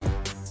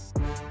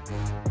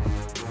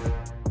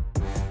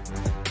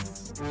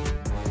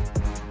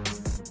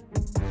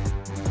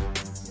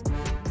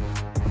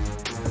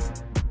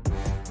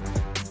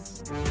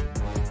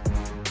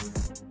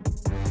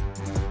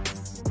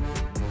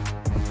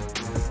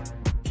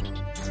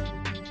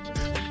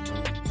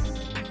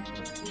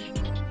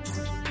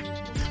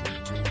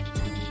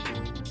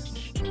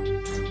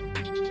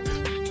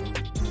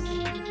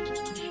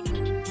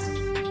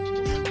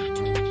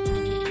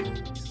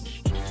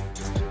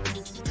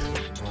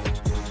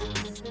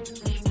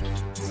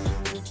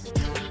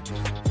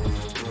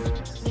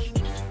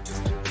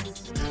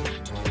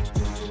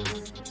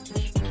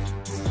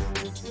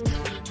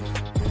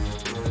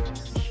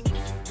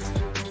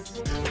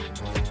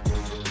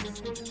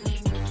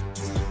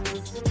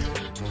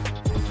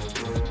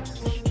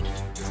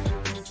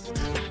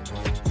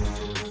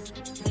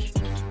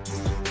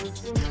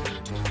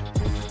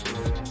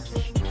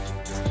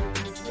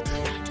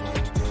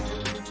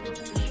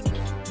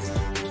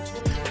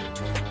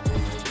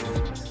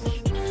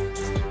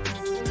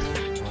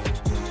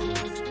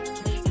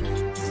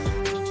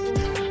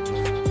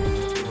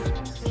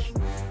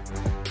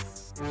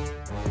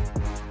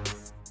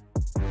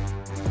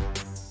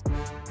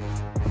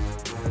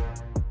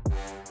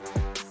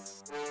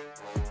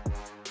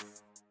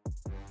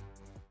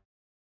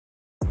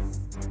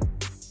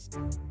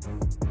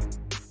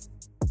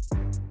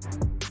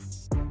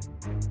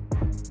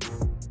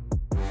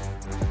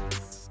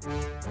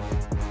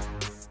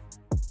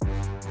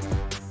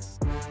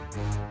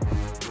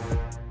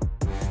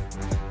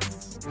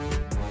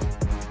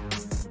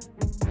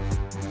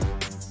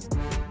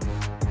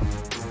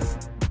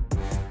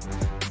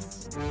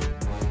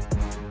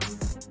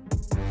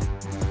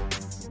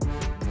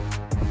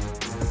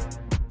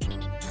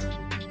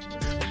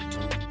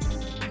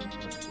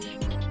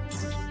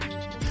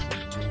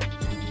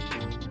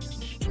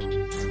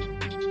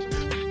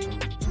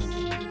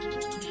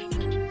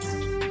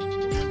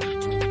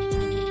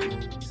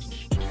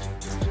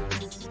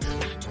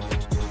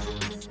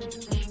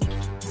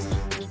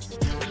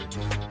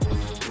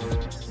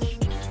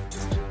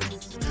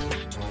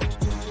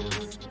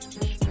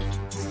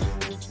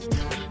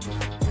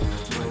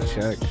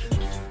check.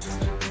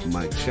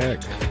 Mic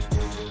check.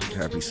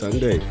 Happy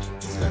Sunday.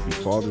 Happy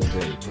Father's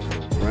Day.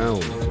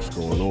 Round. What's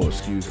going on?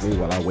 Excuse me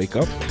while I wake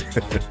up.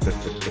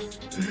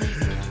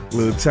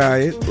 Little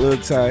tired.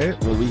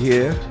 But we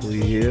here.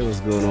 What's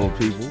going on,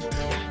 people?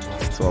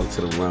 Let's talk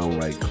to the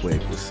round right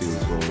quick. Let's see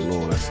what's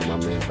going on. I see my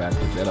man back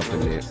with that up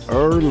in there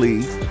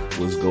early.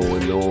 What's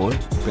going on?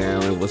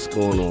 Baron, what's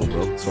going on,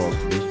 bro? Talk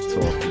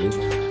to me.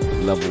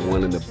 Level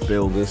 1 in the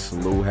building.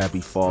 Salute.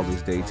 Happy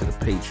Father's Day to the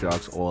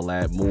Patriarchs. All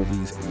that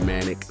movies.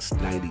 Manic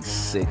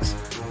 96.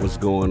 What's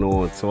going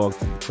on? Talk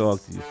to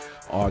you.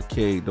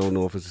 Arcade. Don't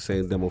know if it's the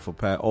same demo for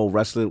Pat. Oh,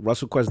 Russell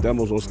Quest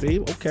demos on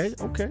Steam. Okay.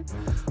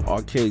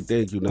 Arcade.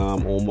 Thank you. Now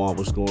I'm Omar.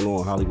 What's going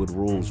on? Hollywood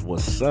Rules.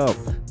 What's up?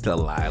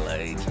 Delilah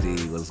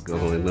HD. What's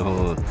going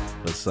on?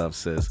 What's up,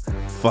 sis?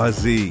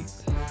 Fuzzy.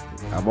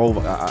 I'm over.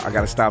 I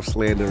gotta stop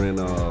slandering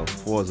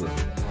Forza.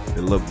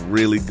 It looked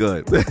really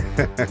good.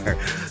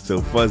 So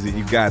Fuzzy,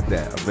 you got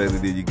that. I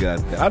bet you got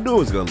that. I knew it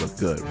was gonna look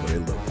good, but it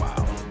looked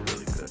wow,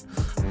 really good.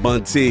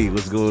 Bunty,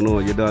 what's going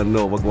on? You don't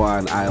know.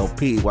 Wagwan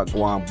ILP,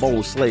 Wagwan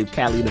Bone Slave,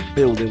 Cali in the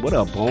building. What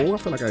up, Bone? I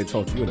feel like I ain't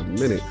talked to you in a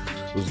minute.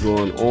 What's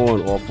going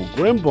on? Awful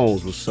Grim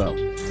Bones, what's up?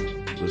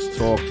 Let's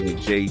talk to me.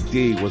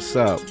 JD, what's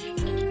up?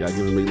 Y'all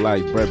giving me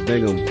life. Brett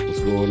Bingham,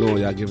 what's going on?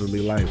 Y'all giving me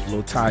life. A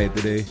little tired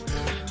today.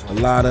 A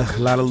lot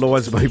of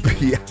lords might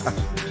be out.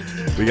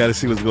 We got to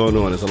see what's going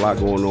on. There's a lot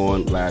going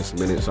on last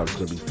minute, so I'm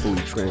going to be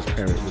fully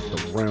transparent with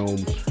the realm.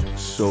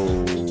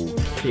 So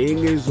King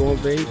is on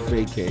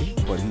vacay,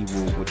 but he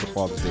will, with the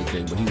Father's Day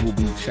thing, but he will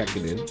be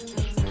checking in.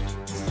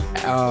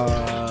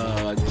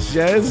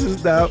 Jez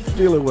is not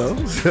feeling well.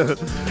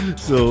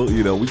 So,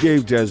 we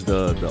gave Jez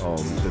the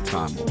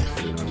time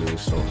off, you know what I mean?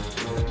 So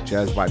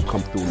Jez might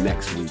come through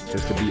next week,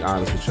 just to be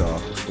honest with y'all.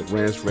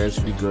 Rand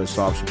should be good,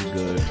 Saab should be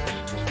good.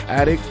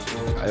 Attic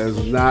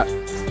is not...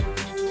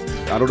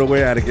 I don't know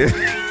where Attic is.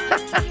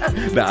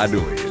 Nah, I knew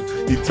where he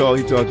is. He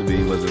talked to me.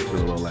 He wasn't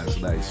feeling well last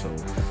night, so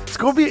it's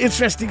gonna be an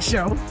interesting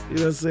show. You know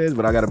what I'm saying?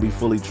 But I gotta be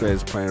fully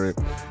transparent.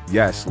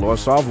 Yes, Lord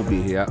Solve will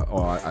be here.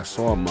 I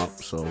saw him up,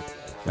 so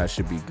that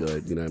should be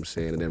good. You know what I'm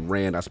saying? And then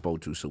Rand I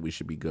spoke to, so we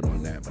should be good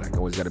on that. But I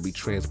always gotta be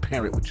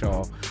transparent with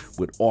y'all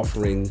with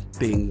offering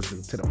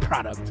things to the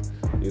product.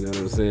 You know what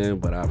I'm saying?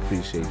 But I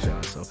appreciate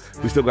y'all. So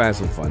we still gonna have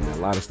some fun, man.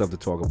 A lot of stuff to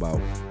talk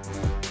about.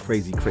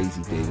 Crazy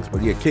things.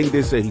 But yeah, King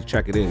did say he's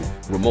checking in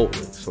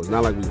remotely. So it's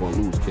not like we're going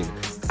to lose King.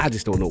 I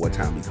just don't know what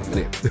time he's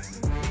coming in.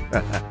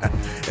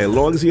 As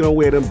long as he don't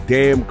wear them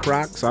damn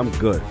Crocs, I'm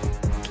good.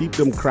 Keep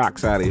them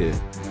Crocs out of here.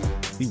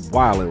 He's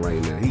wilding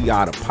right now. He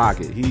out of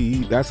pocket.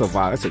 That's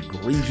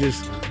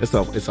egregious. It's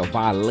a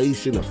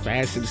violation of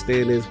fashion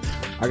standards.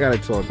 I got to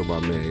talk to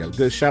my man.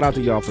 Good shout out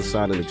to y'all for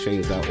signing the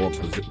change.org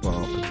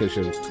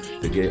petition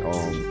to get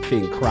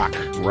King Croc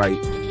right.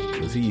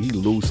 Because he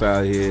loose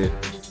out here.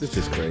 This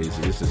is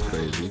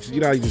crazy. You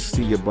know, you just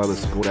see your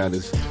brothers go down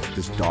this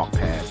dark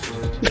path.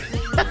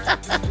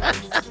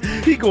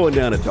 He going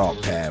down a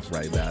dark path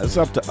right now. It's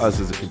up to us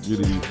as a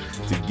community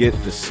to get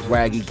the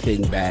Swaggy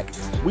King back.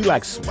 We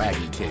like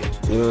Swaggy King.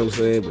 You know what I'm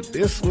saying? But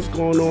this what's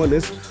going on.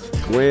 This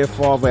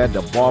grandfather at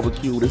the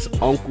barbecue. This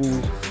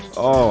uncle.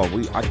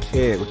 I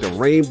can't. With the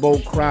rainbow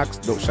Crocs.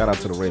 Don't shout out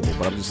to the rainbow.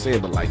 But I'm just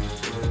saying,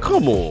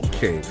 come on,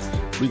 King.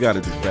 We got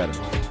to do better.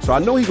 So I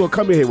know he's going to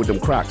come in here with them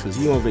Crocs because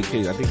he on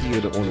vacation. I think he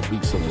on the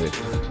beach somewhere.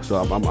 So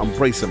I'm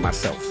bracing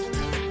myself.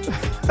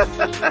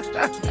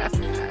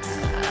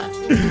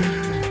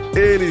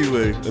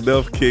 Anyway,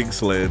 enough King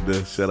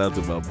slander. Shout out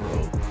to my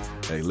bro.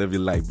 Hey, live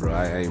your life, bro.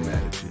 I ain't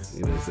mad at you.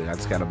 You know what I'm saying? I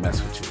just got to mess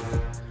with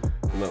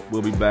you. Look,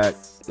 we'll be back.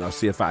 I'll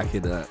see if I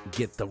can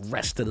get the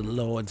rest of the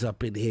lords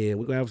up in here.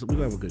 We're going to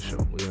have a good show.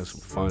 We're going to have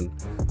some fun.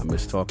 I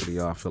miss talking to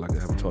y'all. I feel like I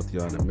haven't talked to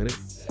y'all in a minute.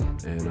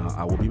 And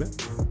I will be back.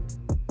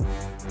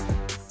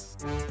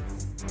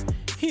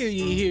 Hear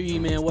ye,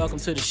 man. Welcome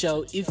to the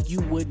show. If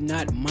you would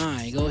not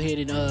mind, go ahead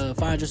and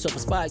find yourself a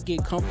spot,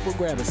 get comfortable,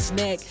 grab a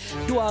snack,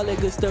 do all that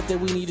good stuff that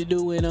we need to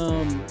do, and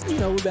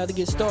we're about to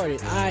get started.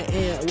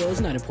 It's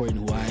not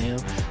important who I am.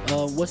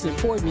 What's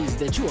important is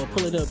that you are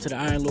pulling up to the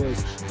Iron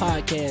Lords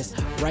podcast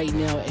right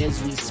now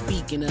as we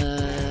speak, and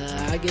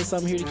I guess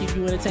I'm here to keep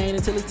you entertained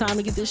until it's time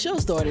to get this show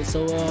started.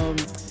 So,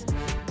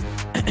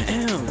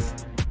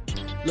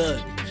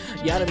 look.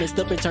 Y'all done messed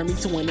up and turned me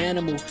to an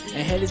animal.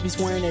 And haters be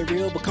swearing they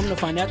real, but come to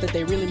find out that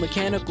they really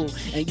mechanical.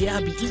 And yeah,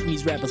 I be eating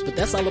these rappers, but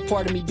that's all a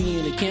part of me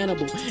being a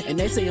cannibal. And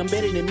they say I'm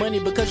better than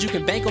money because you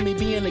can bank on me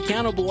being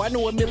accountable. I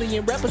know a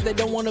million rappers that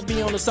don't want to be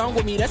on a song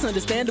with me. That's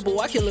understandable.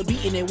 I kill a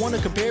beat and they want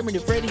to compare me to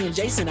Freddie and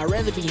Jason. I'd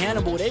rather be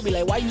Hannibal. They be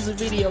like, why use a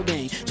video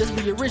game? Just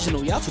be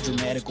original. Y'all too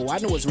dramatical. I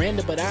know it's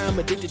random, but I am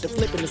addicted to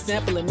flipping the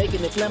sample and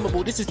making it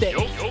flammable. This is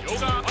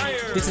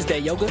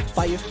that yoga,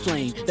 fire,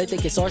 flame. They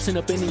think it's arson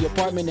up in the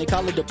apartment. They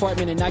call it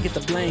department and I get the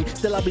blame.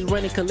 Still I be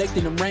running,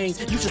 collecting them rains.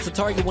 You just a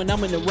target when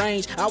I'm in the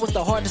range. I was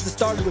the hardest to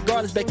start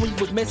regardless back when you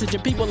was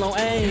messaging people on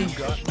AIM.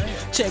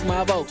 Check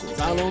my vocals.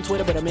 All on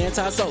Twitter, but I'm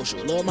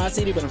anti-social. Love my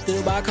city, but I'm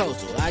still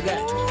bi-coastal. I got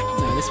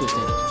Nah, let's switch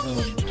that up.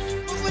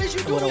 What is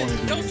you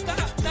doing? Don't stop.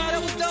 Nah,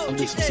 that was dope.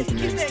 Keep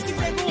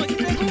that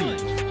going.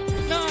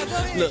 Nah, go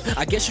Look,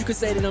 I guess you could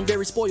say that I'm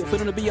very spoiled. For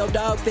them to be your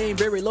dogs, they ain't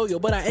very loyal.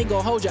 But I ain't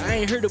gonna hold ya, I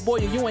ain't here to boil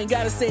you. You ain't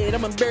gotta say it,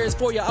 I'm embarrassed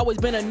for ya. Always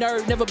been a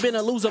nerd, never been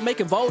a loser.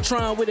 Making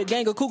Voltron with a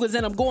gang of cougars.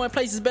 And I'm going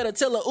places, better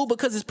tell a Uber.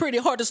 Cause it's pretty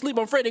hard to sleep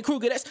on Freddy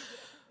Krueger.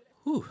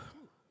 Whew.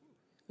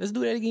 Let's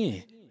do that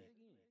again.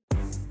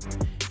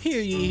 Hear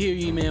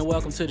ye, man.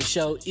 Welcome to the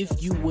show.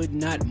 If you would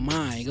not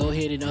mind, go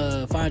ahead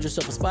and find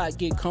yourself a spot,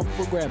 get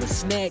comfortable, grab a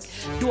snack,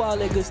 do all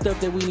that good stuff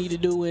that we need to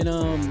do, and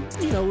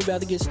we're about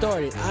to get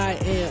started.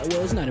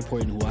 It's not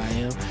important who I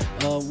am.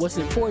 What's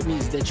important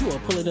is that you are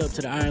pulling up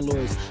to the Iron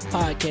Lords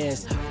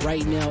podcast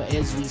right now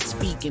as we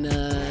speak, and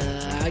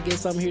I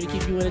guess I'm here to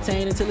keep you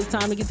entertained until it's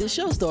time to get this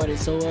show started.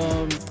 So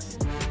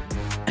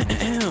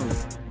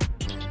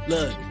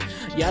look.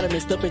 Y'all done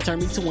messed up and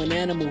turned me to an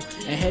animal.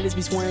 And haters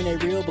be swearing they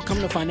real, but come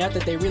to find out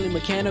that they really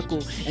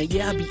mechanical. And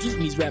yeah, I be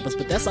eating these rappers,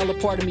 but that's all a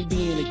part of me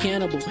being a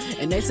cannibal.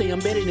 And they say I'm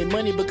better than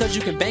money because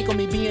you can bank on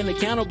me being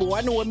accountable.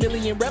 I know a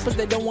million rappers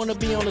that don't wanna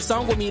be on a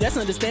song with me, that's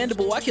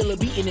understandable. I kill a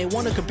beat and they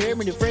wanna compare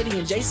me to Freddie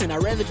and Jason.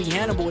 I'd rather be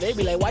Hannibal. They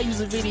be like, why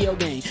use a video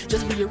game?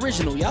 Just be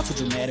original, y'all too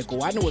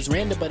dramatical. I know it's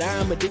random, but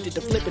I'm addicted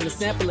to flipping the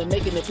sample and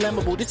making it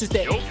flammable. This is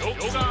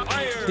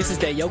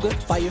that yoga,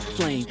 fire,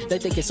 flame. They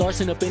think it's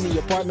arson up in the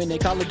apartment, they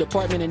call it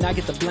department and I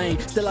get the blame.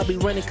 Still I be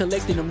running,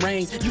 collecting them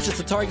rains. You just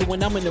a target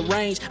when I'm in the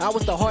range. I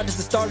was the hardest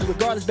to start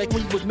regardless back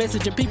when you was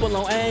messaging people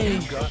on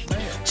AIM.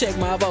 Check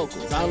my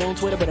vocals, all on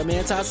Twitter, but I'm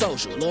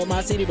anti-social. Love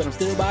my city, but I'm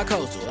still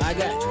bi-coastal.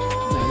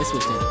 Let's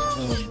switch that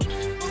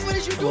up. What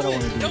is you doing? What I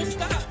wanna do? Don't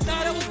stop.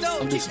 Nah, that was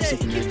dope. I'm Keep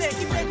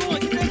that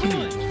going. Keep that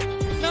going.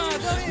 Nah, go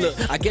ahead.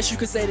 Look, I guess you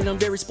could say that I'm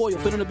very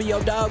spoiled. For them to be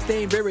your dogs,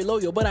 they ain't very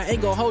loyal. But I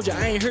ain't gonna hold ya,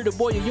 I ain't here to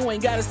boil you. You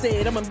ain't gotta say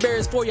it, I'm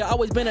embarrassed for ya.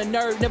 Always been a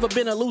nerd, never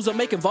been a loser.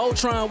 Making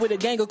Voltron with a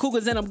gang of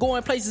cougars. And I'm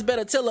going places,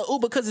 better tell a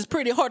Uber. Cause it's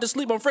pretty hard to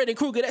sleep on Freddy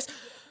Krueger.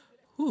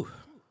 Whew.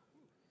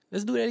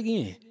 Let's do that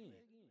again.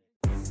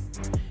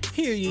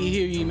 Hear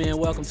ye, man.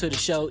 Welcome to the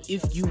show.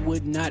 If you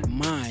would not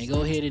mind,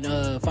 go ahead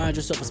and find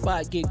yourself a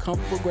spot, get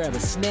comfortable, grab a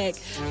snack,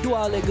 do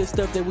all that good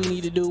stuff that we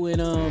need to do, and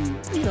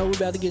we're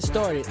about to get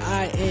started.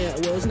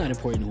 It's not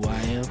important who I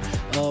am.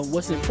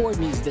 What's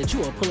important is that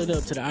you are pulling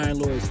up to the Iron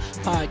Lords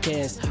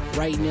podcast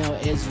right now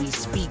as we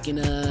speak, and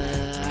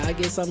I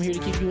guess I'm here to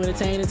keep you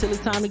entertained until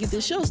it's time to get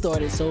this show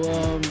started. So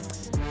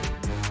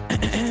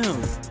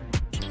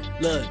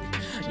look.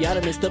 Y'all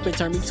done messed up and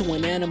turned me to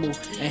an animal.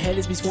 And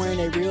haters be swearing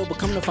they real, but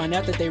come to find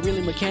out that they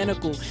really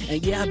mechanical.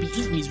 And yeah, I be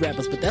eating these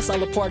rappers, but that's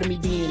all a part of me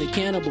being a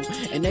cannibal.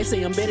 And they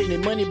say I'm better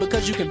than money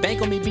because you can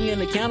bank on me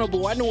being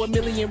accountable. I know a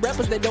million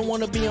rappers that don't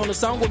wanna be on a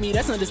song with me,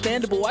 that's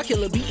understandable. I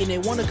kill a beat and they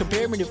wanna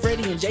compare me to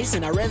Freddie and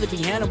Jason. I'd rather be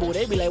Hannibal.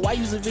 They be like, why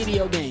use a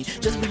video game?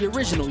 Just be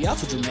original, y'all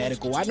too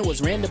dramatical. I know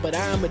it's random, but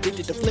I'm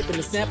addicted to flipping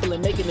the sample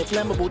and making it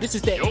flammable. This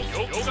is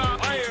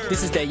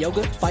that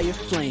yoga, fire,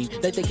 flame.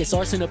 They think it's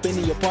arson up in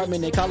the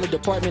apartment, they call it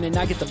department and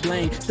I get the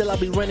blame. Still I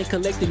be running,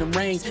 collecting them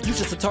rains. You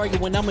just a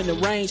target when I'm in the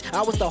range.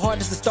 I was the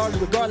hardest to start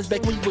regardless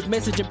back when you was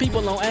messaging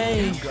people on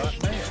AIM.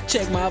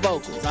 Check my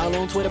vocals, all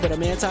on Twitter, but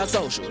I'm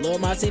anti-social.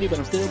 Love my city, but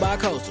I'm still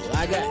bi-coastal.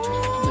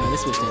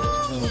 Let's switch that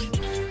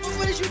up.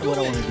 What is you doing? What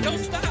I wanna do. Don't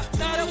stop.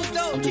 Nah, that was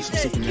dope. Keep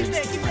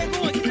that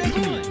going. Keep that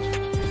going.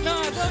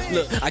 Nah, go ahead.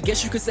 Look, I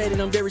guess you could say that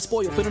I'm very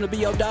spoiled. For them to be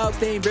your dogs,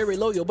 they ain't very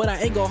loyal. But I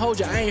ain't gonna hold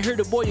ya, I ain't here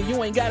to boil you.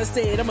 You ain't gotta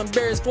say it, I'm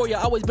embarrassed for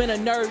ya. Always been a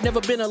nerd, never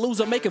been a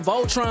loser. Making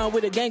Voltron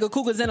with a gang of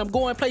cougars. And I'm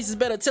going places,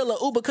 better tell a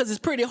Uber. Cause it's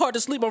pretty hard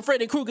to sleep on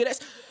Freddy Krueger.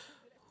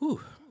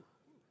 Whew.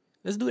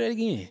 Let's do that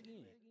again.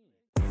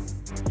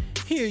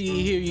 Hear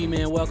ye,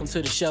 man. Welcome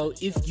to the show.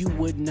 If you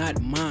would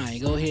not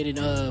mind, go ahead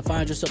and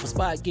find yourself a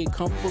spot, get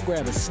comfortable,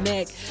 grab a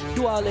snack,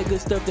 do all that good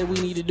stuff that we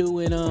need to do,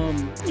 and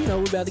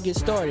we're about to get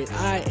started.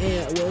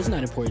 It's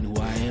not important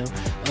who I am.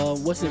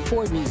 What's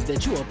important is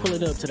that you are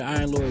pulling up to the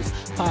Iron Lords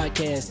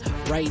podcast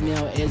right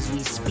now as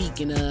we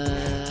speak, and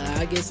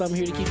I guess I'm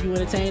here to keep you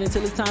entertained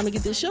until it's time to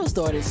get this show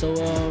started. So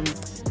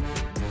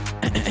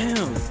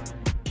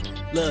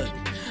look.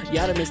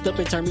 Y'all done messed up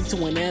and turned me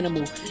to an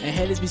animal. And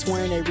haters be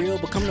swearing they real,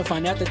 but come to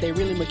find out that they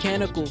really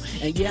mechanical.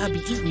 And yeah, I be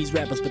eating these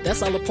rappers, but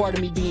that's all a part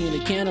of me being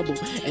a cannibal.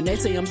 And they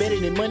say I'm better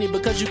than money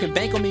because you can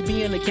bank on me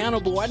being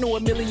accountable. I know a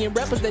million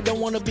rappers that don't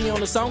wanna be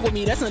on a song with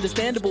me, that's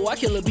understandable. I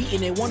kill a beat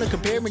and they wanna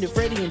compare me to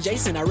Freddie and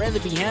Jason. I'd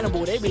rather be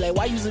Hannibal. They be like,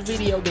 why use a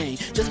video game?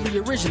 Just be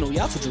original,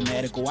 y'all too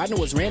dramatical. I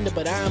know it's random,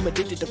 but I'm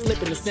addicted to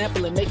flipping the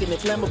sample and making it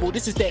flammable.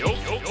 This is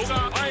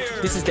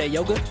that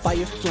yoga,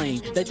 fire,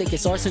 flame. They think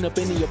it's arson up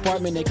in the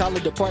apartment, they call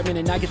it department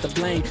and I get the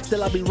blame.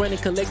 Still I be running,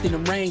 collecting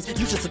them rains.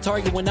 You just a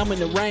target when I'm in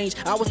the range.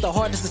 I was the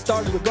hardest to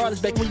start regardless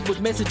back when you was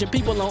messaging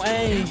people on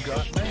AIM.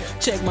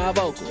 Check my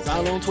vocals,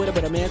 all on Twitter,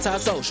 but I'm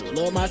anti-social.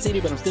 Love my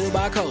city, but I'm still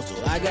bi-coastal.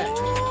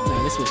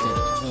 Let's switch that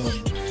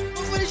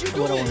up. What is you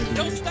doing? What I wanna do.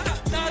 Don't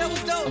stop. Nah, that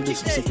was dope. I'm Keep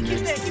just that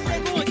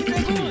going. Keep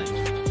that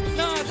going.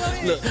 Nah, go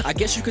ahead. Look, I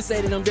guess you could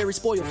say that I'm very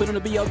spoiled. For them to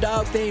be your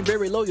dogs, they ain't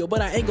very loyal.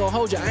 But I ain't gonna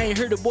hold ya, I ain't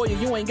here to boil you.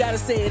 You ain't gotta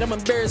say it, I'm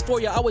embarrassed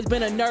for ya. Always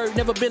been a nerd,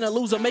 never been a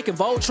loser. Making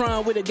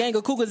Voltron with a gang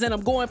of cougars. And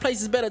I'm going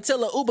places, better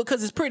tell a Uber.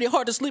 Cause it's pretty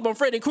hard to sleep on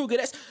Freddy Krueger.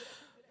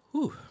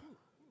 Whew.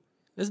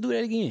 Let's do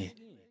that again.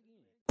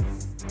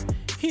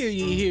 Hear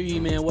ye,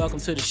 man. Welcome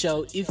to the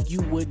show. If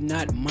you would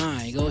not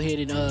mind, go ahead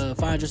and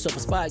find yourself a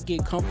spot,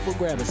 get comfortable,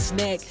 grab a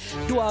snack,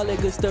 do all that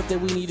good stuff that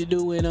we need to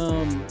do, and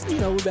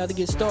we're about to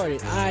get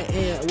started.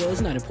 It's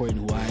not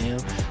important who I am.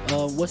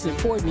 What's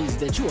important is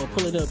that you are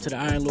pulling up to the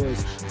Iron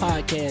Lords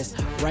podcast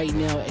right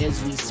now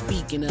as we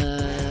speak, and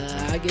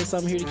I guess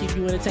I'm here to keep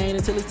you entertained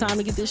until it's time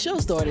to get this show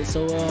started.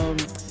 So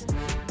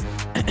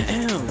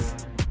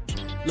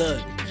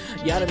look.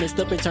 Y'all done messed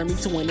up and turned me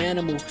to an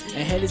animal.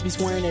 And haters be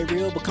swearing they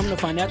real, but come to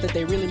find out that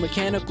they really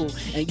mechanical.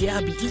 And yeah,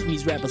 I be eating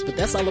these rappers, but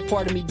that's all a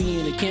part of me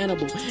being a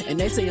cannibal. And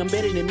they say I'm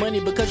better than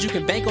money because you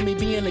can bank on me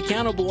being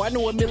accountable. I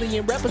know a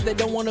million rappers that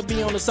don't want to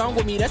be on a song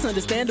with me, that's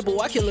understandable.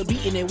 I kill a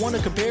beat and they want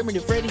to compare me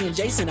to Freddie and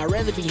Jason. I'd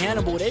rather be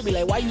Hannibal. They be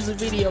like, why use a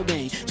video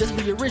game? Just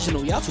be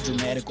original, y'all too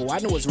dramatical. I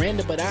know it's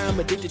random, but I am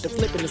addicted to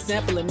flipping the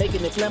sample and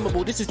making it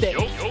flammable. This is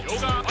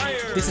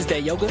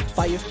that yoga,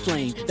 fire,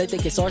 flame. They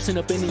think it's arson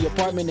up in the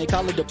apartment, they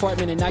call it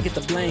department and I get the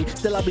blame.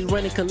 Still I be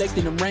running,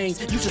 collecting them rings.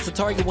 You just a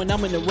target when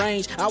I'm in the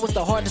range. I was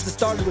the hardest to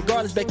start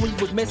regardless back when you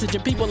was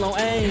messaging people on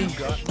AIM.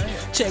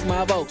 Check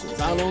my vocals,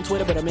 all on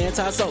Twitter but I'm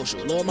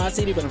anti-social. Love my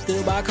city but I'm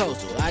still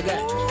bi-coastal. I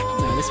got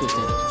let's switch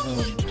that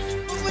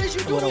up. What is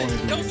you doing? What I wanna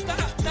do? Don't stop.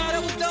 Nah,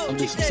 that was dope. I'm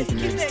just Keep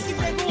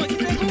that going. Keep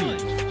that going.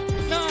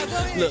 Nah, go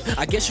ahead. Look,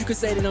 I guess you could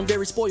say that I'm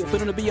very spoiled. For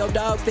them to be your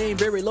dogs, they ain't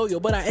very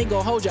loyal. But I ain't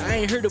gonna hold you, I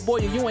ain't here to boil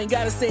you. You ain't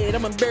gotta say it,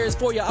 I'm embarrassed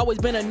for you. Always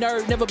been a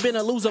nerd, never been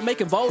a loser.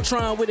 Making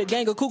Voltron with a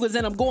gang of cougars.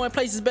 And I'm going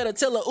places, better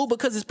tell a Uber.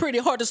 Cause it's pretty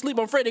hard to sleep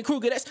on Freddy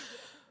Krueger.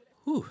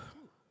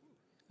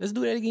 Let's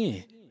do that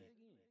again.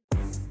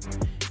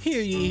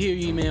 Hear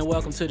ye, man.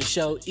 Welcome to the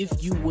show.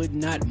 If you would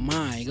not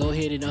mind, go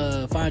ahead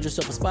and find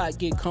yourself a spot,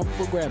 get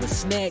comfortable, grab a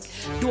snack,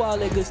 do all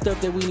that good stuff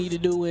that we need to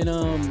do, and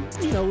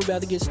we're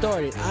about to get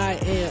started.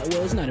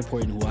 It's not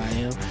important who I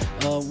am.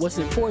 What's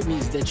important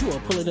is that you are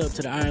pulling up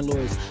to the Iron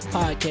Lords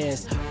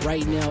podcast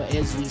right now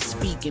as we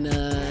speak, and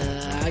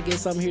I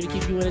guess I'm here to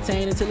keep you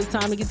entertained until it's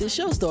time to get this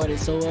show started.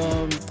 So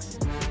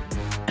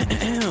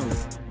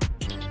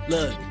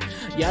look.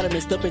 Y'all done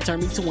messed up and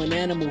turned me to an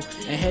animal.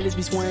 And haters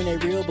be swearing they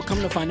real, but come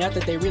to find out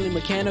that they really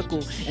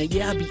mechanical. And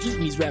yeah, I be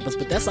eating these rappers,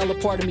 but that's all a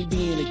part of me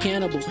being a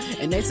cannibal.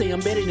 And they say I'm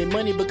better than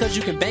money because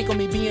you can bank on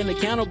me being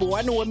accountable.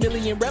 I know a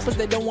million rappers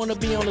that don't want to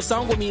be on a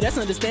song with me, that's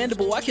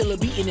understandable. I kill a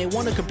beat and they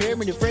want to compare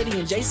me to Freddie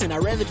and Jason.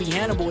 I'd rather be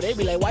Hannibal. They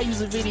be like, why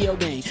use a video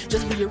game?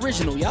 Just be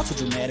original, y'all too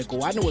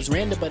dramatical. I know it's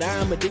random, but I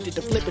am addicted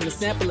to flipping the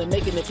sample and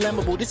making it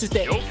flammable. This is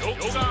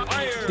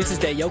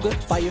that yoga,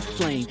 fire,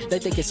 flame. They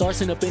think it's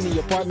arson up in the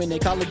apartment, they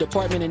call it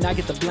department and I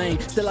get the blame.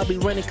 Still I be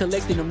running,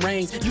 collecting them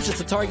rings. You just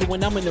a target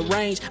when I'm in the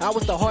range. I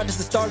was the hardest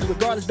to start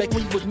regardless back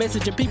when you was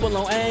messaging people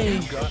on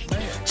AIM.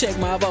 Check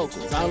my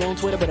vocals, all on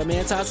Twitter but I'm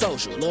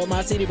anti-social. Love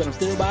my city but I'm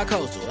still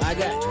bi-coastal. I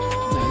got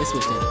let's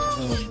switch that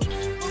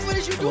up. What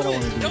is you doing? What I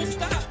wanna do? Don't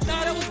stop.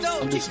 Nah, that was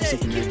dope. I'm just Keep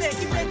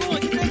that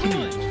going. Keep that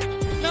going.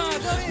 Nah,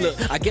 go ahead.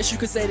 Look, I guess you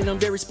could say that I'm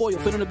very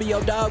spoiled. For them to be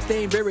your dogs,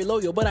 they ain't very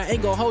loyal. But I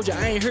ain't gonna hold you,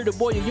 I ain't here to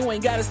boil you. You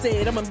ain't gotta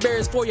say it, I'm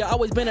embarrassed for you.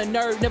 Always been a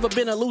nerd, never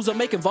been a loser.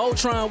 Making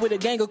Voltron with a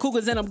gang of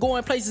cougars. And I'm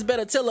going places,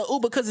 better tell a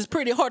Uber. Cause it's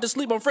pretty hard to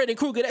sleep on Freddy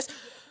Krueger.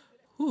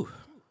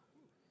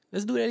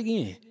 Let's do that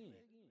again.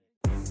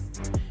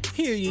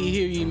 Hear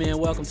ye, man.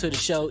 Welcome to the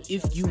show.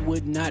 If you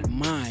would not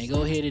mind,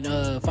 go ahead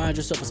and find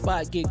yourself a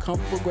spot, get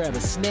comfortable, grab a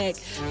snack,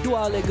 do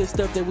all that good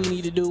stuff that we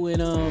need to do,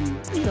 and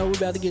we're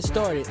about to get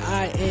started.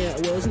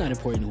 It's not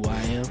important who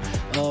I am.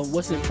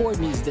 What's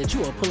important is that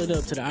you are pulling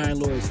up to the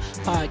Iron Lords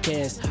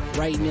podcast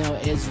right now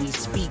as we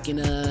speak,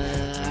 and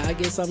I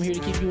guess I'm here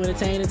to keep you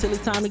entertained until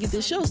it's time to get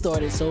this show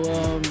started. So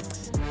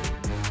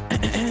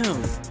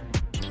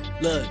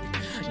look.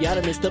 Y'all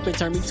done messed up and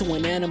turned me to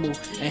an animal.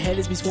 And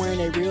haters be swearing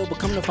they real, but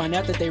come to find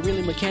out that they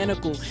really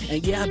mechanical.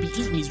 And yeah, I be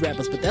eating these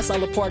rappers, but that's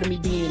all a part of me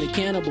being a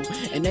cannibal.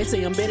 And they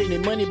say I'm better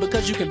than money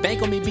because you can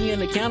bank on me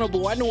being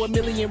accountable. I know a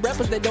million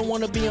rappers that don't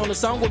want to be on a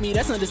song with me,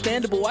 that's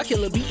understandable. I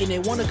kill a beat and they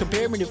want to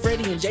compare me to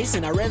Freddie and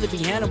Jason. I'd rather be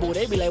Hannibal.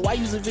 They be like, why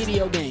use a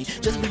video game?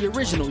 Just be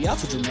original, y'all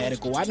too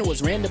dramatical. I know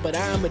it's random, but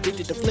I am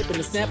addicted to flipping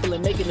the sample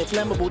and making it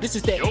flammable. This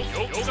is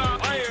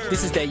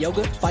that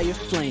yoga, fire,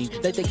 flame.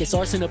 They think it's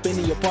arson up in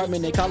the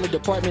apartment, they call it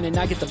department and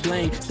I get the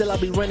blame. Still I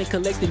be running,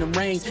 collecting them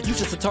rings. You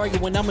just a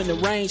target when I'm in the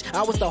range.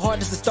 I was the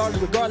hardest to start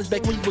regardless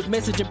back when you was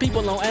messaging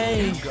people on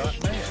AIM.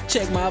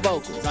 Check my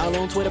vocals, all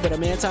on Twitter but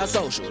I'm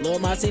anti-social.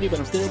 Love my city but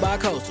I'm still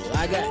bi-coastal.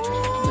 I got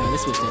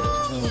let's switch that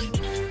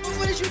up.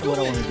 What is you doing? What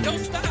I wanna do? Don't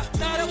stop.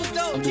 Nah, that was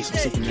dope. I'm just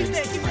Keep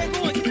that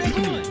going. Keep that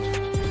going.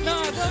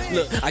 Nah, go ahead.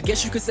 Look, I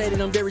guess you could say that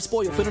I'm very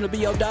spoiled. For them to be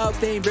your dogs,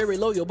 they ain't very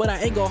loyal. But I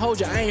ain't gonna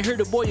hold you, I ain't here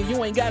to boil you.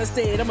 You ain't gotta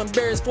say it, I'm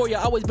embarrassed for you.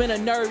 Always been a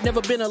nerd, never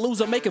been a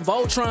loser. Making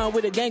Voltron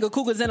with a gang of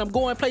cougars. And I'm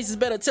going places,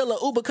 better tell a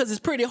Uber. Cause it's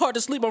pretty hard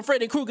to sleep on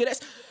Freddy Krueger.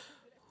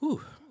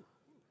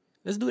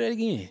 Let's do that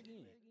again.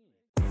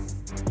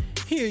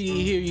 Hear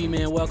ye,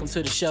 man. Welcome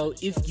to the show.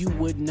 If you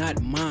would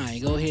not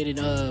mind, go ahead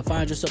and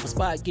find yourself a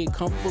spot, get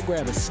comfortable,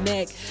 grab a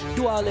snack,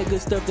 do all that good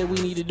stuff that we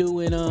need to do,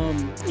 and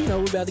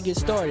we're about to get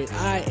started.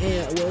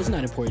 It's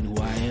not important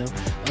who I am.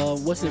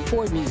 What's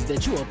important is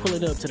that you are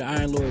pulling up to the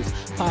Iron Lords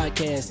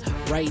podcast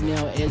right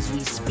now as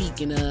we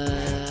speak, and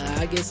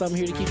I guess I'm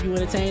here to keep you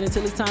entertained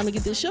until it's time to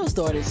get this show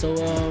started. So,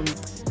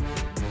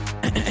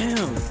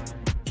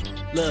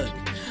 look.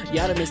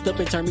 Y'all done messed up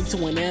and turned me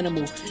to an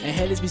animal. And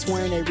haters be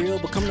swearing they real,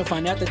 but come to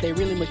find out that they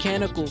really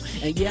mechanical.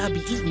 And yeah, I be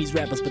eating these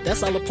rappers, but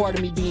that's all a part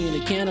of me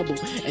being a cannibal.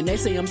 And they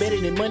say I'm better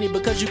than money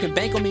because you can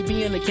bank on me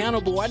being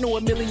accountable. I know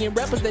a million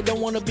rappers that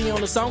don't want to be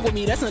on a song with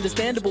me, that's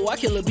understandable. I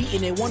kill a beat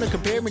and they want to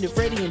compare me to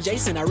Freddie and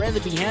Jason. I'd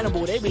rather be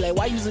Hannibal. They be like,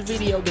 why use a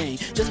video game?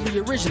 Just be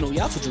original,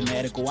 y'all too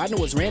dramatical. I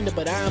know it's random,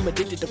 but I am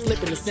addicted to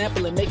flipping the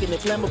sample and making it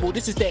flammable.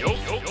 This is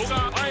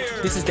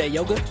that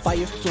yoga,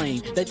 fire,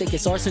 flame. They think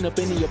it's arson up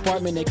in the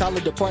apartment. They call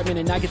it department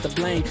and I get the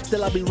blame.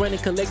 Still I be running,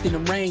 collecting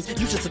them rings.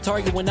 You just a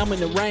target when I'm in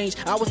the range.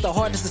 I was the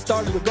hardest to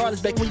start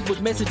regardless back when you was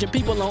messaging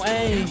people on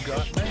AIM.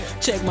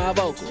 Check my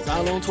vocals,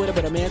 all on Twitter,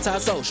 but I'm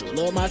anti-social.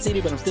 Love my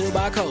city, but I'm still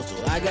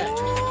bi-coastal. I got...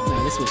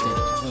 Nah, let's switch that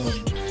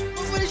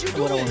up. What is you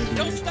doing? What I wanna do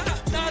Don't here.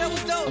 stop. Nah, that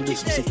was dope. I'm Keep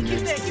just that sick of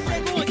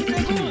going. Keep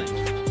that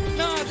going.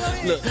 Nah, go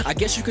ahead. Look, I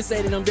guess you could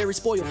say that I'm very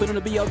spoiled. For them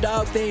to be your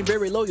dogs, they ain't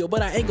very loyal.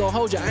 But I ain't gonna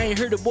hold you, I ain't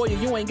here to boil you.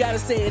 You ain't gotta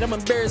say it, I'm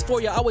embarrassed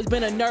for you. Always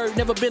been a nerd,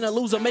 never been a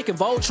loser. Making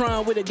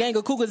Voltron with a gang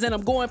of cougars. And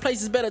I'm going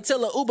places, better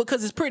tell a Uber.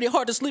 Cause it's pretty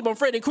hard to sleep on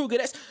Freddy Krueger.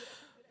 That's...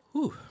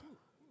 Whew.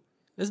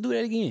 Let's do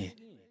that again.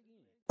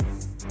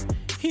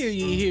 Hear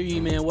ye,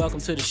 man. Welcome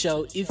to the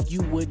show. If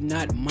you would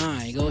not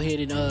mind, go ahead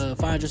and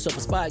find yourself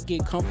a spot,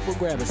 get comfortable,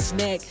 grab a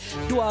snack,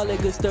 do all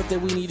that good stuff that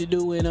we need to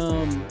do, and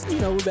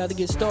we're about to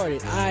get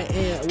started.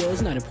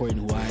 It's not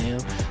important who I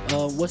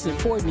am. What's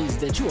important is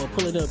that you are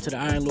pulling up to the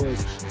Iron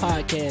Lords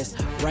podcast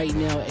right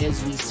now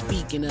as we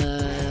speak, and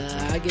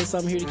I guess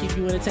I'm here to keep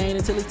you entertained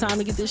until it's time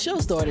to get this show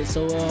started.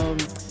 So,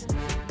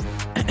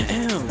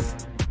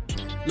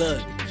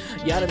 look.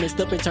 Y'all done messed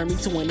up and turned me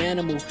to an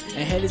animal.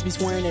 And haters be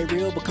swearing they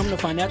real, but come to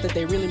find out that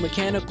they really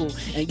mechanical.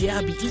 And yeah,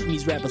 I be eating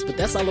these rappers, but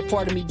that's all a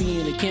part of me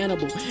being a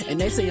cannibal. And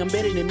they say I'm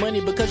better than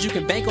money because you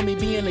can bank on me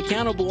being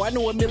accountable. I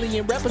know a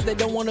million rappers that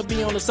don't want to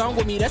be on a song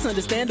with me, that's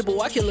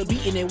understandable. I kill a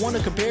beat and they want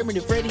to compare me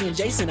to Freddie and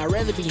Jason. I'd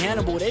rather be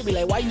Hannibal. They be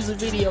like, why use a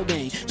video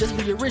game? Just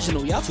be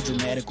original, y'all too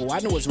dramatical.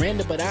 I know it's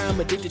random, but I am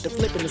addicted to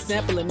flipping the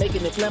sample and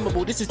making it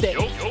flammable. This is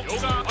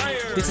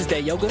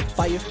that yoga,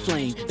 fire,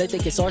 flame. They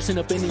think it's arson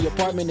up in the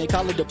apartment. They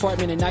call it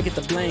department and I get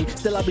the blame.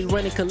 Still I be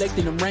running,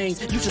 collecting them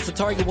rings. You just a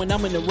target when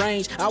I'm in the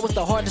range. I was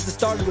the hardest to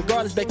start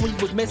regardless back when you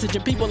was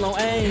messaging people on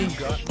AIM.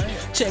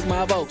 Check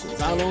my vocals,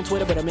 all on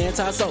Twitter, but I'm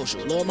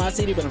anti-social. Love my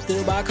city, but I'm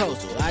still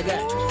bi-coastal. I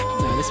got...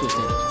 Nah, let's switch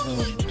that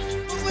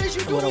up. What is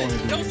you What I doing?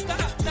 wanna do Don't here. stop.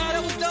 Nah,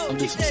 that was dope. I'm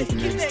just Keep sick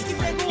of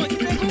that going. Keep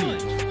that going.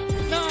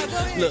 Nah, go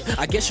ahead. Look,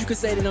 I guess you could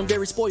say that I'm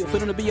very spoiled. For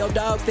them to be your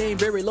dogs, they ain't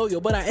very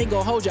loyal. But I ain't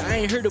gonna hold you, I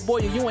ain't here to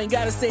boil you. You ain't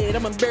gotta say it,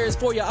 I'm embarrassed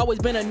for you. Always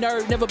been a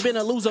nerd, never been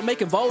a loser.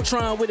 Making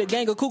Voltron with a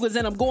gang of cougars.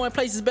 And I'm going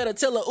places, better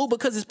tell a Uber.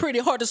 Cause it's pretty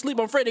hard to sleep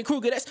on Freddy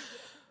Krueger. That's...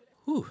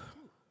 Whew.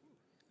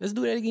 Let's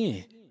do that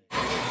again.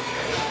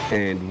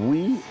 And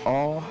we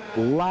are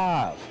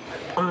live.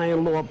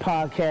 Iron Lord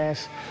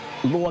Podcast.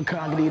 Lord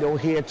Cognito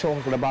here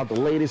talking about the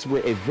latest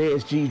with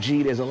Advanced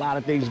GG. There's a lot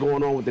of things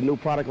going on with the new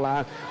product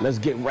line. Let's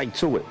get right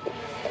to it.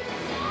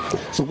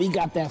 So we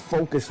got that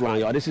focus line,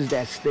 y'all. This is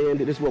that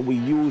standard. This is what we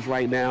use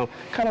right now.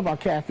 Kind of our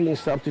caffeine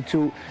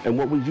substitute. And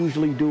what we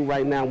usually do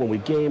right now when we're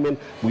gaming,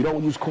 we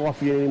don't use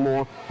coffee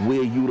anymore.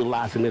 We're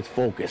utilizing its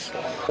focus.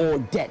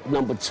 On deck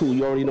number 2,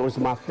 you already know this is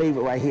my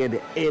favorite right here,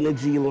 the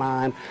energy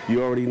line.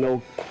 You already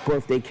know,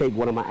 birthday cake,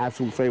 one of my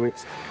absolute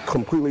favorites.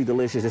 Completely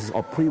delicious. This is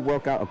a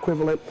pre-workout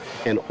equivalent.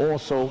 And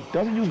also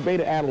doesn't use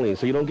beta alanine,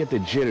 so you don't get the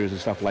jitters and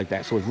stuff like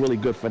that. So it's really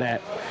good for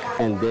that.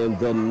 And then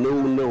the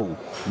new,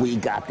 we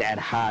got that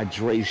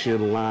hydration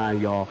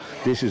line, y'all.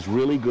 This is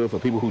really good for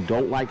people who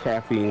don't like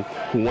caffeine,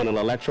 who want an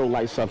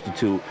electrolyte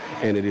substitute,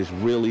 and it is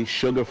really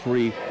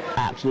sugar-free,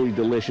 absolutely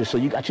delicious. So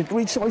you got your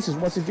 3 choices.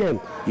 Once again,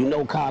 you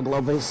know Cog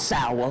Lover is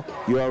sour.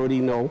 You already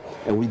know,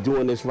 and we're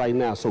doing this right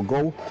now. So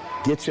go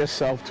get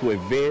yourself to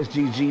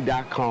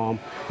advancedgg.com.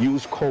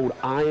 Use code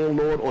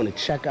IronLord on the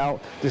checkout.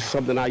 This is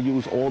something I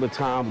use all the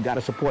time. Got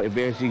to support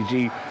Advanced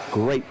GG.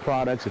 Great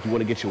products if you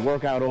want to get your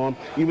workout on.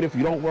 Even if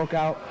you don't work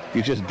out,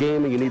 you're just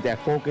gaming, you need that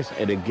focus.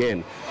 And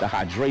again, the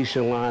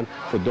hydration line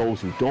for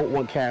those who don't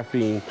want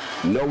caffeine,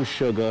 no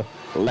sugar,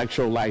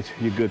 electrolytes,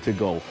 you're good to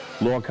go.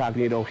 Lord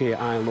Cognito here,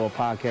 Iron Lord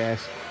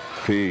Podcast.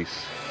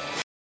 Peace.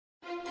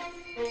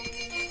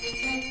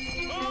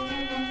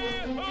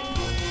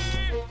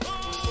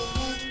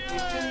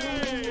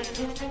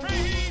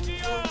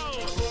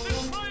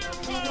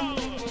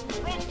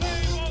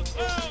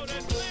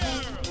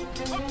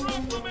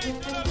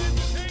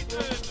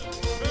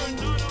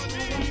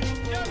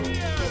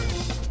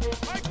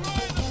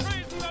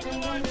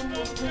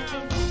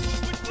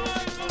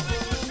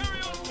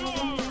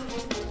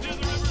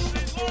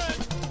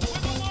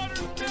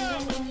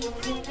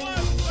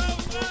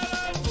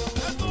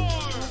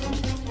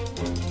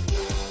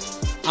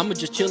 I'ma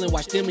just chill and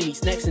watch them and eat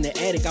snacks in the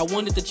attic. I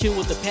wanted to chill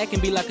with the pack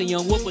and be like a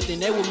young wolf, but then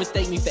they would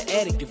mistake me for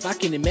addict. If I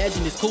can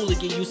imagine it's cool to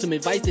give you some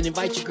advice, then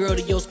invite your girl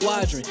to your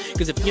squadron.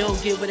 Cause if you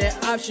don't give her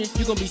that option,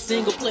 you gon' be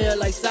single player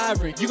like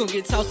Sovereign. You gon'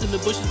 get tossed in the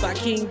bushes by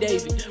King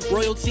David.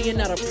 Royalty and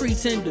not a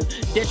pretender.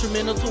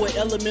 Detrimental to an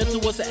elemental,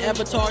 what's an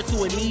avatar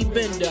to a knee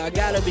bender? I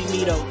gotta be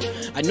me though.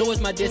 I know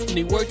it's my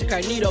destiny, word to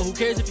Carnito. Who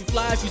cares if you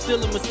fly, if you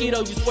still a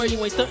mosquito? You swear you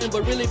ain't stunting,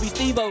 but really be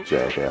Steve-O.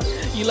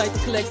 You like to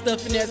collect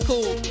stuff and that's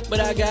cool,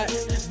 but I got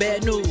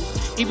bad news.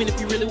 Even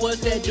if you really was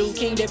that dude,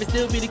 King David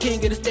still be the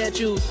king of the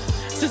statues.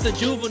 Since a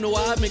juvenile,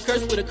 I've been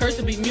cursed with a curse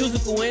to be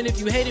musical. And if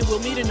you hate it, we'll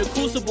meet in the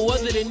crucible.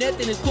 Other than that,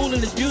 then it's cool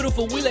and it's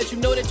beautiful. We let you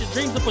know that your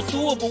dreams are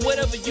pursuable.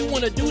 Whatever you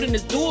wanna do, then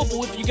it's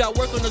doable. If you got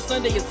work on a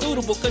Sunday, it's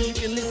suitable. Cause you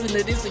can listen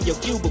to this in your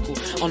cubicle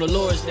on the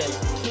Lord's Day.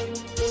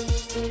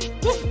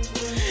 Woo.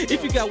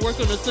 If you got work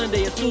on a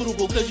Sunday, it's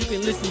suitable. Cause you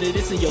can listen to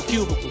this in your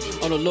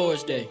cubicle on the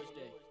Lord's Day.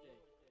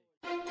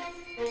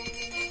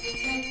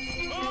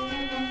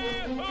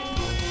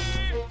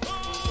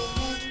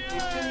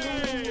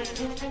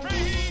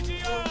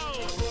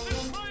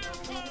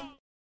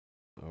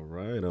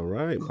 All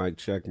right. Mic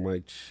check.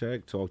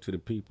 Talk to the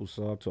people,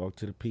 Saw. Talk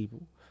to the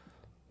people.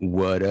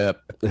 What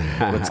up?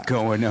 What's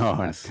going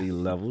on? I see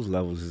Levels.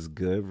 Levels is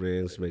good.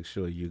 Rams, make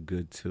sure you're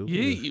good too.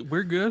 Yeah,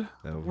 we're good.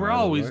 We're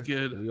always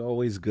good. We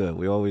always good.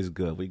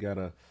 We got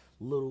a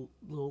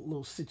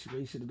little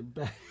situation in the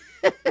back.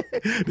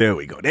 There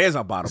we go. There's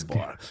our bottom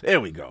bar. There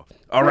we go.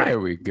 All right. There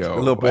we go. A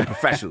little more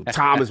professional.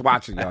 Tom is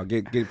watching, y'all.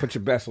 Put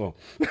your best on.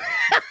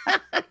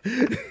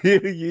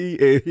 Hear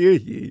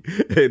ye,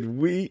 and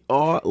we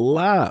are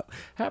live.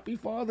 Happy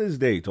Father's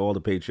Day to all the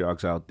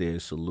patriarchs out there.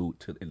 Salute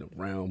to in the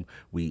realm.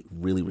 We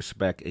really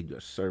respect, and your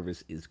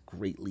service is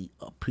greatly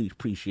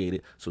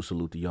appreciated. So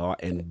salute to y'all,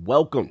 and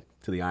welcome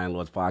to the Iron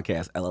Lords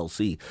Podcast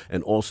LLC,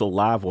 and also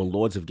live on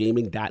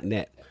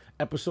lordsofgaming.net.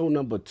 Episode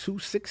number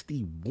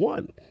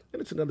 261.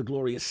 And it's another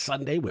glorious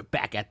Sunday. We're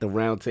back at the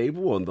round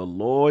table on the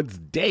Lord's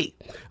Day.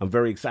 I'm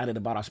very excited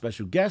about our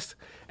special guest.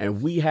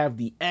 And we have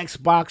the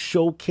Xbox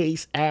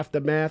Showcase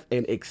Aftermath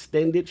and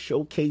Extended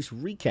Showcase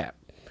Recap.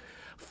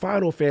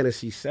 Final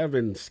Fantasy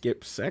VII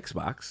skips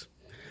Xbox.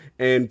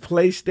 And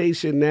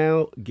PlayStation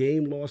Now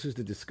game losses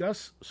to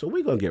discuss. So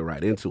we're going to get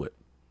right into it.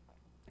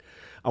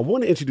 I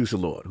want to introduce a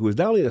Lord who is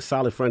not only a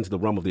solid friend to the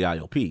realm of the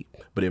ILP,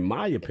 but in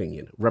my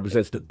opinion,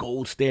 represents the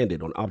gold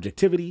standard on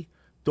objectivity,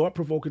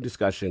 thought-provoking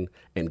discussion,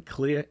 and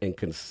clear and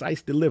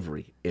concise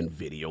delivery in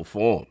video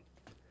form.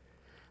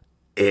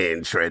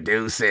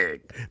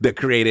 Introducing the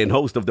creator and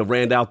host of the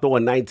Randall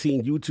Thor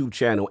 19 YouTube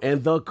channel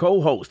and the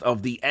co-host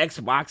of the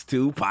Xbox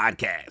 2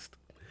 podcast,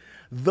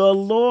 the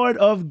Lord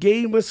of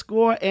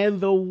Gamerscore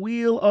and the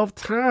Wheel of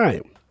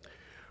Time,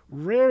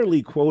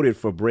 rarely quoted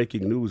for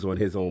breaking news on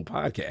his own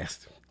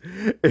podcast.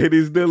 It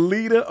is the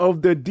leader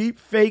of the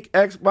deepfake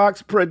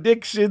Xbox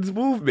predictions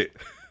movement.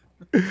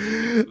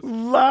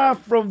 Live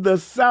from the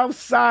south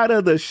side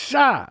of the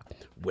Shah,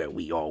 where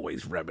we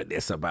always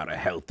reminisce about a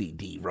healthy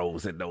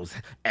D-Rose and those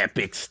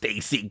epic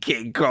Stacey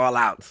King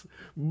call-outs.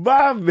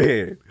 My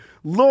man,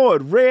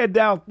 Lord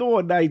Randall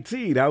Thor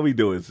 19. How we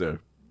doing, sir?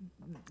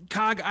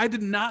 Cog, I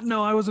did not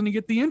know I was going to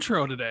get the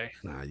intro today.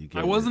 Nah, you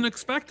I wasn't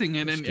expecting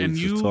it, and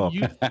you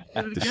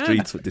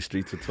the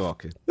streets are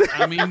talking.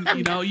 I mean,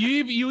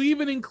 you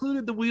even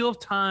included the Wheel of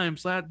Time,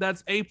 so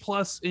that's A+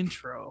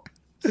 intro.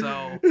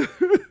 So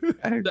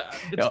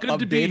it's good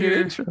to be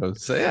here. Intro.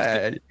 So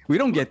yeah, we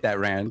don't get that,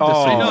 Rand.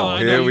 I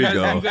know, we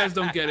go. You guys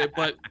don't get it,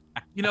 but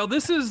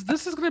this is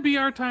going to be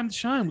our time to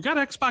shine. We got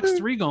Xbox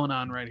 3 going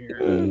on right here.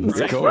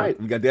 That's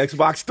right. We got the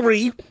Xbox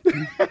 3.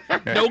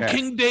 No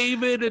King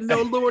David and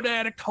no Lord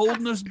Attic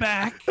holding us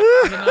back.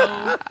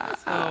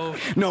 So.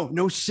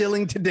 No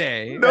shilling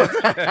today. No.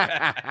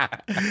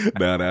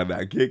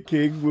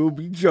 King will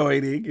be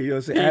joining. You know what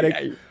I'm saying?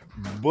 Attic.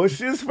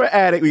 Bushes for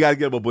Attic. We got to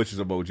get him a Bushes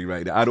emoji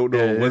right now. I don't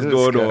know what's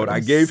going on. I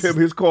gave him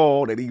his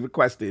call that he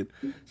requested.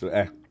 So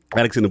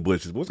Attic's in the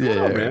bushes. What's going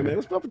on, man?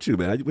 What's up with you,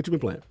 man? What you been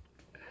playing?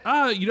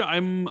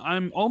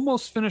 I'm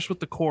almost finished with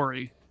the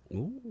Quarry.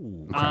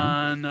 Ooh, okay.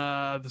 On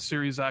the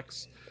Series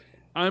X.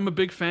 I'm a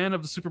big fan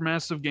of the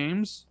Supermassive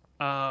games.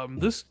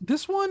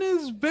 This one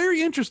is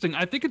very interesting.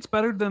 I think it's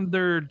better than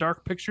their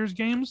Dark Pictures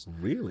games.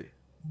 Really?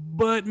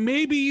 But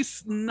maybe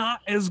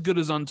not as good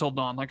as Until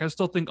Dawn. Like, I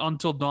still think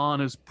Until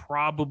Dawn is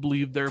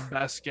probably their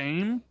best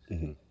game.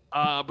 Mm-hmm.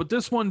 But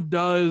this one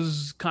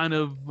does kind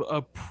of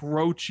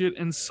approach it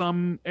in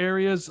some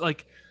areas.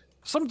 Like,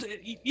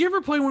 you ever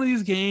play one of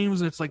these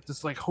games and it's like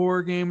this like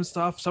horror game and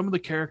stuff? Some of the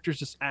characters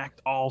just act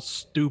all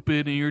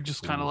stupid and you're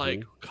just kind of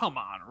like, come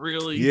on,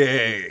 really?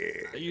 Yeah.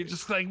 You're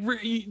just like,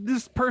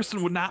 this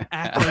person would not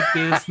act like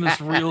this in this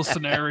real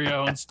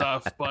scenario and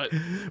stuff. But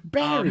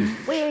Barry,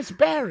 where's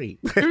Barry?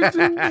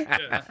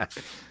 Yeah.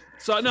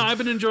 So no, I've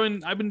been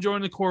enjoying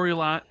the Quarry a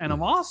lot, and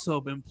I've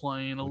also been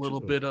playing a little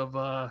bit of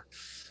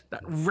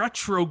that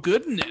retro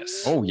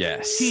goodness. Oh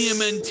yes,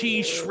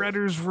 TMNT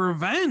Shredder's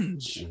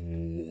Revenge.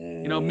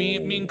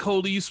 Me and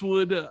Cold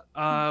Eastwood,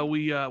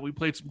 we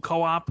played some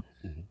co-op.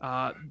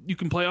 You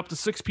can play up to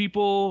 6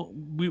 people.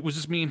 It was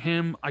just me and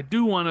him. I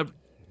do want to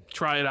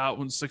try it out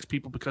with 6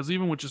 people, because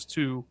even with just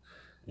 2,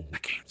 the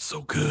game's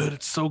so good.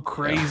 It's so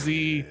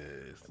crazy.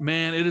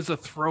 Man, it is a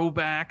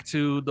throwback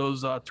to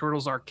those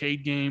Turtles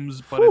arcade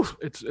games, but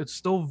it's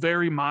still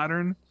very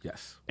modern.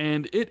 Yes.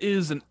 And it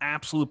is an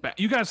absolute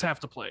you guys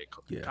have to play it.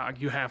 Yeah. Cog,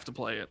 you have to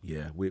play it.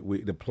 Yeah.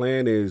 The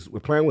plan is, we're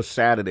playing with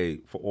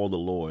Saturday for all the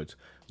Lords.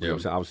 You know what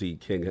I'm saying? Obviously,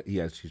 King,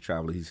 he's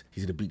traveling.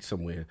 He's at the beach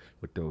somewhere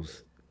with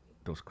those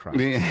Crocs.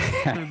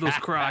 Those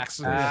Crocs. Those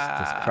Crocs.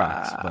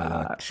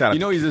 But shout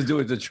out he's just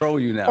doing it to troll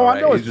you now. Oh, right?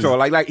 I know it's troll.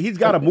 Like he's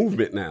got a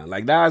movement now.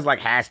 Like now it's like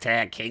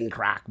hashtag King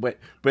Croc. But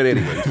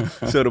anyways,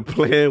 so the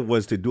plan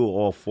was to do it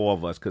all 4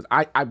 of us, because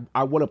I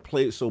want to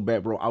play it so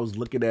bad, bro. I was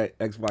looking at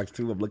Xbox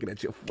 2. I'm looking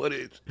at your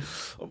footage.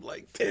 I'm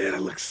like, damn,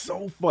 it looks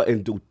so fun.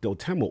 And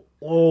Dotemu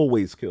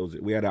always kills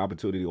it. We had the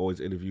opportunity to always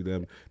interview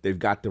them. They've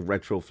got the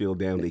retro feel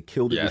down. They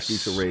killed it with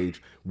Streets of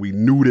Rage. We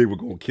knew they were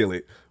going to kill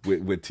it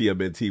with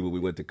TMNT when we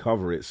went to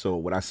cover it. So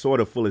when I saw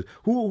the footage,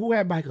 who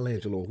had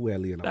Michelangelo? Who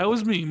had Leonardo? That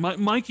was me.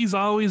 Mikey's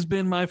always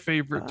been my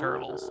favorite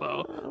turtle,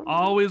 so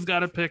always got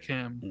to pick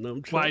him.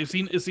 Why, is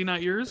he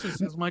not yours?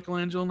 Is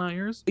Michelangelo not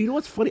yours? You know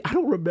what's funny? I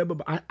don't remember,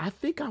 but I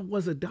think I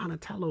was a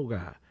Donatello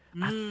guy.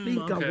 I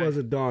think I was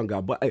a Don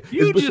guy, but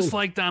you just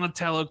like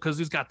Donatello because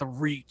he's got the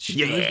reach.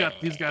 Yeah,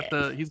 he's got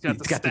the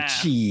staff,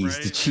 cheese,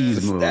 right? the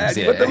cheese moves.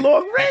 Yeah. But the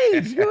long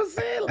range, you know what I'm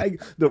saying?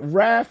 Like the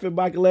Raph and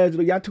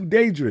Michelangelo, y'all too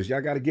dangerous.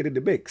 Y'all got to get in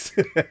the mix.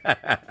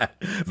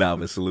 Now,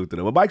 but salute to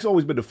them. But Mike's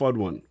always been the fun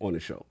one on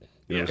the show.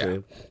 You know what I'm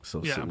saying?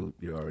 So salute,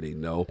 you already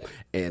know.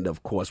 And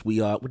of course,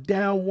 we're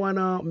down one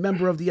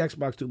member of the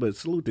Xbox too, but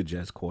salute to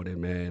Jess Corden,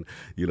 man.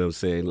 You know what I'm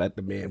saying? Let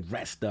the man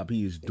rest up.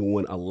 He is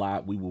doing a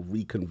lot. We will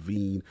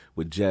reconvene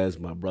with Jez,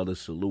 my brother.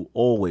 Salute.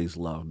 Always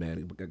love,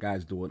 man. The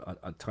guy's doing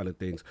a ton of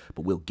things,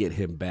 but we'll get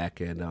him back.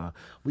 And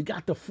we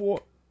got the 4.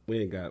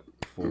 We ain't got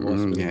 4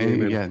 horsemen.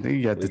 You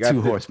got the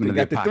 2 horsemen. We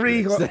got the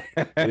 3. We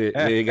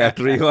ain't got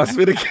 3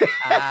 horsemen again.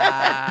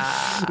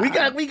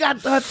 We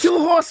got 2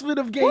 horsemen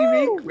of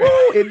gaming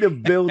in the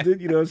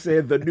building. You know what I'm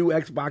saying? The new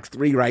Xbox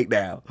 3 right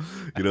now.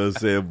 You know what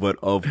I'm saying? But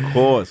of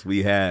course,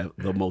 we have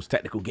the most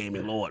technical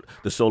gaming lord,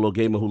 the solo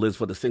gamer who lives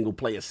for the single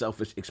player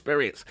selfish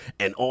experience,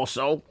 and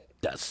also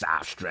the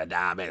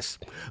Sostradamus,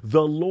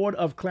 the Lord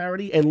of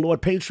Clarity and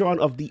Lord Patron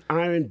of the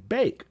Iron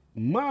Bank,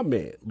 my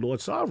man, Lord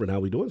Sovereign.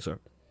 How we doing, sir?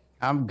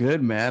 I'm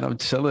good, man. I'm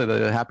chilling.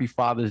 Happy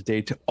Father's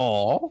Day to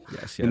all.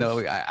 Yes. You know,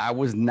 I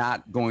was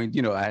not going,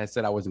 I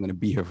said I wasn't going to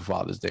be here for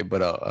Father's Day,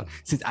 but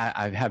since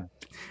I have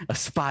a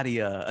spotty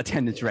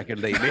attendance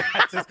record lately,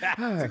 I just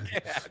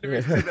have to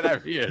make sure that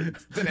I'm here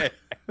today.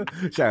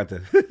 Shout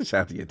out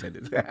to your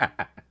attendance.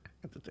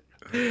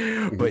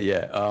 But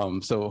yeah,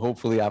 so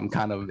hopefully I'm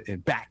kind of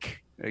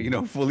back,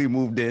 fully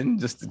moved in,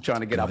 just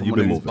trying to get out from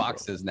under these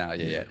boxes now.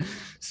 Yeah.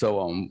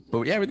 So,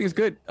 but yeah, everything's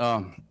good.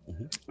 In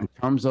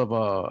terms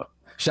of,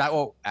 shout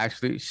out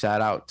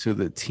to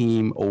the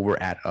team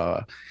over at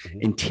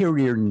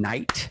Interior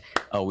Night.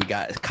 We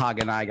got Cog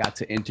and I got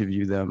to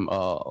interview them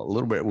a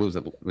little bit. Was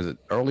it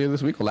earlier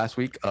this week or last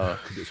week?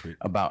 This week.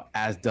 About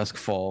As Dusk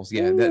Falls.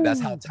 Yeah, that's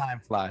how time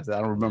flies.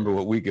 I don't remember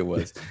what week it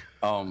was.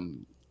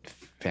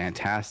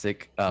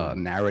 Fantastic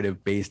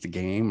narrative-based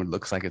game. It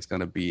looks like it's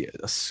going to be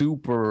a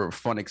super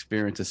fun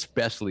experience,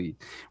 especially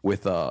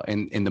with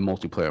in the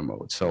multiplayer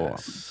mode. So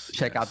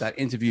check out that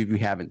interview if you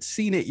haven't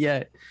seen it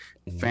yet.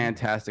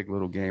 Fantastic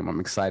little game.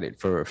 I'm excited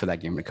for that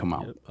game to come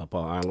out. Yep. Up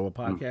on Iron Lord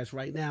Podcast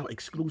right now.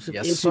 Exclusive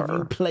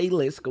interview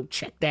playlist. Go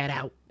check that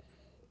out.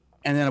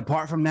 And then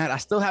apart from that, I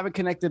still haven't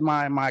connected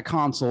my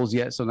consoles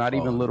yet, so not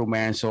even little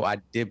man. So I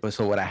did, but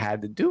so what I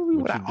had to do,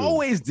 what I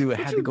always do, I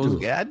had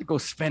to go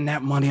spend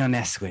that money on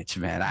that Switch,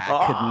 man.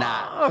 I could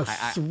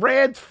not.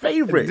 Red's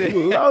favorite. He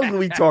loves when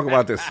we talk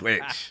about the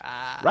Switch,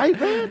 right,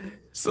 Red?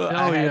 So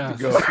I had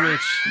to go.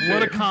 Switch.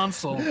 What a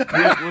console!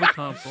 What a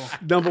console!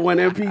 Number 1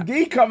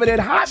 MPD coming in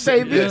hot,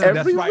 baby.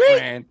 Every right, week.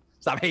 Rand.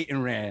 Stop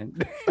hating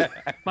Rand.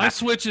 My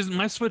Switch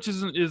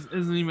isn't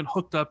even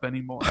hooked up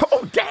anymore.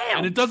 Oh damn!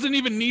 And it doesn't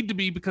even need to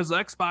be because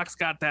Xbox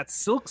got that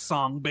Silk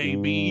Song,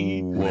 baby.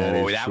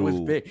 Whoa, that was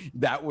big.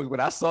 That was when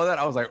I saw that,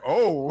 I was like,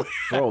 oh.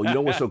 Bro, you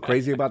know what's so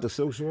crazy about the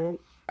Silk Song?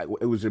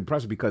 It was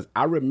impressive because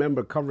I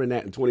remember covering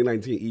that in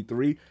 2019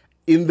 E3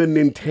 in the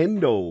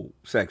Nintendo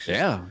section.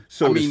 Yeah.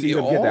 So I mean, to see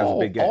them get that was a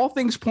big gap. All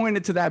things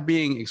pointed to that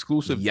being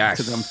exclusive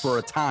to them for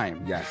a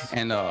time. Yes.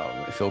 And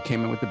Phil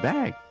came in with the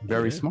bag.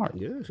 Very smart.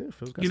 Yeah,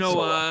 Phil's got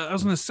I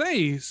was going to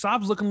say,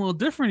 Saab's looking a little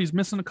different. He's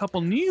missing a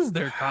couple knees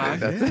there,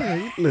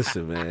 Kai.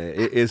 Listen, man,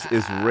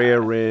 it's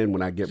rare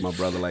when I get my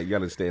brother, like, you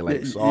understand,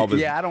 like, Saab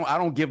is, I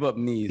don't give up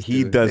knees.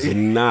 He does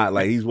not.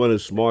 Like, he's one of the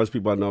smartest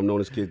people I know. I've known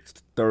this kid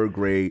 3rd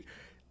grade.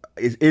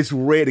 It's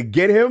rare to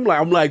get him.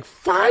 Like, I'm like,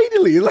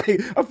 finally.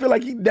 Like, I feel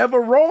like he's never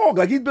wrong.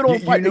 Like, he's been on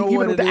fight. Even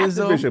with the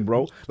Activision,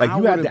 bro. Like,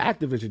 you had the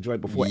Activision joint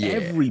before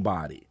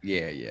everybody.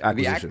 Yeah.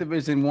 The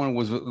Activision one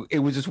was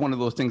just one of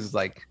those things. It's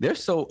like, they're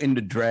so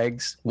into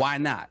dregs. Why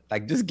not?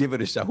 Like, just give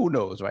it a shot. Who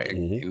knows, right?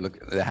 And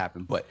look, that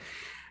happened. But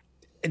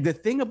the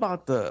thing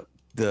about the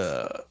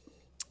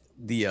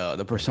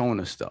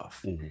Persona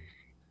stuff,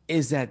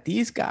 is that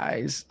these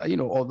guys,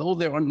 although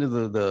they're under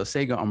the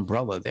Sega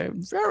umbrella, they're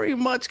very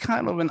much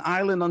kind of an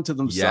island unto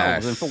themselves.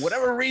 Yes. And for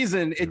whatever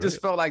reason, it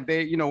just felt like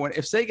they,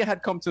 if Sega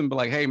had come to them and be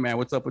like, hey, man,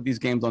 what's up with these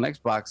games on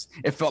Xbox?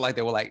 It felt like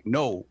they were like,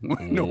 no,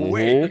 no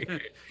way.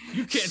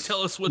 You can't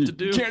tell us what to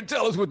do. You can't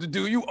tell us what to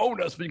do. You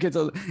own us, but you can't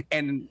tell us.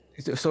 And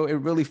so it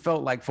really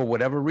felt like for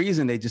whatever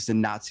reason, they just did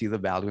not see the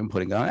value in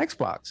putting it on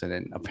Xbox. And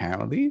then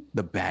apparently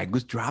the bag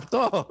was dropped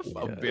off. Yes.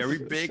 A very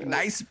big,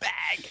 nice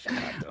bag.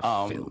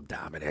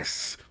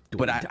 Dominus.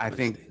 But I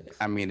think,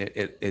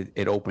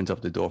 it opens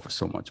up the door for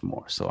so much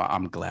more. So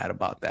I'm glad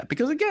about that.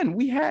 Because, again,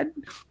 we had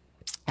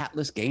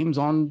Atlas games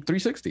on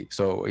 360.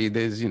 So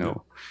there's,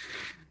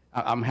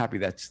 I'm happy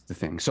that's the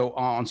thing. So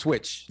on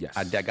Switch, yes.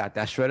 I got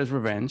that Shredder's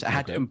Revenge. I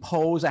had to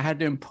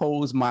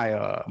impose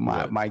my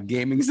my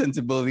gaming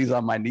sensibilities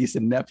on my niece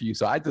and nephew.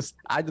 So I just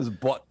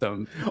bought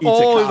them.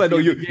 Oh, like, no,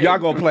 y'all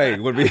gonna play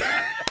with me.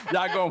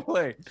 Y'all gonna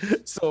play.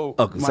 So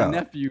my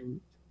nephew,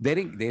 they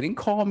didn't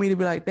call me to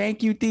be like,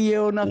 thank you,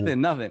 Theo,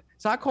 nothing.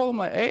 So I called them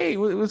like, hey,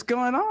 what's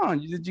going on?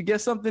 Did you get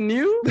something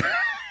new?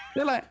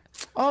 They're like,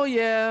 oh,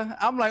 yeah.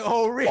 I'm like,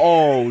 oh, really?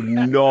 Oh,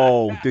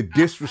 no. The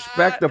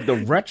disrespect of the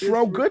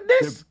retro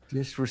goodness? The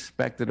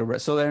disrespect of the retro.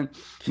 So then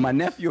my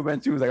nephew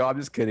eventually was like, oh, I'm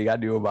just kidding. I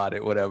knew about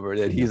it, whatever.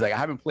 Then he's like, I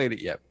haven't played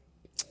it yet.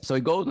 So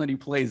he goes and he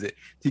plays it.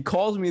 He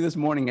calls me this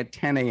morning at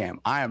 10 a.m.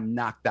 I am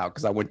knocked out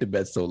because I went to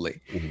bed so late.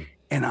 Mm-hmm.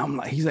 And I'm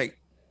like, he's like,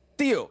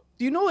 Theo,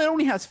 do you know it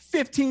only has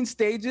 15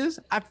 stages?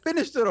 I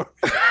finished it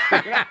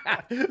already.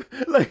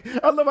 Like,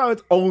 I love how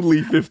it's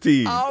only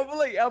 15. I'm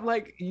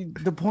like,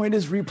 the point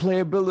is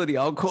replayability.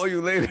 I'll call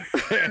you later.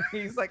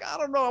 He's like, I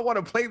don't know. I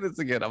want to play this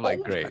again. I'm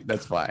like, great,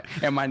 that's fine.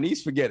 And my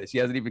niece, forget it. She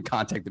hasn't even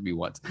contacted me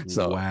once.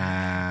 So wow.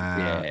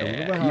 Yeah,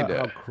 remember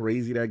how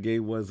crazy that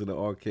game was in the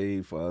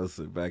arcade for us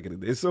back in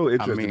the day. It's so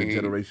interesting, the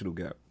generational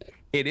gap.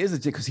 It is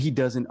because he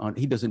doesn't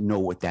know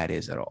what that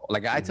is at all.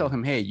 Like I tell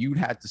him, hey, you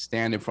had to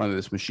stand in front of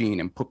this machine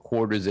and put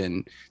quarters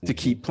in to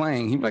keep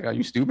playing. He's like, are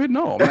you stupid?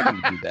 No, I'm not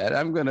going to do that.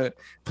 I'm going to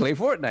play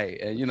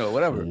Fortnite and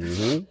whatever.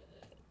 Mm-hmm.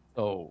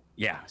 So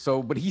yeah.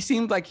 But he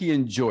seemed like he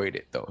enjoyed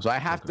it though. So I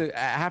have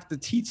to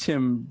teach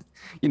him.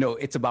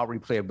 It's about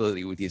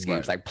replayability with these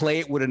games. Right. Like play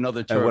it with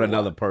another turtle. With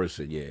another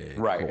person. Yeah.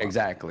 Right.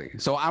 Exactly.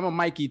 So I'm a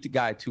Mikey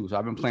guy too. So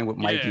I've been playing with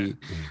Mikey.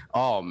 Yeah.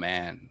 Oh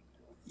man.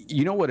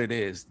 You know what it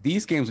is?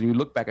 These games, when you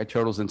look back at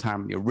Turtles in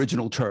Time, the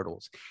original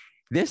Turtles,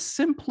 they're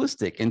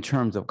simplistic in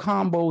terms of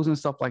combos and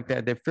stuff like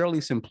that. They're fairly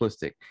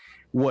simplistic.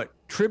 What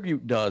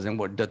Tribute does and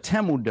what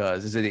Dotemu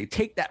does is that they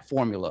take that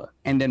formula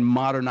and then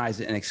modernize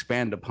it and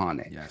expand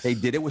upon it. Yes. They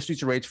did it with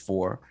Streets of Rage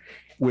 4.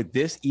 With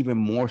this, even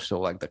more so,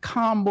 like the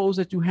combos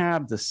that you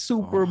have, the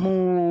super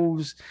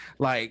moves,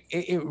 like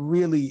it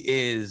really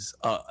is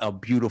a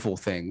beautiful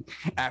thing.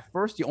 At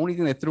first, the only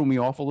thing that threw me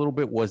off a little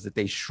bit was that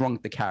they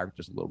shrunk the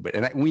characters a little bit.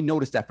 And we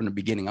noticed that from the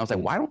beginning. I was like,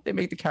 why don't they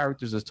make the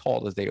characters as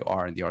tall as they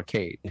are in the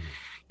arcade?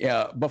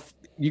 Yeah, but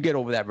you get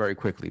over that very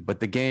quickly. But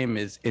the game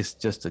it's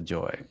just a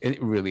joy.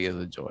 It really is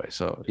a joy.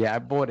 So yeah, I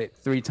bought it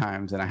 3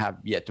 times and I have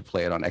yet to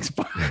play it on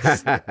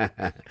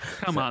Xbox.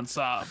 Come on,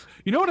 Saab.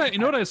 You know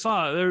what I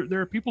saw? There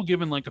are people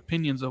giving like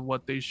opinions of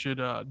what they should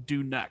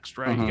do next,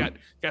 right? Mm-hmm. You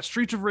got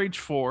Streets of Rage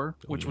 4,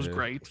 which was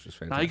great.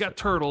 Now you got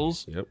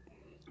Turtles. Yep.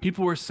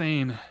 People were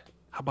saying,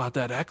 how about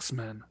that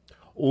X-Men?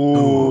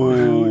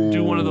 Ooh,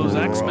 do one of those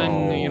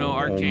X-Men,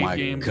 arcade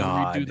games and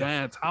redo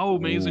that. How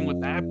amazing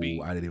would that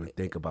be? I didn't even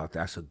think about that.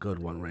 That's a good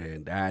one,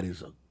 Rand. That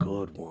is a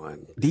good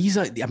one. These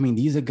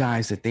are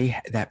guys that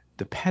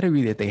the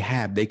pedigree that they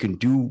have, they can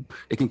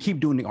keep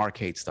doing the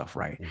arcade stuff,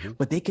 right? Mm-hmm.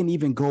 But they can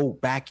even go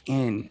back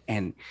in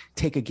and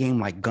take a game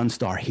like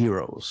Gunstar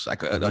Heroes,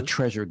 like a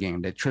treasure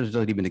game that treasure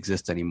doesn't even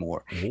exist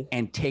anymore,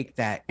 and take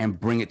that and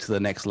bring it to the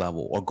next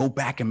level, or go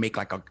back and make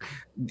like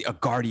a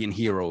Guardian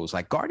Heroes.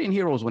 Like Guardian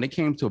Heroes, when it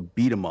came to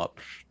beat 'em up,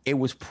 it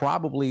was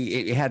probably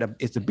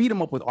it's a beat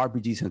 'em up with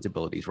RPG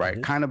sensibilities, right?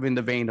 Mm-hmm. Kind of in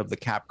the vein of the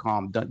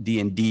Capcom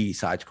D&D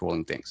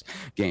side-scrolling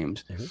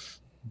games. Mm-hmm.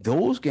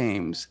 Those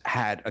games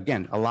had,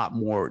 again, a lot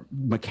more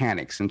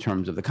mechanics in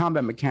terms of the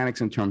combat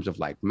mechanics, in terms of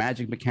like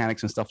magic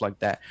mechanics and stuff like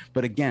that.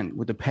 But again,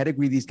 with the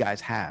pedigree these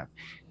guys have,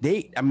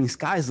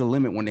 sky's the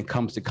limit when it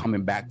comes to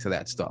coming back to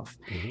that stuff.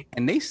 Mm-hmm.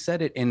 And they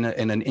said it in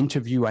an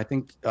interview. I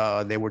think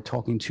they were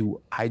talking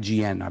to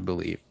IGN, I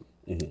believe.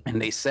 Mm-hmm.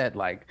 And they said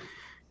like,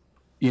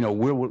 we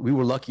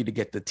were lucky to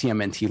get the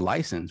TMNT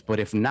license, but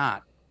if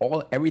not,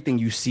 everything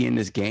you see in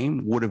this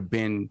game would have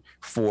been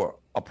for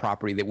a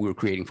property that we were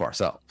creating for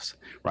ourselves,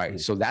 right? Mm-hmm.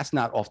 So that's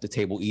not off the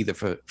table either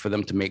for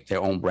them to make their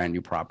own brand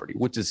new property,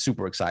 which is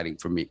super exciting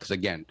for me because,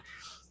 again,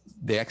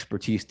 the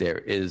expertise there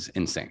is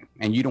insane.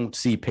 And you don't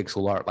see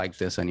pixel art like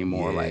this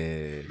anymore.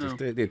 Just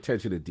the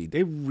attention to detail.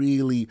 They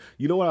really,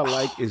 what I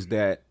like is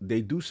that they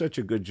do such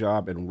a good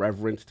job in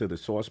reverence to the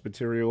source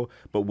material,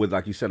 but with,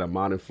 like you said, a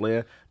modern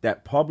flair,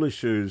 that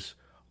publishers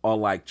are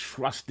like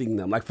trusting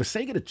them. Like for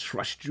Sega to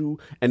trust you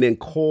and then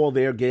call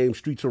their game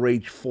Streets of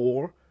Rage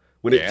 4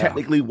 when it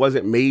technically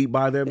wasn't made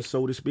by them,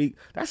 so to speak,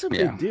 that's a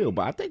big deal.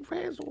 But I think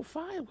Rand's on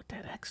fire with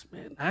that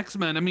X-Men.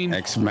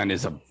 X-Men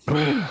is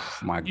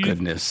my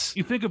goodness.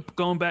 You think of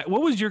going back,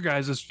 what was your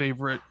guys'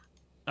 favorite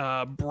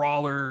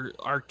brawler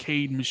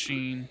arcade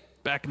machine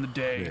back in the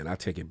day. Man, I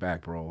take it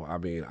back, bro. I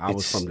mean, I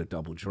was from the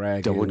Double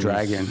Dragon. Double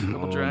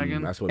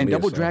Dragon. That's what and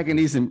Double Dragon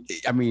isn't.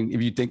 I mean,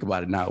 if you think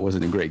about it now, it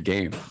wasn't a great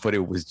game, but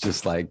it was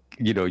just like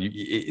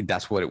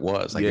that's what it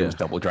was. Like it was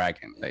Double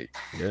Dragon. Like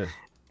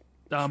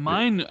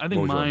mine. I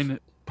think mine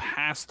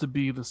has to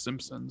be The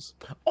Simpsons.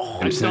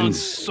 I've sunk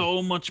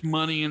so much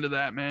money into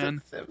that,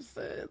 man. There's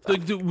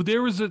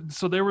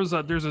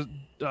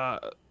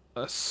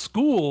a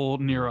school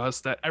near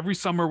us that every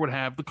summer would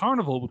have the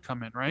carnival would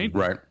come in, right?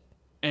 Right.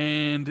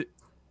 And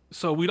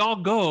so we'd all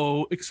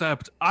go,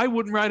 except I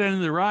wouldn't ride any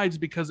of the rides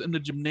because in the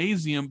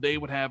gymnasium they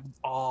would have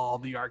all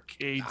the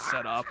arcades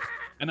set up,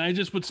 and I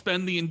just would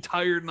spend the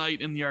entire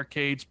night in the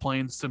arcades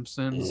playing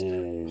Simpsons,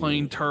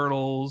 playing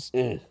Turtles,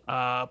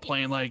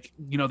 playing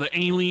the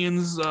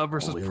Aliens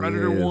versus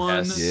Predator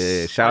one.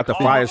 Yeah, shout out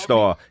to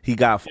Firestar. He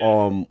got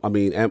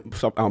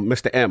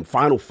Mr. M.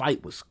 Final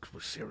Fight was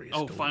serious.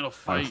 Oh, Final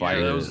Fight.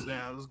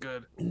 That was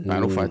good.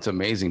 Final Fight's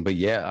amazing, but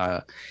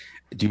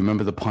do you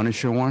remember the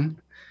Punisher one?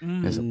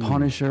 There's a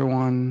Punisher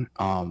one.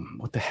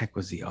 What the heck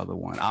was the other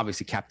one?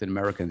 Obviously, Captain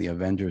America and the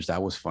Avengers.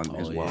 That was fun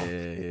as well.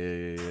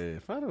 Yeah.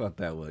 Find about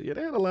that one. Yeah,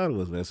 they had a lot of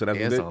us, man. So that's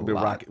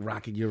been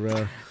rocking your.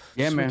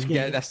 Man.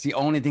 Yeah, that's the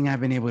only thing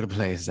I've been able to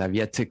play. Is I've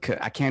yet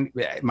to. I can't.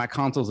 My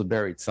consoles are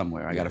buried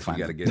somewhere. I gotta find.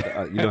 You gotta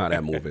get. You know how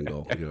that moving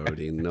go. You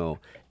already know.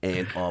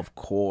 And of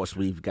course,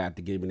 we've got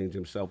the gaming ninja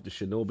himself, the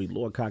Shinobi,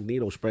 Lord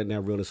Cognito, spreading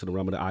that realness in the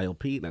realm of the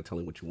ILP. Not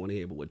telling what you want to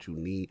hear, but what you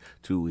need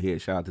to hear.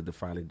 Shout out to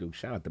Defining Duke.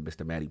 Shout out to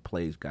Mr. Matty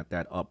Plays. Got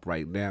that up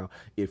right now.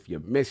 If you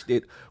missed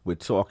it, we're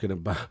talking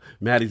about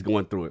Matty's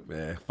going through it,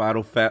 man.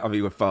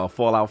 With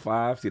Fallout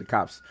 5. See, the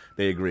cops,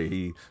 they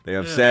agree. They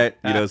upset.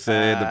 You know what I'm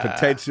saying? The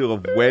potential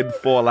of when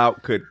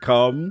Fallout could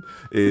come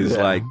is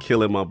like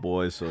killing my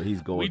boy. So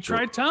he's going. We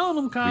tried telling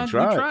him, Con.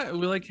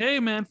 We're like, hey,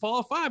 man,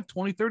 Fallout 5,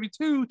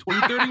 2032,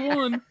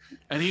 2031.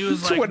 And he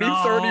was like,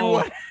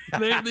 2031. No,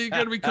 they're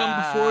going to be coming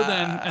before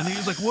then. And he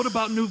was like, what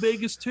about New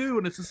Vegas 2?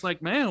 And it's just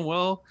like, man,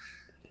 well,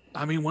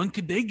 I mean, when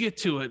could they get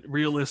to it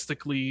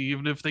realistically,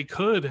 even if they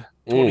could?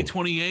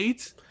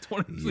 2028?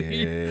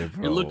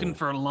 You're looking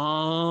for a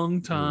long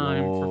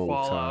time for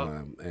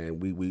Fallout.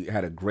 And we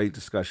had a great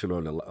discussion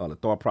on the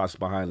thought process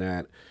behind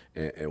that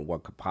and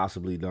what could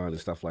possibly be done and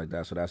stuff like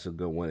that. So that's a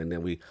good one. And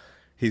then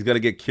he's going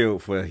to get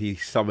killed for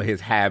some of his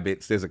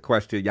habits. There's a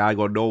question. Y'all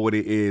going to know what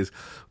it is.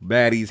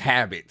 Maddie's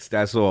habits.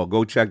 That's all.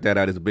 Go check that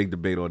out. There's a big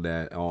debate on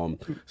that.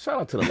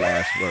 Shout out to the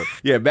last one.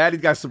 Yeah,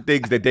 Maddie's got some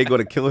things that they're going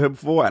to kill him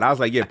for. And I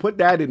was like, put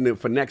that in there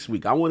for next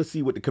week. I want to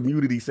see what the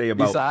community say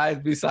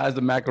about. Besides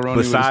the macaroni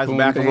with a spoon.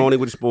 Macaroni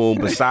with a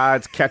spoon.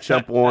 Besides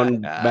ketchup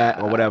on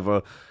Matt or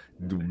whatever.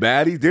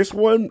 Maddie, this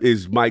one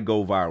might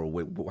go viral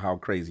with how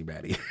crazy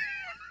Maddie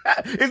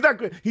it's not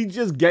good. He's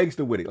just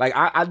gangster with it. Like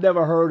I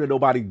never heard of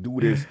nobody do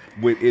this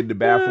in the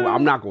bathroom.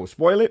 I'm not gonna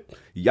spoil it.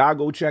 Y'all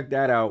go check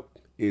that out.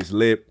 It's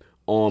lit.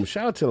 Shout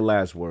out to The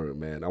Last Word,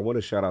 man. I want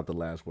to shout out The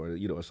Last Word.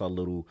 It's our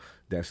little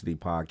Destiny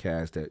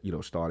podcast that,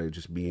 started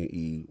just me and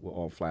E were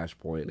on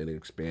Flashpoint and then it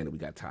expanded. We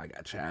got Ty,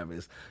 got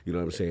Travis, you know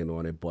what I'm saying,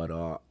 on it. But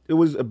it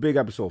was a big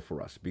episode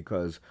for us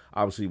because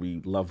obviously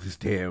we love this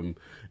damn,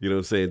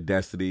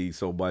 Destiny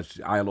so much.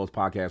 ILO's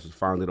podcast was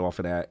founded off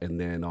of that. And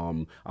then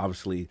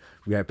obviously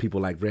we had people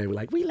like Rand,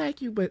 we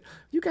like you, but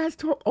you guys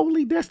talk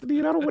only Destiny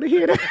and I don't want to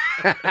hear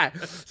that.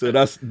 So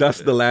that's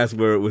The Last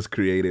Word was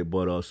created.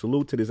 But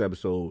salute to this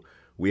episode.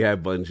 We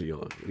had Bungie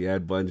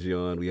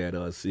on. We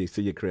had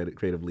senior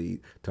creative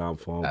lead, Tom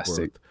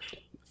Farnsworth.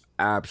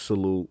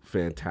 Absolute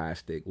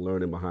fantastic.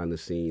 Learning behind the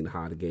scene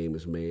how the game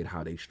is made,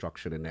 how they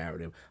structure the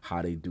narrative,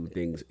 how they do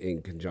things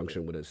in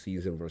conjunction with a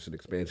season versus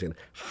expansion.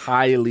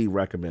 Highly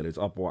recommend. It's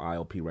up on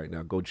ILP right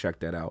now. Go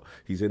check that out.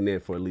 He's in there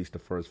for at least the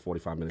first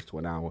 45 minutes to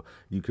an hour.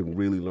 You can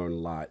really learn a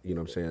lot,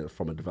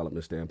 from a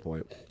development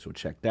standpoint. So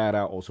check that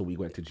out. Also, we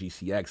went to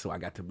GCX, so I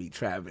got to meet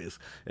Travis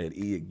and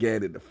E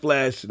again in the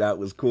flesh. That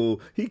was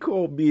cool. He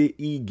called me and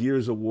E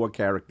Gears of War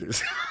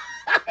characters.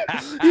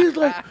 He's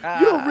like,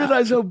 you don't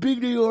realize how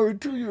big they are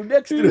until you're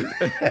next to them.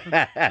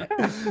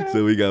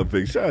 So we got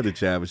big. Shout out to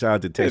Travis. Shout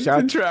out to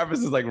Ted. Travis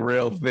is like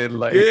real thin,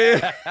 like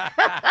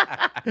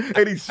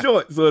and he's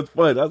short, so it's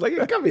fun. I was like,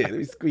 come here, let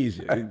me squeeze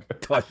you, and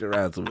toss you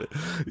around some bit.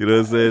 You know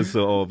what I'm saying?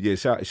 So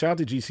shout out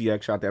to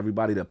GCX. Shout out to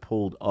everybody that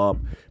pulled up.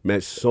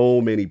 Met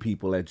so many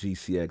people at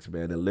GCX,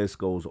 man. The list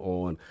goes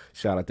on.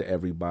 Shout out to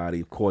everybody.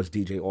 Of course,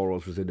 DJ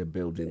Oros was in the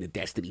building. The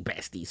Destiny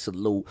Bestie,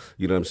 salute.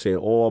 You know what I'm saying?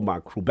 All my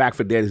crew. Back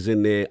for Dead is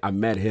in there. I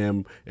met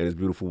him and his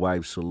beautiful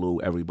wife.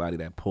 Salute everybody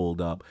that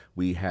pulled up.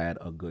 We had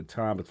a good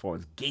time as far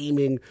as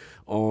gaming.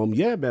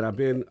 Man, I've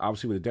been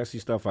obviously with the Destiny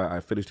stuff. I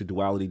finished the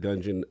Duality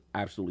Dungeon.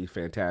 Absolutely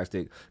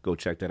fantastic. Go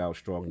check that out.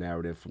 Strong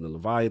narrative from the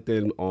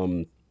Leviathan.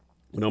 On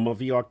my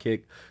VR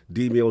kick,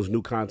 D-Mill's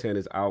new content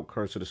is out.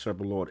 Curse of the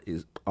Serpent Lord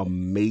is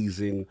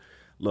amazing.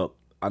 Look,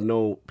 I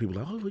know people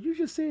are like, well, you're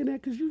just saying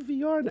that because you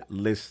VR now.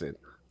 Listen,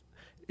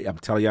 I'm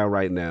telling y'all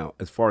right now,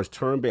 as far as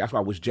turn-based, that's why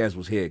I wish Jez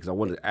was here, because I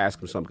wanted to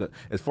ask him something.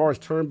 As far as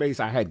turn-based,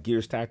 I had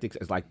Gears Tactics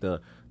as like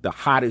the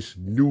hottest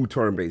new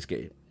turn-based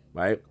game,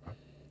 right?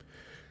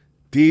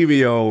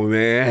 Demio,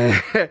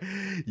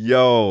 man.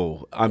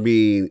 Yo, I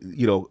mean,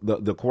 you know,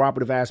 the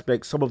cooperative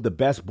aspect, some of the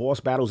best boss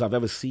battles I've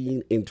ever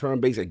seen in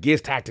turn-based.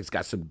 Gears Tactics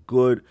got some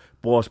good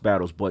boss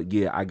battles, but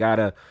yeah, I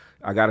gotta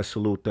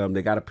salute them.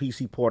 They got a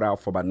PC port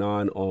out for my you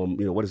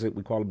know, what is it?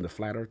 We call them the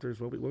flat earthers.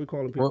 What we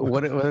call them? People?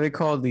 What are they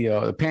called?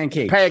 The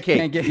pancake.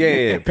 Pancake.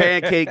 Yeah,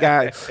 pancake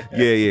guy.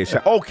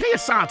 Yeah. Oh, Kay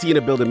Asante in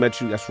the building met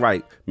you. That's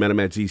right. Met him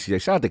at GCA.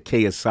 Shout out to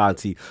Kay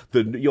Asante.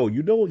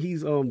 You know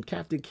he's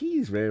Captain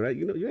Keys, man, right?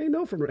 You know, you ain't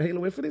know from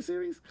Halo Infinite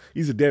series?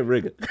 He's a dead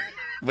ringer.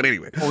 But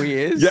anyway. Oh, he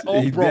is?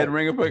 Yeah, he's bro, dead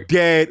ringer.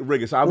 Dead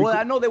ringer. So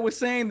I know they were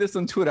saying this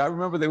on Twitter. I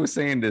remember they were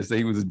saying this, that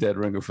he was a dead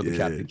ringer for the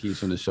Captain Keys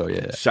from the show.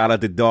 Yeah. Shout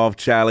out to Dolph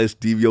Chalice.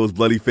 DVO's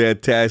bloody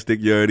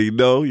fantastic. You already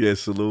know. Yeah,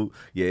 salute.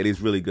 Yeah, it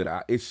is really good.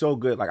 It's so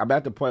good. Like, I'm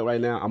at the point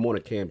right now, I'm on a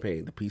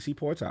campaign. The PC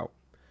port's out.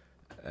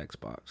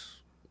 Xbox.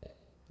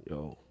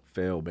 Yo,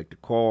 Phil, make the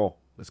call.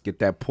 Let's get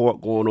that port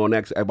going on.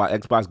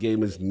 Xbox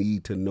gamers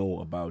need to know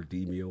about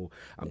Demio.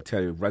 I'm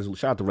telling you,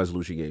 shout out to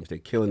Resolution Games. They're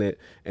killing it.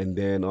 And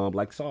then,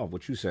 like Solve,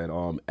 what you said,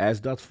 As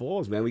Dusk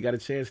Falls, man, we got a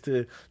chance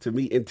to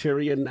meet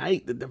Interior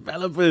Night, the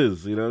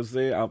developers, you know what I'm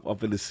saying,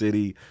 up in the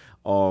city.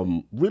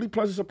 Really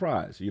pleasant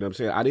surprise. You know what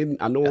I'm saying?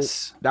 I know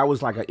that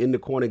was like an in the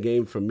corner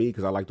game for me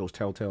because I like those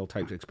Telltale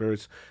types of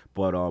experience,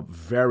 but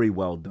very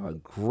well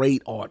done.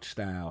 Great art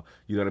style.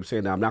 You know what I'm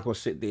saying? Now, I'm not going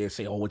to sit there and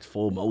say, oh, it's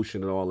full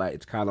motion and all that.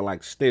 It's kind of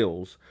like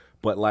stills,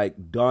 but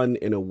like done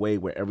in a way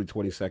where every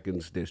 20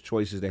 seconds there's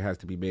choices that has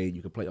to be made.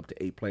 You can play up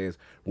to 8 players.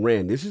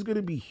 This is going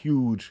to be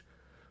huge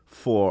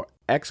for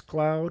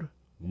xCloud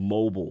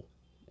mobile.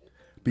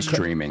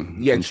 Streaming.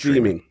 Yeah,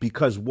 streaming.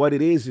 Because what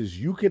it is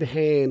you could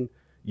hand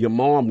your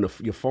mom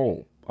your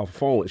phone, a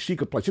phone. She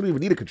could play. She don't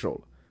even need a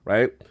controller,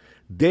 right?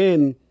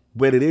 Then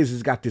what it is,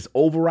 it's got this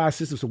override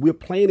system. So we're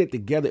playing it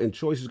together and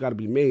choices got to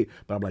be made.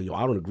 But I'm like, yo,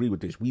 I don't agree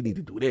with this. We need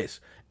to do this.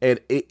 And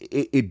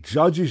it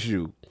judges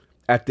you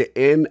at the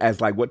end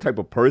as like what type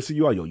of person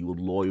you are. Yo, you a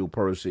loyal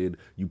person.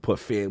 You put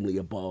family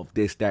above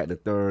this, that, and the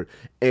third.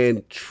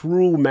 And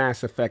true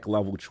Mass Effect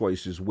level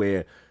choices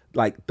where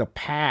like the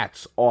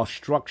paths are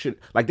structured.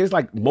 Like there's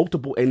like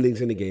multiple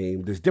endings in the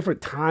game. There's different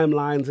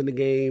timelines in the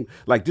game.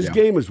 Like this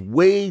game is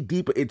way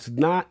deeper. It's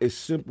not as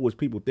simple as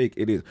people think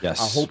it is. Yes.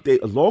 I hope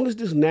as long as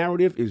this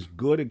narrative is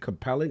good and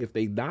compelling, if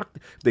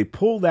they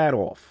pull that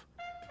off,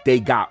 they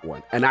got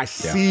one. And I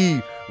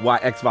see why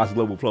Xbox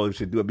Global Pro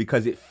should do it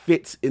because it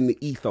fits in the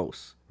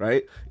ethos,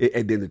 right?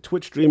 And then the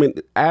Twitch streaming,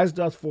 As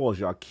Dusk Falls,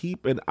 y'all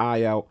keep an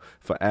eye out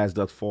for As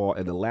Dusk Fall.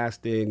 And the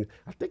last thing,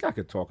 I think I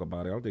could talk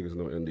about it. I don't think it's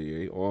no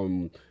NDA.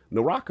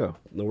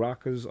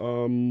 Naraka's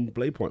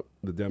Blade Point.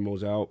 The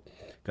demo's out.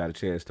 Got a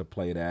chance to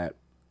play that.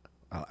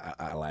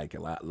 I like it.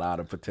 A lot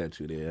of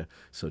potential there.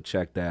 So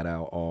check that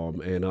out.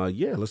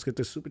 Let's get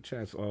the super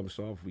chats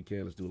solved if we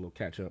can. Let's do a little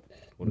catch up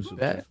on the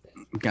super chats.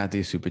 Got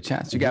these super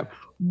chats. You got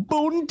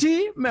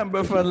Boonty,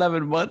 member for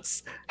 11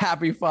 months.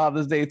 Happy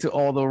Father's Day to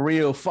all the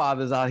real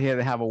fathers out here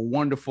that have a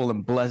wonderful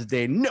and blessed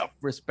day. Enough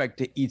respect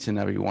to each and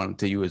every one,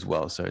 to you as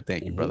well, sir.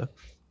 Thank you, brother.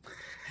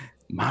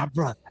 My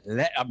brother,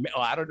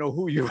 I don't know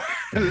who you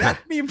are.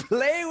 Let me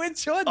play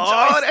with your joystick.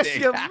 Oh, that's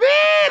your man.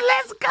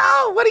 Let's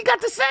go. What he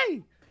got to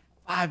say?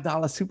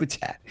 $5 super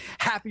chat.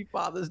 Happy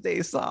Father's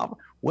Day, Sam.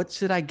 What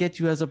should I get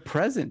you as a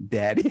present,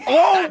 Daddy?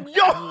 Oh,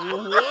 yo!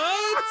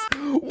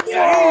 What?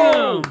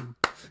 Whoa!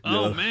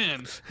 Oh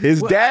man,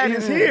 his dad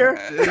is here.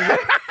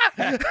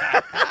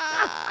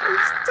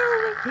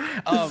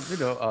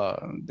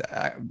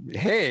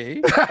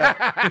 Hey,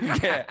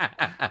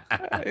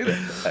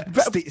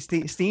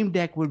 Steam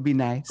Deck would be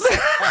nice.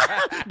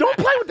 Don't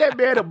play with that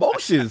man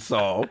emotions,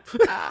 Saul.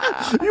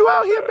 You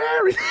out here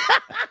married.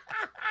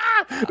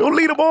 Don't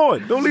lead him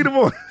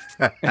on.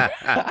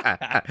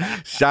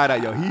 Shout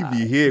out, yo. He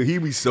be here. He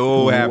be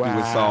so happy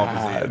with Saul.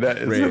 That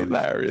is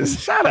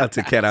hilarious. Shout out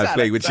to Can I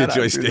Play with your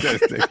joystick.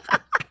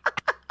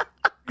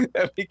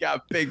 We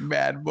got Big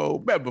Mad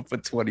Mo, member for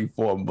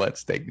 24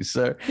 months. Thank you,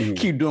 sir.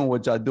 Keep doing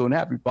what y'all doing.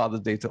 Happy Father's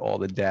Day to all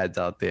the dads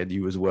out there, and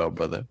you as well,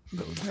 brother.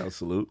 No doubt,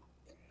 salute.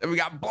 Then we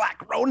got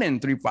Black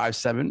Ronin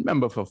 357,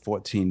 member for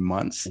 14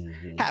 months.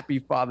 Happy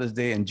Father's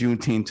Day and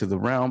Juneteenth to the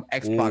realm.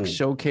 Xbox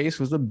Showcase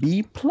was a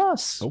B+.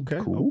 Okay,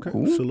 cool.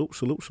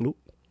 Salute.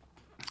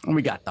 And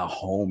we got the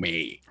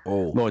homie,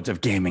 Lords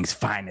of Gaming's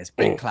finest,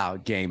 Big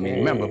Cloud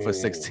Gaming, member for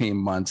 16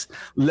 months.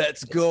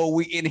 Let's go.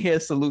 We in here.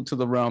 Salute to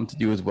the realm, to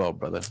you as well,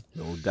 brother.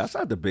 No, that's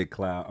not the Big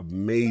Cloud.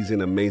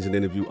 Amazing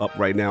interview up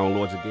right now on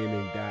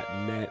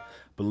lordsofgaming.net.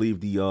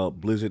 Believe the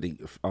Blizzard, the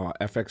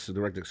FX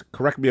director.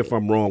 Correct me if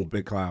I'm wrong,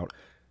 Big Cloud.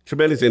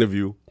 Tremendous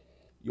interview.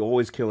 You're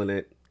always killing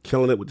it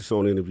with the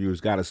Sony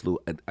interviews. Got to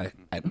salute an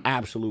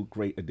absolute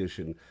great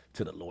addition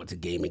to the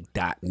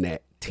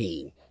lordsofgaming.net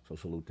team. So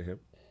salute to him.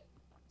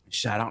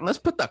 Shout out. Let's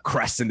put the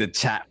crest in the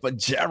chat for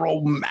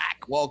Gerald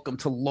Mack. Welcome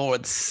to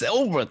Lord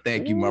Silver.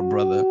 Thank you, my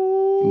brother.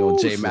 You know,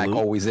 J Mac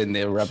always in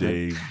there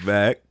repping. J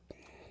Mac.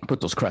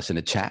 put those crusts in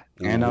the chat,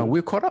 and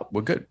we're caught up.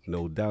 We're good.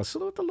 No doubt.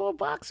 Salute the Lord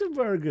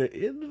Boxenberger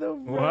in the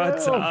room.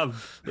 What's up?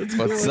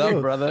 What's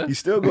up, brother? You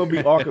still gonna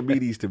be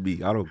Archimedes to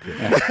me. I don't care.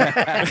 I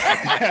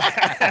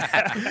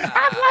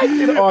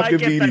liked it,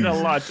 Archimedes.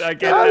 I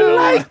get that a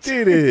lot. I liked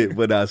it.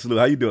 But salute.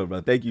 How you doing,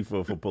 bro? Thank you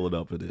for pulling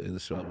up in the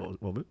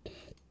short moment.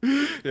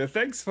 Yeah,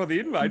 thanks for the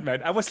invite,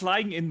 man. I was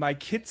lying in my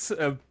kid's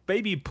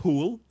baby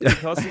pool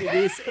because it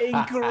is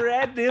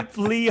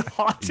incredibly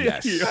hot in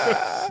here.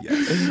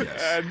 Yes.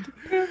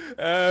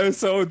 And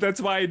so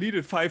that's why I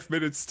needed 5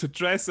 minutes to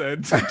dress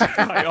and to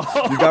tie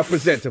off. You got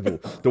presentable.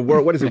 The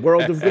world. What is it?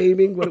 World of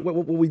Gaming. What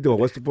we doing?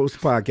 What's the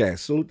podcast?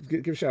 So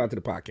give a shout out to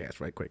the podcast,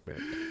 right quick,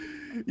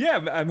 man.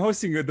 Yeah, I'm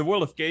hosting the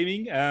World of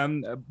Gaming,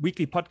 a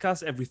weekly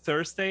podcast every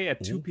Thursday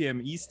at 2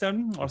 p.m.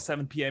 Eastern or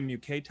 7 p.m.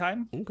 UK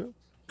time. Okay.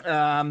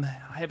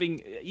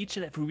 Having each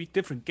and every week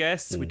different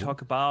guests. We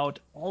talk about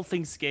all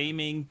things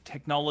gaming,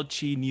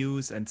 technology,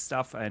 news, and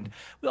stuff, and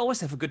we always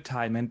have a good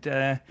time. And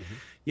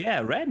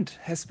Rand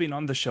has been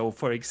on the show,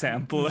 for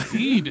example.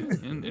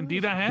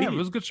 Indeed, I have. It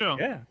was a good show.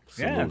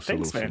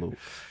 Thanks, man.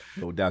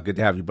 No doubt. Good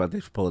to have you, brother.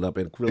 Thanks for pulling up.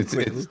 And real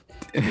quickly.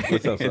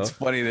 What's up, it's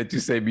funny that you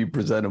say be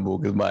presentable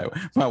because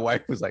my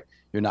wife was like,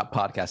 "You're not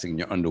podcasting in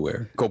your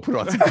underwear. Go put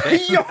on some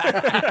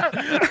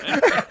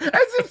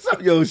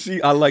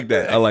I like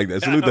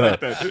that. Salute to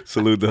her.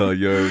 Salute to her.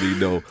 You already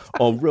know.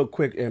 Real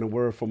quick, and a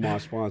word from our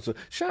sponsor.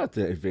 Shout out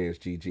to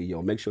Advanced GG.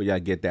 Yo, make sure y'all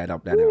get that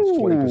up. That now.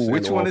 20%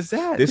 which off. one is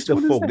that? This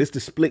the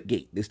split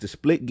gate. This the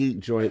split gate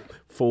joint.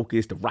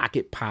 Focus. The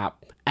rocket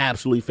pop.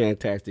 Absolutely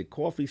fantastic.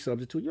 Coffee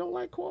substitute. You don't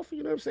like coffee,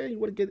 you know what I'm saying? You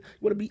want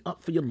to be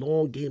up for your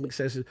long gaming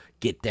sessions,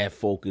 get that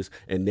focus.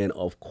 And then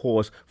of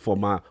course for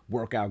my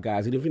workout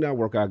guys. And if you're not a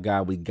workout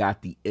guy, we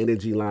got the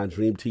Energy Line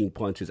Dream Team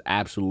Punch. Is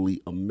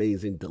absolutely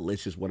amazing,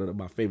 delicious. One of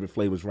my favorite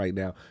flavors right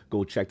now.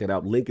 Go check that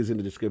out. Link is in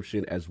the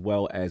description as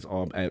well as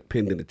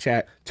pinned in the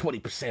chat.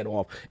 20%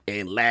 off.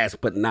 And last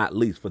but not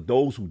least, for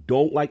those who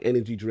don't like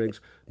energy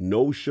drinks,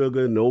 no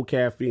sugar, no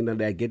caffeine, none of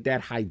that. Get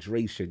that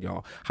hydration,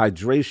 y'all.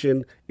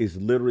 Hydration is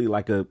literally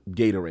like a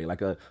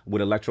Gatorade,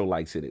 with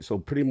electrolytes in it. So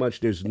pretty much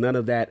there's none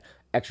of that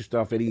extra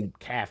stuff, any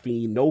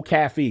caffeine, no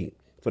caffeine.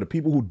 For the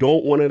people who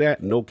don't want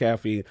that, no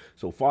caffeine.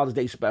 So Father's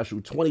Day special,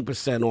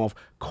 20% off,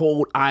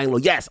 code ILO.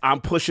 Yes,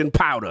 I'm pushing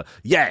powder.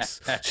 Yes.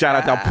 Shout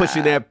out to I'm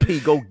pushing that P.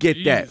 Go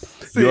get that.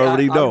 See, you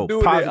already know.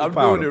 I'm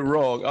doing it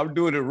wrong. I'm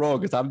doing it wrong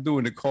because I'm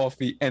doing the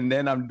coffee and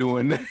then I'm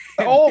doing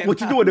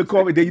what you doing the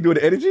coffee? Then you doing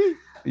the energy?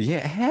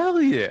 Yeah,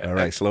 hell yeah. All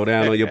right, slow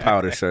down on your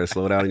powder, sir.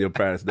 Slow down on your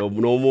powder. No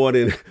more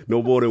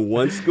than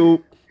 1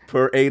 scoop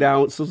per 8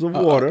 ounces of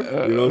water.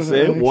 You know what I'm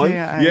saying?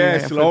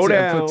 Slow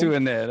down. Put 2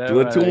 in there.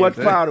 Doing too much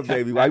powder,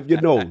 baby. Wipe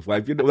your nose.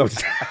 But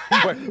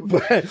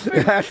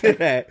after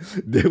that,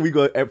 then we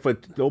go for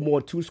no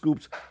more 2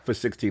 scoops for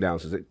 16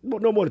 ounces.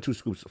 No more than 2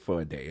 scoops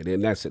for a day. And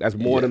then that's it. That's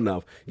more than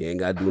enough. You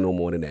ain't got to do no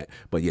more than that.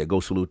 But yeah,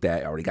 go salute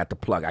that. I already got the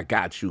plug. I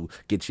got you.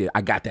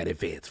 I got that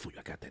advance for you.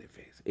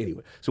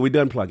 Anyway, so we're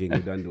done plugging. We're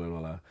done doing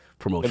all our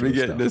promotional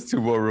stuff. Let me get this 2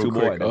 more real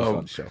quick.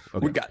 Okay.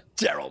 We got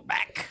Gerald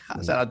back.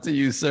 Shout out to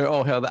you, sir.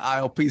 Oh, hell, the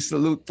ILP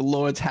salute. The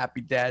Lord's happy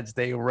Dad's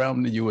Day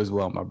realm to you as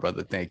well, my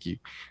brother. Thank you.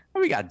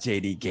 And we got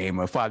JD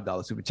Gamer,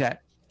 $5 super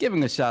chat.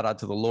 Giving a shout out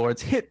to the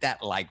Lords. Hit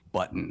that like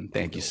button.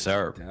 Thank you,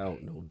 sir. No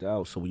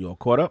doubt. So we all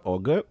caught up? All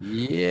good?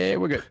 Yeah,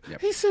 we're good.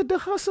 Yep. He said the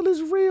hustle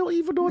is real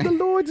even on the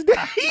Lord's Day.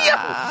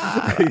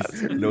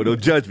 No,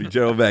 don't judge me.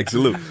 Gerald Mack,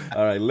 salute.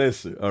 All right,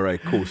 listen. All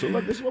right, cool. So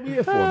look, this is what we're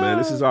here for, man.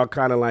 This is our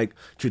kind of like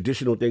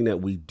traditional thing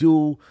that we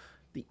do.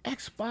 The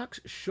Xbox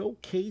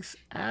Showcase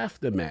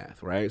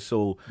Aftermath, right?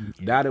 So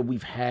now that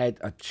we've had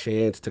a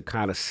chance to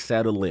kind of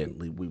settle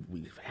in,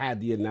 we've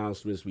had the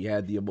announcements, we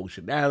had the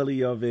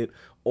emotionality of it,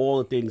 all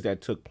the things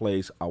that took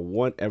place. I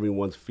want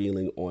everyone's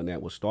feeling on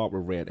that. We'll start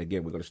with Rand.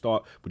 Again, we're going to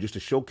start with just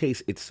the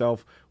showcase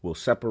itself. We'll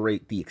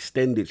separate the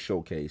extended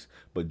showcase,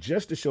 but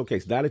just the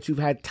showcase, now that you've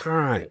had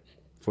time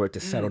for it to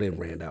settle in,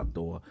 Rand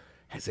Outdoor,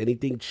 has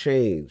anything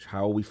changed?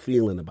 How are we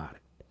feeling about it?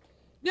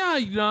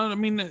 Yeah, I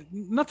mean,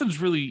 nothing's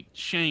really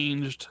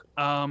changed.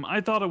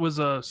 I thought it was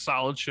a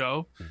solid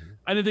show.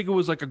 I didn't think it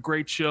was like a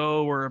great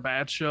show or a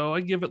bad show.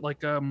 I give it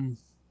like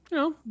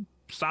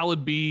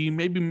solid B,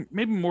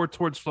 maybe more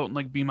towards floating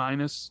like B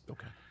minus.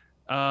 Okay.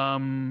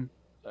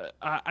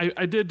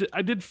 I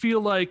did feel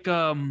like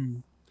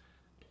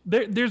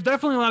there's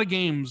definitely a lot of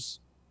games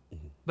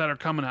that are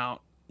coming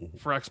out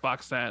for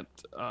Xbox that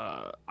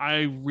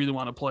I really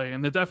want to play,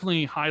 and they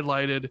definitely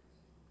highlighted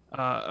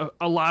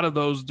a lot of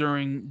those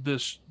during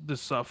this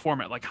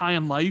format, like High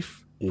on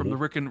Life from the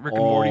Rick and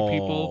Morty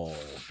people.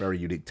 Very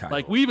unique title.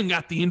 Like we even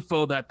got the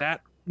info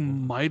that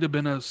might have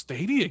been a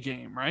Stadia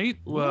game, right?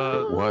 It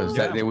was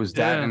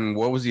that? And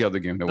what was the other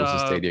game that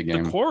was a Stadia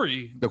game? The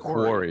Quarry. The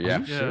Quarry.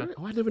 Yeah. Sure?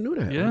 Oh, I never knew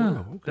that.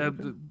 Yeah. Oh,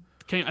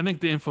 okay. I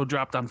think the info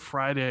dropped on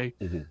Friday.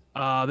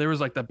 There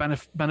was like the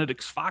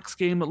Benedict's Fox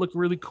game that looked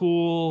really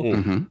cool,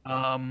 and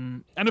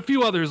a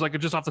few others. Like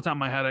just off the top of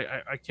my head,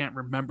 I can't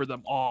remember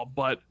them all,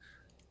 but.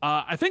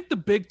 I think the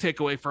big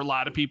takeaway for a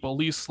lot of people, at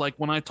least like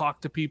when I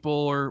talk to people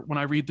or when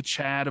I read the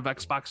chat of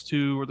Xbox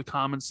 2 or the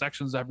comment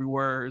sections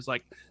everywhere, is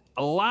like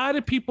a lot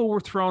of people were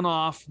thrown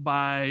off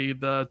by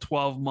the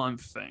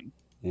 12-month thing.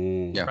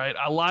 Yeah. Right?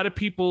 A lot of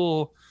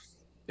people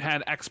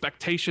had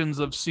expectations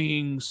of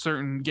seeing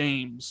certain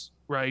games,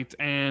 right?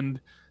 And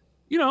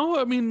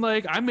I mean,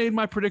 like, I made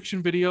my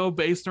prediction video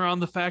based around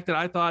the fact that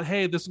I thought,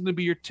 hey, this is going to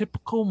be your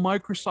typical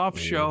Microsoft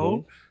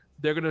show.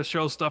 They're going to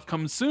show stuff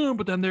coming soon,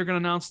 but then they're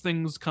going to announce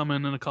things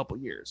coming in a couple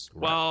years.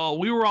 Right. Well,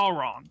 we were all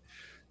wrong.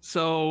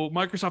 So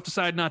Microsoft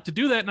decided not to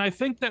do that, and I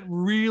think that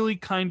really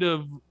kind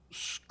of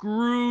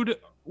screwed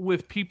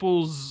with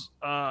people's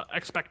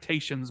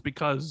expectations,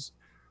 because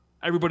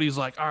everybody's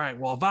like, all right,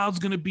 well, Valve's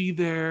going to be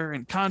there,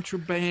 and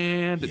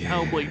Contraband, and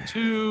Hellblade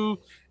 2,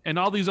 and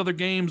all these other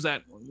games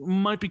that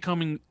might be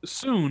coming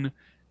soon.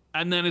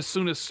 And then as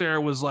soon as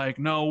Sarah was like,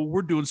 no,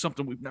 we're doing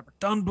something we've never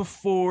done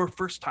before,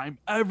 first time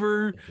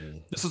ever.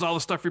 This is all the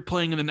stuff you're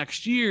playing in the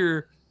next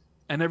year.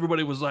 And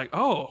everybody was like,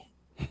 oh,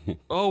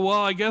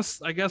 well, I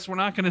guess we're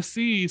not going to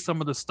see some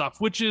of the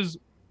stuff, which is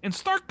in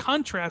stark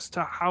contrast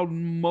to how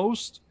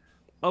most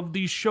of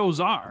these shows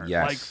are.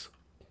 Yes. Like,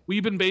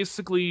 we've been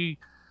basically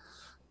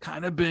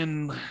kind of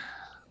been,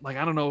 like,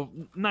 I don't know,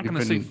 I'm not going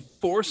to say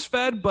force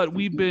fed, but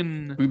we've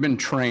been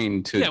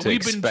trained to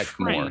expect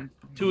more.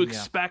 To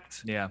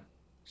expect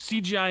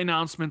CGI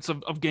announcements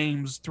of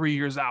games 3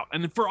 years out.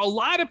 And for a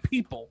lot of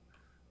people,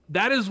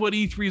 that is what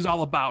E3 is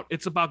all about.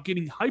 It's about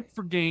getting hyped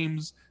for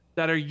games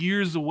that are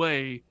years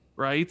away,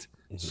 right?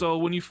 So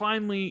when you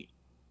finally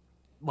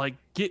like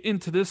get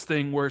into this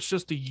thing where it's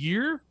just a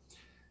year,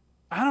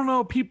 I don't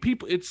know,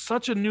 people, it's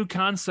such a new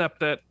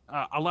concept that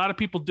a lot of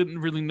people didn't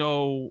really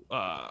know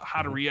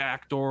how to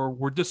react, or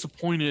were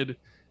disappointed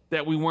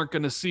that we weren't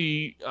going to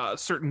see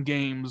certain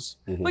games.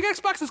 Like,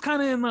 Xbox is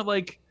kind of in that,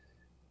 like,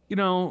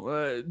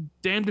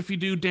 damned if you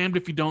do, damned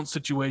if you don't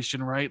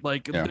situation, right?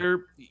 Like,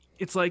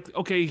 it's like,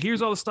 okay,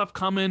 here's all the stuff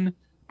coming,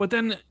 but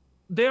then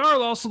they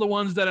are also the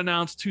ones that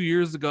announced 2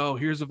 years ago,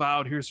 here's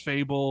Avowed, here's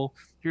Fable,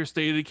 here's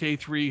State of Decay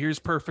 3, here's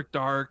Perfect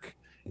Dark,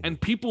 and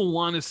people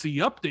want to see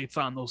updates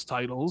on those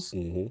titles,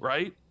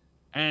 right?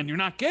 And you're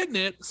not getting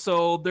it,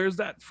 so there's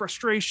that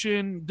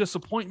frustration,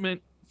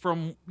 disappointment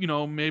from,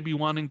 maybe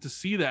wanting to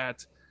see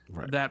that,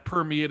 that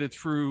permeated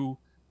through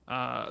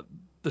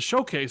the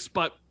showcase.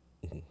 But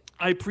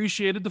I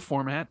appreciated the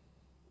format.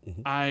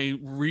 I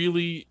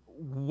really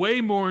way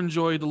more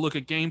enjoy the look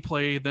at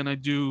gameplay than I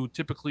do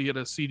typically at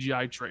a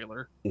CGI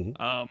trailer.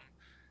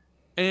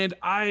 And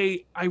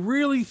I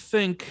really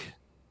think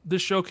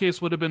this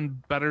showcase would have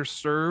been better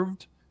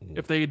served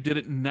if they did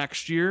it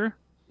next year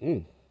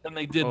than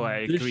they did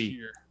this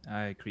year.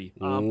 I agree.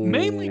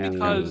 Mainly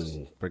because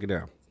break it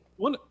down.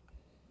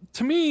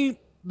 To me,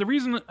 the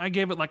reason I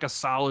gave it like a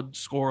solid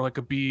score, like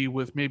a B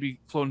with maybe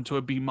floating to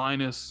a B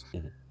minus,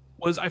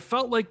 was I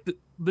felt like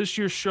this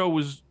year's show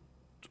was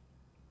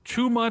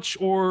too much,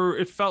 or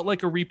it felt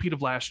like a repeat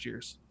of last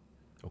year's.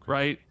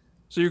 Right?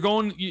 So you're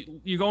going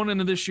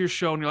into this year's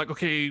show and you're like,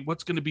 okay,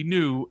 what's going to be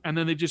new? And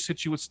then they just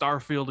hit you with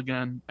Starfield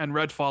again and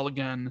Redfall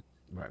again.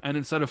 And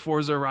instead of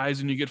Forza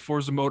Horizon, you get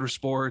Forza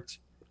Motorsport.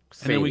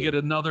 And then we get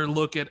another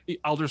look at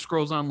Elder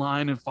Scrolls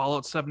Online and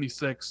Fallout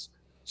 76.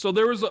 So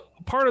there was a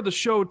part of the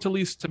show, at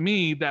least to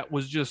me, that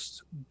was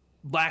just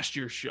last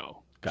year's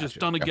show. Just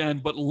done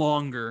again, but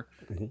longer.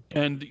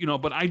 And,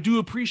 but I do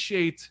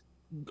appreciate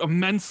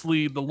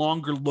immensely the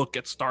longer look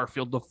at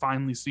Starfield to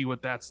finally see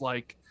what that's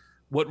like,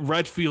 what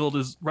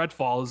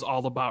Redfall is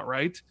all about,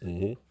 right?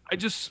 I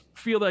just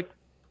feel like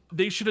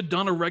they should have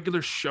done a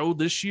regular show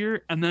this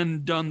year and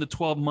then done the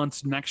 12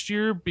 months next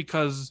year,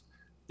 because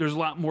there's a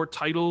lot more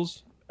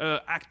titles.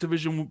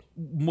 Activision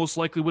most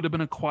likely would have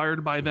been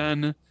acquired by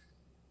then.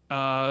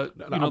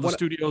 The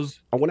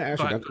studios. I want to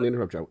ask you, not to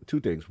interrupt you, two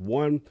things.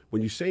 One,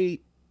 when you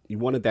say you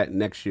wanted that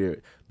next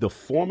year, the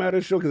format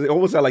of the show, because it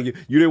almost sounded like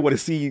you didn't want to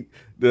see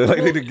the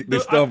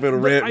stuff in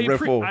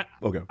Redfall.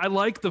 Okay. I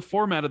like the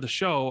format of the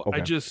show. Okay.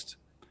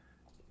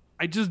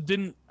 I just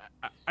didn't.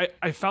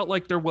 I felt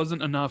like there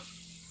wasn't enough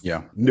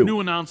Yeah. New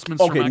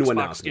announcements from new Xbox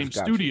announcements. Game Gotcha.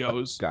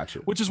 Studios. Gotcha.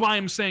 Which is why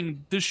I'm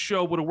saying this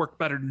show would have worked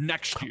better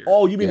next year.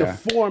 Oh, you mean the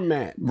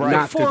format? Right.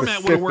 Not The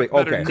format would have worked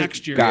better okay.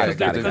 next year. Got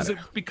it.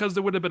 Because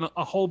there would have been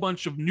a whole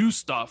bunch of new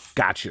stuff.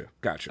 Gotcha.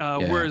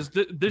 Whereas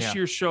this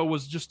year's show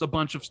was just a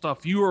bunch of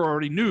stuff you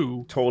already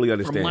knew. Totally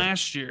understand. From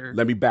last year.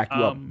 Let me back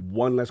you up.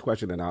 One last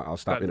question, and I'll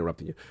stop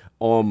interrupting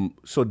you.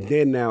 So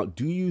then now,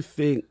 do you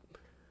think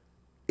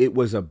it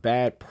was a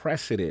bad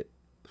precedent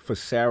for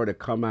Sarah to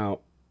come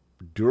out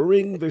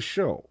during the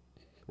show?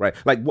 Right.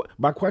 Like,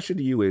 my question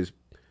to you is,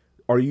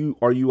 are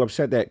you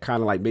upset that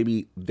kind of like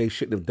maybe they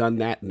shouldn't have done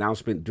that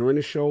announcement during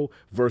the show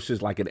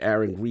versus like an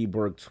Aaron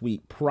Greenberg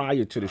tweet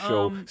prior to the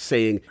show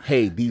saying,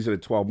 hey, these are the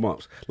 12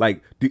 months?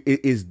 Like,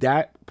 is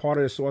that part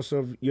of the source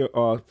of your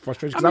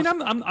frustration? I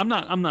mean,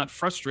 I'm not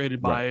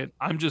frustrated by it.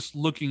 I'm just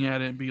looking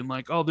at it and being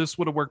like, oh, this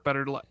would have worked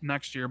better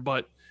next year.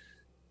 But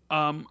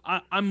I'm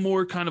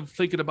more kind of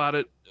thinking about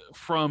it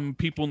from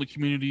people in the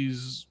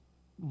community's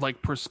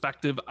like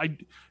perspective.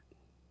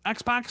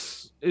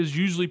 Xbox is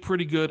usually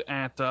pretty good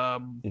at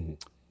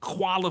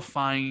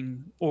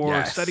qualifying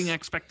or setting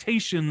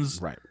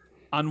expectations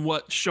on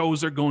what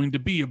shows are going to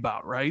be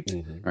about, right?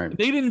 Right.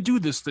 They didn't do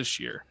this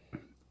year.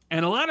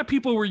 And a lot of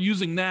people were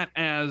using that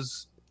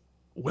as,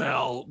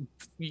 well,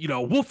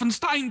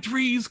 Wolfenstein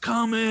 3's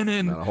coming,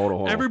 and hold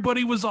on.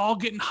 everybody was all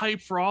getting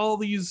hyped for all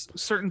these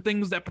certain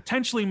things that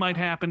potentially might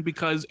happen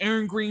because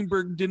Aaron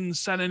Greenberg didn't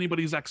set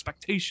anybody's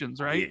expectations,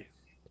 right? Yeah.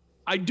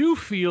 I do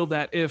feel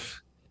that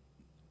if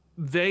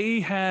they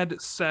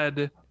had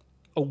said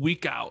a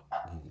week out,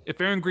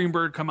 if Aaron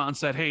Greenberg come out and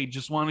said, hey,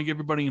 just want to give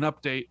everybody an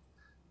update,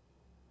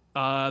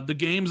 the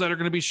games that are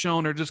going to be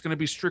shown are just going to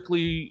be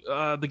strictly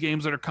the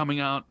games that are coming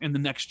out in the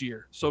next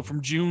year. So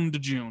from June to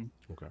June.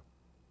 Okay.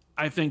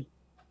 I think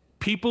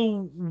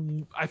people,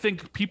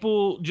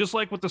 just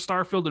like with the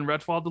Starfield and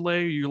Redfall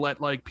delay, you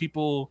let like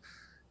people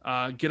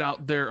get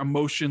out their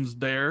emotions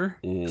there.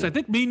 Because I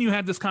think me and you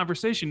had this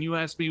conversation. You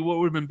asked me what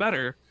would have been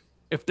better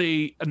if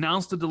they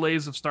announced the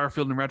delays of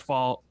Starfield and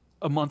Redfall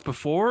a month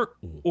before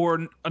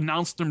or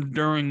announced them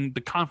during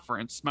the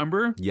conference.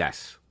 Remember?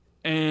 Yes.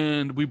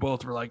 And we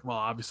both were like, well,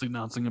 obviously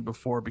announcing it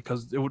before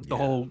because the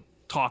whole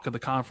talk of the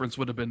conference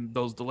would have been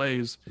those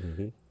delays.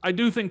 I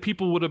do think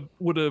people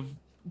would have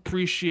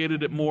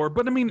appreciated it more,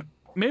 but I mean,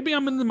 maybe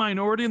I'm in the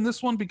minority in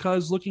this one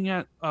because looking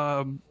at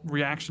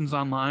reactions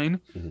online,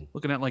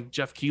 looking at like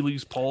Jeff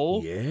Keighley's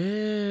poll,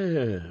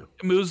 it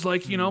was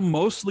like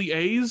mostly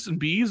A's and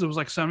B's. It was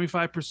like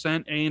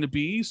 75% A and a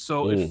B,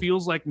 so it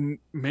feels like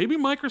maybe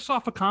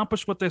Microsoft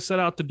accomplished what they set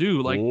out to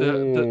do. Like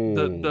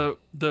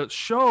the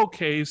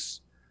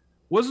showcase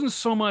wasn't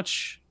so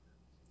much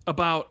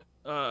about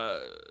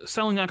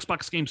selling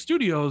Xbox Game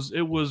Studios.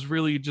 It was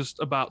really just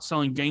about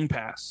selling Game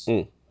Pass.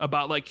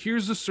 About like,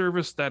 here's a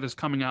service that is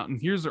coming out, and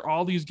here's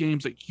all these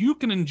games that you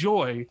can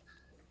enjoy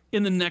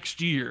in the next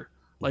year.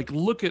 Like,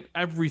 look at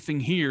everything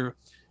here.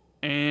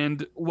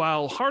 And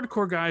while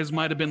hardcore guys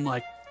might have been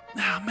like,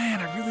 oh man,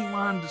 I really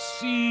wanted to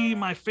see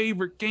my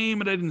favorite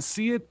game and I didn't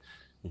see it,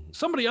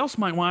 somebody else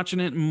might watching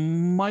it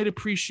might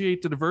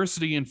appreciate the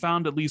diversity and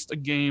found at least a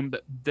game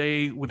that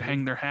they would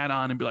hang their hat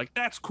on and be like,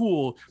 that's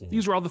cool.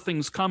 These are all the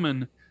things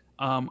coming.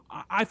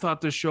 I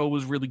thought this show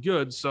was really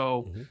good.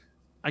 So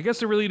I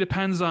guess it really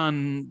depends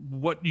on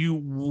what you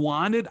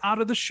wanted out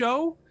of the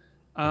show.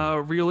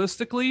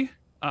 Realistically,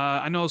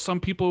 I know some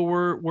people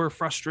were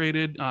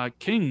frustrated.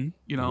 King,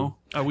 we had him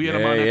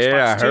on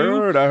Xbox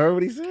too. I heard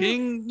what he said.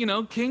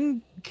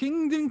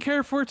 King didn't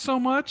care for it so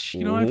much.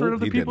 I've heard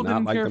other people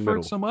didn't care for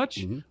it so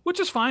much, which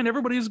is fine.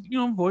 Everybody's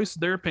voiced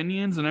their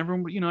opinions, and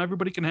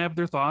everybody can have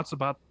their thoughts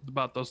about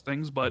those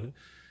things. But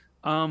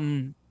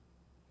I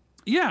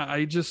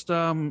just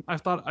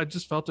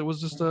felt it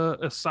was just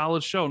a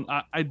solid show.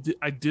 I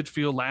did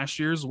feel last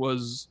year's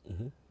was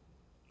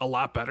a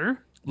lot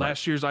better.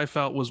 Last year's I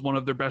felt was one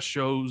of their best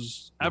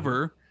shows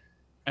ever,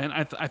 and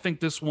I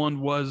think this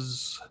one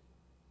was,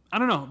 I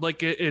don't know,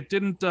 like it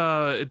didn't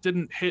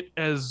hit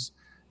as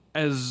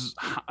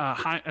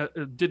high,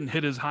 it didn't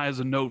hit as high as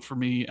a note for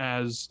me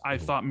as I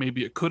thought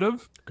maybe it could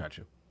have.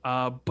 Gotcha.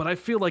 But I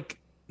feel like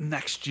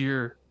next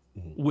year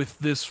with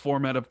this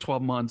format of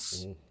 12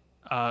 months.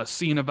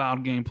 Seeing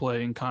Avowed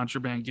gameplay and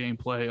Contraband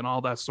gameplay and all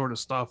that sort of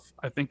stuff,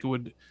 I think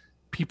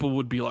people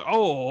would be like,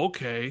 oh,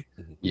 okay,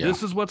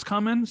 this is what's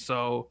coming.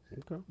 So,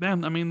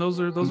 man, I mean,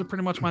 those are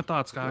pretty much my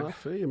thoughts, guys. I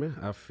feel you, man.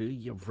 I feel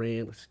you,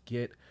 Rand. Let's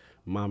get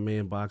my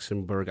man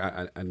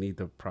Boxenberger. I need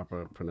the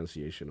proper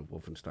pronunciation of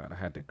Wolfenstein. I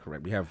had to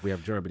correct. We have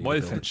Germany.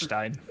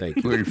 Wolfenstein. Thank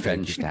you.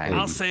 Wolfenstein.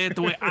 I'll say it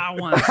the way I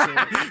want to say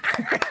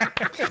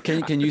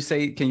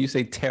it. Can you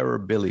say Terror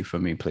Billy for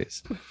me,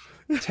 please?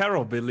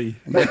 Terror Billy.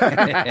 Salute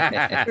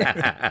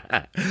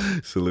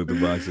the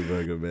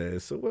Boxenberger, man.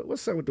 So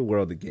what's up with the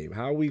world of the game?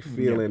 How are we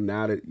feeling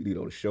now that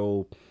the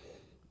show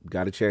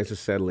got a chance to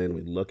settle in?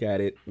 We look at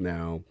it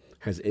now.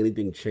 Has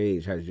anything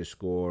changed? Has your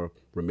score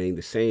remained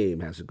the same?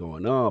 Has it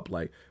gone up?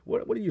 Like,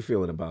 what are you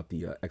feeling about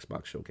the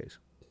Xbox showcase?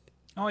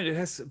 Oh, it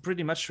has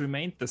pretty much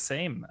remained the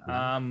same.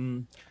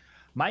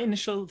 My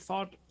initial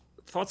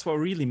thoughts were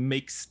really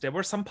mixed. There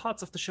were some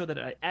parts of the show that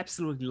I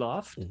absolutely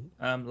loved,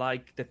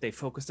 like that they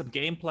focused on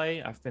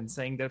gameplay. I've been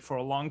saying that for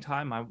a long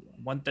time. I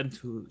want them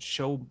to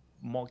show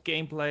more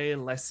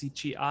gameplay, less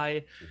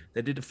CGI.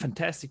 They did a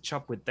fantastic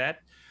job with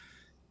that.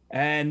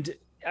 And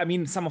I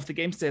mean, some of the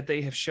games that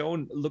they have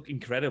shown look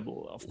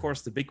incredible. Of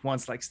course, the big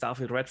ones like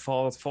Starfield,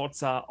 Redfall,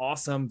 Forza,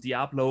 awesome.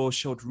 Diablo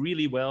showed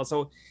really well.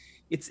 So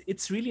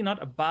it's really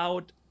not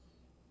about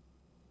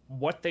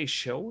what they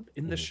showed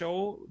in the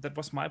show. That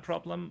was my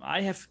problem.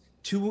 I have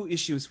two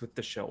issues with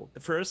the show.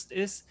 The first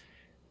is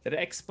that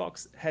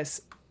Xbox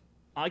has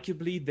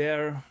arguably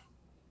their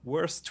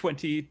worst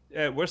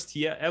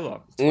year ever.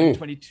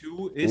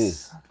 2022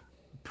 is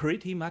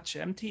pretty much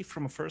empty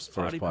from a first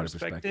party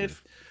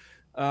perspective.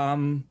 I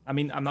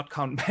mean, I'm not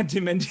counting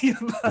Pentiment here,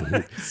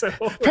 but so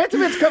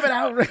Pentiment's coming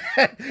out.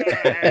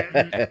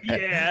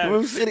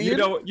 Yeah, you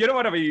know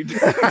what I mean.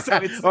 So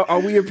it's,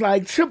 are we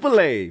implying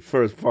AAA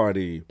first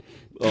party?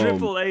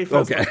 AAA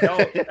first party. No,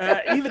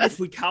 even if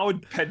we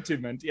count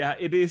Pentiment,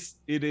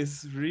 it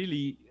is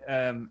really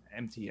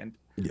empty, and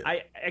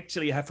I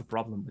actually have a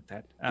problem with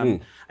that. I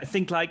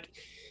think like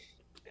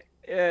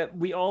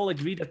we all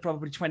agree that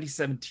probably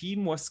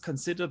 2017 was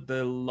considered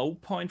the low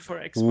point for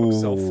Xbox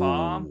so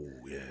far.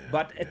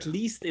 But at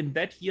least in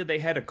that year, they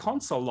had a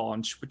console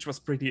launch, which was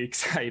pretty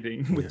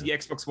exciting with the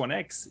Xbox One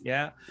X.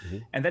 Yeah.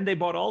 And then they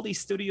bought all these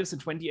studios in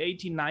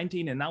 2018,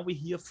 19, and now we're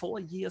here 4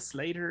 years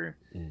later.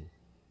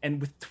 And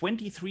with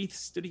 23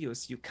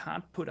 studios, you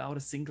can't put out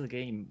a single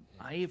game.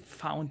 I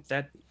found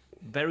that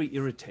very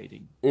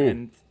irritating.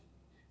 And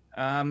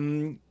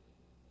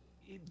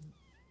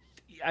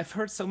I've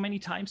heard so many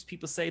times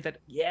people say that,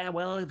 yeah,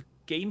 well,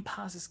 Game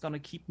Pass is going to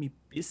keep me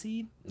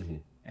busy.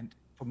 And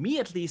for me,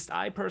 at least,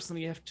 I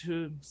personally have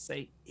to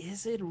say,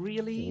 is it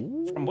really?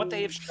 From what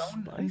they have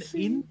shown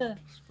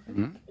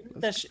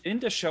in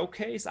the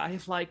showcase, I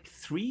have like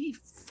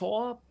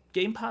 3-4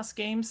 Game Pass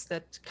games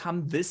that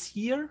come this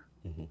year.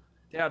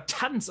 There are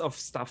tons of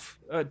stuff,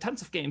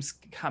 tons of games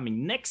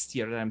coming next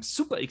year that I'm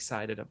super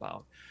excited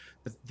about.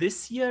 But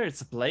this year,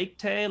 it's a Plague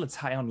Tale, it's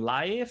High on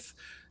Life.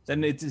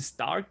 Then it is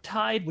Dark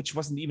Tide, which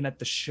wasn't even at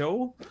the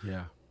show.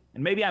 Yeah.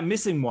 And maybe I'm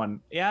missing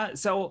one. Yeah.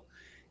 So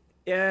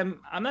I'm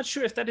not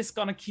sure if that is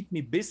going to keep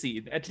me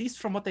busy, at least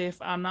from what they have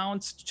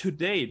announced to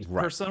date.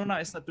 Right. Persona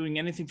is not doing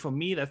anything for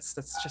me. That's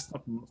just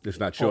not. It's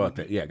not sure.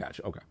 Yeah,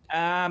 gotcha. Okay.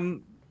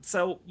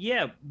 So,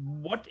 yeah,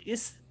 what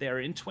is there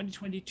in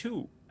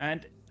 2022?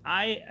 And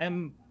I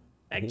am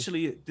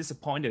actually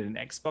disappointed in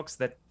Xbox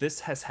that this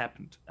has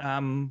happened.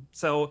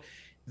 So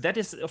that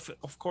is,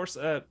 of course,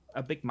 a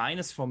big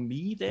minus for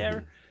me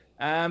there.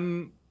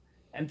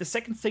 And the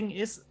second thing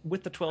is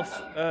with the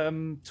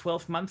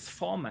 12-month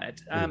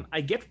format.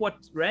 I get what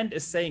Rand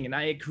is saying, and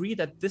I agree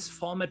that this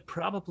format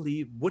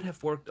probably would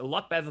have worked a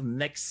lot better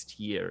next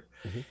year.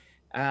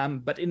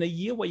 But in a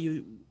year where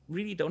you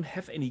really don't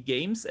have any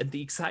games and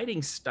the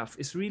exciting stuff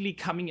is really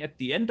coming at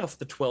the end of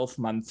the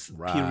 12-month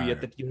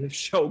period that you have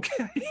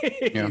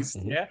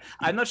showcased. Yeah.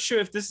 I'm not sure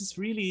if this is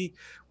really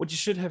what you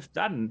should have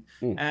done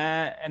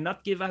and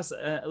not give us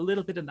a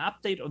little bit an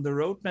update on the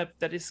roadmap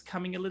that is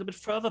coming a little bit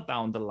further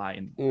down the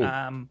line.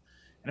 And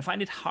I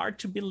find it hard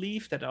to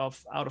believe that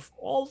out of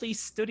all these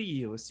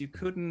studios, you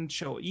couldn't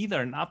show either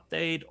an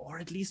update or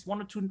at least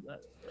 1 or 2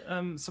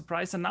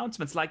 surprise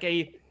announcements, like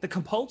the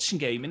Compulsion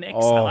game in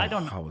Excel. I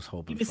don't know. I was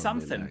hoping for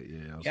something.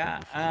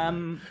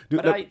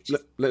 Dude,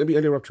 let me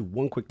interrupt you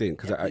one quick thing,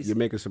 because you're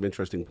making some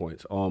interesting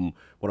points. What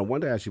I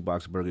wanted to ask you,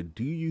 Boxenberger,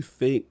 do you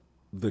think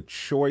the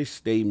choice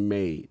they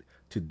made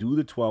to do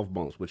the 12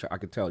 months, which I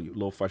could tell you a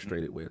little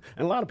frustrated with,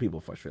 and a lot of people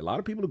are frustrated, a lot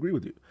of people agree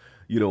with you,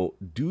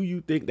 do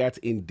you think that's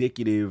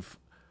indicative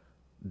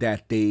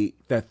that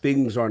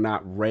things are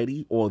not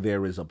ready, or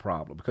there is a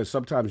problem? Because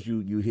sometimes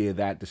you hear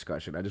that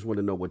discussion. I just want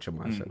to know what your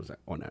mindset was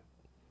on that.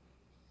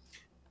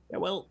 Yeah,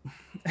 well,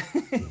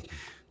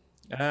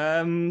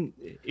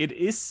 it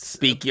is.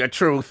 Speak your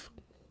truth.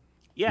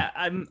 Yeah,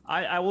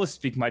 I will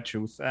speak my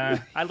truth.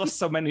 I lost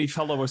so many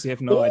followers, you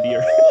have no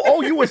idea.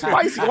 Oh, you were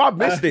spicy. Oh, I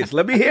missed this.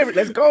 Let me hear it.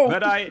 Let's go.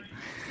 But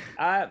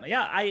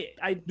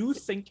I do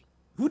think,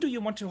 who do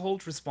you want to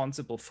hold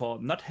responsible for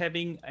not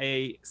having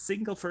a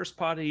single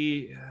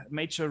first-party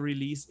major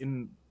release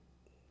in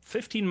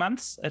 15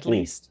 months at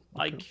least?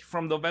 Like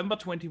from November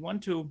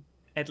 21 to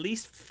at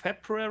least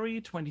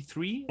February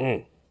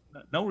 23?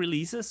 No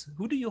releases.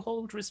 Who do you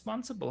hold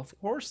responsible? Of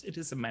course, it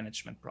is a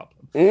management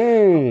problem.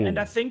 And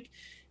I think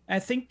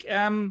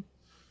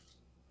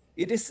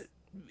it is.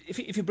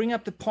 If you bring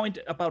up the point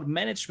about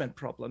management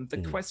problem, the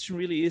question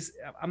really is,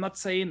 I'm not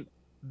saying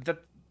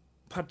that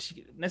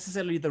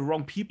necessarily the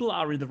wrong people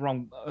are in the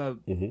wrong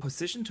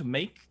position to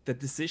make the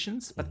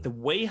decisions, but the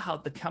way how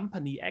the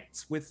company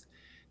acts with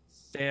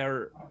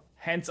their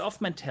hands-off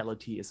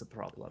mentality is a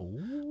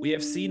problem. We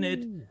have seen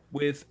it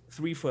with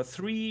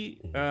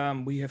 343.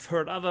 We have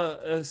heard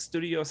other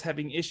studios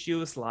having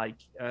issues like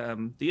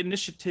The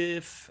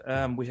Initiative.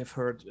 We have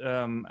heard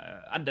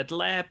Undead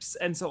Labs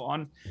and so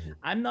on.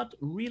 I'm not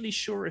really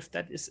sure if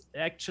that is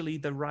actually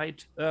the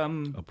right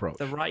approach.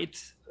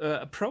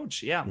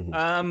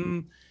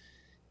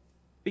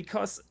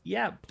 Because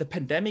the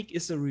pandemic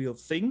is a real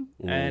thing,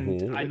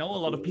 and I know a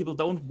lot of people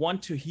don't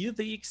want to hear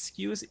the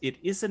excuse. It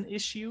is an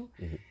issue,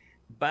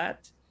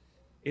 but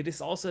it is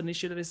also an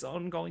issue that is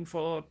ongoing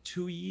for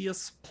 2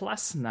 years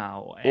plus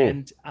now,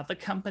 and other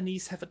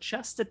companies have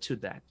adjusted to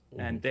that,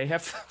 and they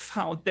have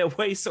found their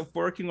ways of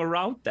working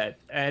around that.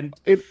 And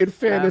in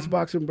fairness,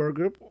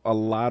 Boxenberger, a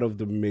lot of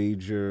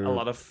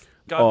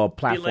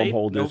platform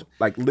holders,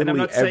 like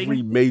literally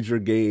every major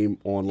game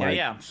on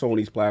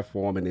Sony's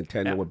platform and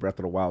Nintendo with Breath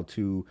of the Wild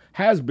 2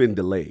 has been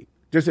delayed.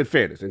 Just in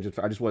fairness, and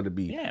I just wanted to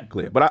be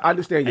clear. But I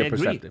understand your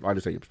perspective.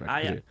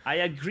 I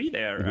agree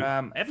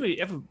there.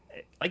 Every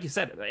like you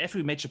said,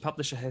 every major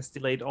publisher has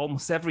delayed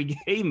almost every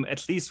game,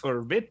 at least for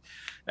a bit.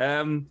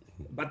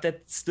 But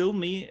that still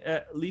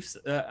leaves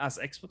us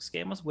Xbox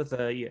gamers with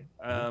a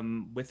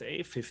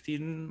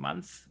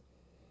 15-month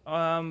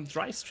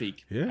dry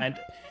streak. And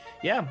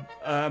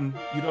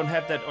you don't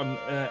have that on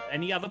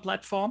any other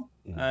platform.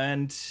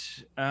 And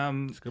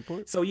that's a good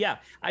point. So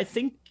I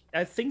think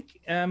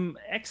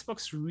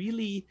Xbox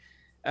really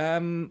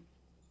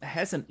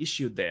has an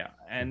issue there,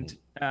 and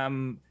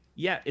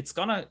it's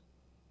gonna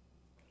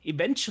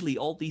eventually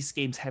all these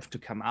games have to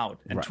come out,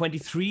 and Right.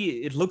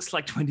 23, it looks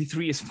like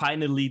 23 is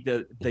finally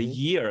the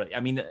year. I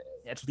mean,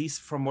 at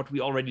least from what we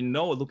already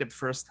know, look at the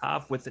first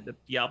half with the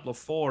Diablo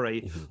 4,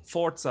 a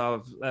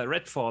Forza,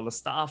 Redfall, a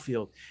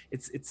Starfield.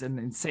 It's an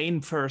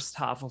insane first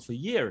half of a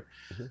year.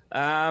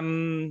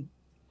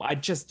 I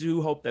just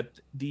do hope that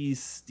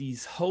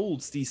these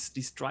holds,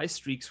 these dry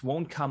streaks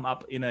won't come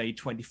up in a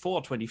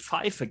 24,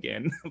 25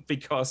 again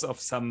because of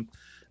some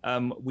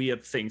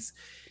weird things.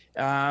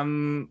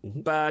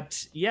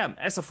 But yeah,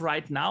 as of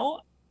right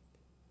now,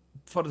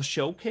 for the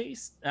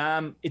showcase,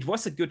 it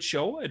was a good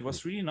show. It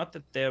was really not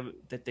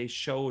that they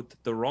showed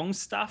the wrong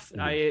stuff.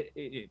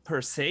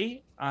 Per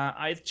se,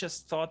 I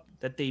just thought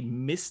that they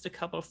missed a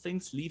couple of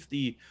things. Leave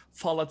the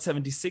Fallout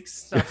 76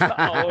 stuff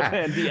out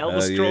and the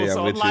Elder Scrolls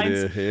Online,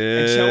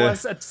 and show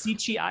us a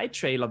CGI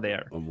trailer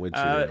there. I'm with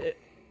you there.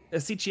 A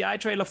CGI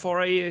trailer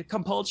for a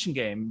compulsion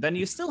game. Then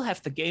you still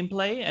have the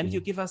gameplay, and you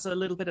give us a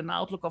little bit an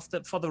outlook of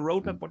for the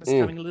roadmap, what is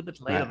coming a little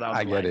bit later down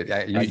I the get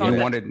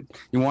line. it.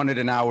 You wanted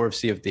an hour of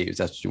Sea of Thieves.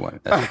 That's what you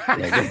wanted. But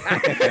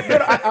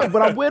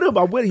I'm with him.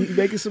 He's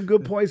making some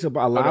good points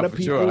about a lot of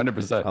people. Sure,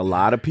 100%. A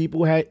lot of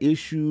people had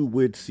issue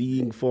with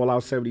seeing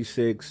Fallout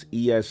 76,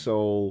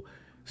 ESO,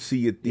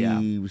 Sea of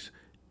Thieves,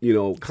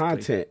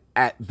 content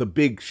at the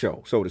big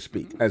show, so to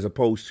speak, as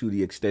opposed to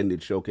the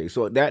extended showcase.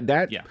 So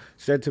that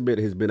sentiment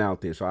has been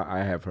out there. So I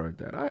have heard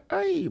that.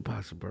 I hear you,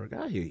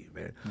 Boxenberger. I hear you,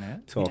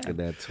 man. Talking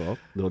that talk.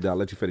 No doubt. I'll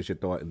let you finish your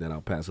thought, and then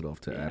I'll pass it off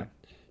to Adam.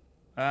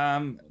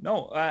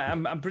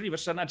 I'm pretty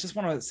much done. I just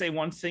want to say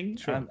one thing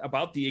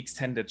about the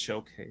extended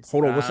showcase.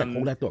 Hold on, one second.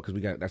 Hold that thought,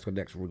 because that's what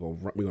next we're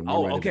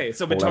gonna. Okay.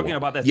 So we're talking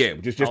about that. Yeah,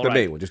 just the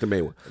main one. Just the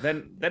main one.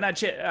 Then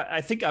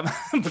I think I'm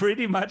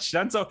pretty much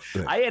done. So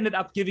I ended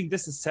up giving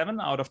this a 7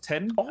 out of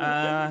 10.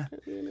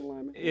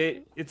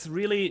 It's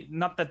really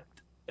not that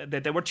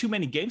there were too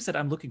many games that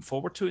I'm looking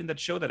forward to in that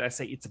show that I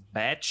say it's a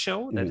bad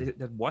show.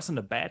 That wasn't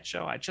a bad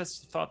show. I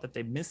just thought that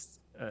they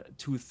missed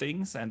 2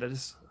 things, and that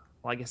is,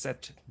 like I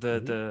said,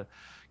 the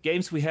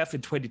games we have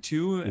in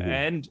 22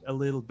 and a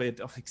little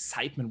bit of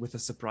excitement with a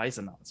surprise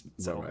announcement.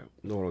 So, right.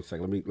 No, one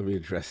second. Let me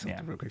address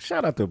something real quick.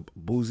 Shout out to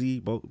Boozy.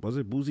 Was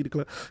it Boozy the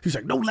Club? He's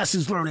like, no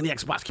lessons learned in the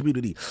Xbox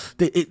community.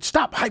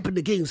 Stop hyping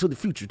the games for the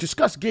future.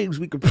 Discuss games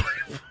we can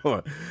play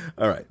for.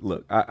 All right.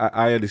 Look,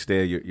 I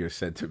understand your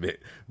sentiment,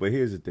 but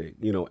here's the thing.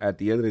 At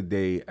the end of the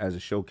day, as a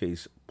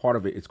showcase, part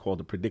of it is called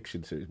the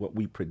prediction series, what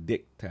we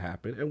predict to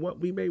happen and what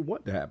we may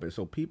want to happen.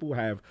 So people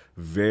have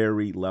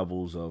varied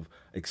levels of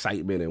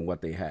excitement in what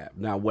they have.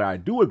 Now, where I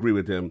do agree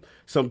with them,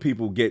 some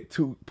people get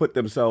to put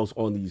themselves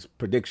on these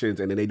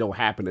predictions and then they don't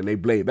happen and they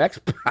blame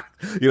Xbox,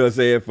 you know what I'm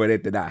saying, for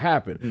it to not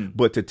happen.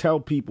 But to tell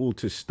people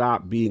to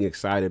stop being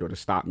excited or to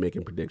stop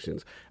making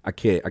predictions, I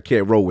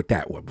can't roll with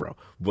that one, bro.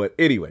 But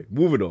anyway,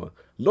 moving on.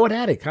 Lord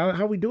Attic,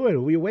 how we doing?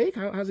 Are we awake?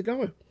 How's it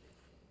going?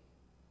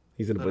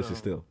 He's in the bushes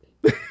still.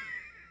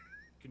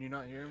 Can you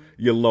not hear me?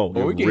 You're low.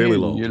 You're really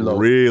low. You're low.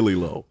 Really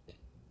low.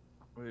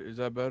 Wait, is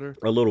that better?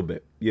 A little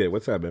bit. Yeah,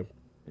 what's that, man?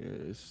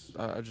 Yeah,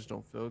 I just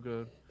don't feel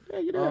good. Yeah,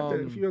 you don't have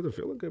to, if you wasn't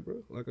feeling good,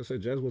 bro. Like I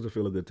said, Jazz wasn't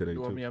feeling good today, You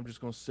too. want me? I'm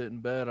just going to sit in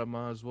bed. I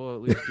might as well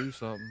at least do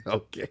something.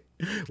 Okay.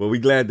 Well, we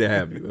glad to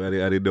have you. I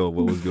didn't know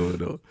what was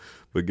going on.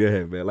 But go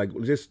ahead, man. Like,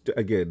 just,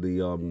 again,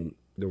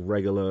 the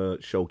regular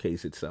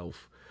showcase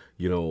itself,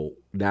 now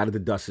that the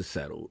dust is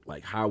settled,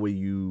 like, how are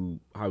you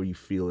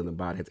feeling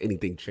about it? Has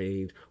anything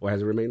changed or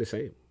has it remained the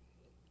same?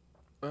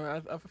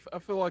 I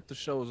feel like the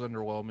show is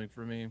underwhelming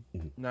for me.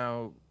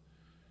 Now,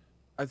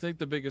 I think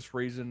the biggest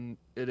reason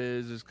it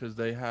is because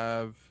they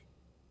have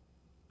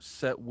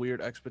set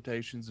weird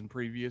expectations in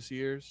previous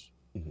years.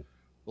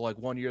 Like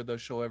 1 year they'll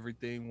show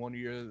everything. 1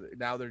 year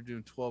now they're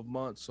doing 12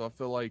 months. So I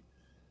feel like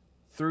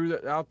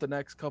throughout the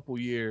last couple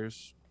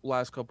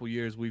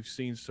years, we've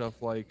seen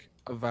stuff like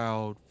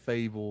Avowed,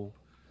 Fable,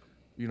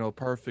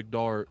 Perfect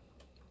Dark.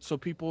 So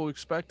people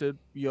expected,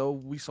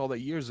 we saw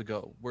that years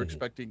ago. We're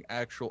expecting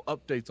actual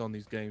updates on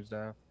these games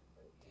now.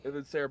 And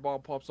then Sarah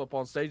Bond pops up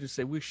on stage and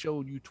say, we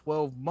showed you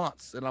 12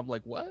 months. And I'm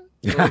like, what?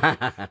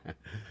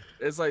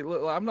 It's like,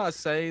 look, I'm not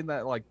saying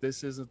that like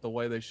this isn't the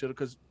way they should have,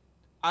 because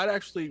I'd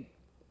actually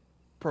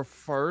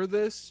prefer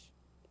this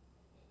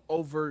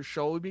over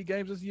showing me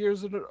games as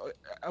years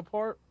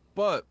apart.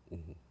 But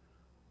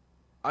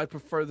I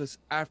prefer this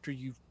after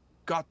you've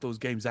got those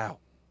games out.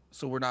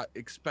 So we're not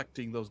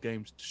expecting those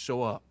games to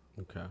show up.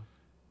 Okay.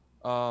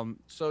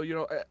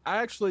 So,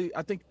 I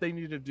think they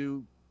need to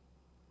do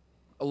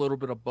a little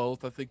bit of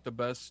both. I think the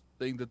best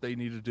thing that they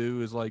need to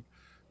do is I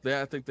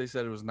think they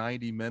said it was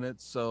 90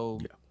 minutes. So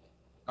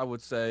I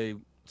would say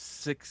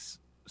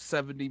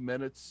 70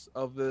 minutes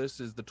of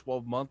this is the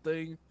 12-month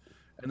thing.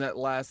 And that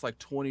last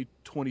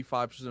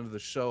 20-25% of the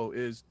show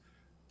is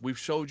we've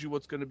showed you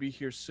what's going to be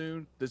here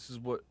soon. This is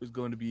what is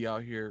going to be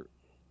out here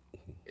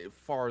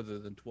farther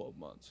than 12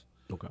 months.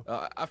 Okay.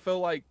 I feel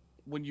like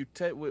when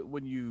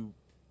you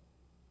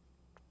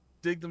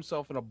dig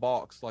themselves in a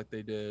box like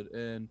they did,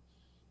 and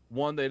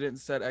one, they didn't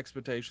set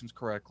expectations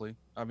correctly.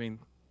 I mean,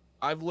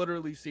 I've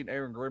literally seen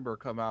Aaron Grimber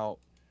come out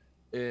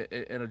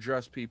and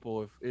address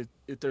people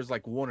if there's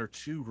like 1 or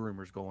 2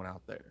 rumors going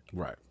out there.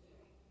 Right.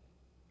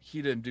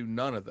 He didn't do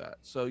none of that.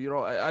 So, you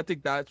know, I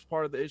think that's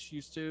part of the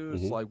issues too.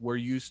 It's like we're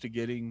used to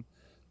getting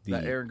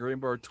that Aaron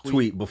Greenberg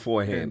tweet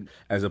beforehand,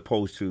 as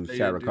opposed to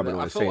Sarah coming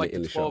on and saying it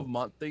in the show. The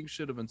 12-month thing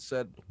should have been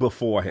said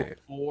beforehand.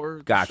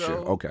 Gotcha.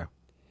 Show. Okay.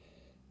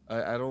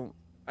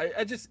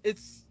 I just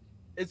it's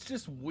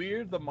just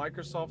weird, the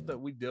Microsoft that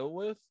we deal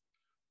with,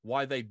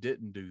 why they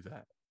didn't do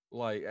that.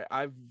 Like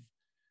I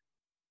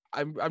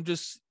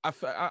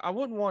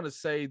wouldn't want to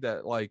say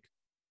that like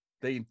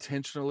they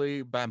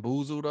intentionally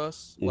bamboozled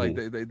us, like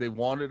they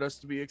wanted us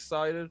to be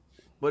excited,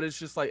 but it's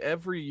just like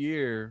every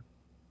year,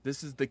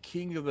 this is the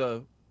king of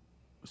the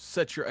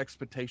set your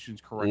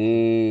expectations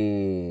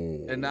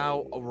correctly. And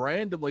now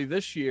randomly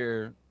this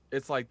year,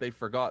 it's like they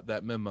forgot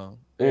that memo.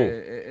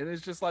 And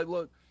it's just like,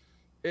 look,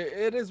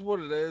 it is what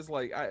it is.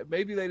 Like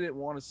maybe they didn't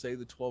want to say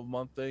the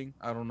 12-month thing.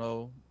 I don't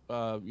know.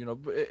 You know,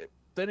 but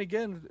then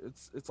again,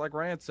 it's like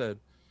Rand said.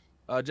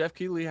 Jeff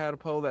Keighley had a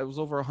poll that was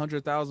over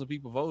 100,000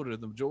 people voted.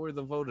 The majority of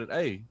them voted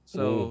A.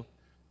 So,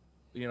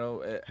 you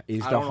know,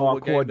 is the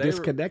hardcore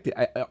disconnected?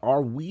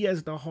 Are we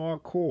as the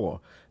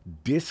hardcore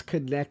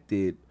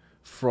disconnected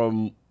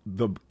from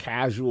the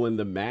casual and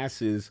the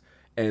masses?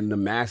 And the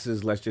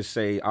masses, let's just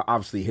say,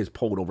 obviously his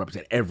poll don't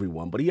represent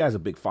everyone, but he has a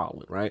big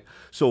following, right?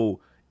 So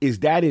is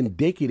that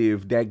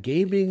indicative that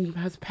gaming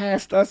has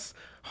passed us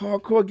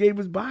hardcore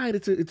gamers by?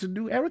 It's a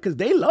new era because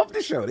they love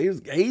the show. There's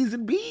A's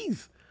and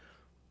B's.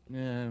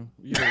 Yeah,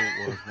 you know what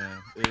it was,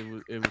 man.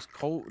 It was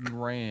Colt and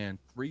Rand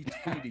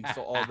retweeting,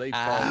 so all they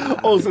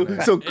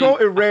followed. So Colt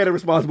and Rand are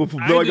responsible for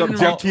blowing up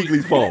Jeff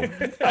Keighley's phone.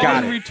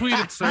 Got it.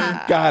 Retweeted,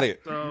 sir. Got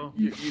it. So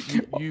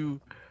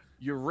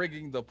You're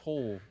rigging the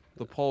poll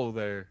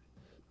there.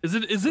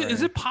 Is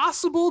it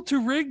possible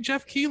to rig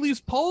Jeff Keighley's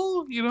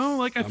poll? You know,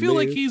 like I feel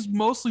like he's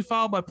mostly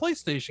followed by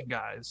PlayStation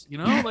guys. You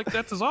know, like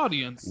that's his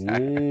audience.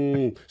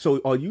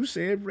 So are you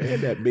saying,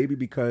 Rand, that maybe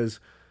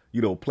because,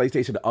 you know,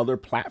 PlayStation and other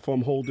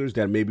platform holders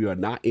that maybe are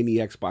not in the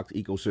Xbox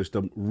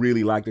ecosystem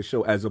really like the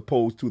show as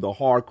opposed to the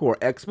hardcore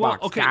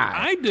Xbox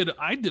guy?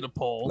 I did a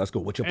poll. Let's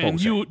go. What's your poll?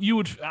 And you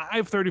would I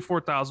have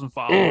 34,000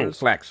 followers.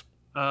 Flex.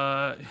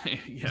 Yeah.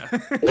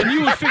 And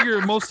you would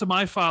figure most of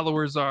my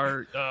followers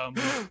are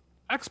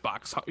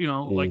Xbox, you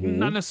know, like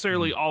not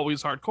necessarily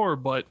always hardcore,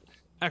 but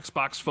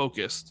Xbox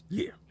focused.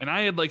 Yeah. And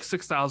I had like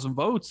 6,000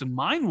 votes, and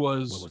mine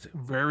was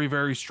very,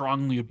 very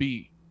strongly a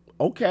B.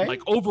 Okay.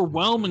 Like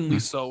overwhelmingly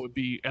so would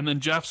be, and then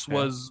Jeff's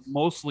was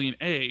mostly an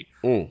A.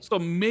 So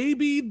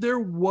maybe there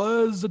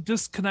was a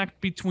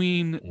disconnect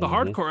between the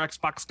hardcore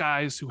Xbox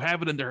guys who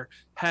have it in their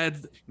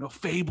heads, you know,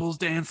 Fables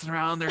dancing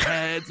around their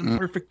heads and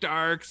Perfect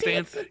Dark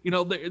dance. You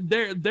know,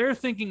 they're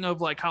thinking of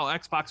like how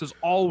Xbox has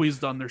always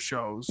done their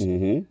shows.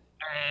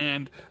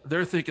 And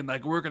they're thinking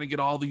like we're gonna get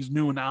all these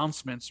new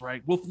announcements,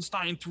 right?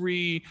 Wolfenstein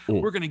 3,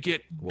 we're gonna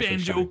get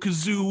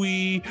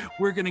Banjo-Kazooie,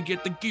 we're gonna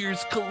get the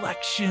Gears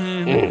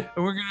collection, and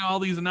we're gonna get all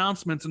these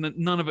announcements, and then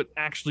none of it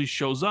actually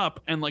shows up.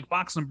 And like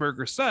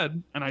Boxenberger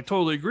said, and I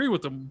totally agree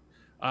with him,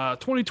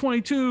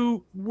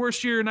 2022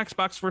 worst year in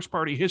Xbox first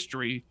party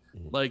history,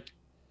 like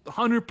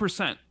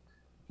 100%. And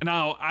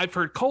now I've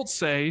heard Colt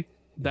say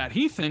that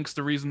he thinks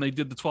the reason they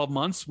did the 12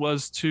 months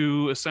was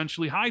to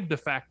essentially hide the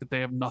fact that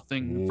they have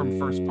nothing from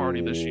first party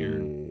this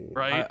year,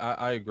 right?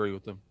 I agree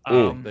with them.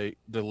 They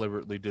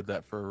deliberately did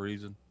that for a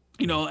reason.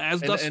 You know, as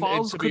Dust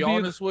Falls. And to be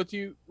honest with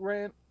you,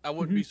 Rand, I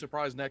wouldn't be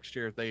surprised next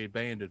year if they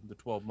abandoned the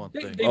 12-month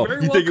thing. They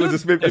very you well think it was a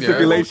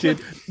stipulation?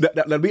 Well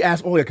let me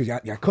ask all y'all, because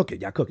y'all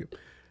cooking.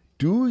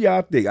 Do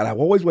y'all think, and I've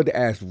always wanted to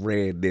ask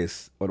Rand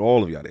this, or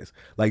all of y'all this,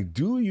 like,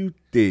 do you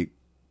think,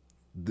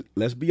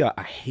 let's be honest,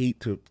 I hate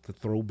to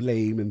throw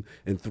blame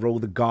and throw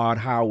the God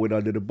Howard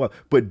under the bus,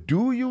 but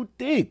do you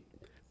think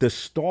the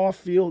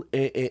Starfield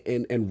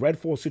and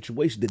Redfall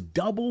situation, the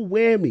double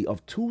whammy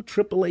of 2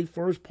 AAA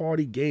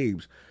first-party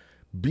games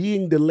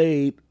being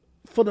delayed,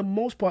 for the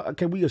most part,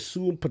 can we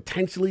assume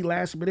potentially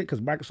last minute, because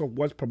Microsoft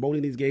was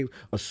promoting these games,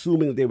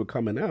 assuming that they were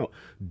coming out,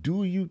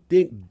 do you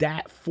think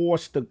that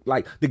forced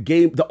the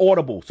game, the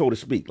audible, so to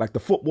speak, like the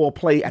football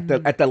play at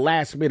the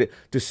last minute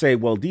to say,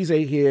 well, these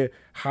ain't here,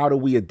 how do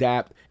we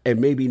adapt, and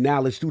maybe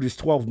now let's do this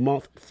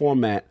 12-month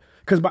format?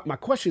 Because my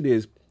question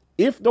is,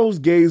 if those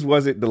games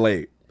wasn't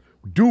delayed,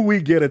 do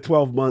we get a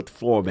 12-month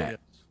format?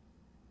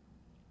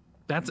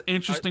 That's an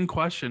interesting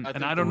question,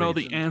 and I don't know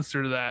the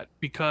answer to that,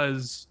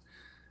 because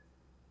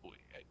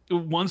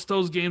once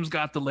those games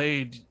got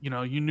delayed, you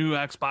know, you knew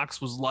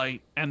Xbox was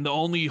light, and the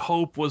only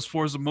hope was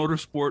Forza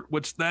Motorsport,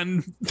 which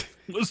then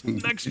was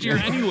next year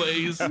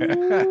anyways. That's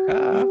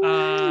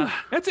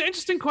an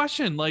interesting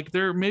question. Like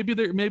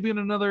maybe in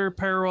another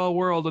parallel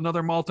world,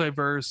 another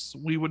multiverse,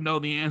 we would know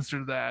the answer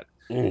to that.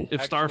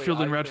 If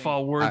Starfield and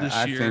Redfall were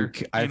this year.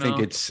 I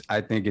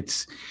think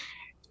it's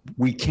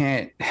we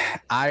can't.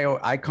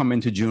 I come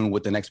into June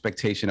with an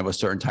expectation of a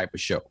certain type of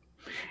show,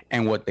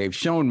 and what they've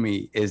shown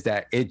me is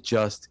that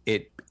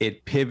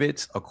it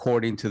pivots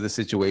according to the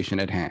situation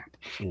at hand,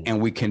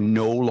 and we can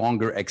no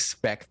longer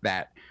expect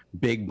that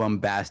big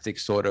bombastic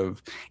sort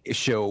of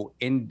show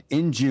in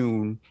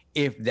June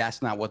if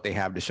that's not what they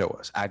have to show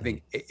us. I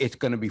think it's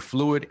going to be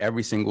fluid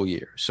every single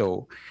year.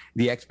 So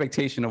the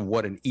expectation of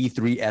what an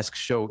E3-esque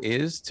show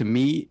is, to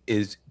me,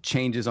 is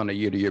changes on a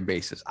year-to-year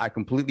basis. I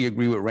completely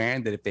agree with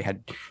Rand that if they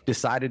had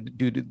decided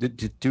to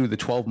do the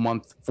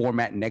 12-month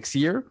format next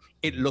year,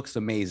 it looks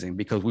amazing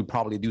because we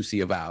probably do see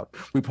Avowed.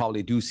 We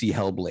probably do see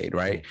Hellblade,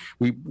 right?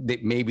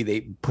 Maybe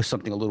they push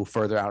something a little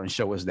further out and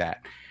show us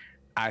that.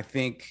 I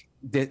think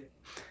that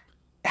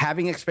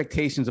having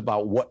expectations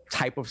about what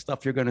type of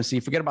stuff you're going to see,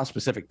 forget about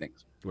specific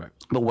things, right?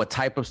 But what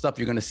type of stuff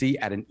you're going to see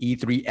at an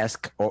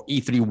E3-esque or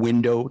E3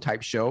 window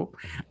type show,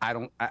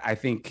 I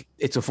think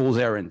it's a fool's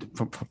errand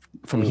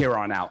from here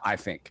on out, I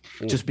think,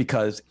 just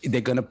because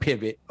they're going to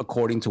pivot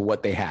according to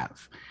what they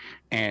have.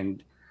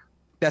 And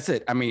that's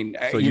it. I mean,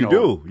 so you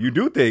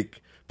do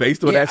think,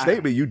 based on that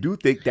statement, you do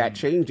think that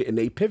changed and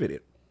they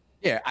pivoted.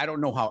 Yeah, I don't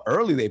know how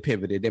early they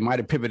pivoted. They might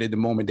have pivoted the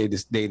moment they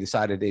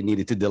decided they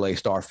needed to delay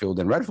Starfield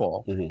and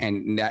Redfall,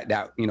 and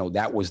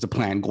that was the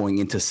plan going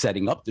into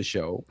setting up the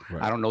show.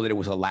 Right. I don't know that it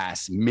was a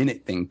last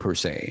minute thing per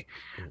se,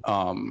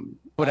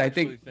 but I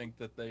think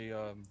that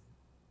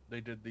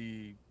they did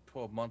the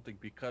 12-month thing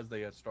because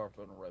they had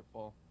Starfield and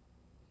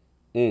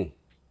Redfall.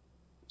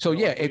 So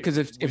yeah, because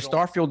if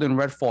Starfield and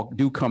Redfall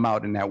do come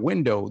out in that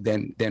window,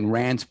 then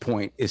Rand's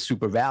point is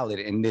super valid,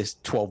 and this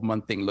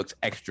 12-month thing looks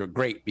extra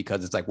great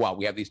because it's like, wow,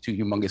 we have these two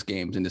humongous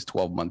games in this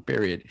 12-month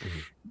period,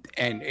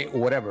 and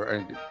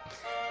whatever.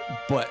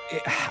 But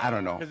I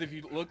don't know. Because if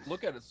you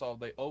look at it, Saul,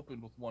 they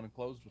opened with one and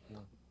closed with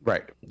one.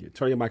 Right. Yeah,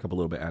 turn your mic up a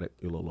little bit. At it,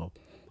 you're a little low.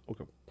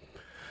 Okay.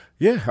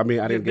 Yeah, I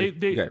mean, I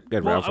didn't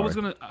get. Well, I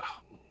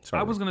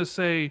was gonna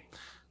say,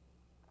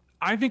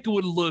 I think it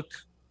would look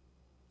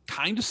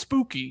kind of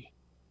spooky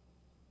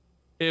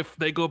if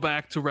they go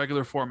back to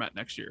regular format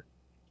next year.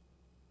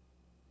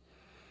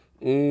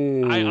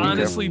 I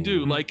honestly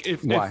do. Like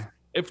if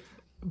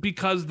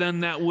because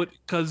then that would,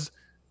 because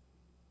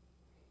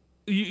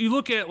you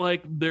look at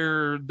like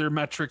their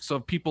metrics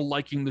of people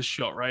liking the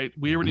show, right?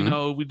 We already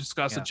know, we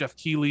discussed that Jeff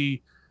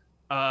Keighley.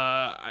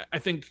 I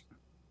think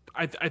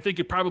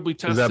it probably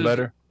tested Is that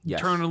better?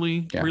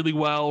 internally really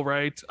well,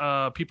 right?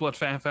 People at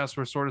FanFest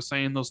were sort of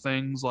saying those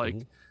things like,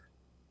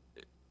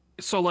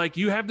 so like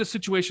you have this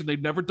situation,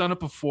 they've never done it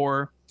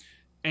before,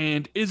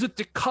 and is it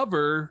to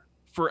cover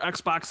for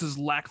Xbox's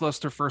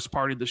lackluster first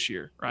party this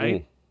year,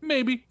 right?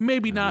 Maybe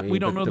not. We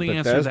don't know the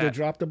answer to that. Bethesda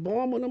dropped the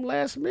bomb on them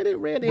last minute,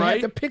 Red. They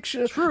had the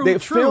picture. True.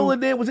 Phil in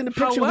there was in the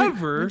picture.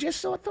 However, we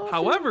just saw Thor.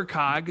 However,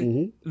 Cog,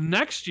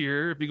 next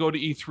year, if you go to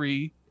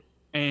E3,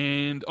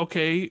 and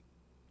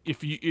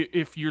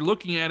if you're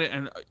looking at it,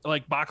 and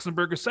like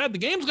Boxenberger said, the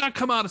game's got to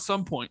come out at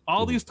some point.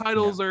 All these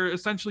titles are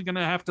essentially going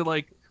to have to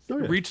like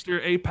reach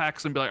their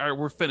apex and be like, all right,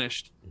 we're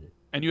finished.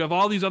 And you have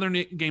all these other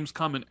games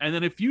coming. And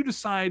then if you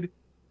decide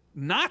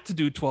not to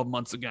do 12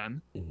 months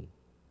again,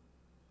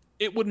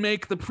 it would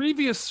make the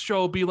previous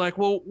show be like,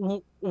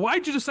 well,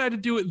 why'd you decide to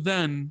do it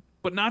then,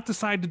 but not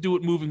decide to do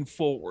it moving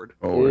forward?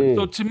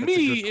 So to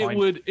me,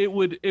 it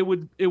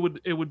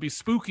would be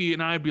spooky,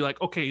 and I'd be like,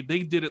 okay, they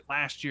did it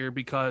last year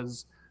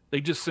because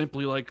they just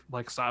simply like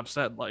Saab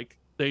said, like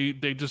they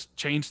just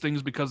changed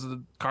things because of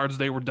the cards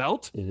they were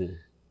dealt.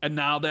 And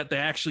now that they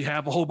actually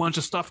have a whole bunch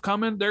of stuff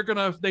coming,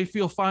 they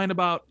feel fine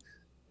about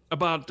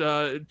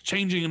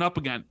changing it up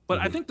again. But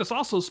I think this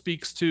also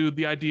speaks to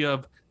the idea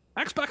of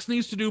Xbox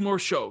needs to do more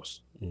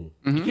shows. You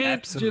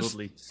can't just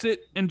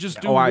sit and just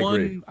do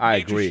one. I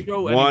agree.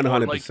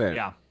 100%.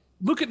 Like,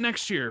 look at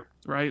next year,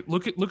 right?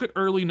 Look at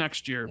early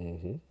next year.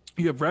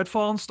 You have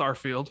Redfall and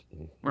Starfield,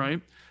 right?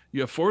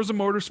 You have Forza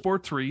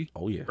Motorsport 3.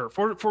 Oh yeah. Or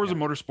Forza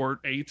Motorsport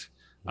 8.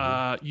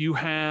 You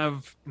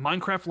have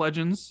Minecraft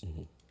Legends.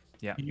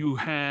 Yeah. You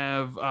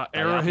have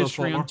Era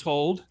History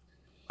Untold.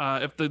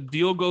 If the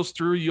deal goes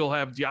through, you'll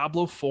have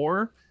Diablo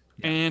 4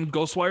 and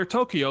Ghostwire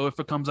Tokyo if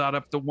it comes out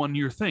after 1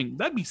 year thing.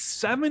 That'd be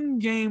 7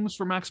 games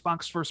from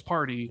Xbox first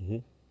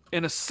party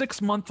in a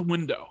 6-month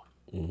window.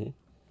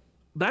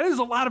 That is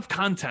a lot of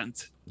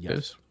content.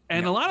 Yes.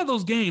 And a lot of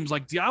those games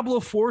like Diablo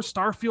 4,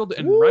 Starfield,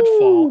 and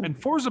Redfall and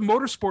Forza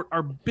Motorsport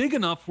are big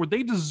enough where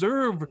they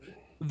deserve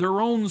their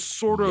own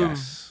sort of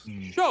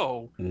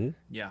show.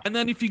 Yeah. And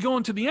then if you go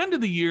into the end of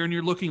the year and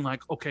you're looking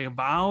like, okay,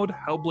 Avowed,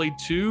 Hellblade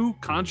 2,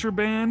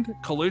 Contraband,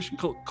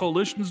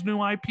 Coalition's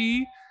new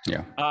IP,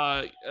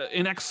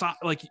 in Exile,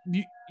 like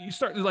you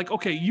start like,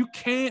 okay, you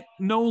can't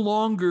no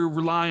longer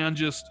rely on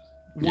just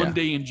one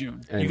day in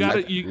June. And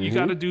you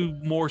gotta do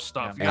more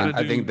stuff.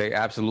 I think they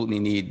absolutely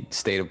need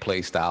state of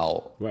play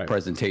style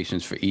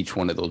presentations for each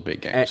one of those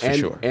big games for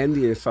sure. And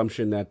the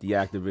assumption that the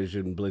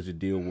Activision Blizzard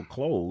deal will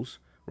close,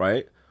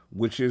 right?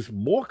 Which is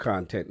more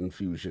content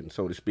infusion,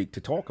 so to speak, to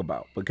talk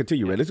about. But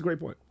continue, Red. It's a great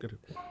point.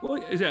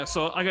 Well, yeah.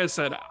 So, like I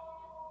said,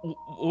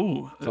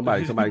 Ooh,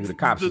 Somebody, the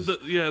cops. The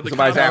Somebody's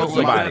cops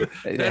after like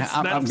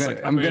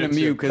somebody. I'm gonna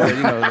mute because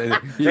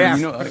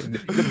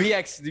the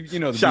BX,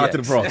 the Shout out to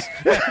the BX. Bronx.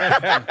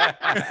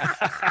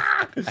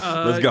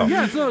 Let's go.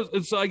 Yeah,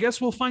 so I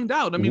guess we'll find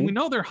out. I mean, we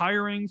know they're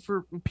hiring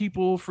for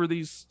people for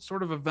these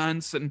sort of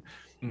events, and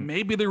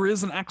maybe there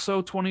is an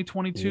EXO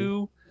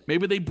 2022.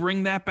 Maybe they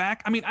bring that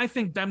back. I mean, I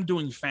think them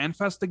doing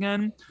FanFest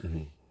again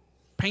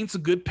paints a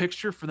good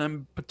picture for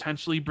them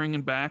potentially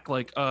bringing back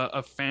like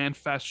a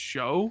FanFest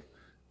show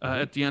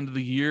at the end of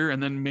the year,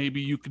 and then maybe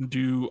you can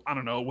do, I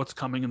don't know what's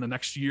coming in the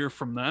next year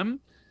from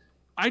them.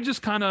 I'm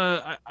just kind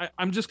of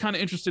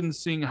interested in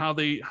seeing how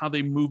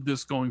they move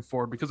this going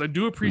forward, because I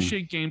do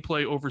appreciate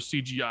gameplay over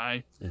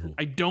CGI.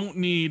 I don't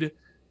need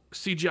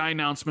CGI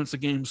announcements of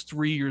games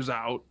 3 years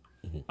out.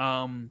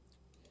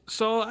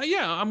 So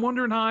yeah, I'm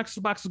wondering how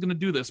Xbox is going to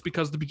do this,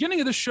 because the beginning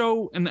of the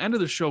show and the end of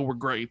the show were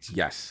great.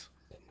 Yes,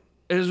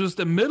 it was just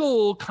the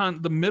middle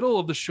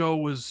of the show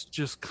was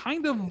just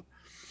kind of.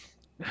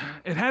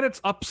 It had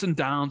its ups and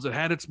downs. It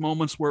had its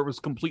moments where it was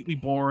completely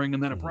boring,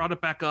 and then it brought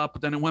it back up,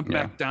 but then it went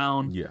back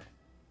down. Yeah.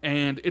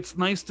 And it's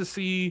nice to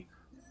see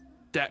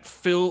that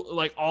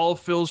all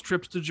of Phil's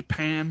trips to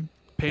Japan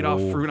paid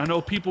off fruit. I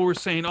know people were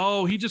saying,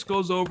 "Oh, he just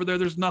goes over there.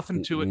 There's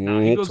nothing to it." No,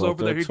 he goes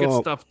over there. He gets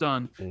stuff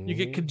done. You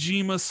get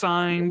Kojima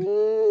signed,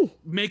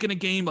 making a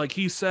game like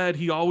he said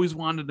he always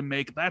wanted to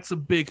make. That's a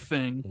big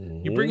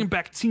thing. You're bringing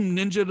back Team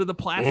Ninja to the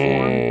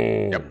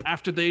platform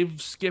after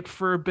they've skipped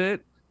for a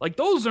bit. Like,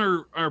 those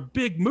are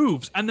big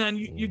moves. And then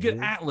you get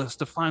Atlas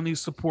to finally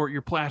support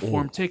your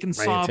platform, taking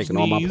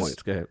all my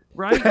points. Go ahead.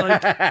 Right?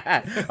 Like,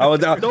 I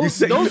was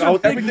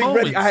everything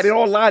ready. I had it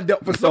all lined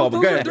up for Saab.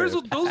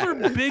 Those are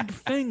big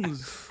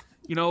things.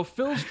 You know,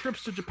 Phil's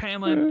trips to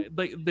Japan,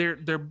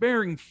 they're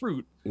bearing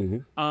fruit.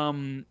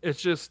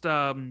 It's just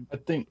I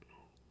think.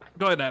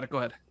 Go ahead, Attic. Go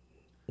ahead.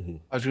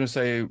 I was going to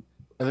say,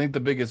 I think the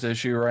biggest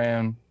issue,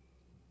 Ryan,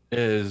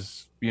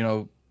 is,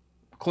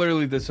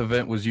 clearly this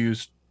event was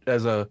used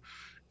as a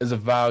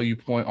value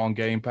point on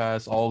Game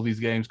Pass. All of these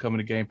games coming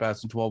to Game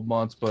Pass in 12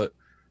 months. But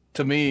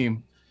to me,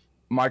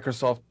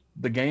 Microsoft,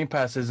 the Game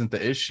Pass isn't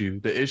the issue.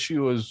 The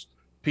issue is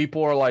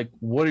people are like,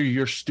 what are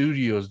your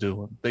studios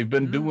doing? They've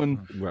been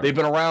they've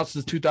been around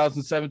since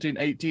 2017,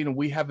 18, and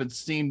we haven't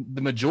seen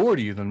the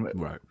majority of them.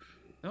 Right.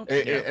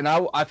 And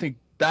I think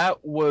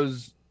that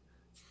was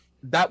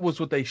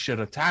what they should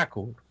have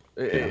tackled.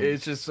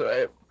 It's just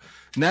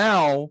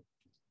now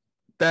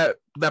that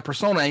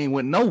Persona ain't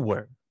went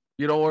nowhere.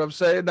 You know what I'm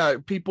saying? Now,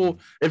 people,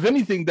 if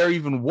anything, they're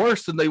even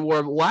worse than they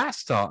were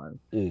last time.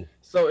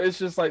 So it's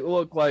just like,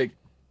 look, like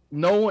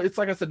no one. It's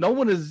like I said, no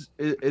one is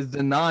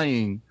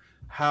denying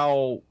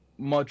how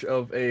much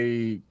of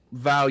a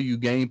value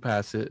Game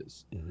Pass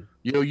is.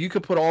 You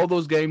could put all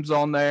those games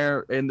on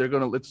there, and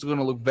it's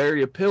gonna look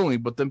very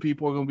appealing. But then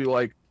people are gonna be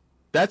like,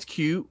 "That's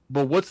cute,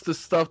 but what's the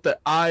stuff that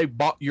I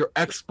bought your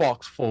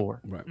Xbox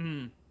for?" Right.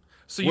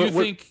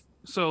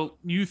 So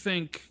you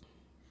think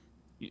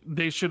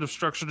they should have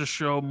structured the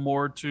show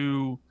more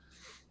to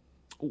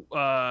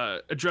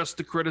address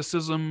the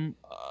criticism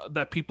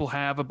that people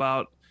have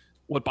about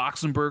what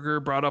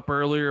Boxenberger brought up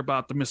earlier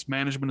about the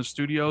mismanagement of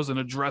studios, and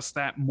address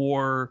that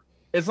more.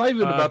 It's not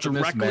even about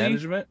directly. The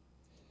mismanagement.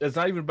 It's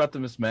not even about the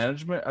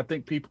mismanagement. I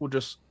think people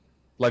just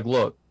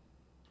look.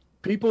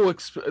 People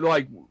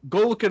go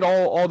look at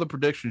all the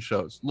prediction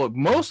shows. Look,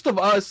 most of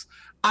us,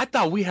 I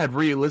thought we had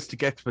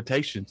realistic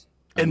expectations.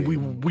 And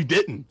we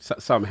didn't.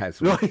 Some had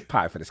some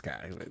pie for this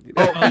guy.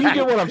 You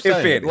get what I'm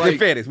saying? In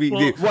fairness,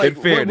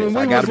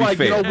 I gotta be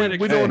fair.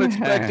 We don't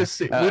expect to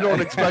see. We don't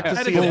expect to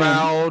see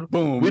Avowed.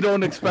 We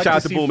don't expect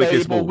to see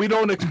Fable. We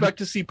don't expect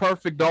to see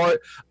Perfect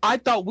Dark. I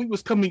thought we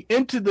was coming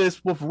into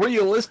this with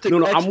realistic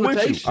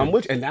expectations. I'm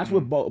with you, and that's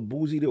what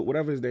Boozy,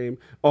 whatever his name,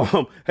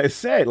 has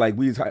said. Like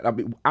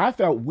I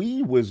felt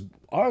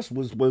us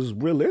was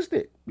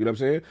realistic. You know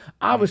what I'm saying?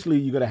 Obviously,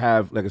 you're gonna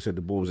have, like I said,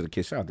 the Booms and the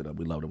Kids. Shout out to them.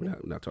 We love them. We're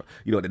not talking.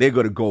 They're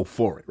gonna go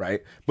for it,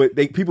 right? But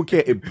people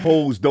can't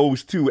impose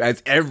those two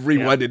as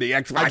everyone in the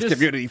Xbox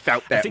community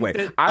felt that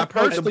way. I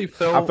personally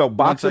felt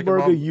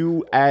Boxenberger,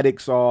 you,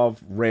 Addicts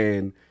of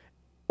Ren,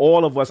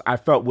 all of us, I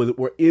felt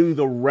were in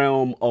the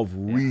realm of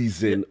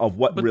reason of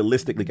what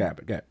realistically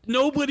happened.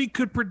 Nobody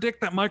could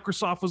predict that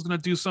Microsoft was going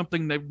to do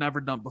something they've never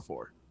done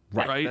before.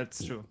 Right?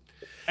 That's true.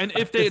 And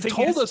if they had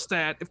told us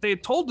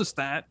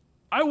that,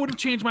 I would have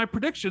changed my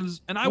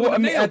predictions, and I would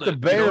have nailed it.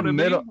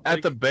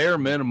 At the bare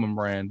minimum,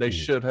 Rand, they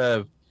should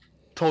have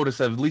told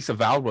us at least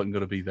Avowed wasn't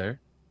going to be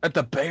there. At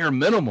the bare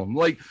minimum,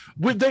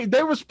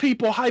 there was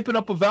people hyping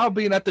up Avowed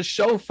being at the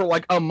show for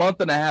like a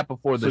month and a half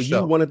before the show.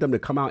 So you wanted them to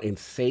come out and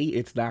say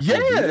it's not?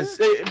 Yes,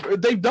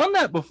 they've done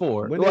that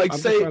before. I'm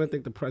just trying to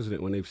think the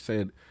president when they've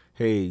said,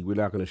 "Hey, we're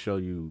not going to show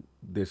you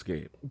this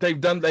game."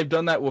 They've done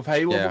that with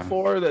Halo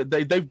before.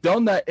 They've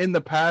done that in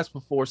the past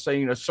before,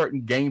 saying a certain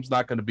game's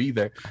not going to be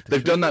there.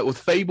 They've done that with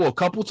Fable a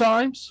couple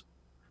times.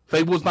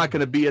 Fable's not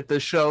going to be at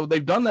this show.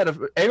 They've done that.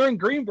 Aaron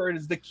Greenberg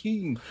is the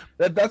king.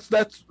 That's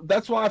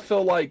why I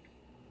feel like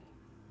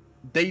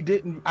they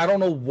didn't. I don't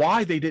know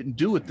why they didn't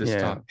do it this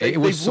time.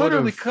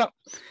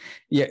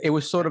 Yeah, it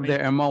was sort of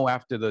their MO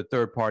after the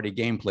third-party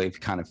gameplay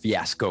kind of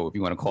fiasco, if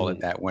you want to call it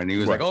that. When he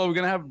was like, "Oh, we're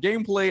gonna have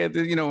gameplay," at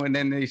the, and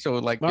then they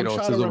showed like I'm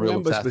trying to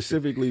remember sizzle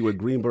specifically when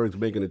Greenberg's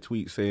making a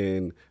tweet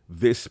saying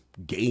this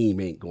game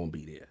ain't gonna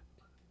be there.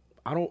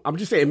 I'm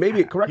just saying.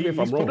 Maybe correct me if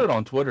I'm wrong. He's put it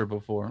on Twitter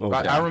before.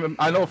 Okay. I remember.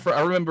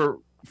 I remember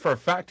for a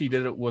fact he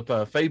did it with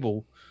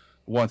Fable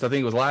once. I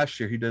think it was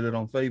last year. He did it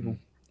on Fable.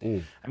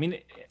 I mean,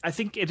 I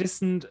think it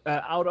isn't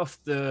out of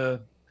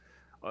the.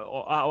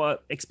 Our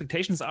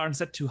expectations aren't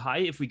set too high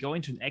if we go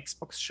into an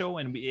Xbox show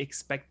and we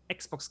expect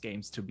Xbox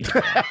games to be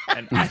there.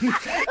 Why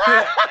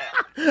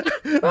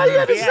you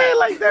had to say it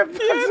like that?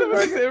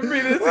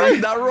 This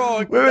is not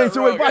wrong. Wait,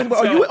 so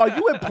are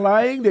you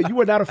implying that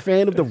you are not a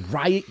fan of the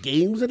Riot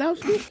Games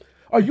announcement?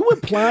 Are you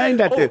implying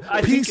that the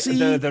I PC...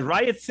 think the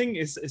Riot thing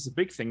is a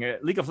big thing.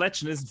 League of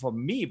Legends isn't for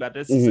me, but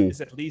this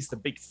is at least a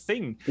big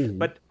thing.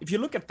 But if you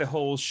look at the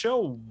whole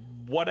show,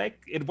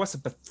 it was a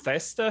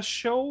Bethesda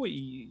show,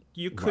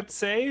 you could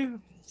say.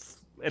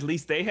 At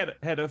least they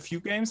had a few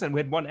games, and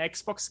we had one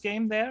Xbox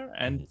game there,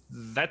 and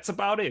that's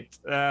about it.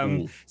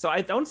 So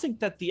I don't think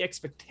that the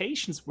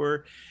expectations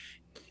were...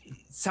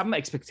 Some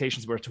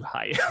expectations were too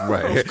high.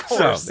 Right. Of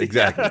course. So,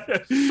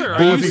 exactly. Sir,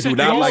 Boozy do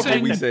not like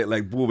when we say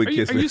like Boom and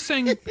Kiss. Are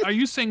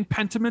you saying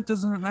Pentiment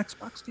isn't an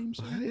Xbox game?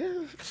 Sir?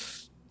 Yeah.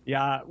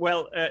 Yeah,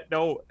 well,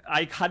 no,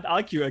 I can't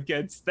argue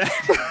against that.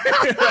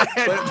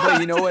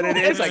 but you know what it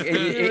is? Like,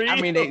 I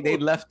mean, they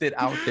left it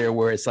out there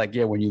where it's like,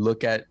 yeah, when you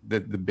look at the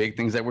big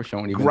things that were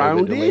shown, even though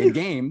they're delayed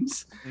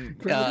games,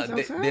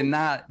 they're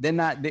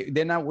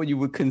not what you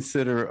would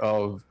consider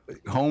of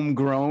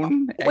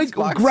homegrown. Wait,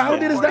 Xbox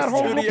Grounded is not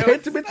home.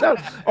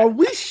 Pentiment. Are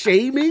we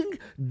shaming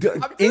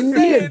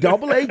indie and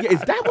double A?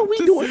 Is that what we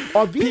doing?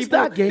 Are these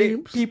not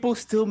games? People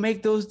still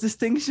make those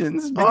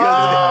distinctions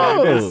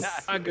because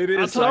it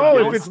is.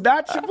 So if it's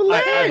not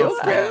AAA,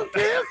 okay.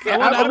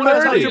 I'm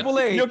learning.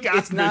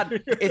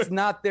 It's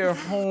not their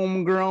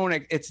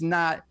homegrown. It's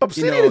not.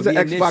 Obsidian is an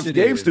Xbox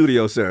game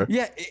studio, sir.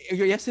 Yeah,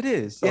 yes, it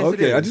is. Yes,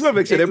 okay, I just want to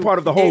make sure they're part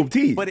of the home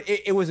team. But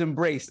it was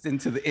embraced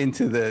into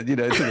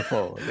the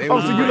fold.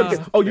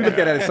 So you look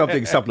at it as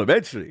something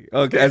supplementary,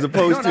 okay, as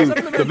opposed to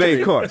the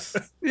main course.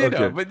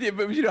 But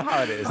you know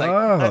how it is.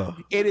 Like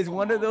it is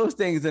one of those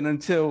things, and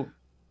until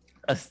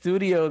a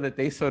studio that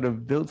they sort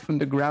of built from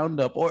the ground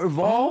up or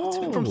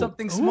evolved from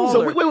something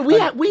smaller. So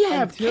we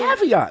have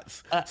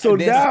caveats. So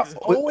now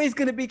always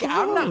going to be.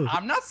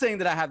 I'm not saying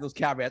that I have those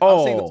caveats.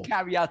 I'm saying those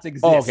caveats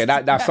exist. Okay,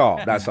 that's all.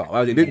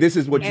 This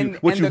is what you've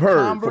heard from the community.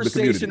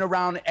 Conversation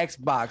around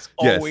Xbox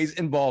always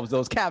involves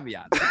those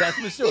caveats. That's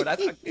for sure.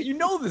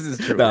 This is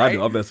true. I right?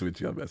 know. I'm messing with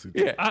you.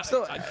 Yeah.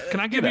 Can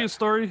I give you a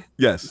story?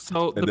 Yes.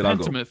 So the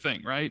Pentiment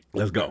thing, right?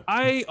 Let's go.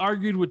 I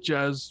argued with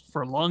Jez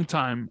for a long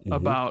time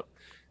about.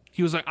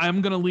 He was like,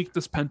 I'm going to leak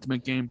this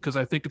Pentiment game because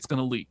I think it's going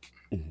to leak.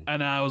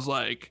 And I was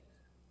like,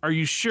 are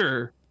you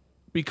sure?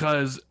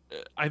 Because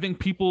I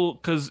think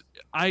because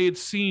I had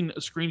seen a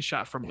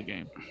screenshot from the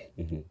game,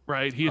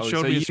 right? He had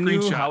showed me a screenshot.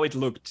 Knew how it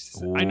looked.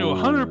 I knew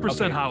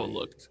 100% how it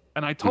looked.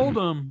 And I told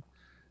him,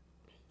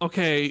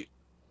 okay,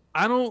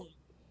 I don't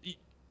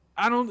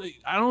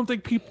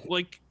think people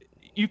like,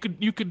 you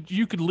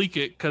could leak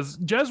it because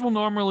Jez will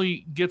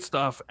normally get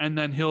stuff and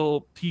then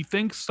he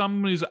thinks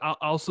somebody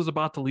else is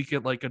about to leak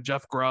it, like a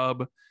Jeff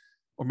Grubb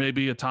or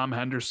maybe a Tom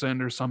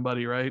Henderson or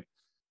somebody, right?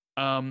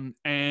 And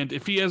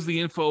if he has the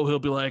info, he'll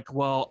be like,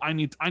 well, I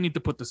need to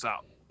put this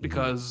out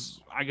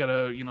because I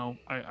gotta,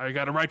 I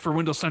gotta write for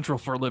Windows Central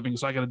for a living,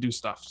 so I gotta do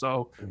stuff.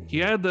 So he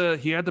had the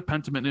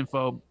Pentiment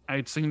info. I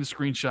had seen the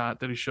screenshot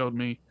that he showed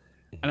me,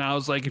 and I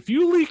was like, if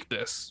you leak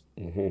this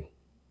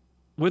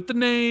with the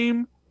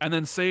name. And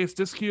then say it's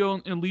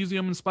Disco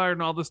Elysium inspired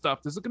and all this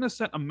stuff. This is going to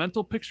set a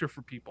mental picture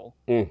for people.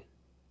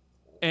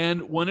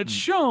 And when it's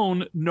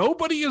shown,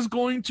 nobody is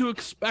going to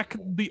expect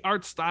the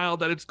art style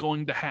that it's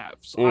going to have.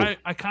 So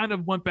I kind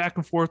of went back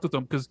and forth with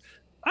them because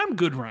I'm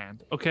good,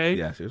 Rand, okay?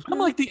 Yes, I'm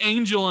like the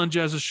angel on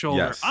Jez's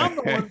shoulder. Yes. I'm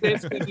the one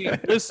basically,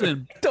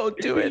 listen, don't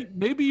do it.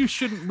 Maybe you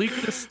shouldn't leak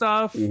this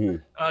stuff.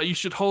 You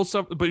should hold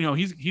stuff. But,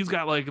 he's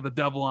got like the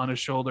devil on his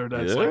shoulder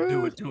that's like,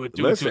 do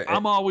it.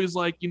 I'm always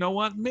like, you know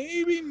what?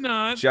 Maybe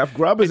not. Jeff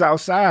Grubb is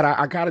outside.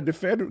 I got to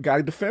defend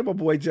my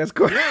boy, Jez.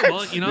 Yeah,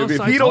 well, if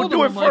so he don't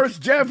do it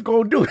first, Jeff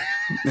gonna do it.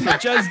 So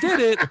Jez did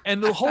it.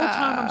 And the whole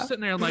time I'm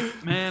sitting there, I'm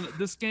like, man,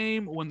 this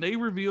game, when they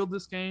revealed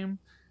this game,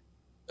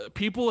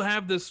 people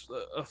have this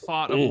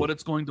thought of what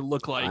it's going to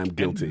look like. I'm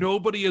guilty. And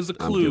nobody has a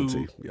clue. I'm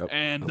guilty. Yep.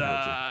 And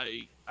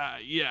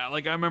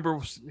like I remember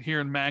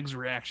hearing Mag's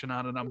reaction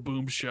on it on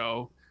Boom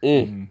Show.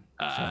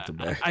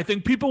 I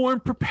think people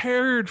weren't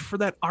prepared for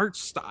that art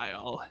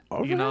style.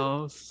 Okay.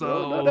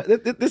 So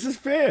this is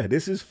fair.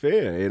 This is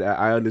fair, and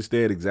I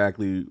understand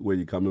exactly where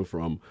you're coming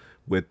from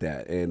with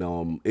that.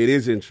 And it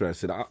is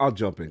interesting. I'll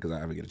jump in because I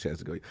haven't get a chance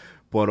to go.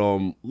 But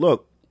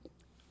look.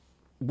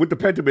 With the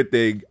Pentiment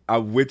thing,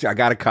 which I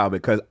got to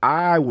comment because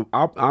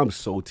I'm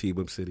so Team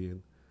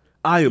Obsidian.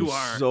 I am You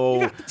are. so. You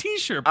got the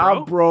T-shirt,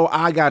 bro.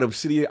 I got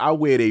Obsidian.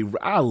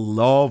 I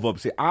love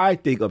Obsidian. I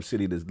think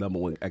Obsidian is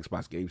 #1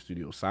 Xbox Game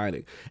Studio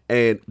signing,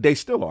 and they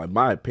still are, in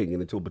my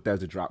opinion, until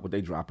Bethesda drop what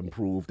they drop and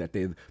prove that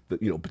they're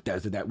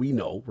Bethesda that we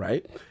know,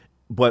 right?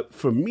 But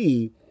for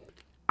me,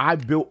 I'm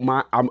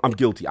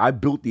guilty. I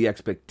built the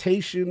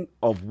expectation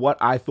of what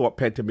I thought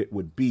Pentiment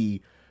would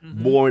be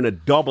more in a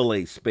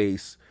AA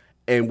space.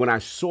 And when I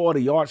saw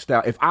the art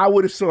style, if I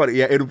would have saw it,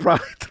 it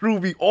probably threw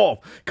me off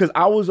because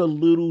I was a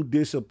little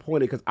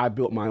disappointed because I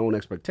built my own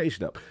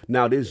expectation up.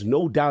 Now, there's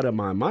no doubt in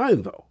my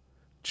mind, though,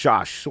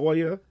 Josh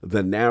Sawyer,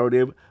 the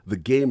narrative, the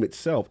game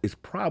itself is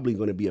probably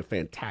going to be a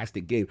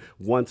fantastic game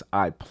once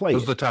I play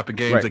Those it. are the type of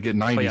games that get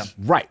 90s.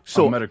 Right.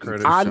 So on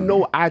Metacritic, I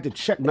know I had to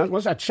check.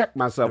 Once I checked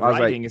myself, The I was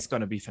writing like, is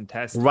going to be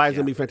fantastic. writing's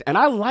going to be fantastic. And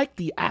I like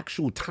the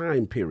actual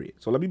time period.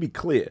 So let me be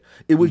clear.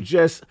 It was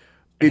just...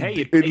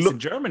 It looked in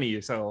Germany,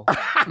 so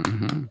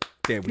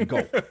there we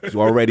go. You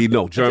already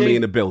know Germany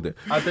in the building.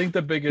 I think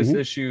the biggest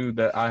issue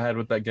that I had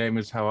with that game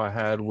is how I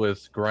had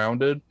with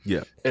Grounded.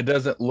 Yeah, it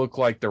doesn't look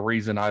like the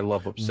reason I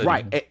love Obsidian.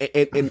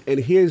 Right, and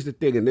here's the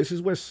thing, and this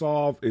is where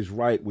Solve is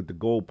right with the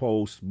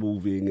goalposts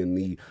moving and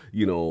the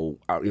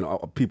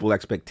people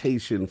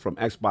expectation from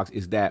Xbox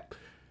is that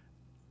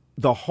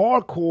the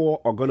hardcore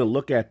are gonna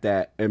look at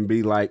that and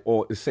be like,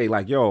 or say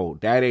like, yo,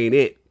 that ain't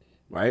it.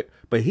 Right,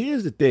 but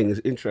here's the thing: it's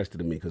interesting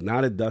to me because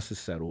now the dust is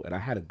settled, and I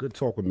had a good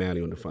talk with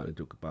Manny on the Final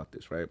Duke about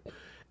this, right?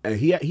 And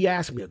he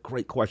asked me a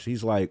great question.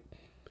 He's like,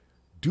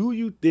 "Do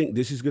you think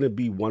this is going to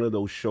be one of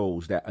those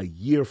shows that a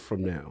year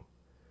from now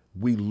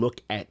we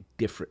look at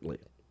differently?"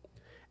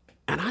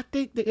 And I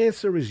think the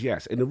answer is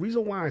yes. And the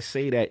reason why I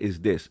say that is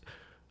this: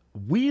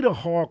 we, the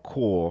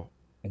hardcore,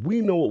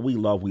 we know what we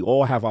love. We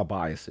all have our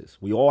biases.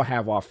 We all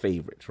have our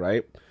favorites,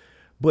 right?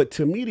 But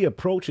to me, the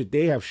approach that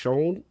they have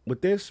shown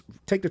with this,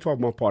 take the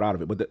 12-month part out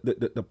of it, but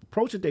the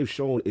approach that they've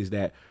shown is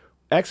that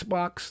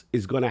Xbox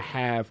is going to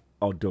have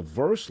a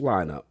diverse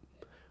lineup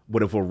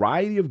with a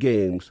variety of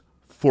games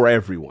for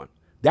everyone.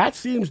 That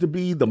seems to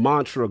be the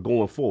mantra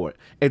going forward.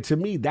 And to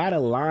me, that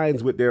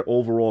aligns with their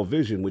overall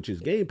vision, which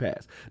is Game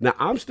Pass. Now,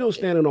 I'm still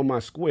standing on my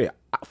square.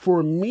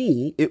 For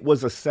me, it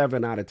was a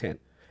 7 out of 10.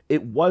 I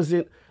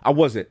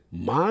wasn't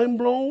mind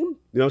blown.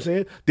 You know what I'm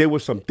saying? There were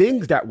some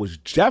things that was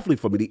definitely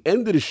for me. The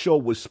end of the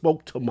show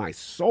spoke to my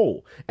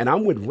soul. And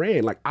I'm with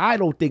Rand. Like, I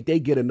don't think they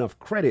get enough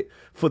credit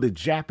for the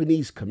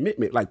Japanese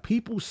commitment. Like,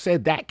 people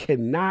said that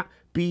cannot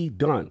be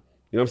done.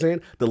 You know what I'm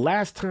saying? The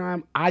last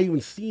time I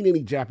even seen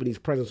any Japanese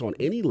presence on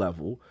any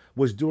level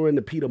was during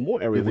the Peter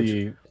Moore era,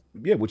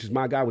 which is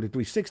my guy with the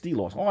 360,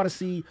 Lost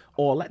Odyssey,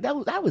 all that. That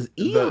was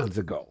eons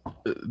ago.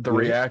 The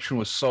reaction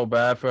was so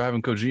bad for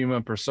having Kojima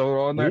and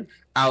Persona on there.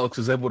 Alex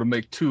was able to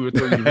make 2 or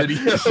 3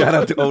 videos. Shout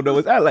out to Oh No,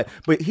 it's Alex.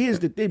 But here's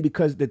the thing,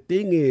 because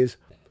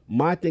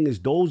my thing is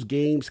those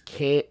games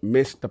can't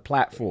miss the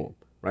platform,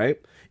 right?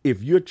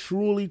 If you're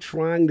truly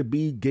trying to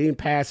be Game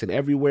Pass and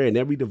everywhere and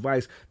every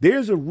device,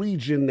 there's a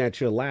region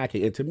that you're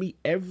lacking. And to me,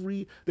 this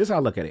is how I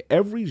look at it.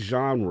 Every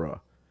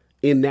genre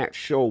in that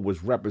show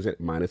was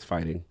represented, minus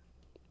fighting.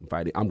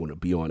 I'm going to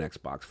be on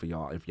Xbox for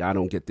y'all. If y'all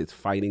don't get this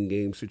fighting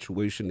game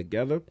situation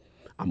together,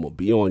 I'm going to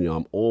be on you.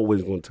 I'm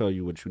always going to tell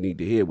you what you need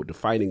to hear with the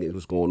fighting games,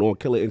 what's going on.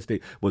 Killer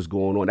Instinct, what's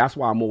going on. That's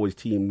why I'm always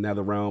Team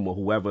NetherRealm or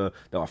whoever,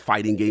 the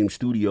fighting game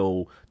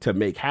studio to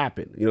make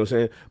happen. You know what I'm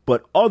saying?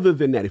 But other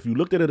than that, if you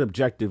looked at it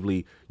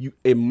objectively,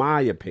 in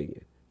my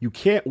opinion, you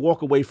can't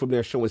walk away from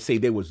their show and say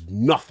there was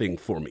nothing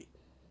for me.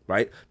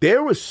 Right?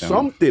 There was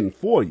something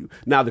for you.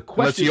 Now, the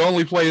question... Unless you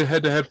only play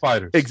head-to-head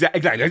fighters.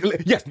 Exactly.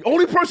 Yes, the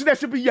only person that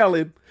should be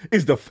yelling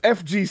is the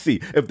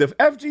FGC. If the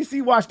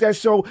FGC watched that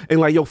show and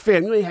like, yo,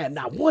 fam, you ain't had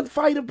not one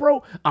fighter,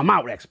 bro, I'm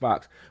out,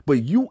 Xbox. But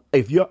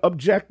if you're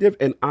objective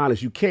and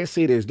honest, you can't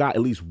say there's not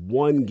at least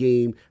one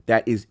game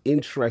that is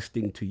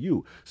interesting to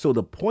you. So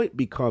the point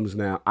becomes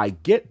now, I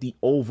get the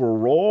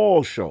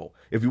overall show.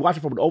 If you watch it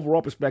from an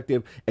overall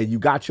perspective and you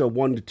got your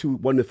 1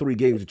 to 3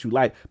 games that you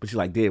like, but you're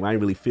like, damn, I ain't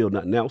really feel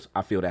nothing else,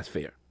 I feel that's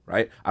fair,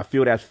 right? I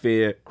feel that's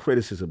fair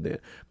criticism there.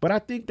 But I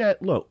think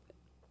that, look,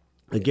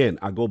 again,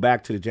 I go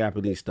back to the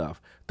Japanese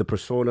stuff. The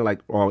persona,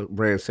 like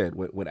Brand said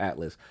with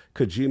Atlas,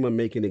 Kojima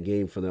making a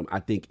game for them, I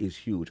think is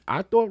huge.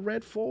 I thought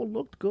Redfall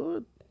looked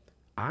good.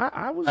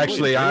 I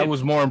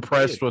was more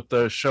impressed with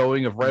the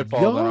showing of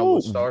Redfall than I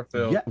was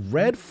Starfield. Yeah,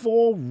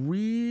 Redfall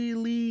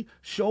really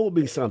showed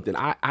me something.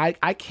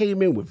 I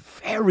came in with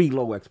very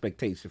low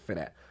expectation for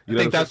that. I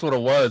think that's what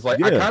it was.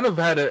 Like, I kind of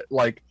had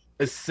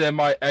a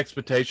semi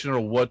expectation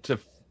of what to.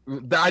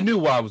 I knew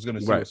what I was going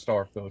to see with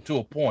Starfield to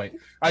a point.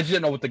 I just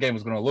didn't know what the game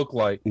was going to look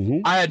like.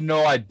 I had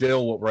no idea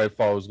what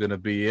Redfall was going to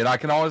be, and I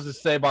can honestly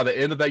say by the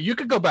end of that, you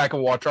could go back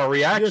and watch our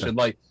reaction.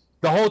 Yeah. Like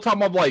the whole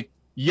time, I'm like,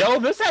 yo,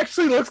 this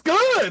actually looks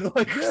good.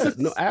 Like,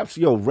 no,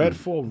 absolutely. Yo,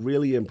 Redfall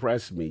really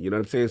impressed me. You know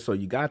what I'm saying? So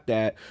you got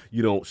that.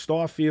 You know,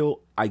 Starfield,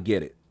 I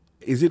get it.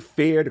 Is it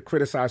fair to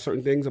criticize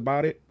certain things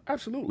about it?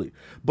 Absolutely.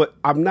 But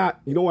I'm not,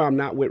 you know what I'm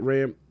not with,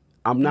 Ram?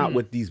 I'm not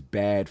with these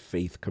bad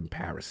faith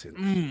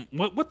comparisons.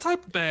 What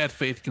type of bad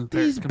faith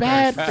These comparisons?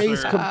 bad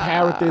faith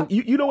comparisons.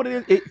 You know what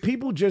it is?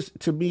 People just,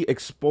 to me,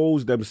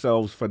 expose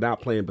themselves for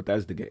not playing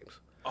Bethesda games.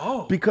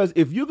 Oh. Because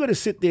if you're going to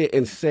sit there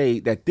and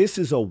say that this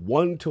is a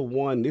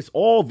one-to-one, this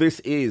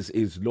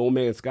is No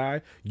Man's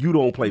Sky, you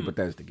don't play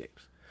Bethesda games.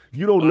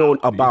 You don't know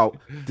about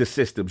the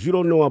systems. You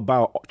don't know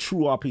about true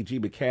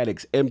RPG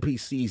mechanics,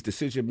 NPCs,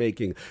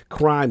 decision-making,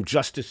 crime,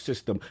 justice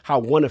system, how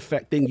one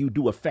thing you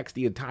do affects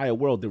the entire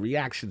world, the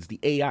reactions, the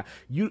AI.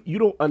 You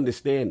don't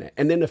understand that.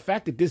 And then the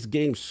fact that this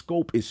game's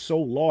scope is so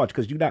large,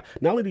 because not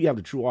only do you have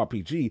the true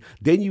RPG,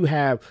 then you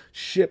have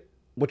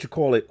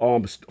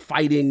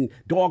fighting,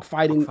 dog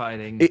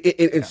fighting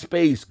in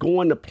space,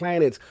 going to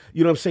planets,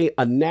 you know what I'm saying?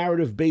 A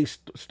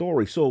narrative-based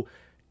story. So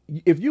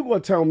if you're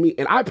going to tell me,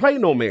 and I play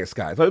No Man's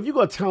Sky, so if you're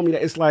going to tell me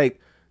that it's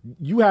like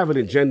you have an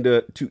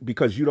agenda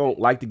because you don't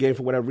like the game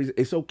for whatever reason,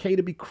 it's okay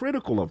to be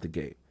critical of the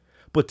game.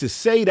 But to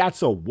say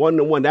that's a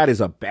one-to-one, that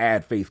is a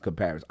bad faith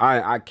comparison.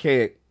 I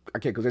can't,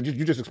 because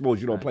you just exposed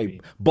you don't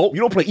play both. You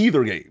don't play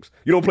either games.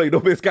 You don't play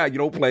No Man's Sky. You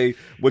don't play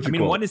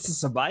one is a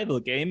survival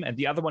game, and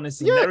the other one is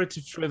a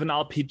narrative-driven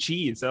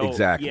RPG. So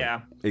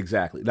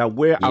exactly. Now,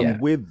 I'm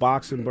with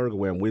Boxenberger,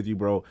 where I'm with you,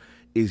 bro,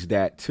 is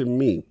that to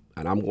me,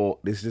 and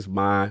this is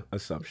my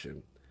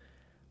assumption,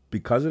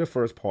 because of the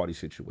first party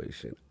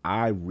situation,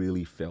 I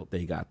really felt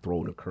they got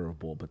thrown a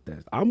curveball.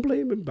 Bethesda. I'm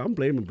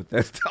blaming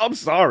Bethesda. I'm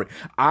sorry.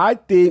 I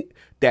think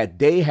that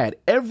they had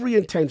every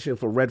intention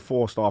for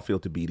Redfall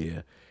Starfield to be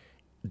there.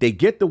 They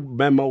get the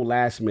memo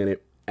last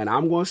minute, and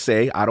I'm going to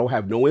say, I don't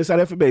have no inside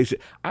information.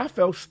 I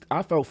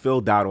felt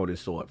Phil died on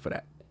his sword for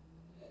that.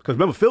 Because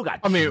remember, Phil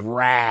got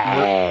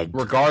dragged.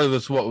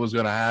 Regardless what was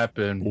going to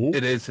happen,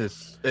 it is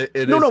his.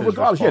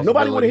 Regardless. Yeah,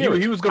 nobody want to hear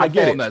it. He was going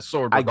to fall on that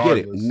sword. I get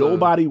it.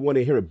 Nobody want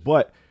to hear it.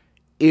 But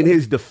in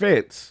his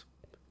defense,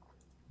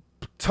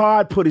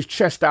 Todd put his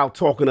chest out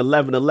talking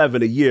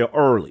 11/11 a year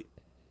early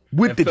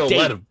with the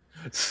date.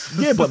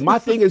 Yeah, but my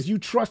thing is, you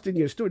trust in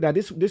your story. Now,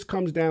 this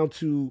comes down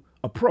to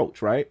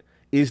approach, right?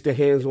 Is the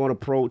hands-on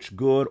approach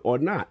good or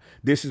not?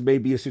 This is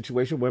maybe a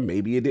situation where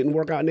maybe it didn't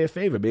work out in their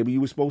favor. Maybe you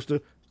were supposed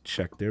to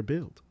check their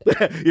build. You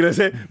know what I'm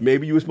saying?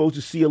 Maybe you were supposed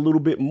to see a little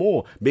bit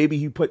more. Maybe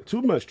you put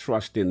too much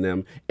trust in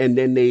them, and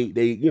then they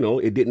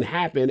it didn't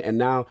happen. And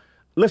now,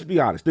 let's be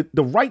honest,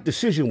 the right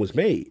decision was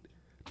made.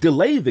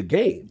 Delay the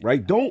game,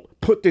 right? Don't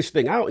put this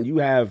thing out and you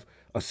have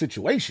a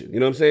situation. You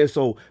know what I'm saying?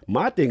 So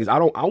my thing is, I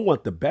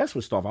want the best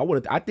with stuff.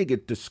 I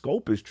think the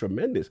scope is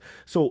tremendous.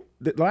 So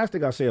the last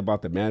thing I'll say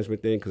about the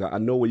management thing, because I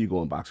know where you're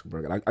going,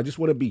 Boxenberger. I just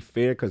want to be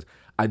fair, because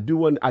I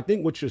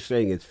think what you're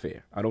saying is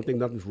fair. I don't think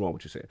nothing's wrong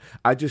with what you're saying.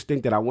 I just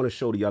think that I want to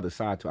show the other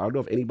side too. I don't know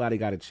if anybody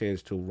got a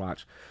chance to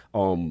watch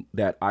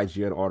that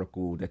IGN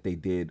article that they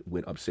did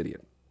with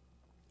Obsidian.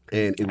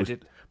 And it was,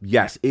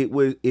 yes, it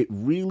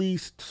really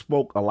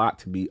spoke a lot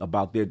to me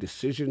about their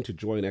decision to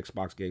join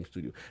Xbox Game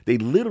Studio. They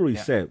literally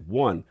said,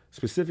 one,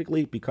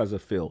 specifically because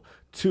of Phil.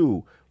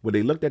 Two, when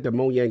they looked at the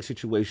Mojang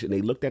situation, they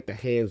looked at the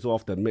hands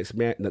off, the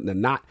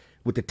not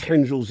with the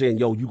tendrils in,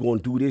 yo, you going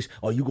to do this?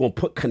 Or you going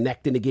to put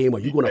Connect in the game? Or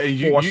you going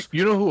to force?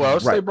 You know who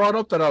else they brought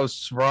up that I was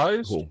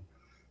surprised? Who?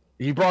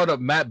 He brought up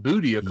Matt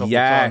Booty a couple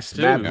times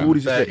too. Matt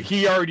Booty. That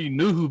he already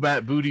knew who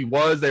Matt Booty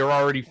was. They were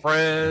already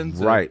friends.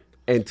 Right.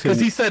 Because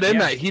he said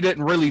that he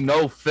didn't really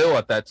know Phil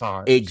at that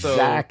time.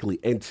 Exactly.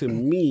 So. And to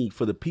me,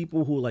 for the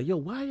people who are like, yo,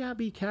 why y'all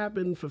be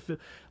capping for Phil?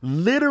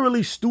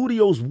 Literally,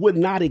 studios would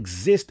not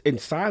exist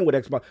and sign with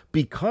Xbox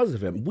because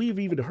of him. We've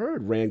even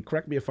heard, Rand,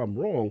 correct me if I'm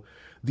wrong,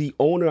 the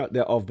owner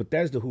of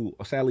Bethesda, who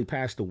sadly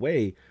passed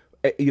away,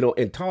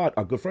 and Todd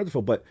are good friends of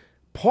Phil, but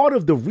part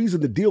of the reason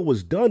the deal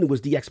was done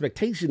was the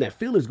expectation that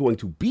Phil is going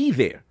to be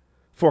there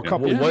for a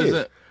couple of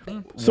years.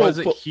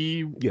 Wasn't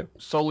he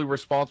solely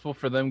responsible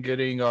for them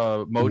getting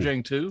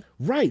Mojang too?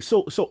 Right.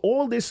 So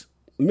all this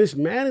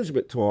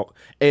mismanagement talk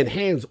and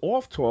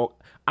hands-off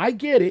talk, I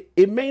get it.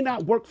 It may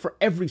not work for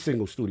every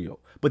single studio,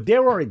 but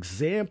there are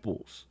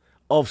examples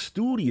of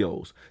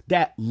studios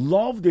that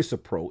love this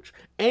approach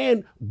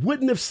and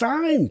wouldn't have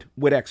signed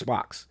with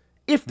Xbox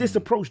if this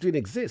approach didn't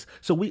exist.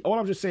 So all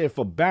I'm just saying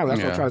for balance,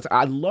 that's what I'm trying to say.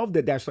 I love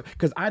that's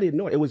because I didn't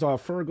know it. It was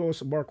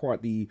Fergus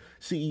Marquardt, the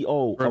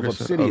CEO of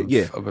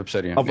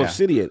Obsidian. Of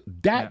Obsidian.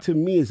 That to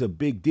me is a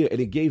big deal, and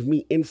it gave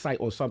me insight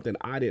on something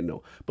I didn't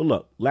know. But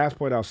look, last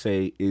point I'll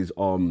say is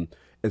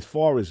as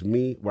far as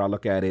me, where I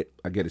look at it,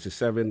 I get it's a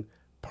 7.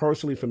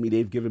 Personally, for me,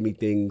 they've given me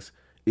things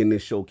in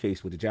this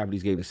showcase with the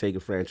Japanese game, the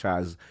Sega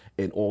franchise,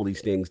 and all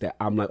these things that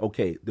I'm like,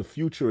 okay, the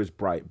future is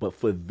bright, but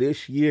for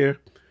this year,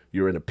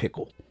 you're in a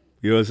pickle.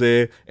 You know what I'm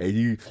saying? And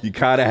you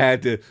kind of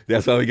had to,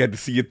 that's why we got to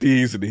see your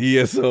thieves and the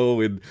ESO,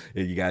 and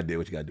you got to do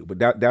what you got to do.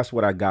 But that's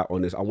what I got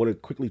on this. I want to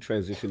quickly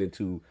transition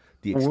into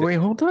the extent. Wait,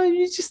 hold on.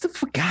 You just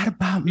forgot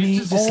about me.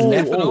 You just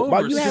left it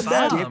over. You have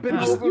that. Skipping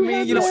over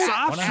me. You know,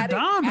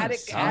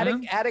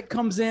 Attic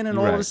comes in, and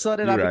all of a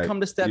sudden I become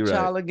the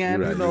stepchild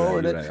again.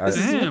 You're right. That's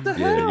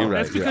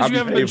because you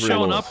haven't been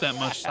showing up that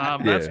much,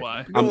 Tom. That's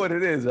why. You know what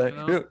it is,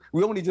 right?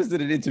 We only just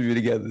did an interview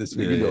together this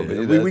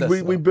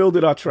week. We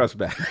builded our trust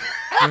back.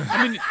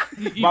 I mean,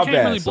 you My can't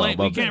bad, really Saul, blame.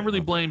 my You can't bad,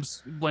 really my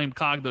blame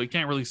Cog though. You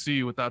can't really see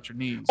you without your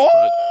knees.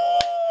 Oh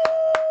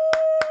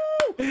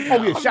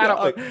yeah! Shout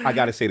out! I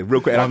gotta say this real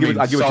quick. And I'll give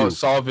it to you.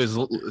 Solve is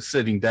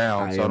sitting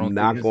down, I so I am don't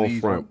not think gonna his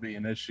knees front. won't be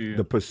an issue.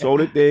 The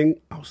Persona thing,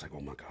 I was like,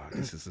 oh my god,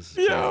 this is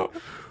crazy.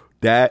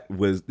 That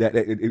was that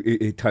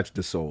it touched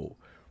the soul.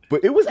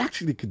 But it was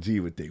actually the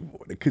Kojima thing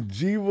more. The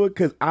Kojima,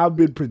 because I've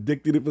been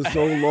predicting it for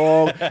so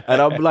long,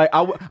 and I'm like,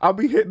 I'll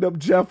be hitting up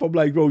Jeff. I'm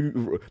like, bro,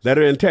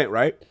 letter of intent,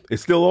 right?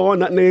 It's still on.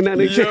 Nothing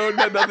changed.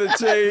 Nothing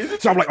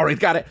changed. So I'm like, all right,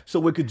 got it. So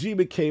when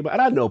Kojima came out,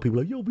 and I know people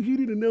are like, yo, but he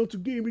didn't announce a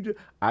game.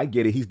 I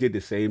get it. He did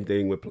the same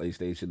thing with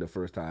PlayStation the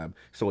first time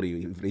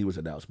Sony he was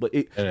announced. But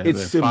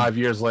it's 5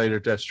 years later,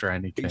 Death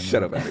Stranding came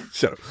Shut up, Alex.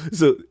 Shut up.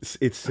 So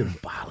it's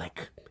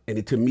symbolic.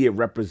 And to me, it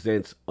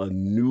represents a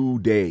new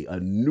day, a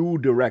new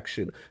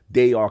direction.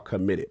 They are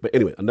committed. But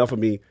anyway, enough of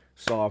me.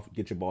 Soft,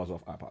 get your balls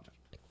off. I apologize.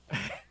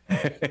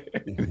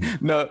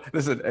 No,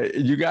 listen,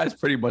 you guys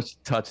pretty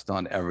much touched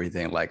on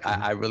everything. Like,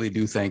 I really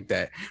do think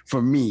that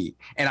for me,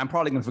 and I'm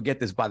probably going to forget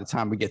this by the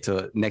time we get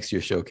to next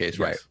year's showcase,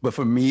 right? But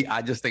for me,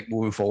 I just think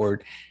moving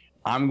forward,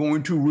 I'm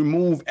going to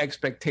remove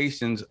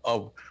expectations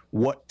of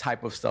what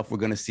type of stuff we're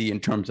going to see in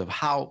terms of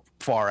how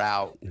far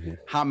out,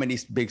 how many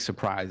big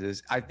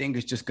surprises. I think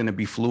it's just going to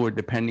be fluid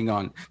depending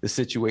on the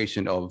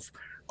situation of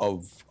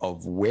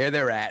where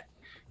they're at,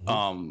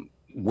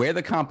 where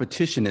the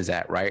competition is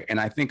at, right? And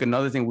I think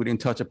another thing we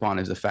didn't touch upon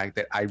is the fact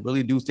that I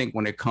really do think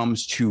when it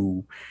comes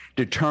to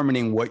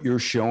determining what you're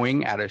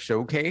showing at a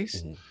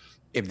showcase,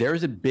 if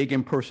there's a big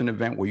in-person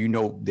event where you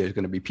know there's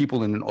going to be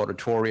people in an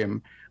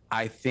auditorium,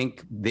 I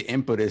think the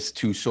impetus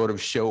to sort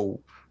of show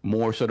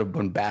more sort of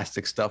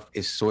bombastic stuff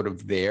is sort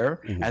of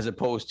there, as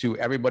opposed to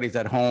everybody's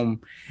at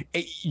home.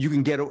 You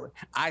can get,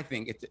 I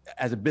think it's,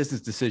 as a business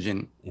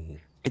decision,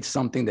 it's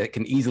something that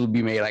can easily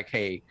be made like,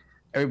 hey,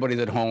 everybody's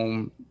at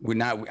home. We're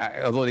not,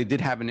 although they did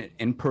have an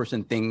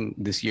in-person thing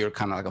this year,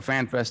 kind of like a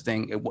fan fest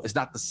thing. It's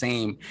not the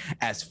same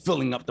as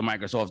filling up the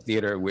Microsoft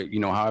Theater with,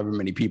 however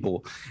many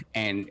people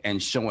and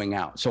showing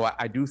out. So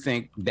I do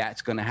think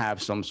that's going to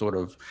have some sort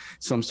of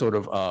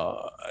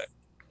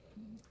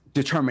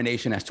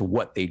determination as to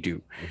what they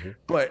do.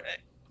 But,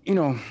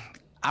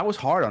 I was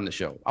hard on the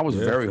show. I was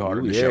very hard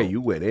on the show. You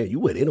went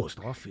in on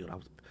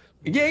Starfield.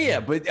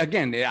 But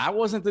again, I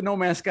wasn't the No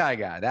Man's Sky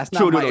guy. That's not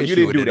True, my no, issue. you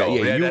didn't do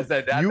with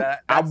that. it, Yeah,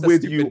 that's I'm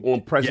with you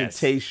on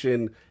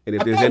presentation, and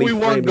if I there's thought any we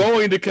weren't framing-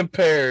 going to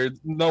compare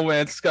No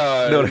Man's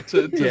Sky to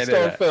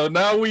Starfield.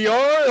 Now we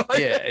are.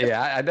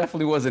 I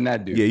definitely wasn't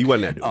that dude. Yeah, you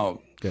wasn't that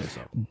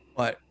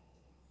dude.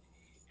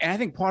 And I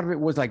think part of it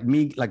was like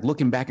me, like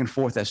looking back and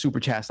forth at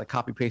super chats, like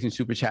copy pasting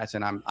super chats,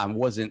 and I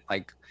wasn't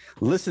like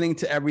listening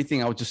to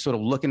everything. I was just sort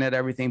of looking at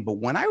everything. But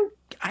when I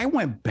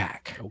went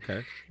back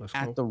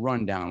at the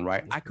rundown,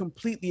 right, I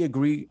completely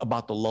agree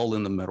about the lull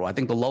in the middle. I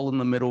think the lull in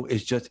the middle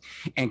is just,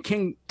 and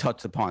King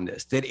touched upon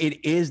this, that it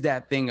is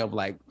that thing of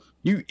like,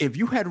 if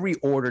you had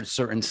reordered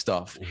certain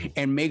stuff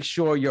and make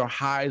sure your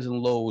highs and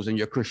lows and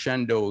your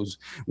crescendos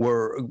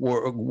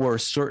were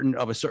certain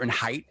of a certain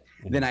height,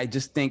 then I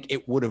just think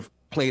it would have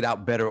played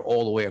out better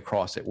all the way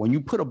across it. When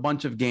you put a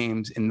bunch of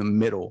games in the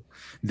middle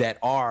that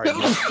are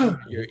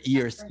your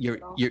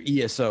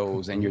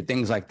ESOs and your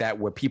things like that,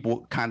 where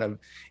people kind of,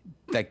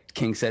 like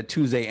King said,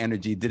 Tuesday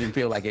energy didn't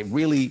feel like it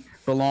really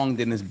belonged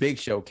in this big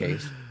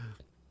showcase.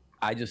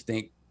 I just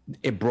think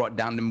it brought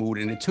down the mood,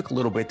 and it took a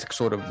little bit to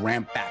sort of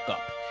ramp back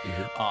up.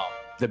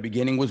 The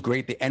beginning was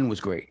great, the end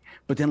was great,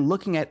 but then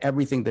looking at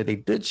everything that they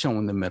did show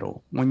in the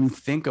middle, when you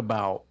think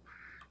about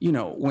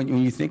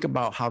when you think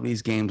about how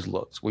these games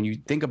look, when you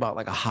think about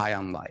like a High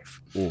on Life,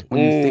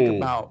 when you think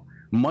about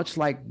much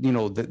like,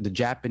 the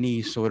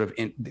Japanese sort of,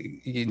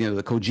 the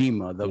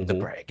Kojima,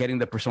 the getting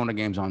the Persona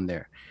games on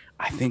there,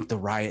 I think the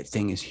Riot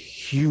thing is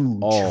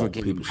huge for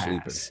Game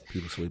Pass.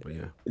 People sleeping,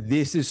 yeah.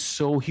 This is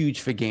so huge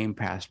for Game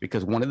Pass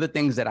because one of the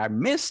things that I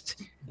missed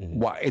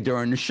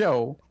during the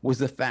show was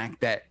the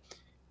fact that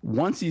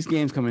once these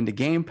games come into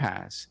Game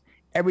Pass,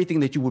 everything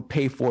that you would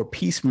pay for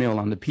piecemeal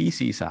on the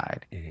PC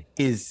side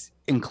is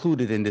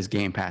included in this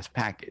Game Pass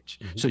package.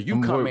 So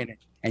you come in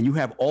and you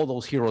have all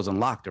those heroes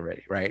unlocked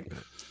already, right?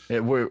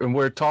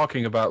 We're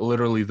talking about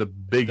literally the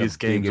biggest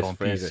games on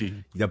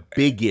PC. The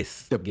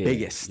biggest.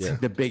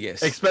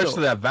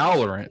 Especially that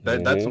Valorant.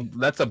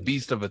 That's a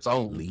beast of its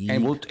own.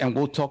 And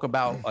we'll talk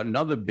about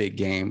another big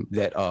game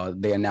that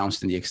they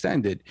announced in the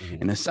extended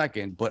in a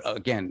second. But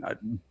again,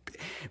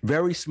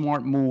 very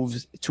smart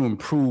moves to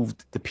improve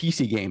the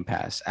PC Game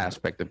Pass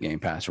aspect of Game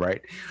Pass,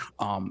 right?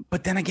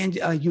 But then again,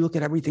 you look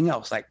at everything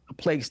else, like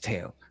Plague's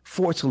Tale,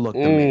 Forza looked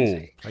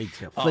amazing. Plague's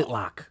Tale,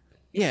 Flintlock.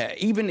 Yeah,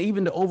 even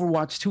the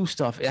Overwatch 2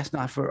 stuff, that's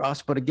not for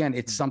us. But again,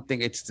 it's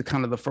something, it's the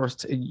kind of the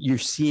first, you're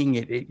seeing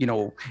it,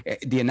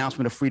 the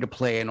announcement of free to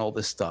play and all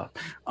this stuff.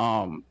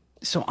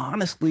 So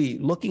honestly,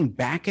 looking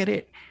back at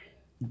it,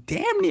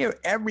 damn near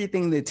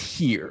everything that's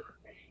here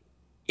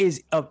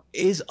is of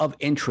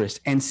interest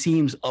and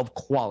seems of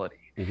quality.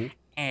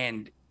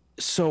 And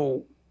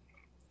so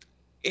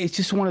it's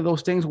just one of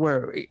those things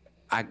where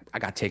I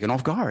got taken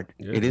off guard.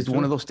 Yeah, it is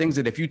one of those things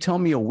that if you tell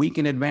me a week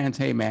in advance,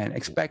 hey man,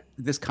 expect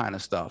this kind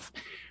of stuff,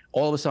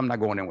 all of a sudden I'm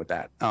not going in with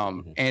that.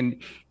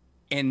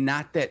 And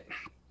not that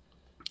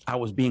I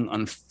was being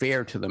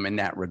unfair to them in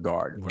that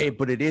regard,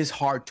 but it is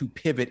hard to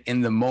pivot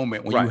in the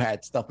moment when you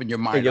had stuff in your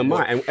mind.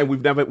 And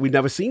we've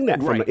never seen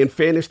that. In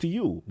fairness to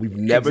you, we've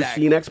never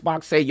seen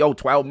Xbox say, "Yo,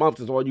 12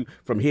 months is all you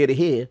from here to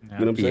here." You know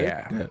what I'm saying?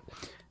 Yeah.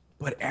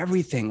 But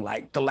everything,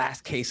 like the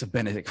last case of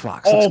Benedict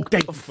Fox. Oh,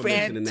 thank you for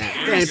mentioning that.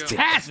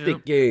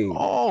 Fantastic game.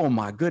 Oh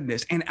my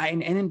goodness. And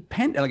in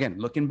again,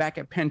 looking back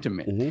at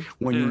Pentiment,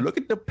 when you look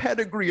at the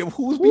pedigree of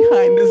who's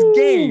behind this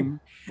game,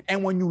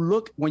 and when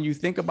you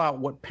think about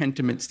what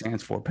Pentiment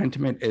stands for,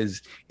 Pentiment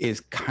is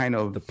kind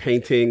of the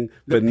painting,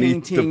 the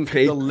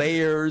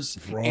layers,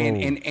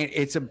 and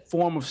it's a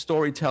form of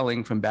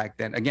storytelling from back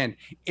then. Again,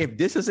 if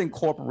this is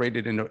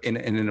incorporated in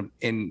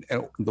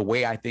the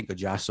way I think a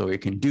Josh Sawyer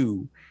can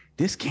do,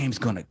 this game's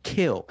gonna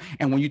kill.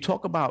 And when you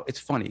talk about, it's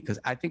funny because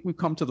I think we've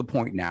come to the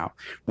point now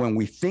when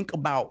we think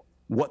about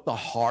what the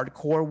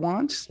hardcore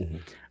wants.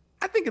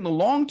 I think in the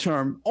long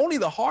term, only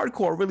the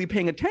hardcore are really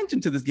paying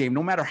attention to this game,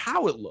 no matter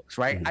how it looks,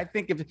 right? I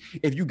think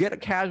if you get a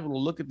casual to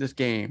look at this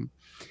game,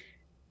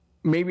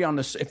 maybe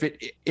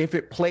if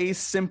it plays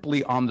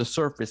simply on the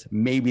surface,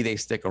 maybe they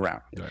stick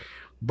around. Right.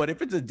 But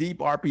if it's a deep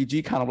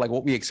RPG, kind of like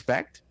what we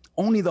expect,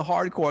 only the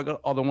hardcore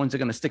are the ones that are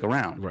going to stick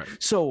around. Right.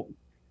 So.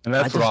 And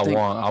that's what I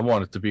want. I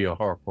want it to be a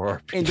hardcore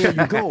RPG. And there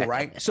you go,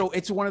 right? So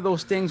it's one of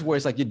those things where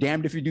it's like you're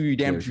damned if you do, you're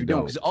damned if you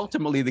don't. Because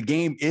ultimately the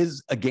game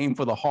is a game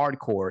for the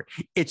hardcore.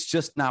 It's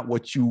just not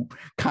what you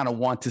kind of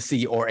want to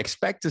see or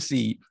expect to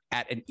see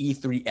at an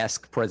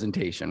E3-esque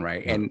presentation,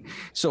 right? And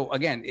so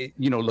again,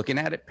 looking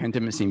at it,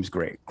 Pentiment seems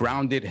great.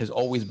 Grounded has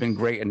always been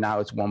great, and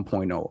now it's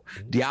 1.0.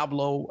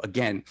 Diablo,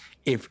 again,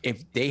 if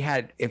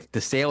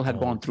the sale had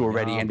gone through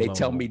already, and they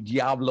tell me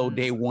Diablo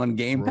Day 1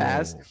 Game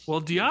Pass.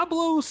 Well,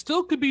 Diablo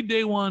still could be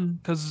Day 1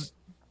 because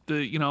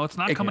it's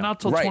not coming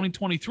out till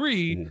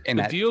 2023. And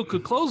the deal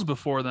could close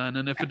before then.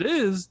 And if it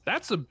is,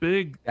 that's a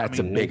big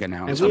announcement.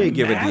 And we ain't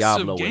giving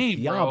Diablo game,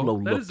 Diablo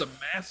bro. That is a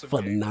massive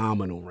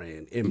phenomenal, game.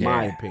 Rand, in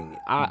my opinion.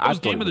 It was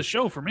game of the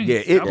show for me.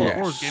 Yeah, it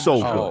was so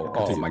good.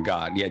 Oh my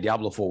God. Yeah,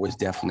 Diablo 4 was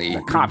definitely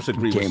the cops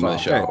agree game of the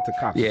show.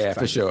 Yeah,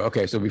 for sure.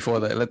 Okay, so before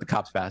let the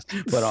cops pass.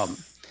 But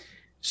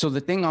so the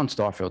thing on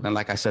Starfield, and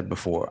like I said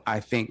before, I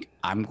think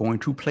I'm going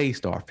to play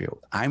Starfield.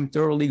 I'm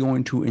thoroughly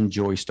going to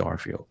enjoy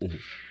Starfield.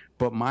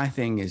 But my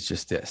thing is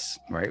just this,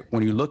 right?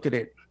 When you look at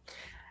it,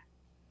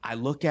 I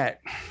look at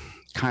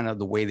kind of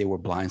the way they were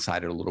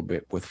blindsided a little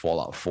bit with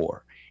Fallout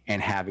 4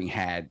 and having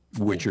had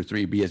Witcher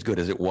 3 be as good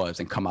as it was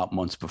and come out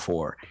months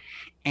before.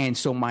 And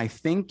so my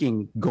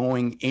thinking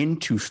going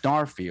into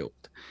Starfield,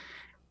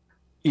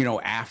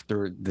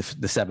 after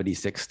the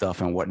 76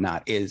 stuff and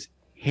whatnot is,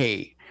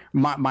 hey,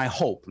 my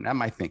hope, not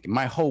my thinking,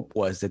 my hope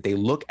was that they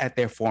look at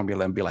their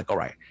formula and be like, all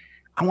right,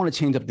 I want to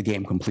change up the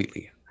game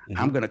completely.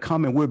 I'm going to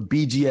come and we're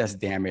BGS,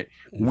 damn it.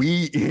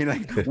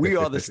 We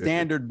are the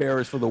standard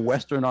bearers for the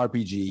Western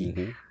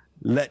RPG.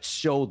 Let's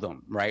show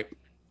them, right?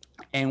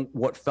 And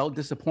what felt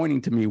disappointing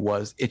to me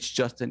was it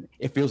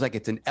feels like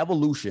it's an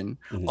evolution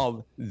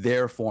of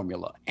their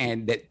formula.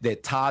 And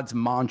that Todd's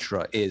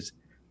mantra is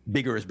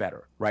bigger is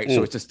better, right?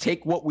 So it's just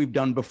take what we've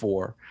done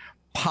before,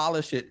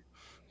 polish it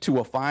to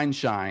a fine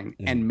shine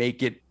and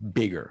make it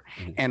bigger.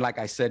 And like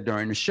I said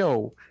during the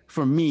show,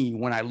 for me,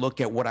 when I look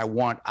at what I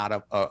want out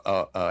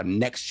of a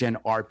next-gen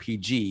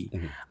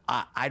RPG,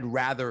 I'd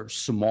rather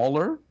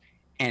smaller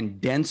and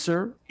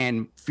denser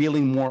and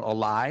feeling more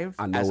alive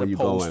as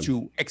opposed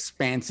to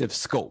expansive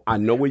scope. I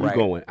know where you're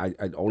going. I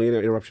only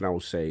interruption I will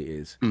say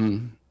is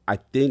I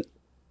think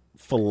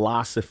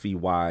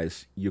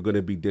philosophy-wise, you're going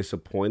to be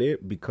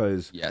disappointed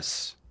because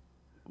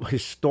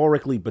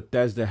historically,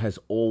 Bethesda has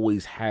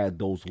always had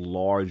those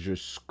larger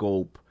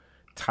scope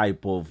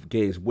type of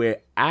games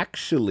where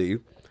actually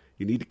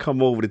you need to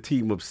come over to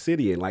Team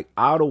Obsidian. Like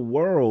Outer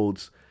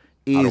Worlds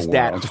is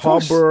that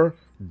tougher,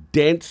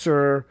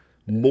 denser,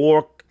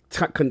 more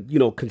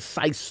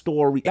concise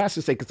story. I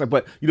should say concise,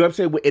 but you know what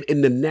I'm saying?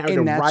 In the narrative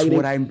and that's writing,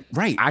 what I'm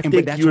right. I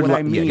think that's what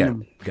I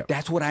mean.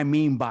 That's what I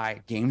mean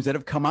by games that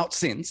have come out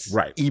since,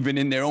 right? Even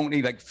in their own,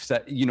 you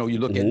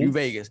look at New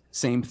Vegas,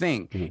 same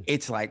thing.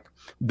 It's like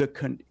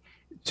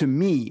to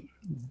me,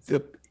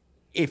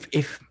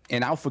 if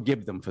and I'll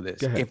forgive them for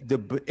this. If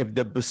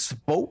the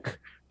bespoke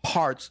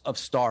parts of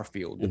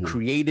Starfield, the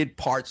created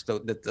parts,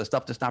 the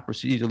stuff that's not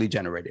procedurally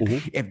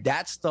generated, if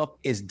that stuff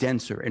is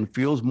denser and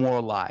feels more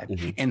alive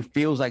and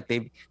feels like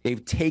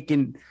they've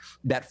taken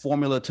that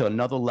formula to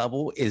another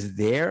level, is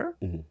there,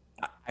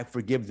 I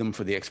forgive them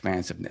for the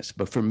expansiveness.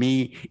 But for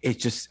me,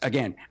 it's just,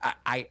 again,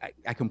 I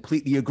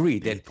completely agree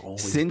that it's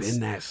always since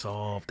been that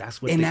soft.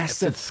 That's what that's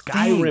the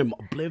Skyrim, thing.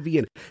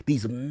 Oblivion,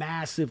 these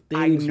massive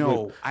things. I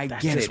know,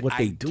 that's get just it. what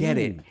they I do. get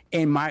it.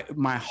 In my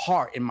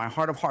heart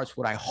of hearts,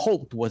 what I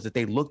hoped was that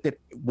they looked at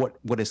what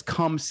has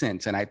come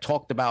since, and I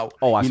talked about.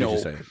 Oh, I see what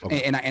you're saying.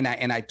 Okay.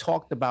 And I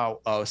talked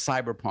about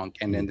Cyberpunk,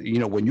 and then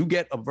when you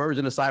get a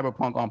version of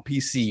Cyberpunk on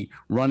PC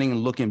running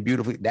and looking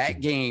beautifully,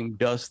 that game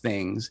does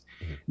things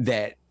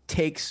that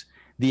takes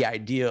the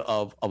idea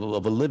of a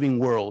living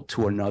world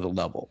to another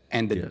level,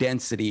 and the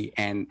density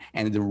and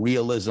the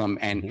realism,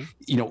 and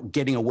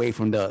getting away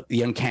from the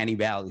uncanny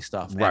valley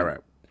stuff. Right.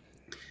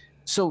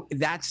 So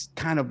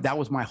that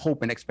was my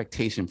hope and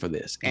expectation for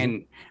this.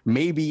 And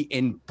maybe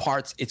in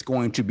parts it's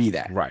going to be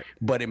that. Right.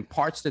 But in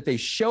parts that they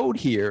showed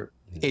here,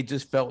 it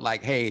just felt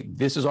like, hey,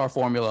 this is our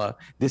formula.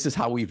 This is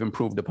how we've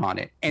improved upon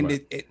it.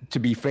 And to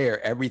be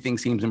fair, everything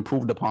seems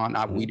improved upon.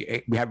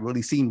 We haven't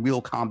really seen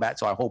real combat,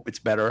 so I hope it's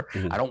better.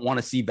 I don't want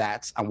to see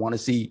VATS. I want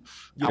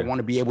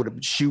to be able to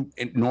shoot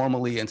it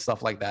normally and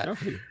stuff like that.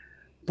 Definitely.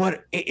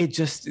 But it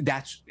just,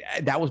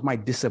 that was my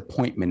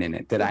disappointment in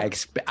it, that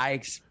I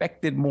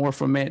expected more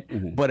from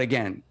it. But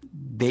again,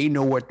 they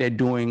know what they're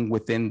doing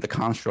within the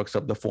constructs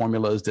of the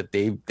formulas that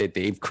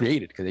they've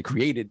created, because they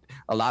created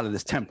a lot of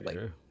this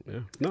template.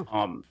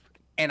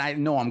 And I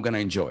know I'm gonna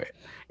enjoy it.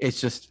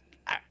 It's just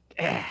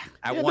I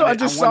wanted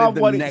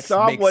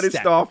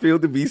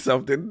Starfield to be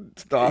something.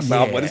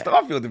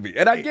 Starfield to be,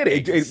 and I get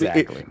it.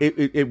 Exactly.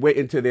 It went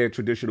into their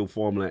traditional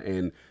formula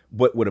and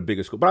with a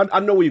bigger scope. But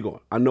I know where you're going.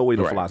 I know where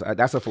the philosophy.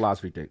 That's a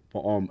philosophy thing.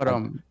 I'm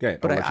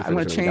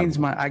gonna change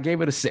I gave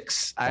it a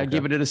 6. I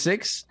give it a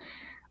 6.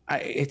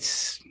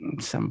 It's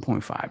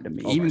 7.5 to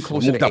me, even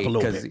closer to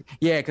 8.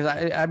 Because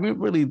I mean,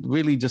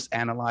 really just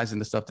analyzing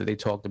the stuff that they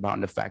talked about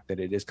and the fact that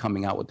it is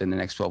coming out within the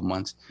next 12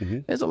 months.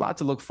 There's a lot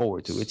to look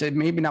forward to. It's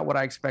maybe not what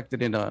I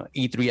expected in a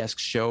E3-esque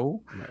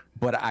show,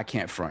 but I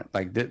can't front.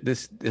 Like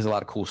there's a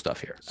lot of cool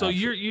stuff here. So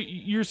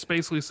you're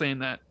basically saying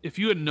that if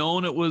you had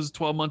known it was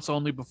 12 months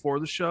only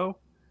before the show,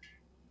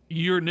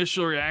 your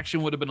initial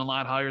reaction would have been a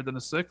lot higher than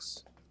a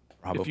 6.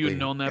 Probably. If you had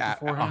known that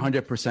beforehand?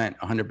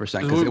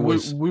 100%.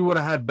 Because we would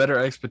have had better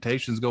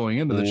expectations going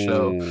into the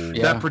show.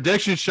 That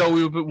prediction show,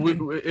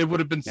 it would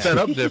have been set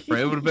up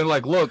different. It would have been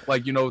like, look,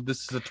 like,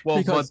 this is a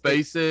 12-month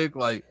basic.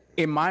 Like,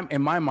 in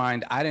my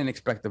mind, I didn't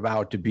expect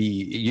Avowed to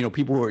be,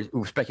 people were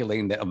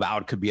speculating that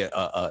Avowed could be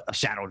a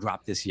shadow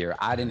drop this year.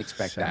 I didn't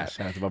expect that.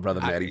 Shout out to my brother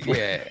Maddie.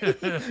 I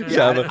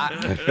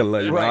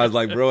was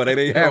like, bro, that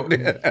ain't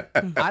happening.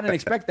 I didn't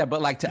expect that,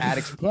 but like, to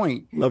Addict's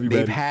point,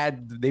 they've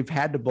had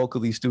the bulk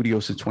of these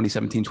studios since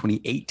 2017,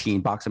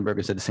 2018.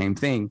 Boxenberger said the same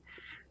thing.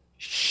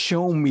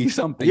 Show me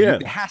something.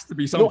 It has to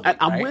be something. No,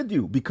 I'm with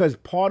you, because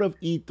part of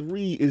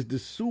E3 is the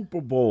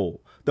Super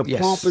Bowl, the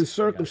pomp and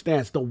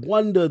circumstance, the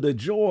wonder, the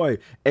joy,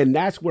 and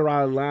that's where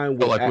I align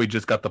with. We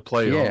just got the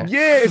playoffs.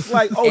 Yeah, it's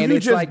like, you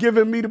just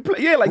giving me the play.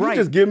 Yeah, like you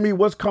just give me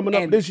what's coming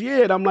up this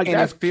year, and I'm like,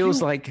 that feels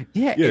cute.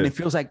 And it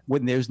feels like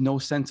when there's no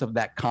sense of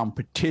that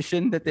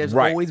competition that there's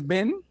always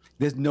been,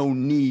 there's no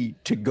need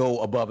to go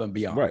above and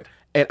beyond. Right,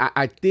 and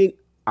I think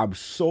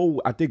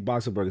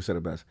Boxenberger said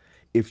it best.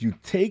 If you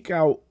take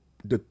out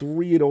the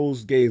 3 of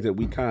those games that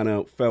we kind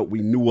of felt we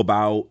knew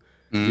about,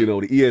 the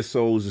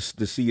ESOs,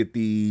 the Sea of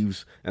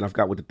Thieves, and I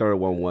forgot what the third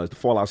one was, the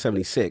Fallout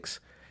 76,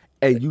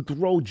 and you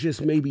throw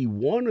just maybe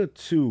 1 or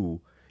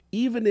 2,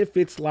 even if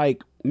it's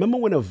like, remember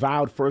when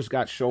Avowed first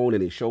got shown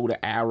and they show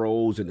the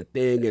arrows and the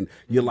thing, and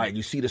you're like,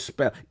 you see the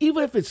spell,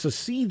 even if it's a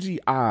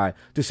CGI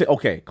to say,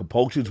 okay,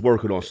 Compulsion's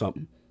working on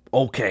something.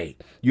 Okay,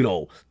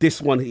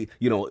 this one,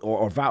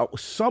 or about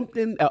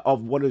something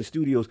of one of the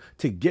studios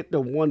to get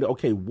the wonder,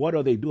 okay, what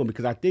are they doing?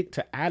 Because I think,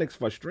 to Addict's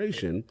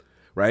frustration,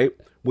 right,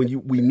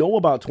 when we know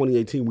about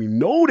 2018, we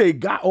know they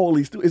got all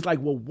these studios. It's like,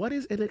 well, what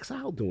is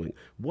NXL doing?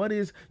 What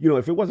is,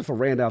 if it wasn't for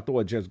Randall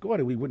Thor or Jez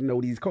Gordon, we wouldn't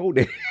know these code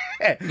names.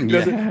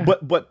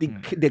 But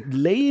the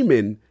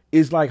layman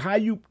is like, how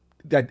you,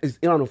 that is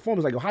on the form,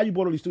 is like, how you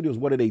bought all these studios,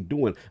 what are they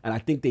doing? And I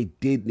think they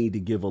did need to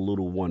give a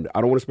little wonder.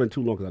 I don't want to spend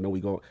too long, because I know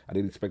I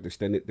didn't expect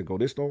extended to go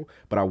this long,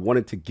 but I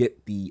wanted to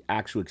get the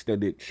actual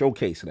extended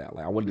showcase of that.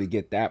 Like, I wanted to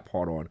get that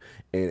part on.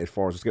 And as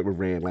far as let's get with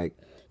Rand, like,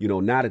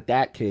 now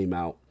that came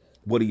out,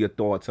 what are your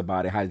thoughts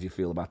about it? How did you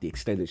feel about the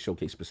extended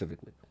showcase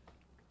specifically?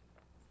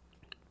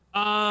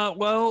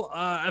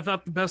 I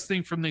thought the best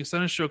thing from the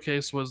extended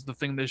showcase was the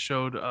thing they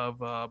showed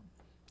of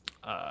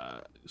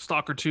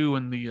Stalker 2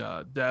 and the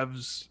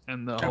devs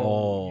and the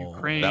whole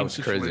Ukraine that was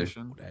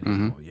situation.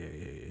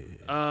 Crazy.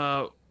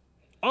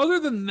 Other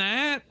than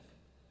that,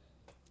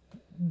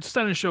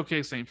 extended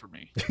showcase ain't for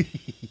me.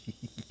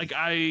 Like,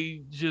 I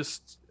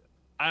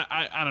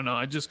don't know.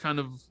 I just kind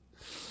of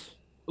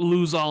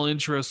lose all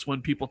interest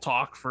when people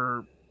talk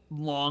for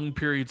long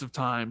periods of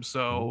time.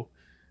 So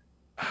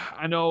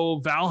I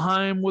know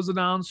Valheim was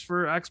announced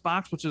for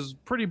Xbox, which is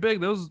pretty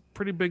big. That was a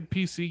pretty big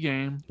PC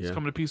game. It's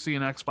coming to PC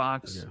and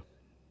Xbox. Yeah.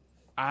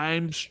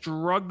 I'm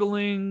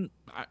struggling.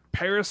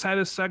 Paris had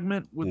a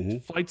segment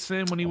with Flight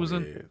Sim when he was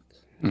in.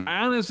 I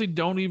honestly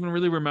don't even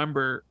really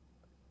remember.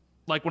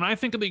 Like, when I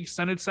think of the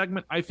extended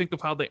segment, I think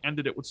of how they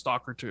ended it with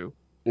Stalker 2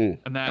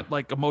 and that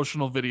like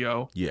emotional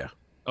video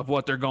of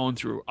what they're going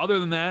through. Other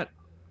than that,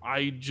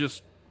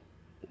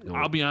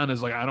 I'll be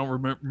honest, like, I don't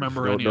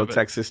remember any of it. No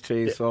Texas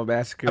Chainsaw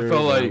Massacre.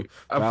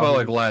 I felt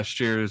like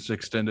last year's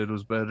extended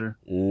was better.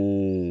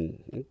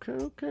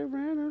 Okay,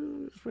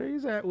 man. That's where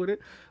he's at with it.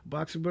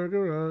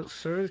 Boxenberger,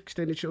 sir,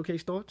 extended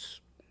showcase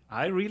thoughts?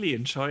 I really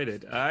enjoyed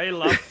it. I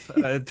love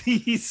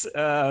these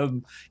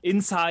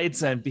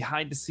insights and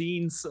behind the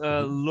scenes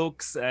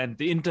looks and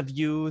the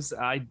interviews.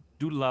 I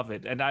do love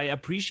it. And I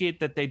appreciate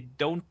that they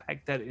don't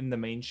pack that in the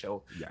main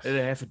show. Yes.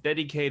 They have a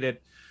dedicated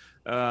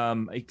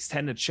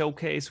extended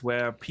showcase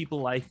where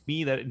people like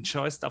me that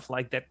enjoy stuff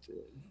like that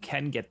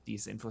can get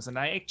these infos. And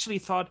I actually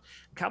thought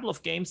a couple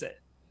of games that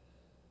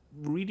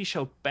really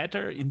showed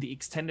better in the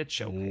extended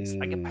showcase,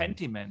 like a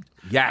Pentiment.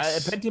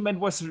 Yes. A Pentiment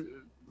was...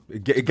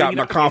 It got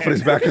my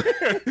confidence back.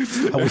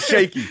 I was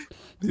shaky.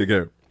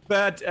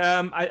 But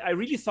I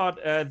really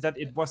thought that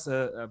it was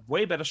a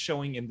way better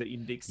showing in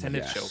the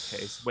extended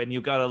showcase when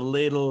you got a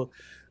little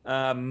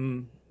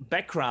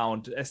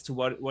background as to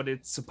what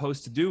it's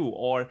supposed to do.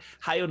 Or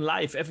High on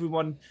Life,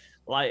 everyone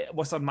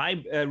was on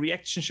my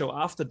reaction show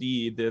after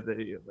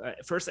the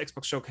first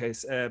Xbox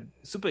showcase,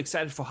 super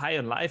excited for High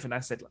on Life, and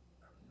I said,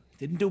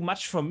 didn't do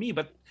much for me,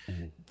 but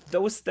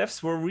those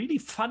devs were really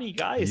funny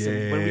guys. Yeah.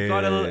 And when we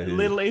got a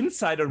little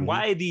insight on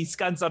why these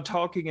guns are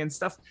talking and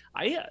stuff,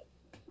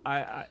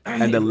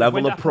 and the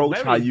level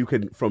approach, how you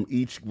can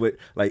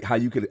how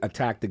you can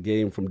attack the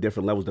game from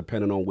different levels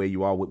depending on where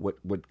you are with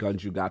what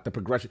guns you got, the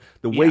progression,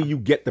 the way you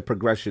get the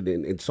progression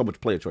in so much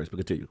player choice. But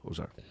continue. I'm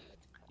sorry.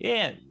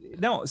 Yeah,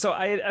 no. So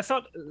I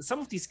thought some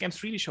of these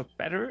games really showed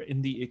better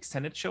in the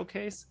extended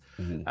showcase.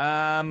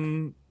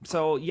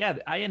 So yeah,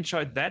 I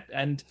enjoyed that,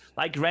 and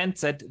like Rand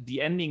said,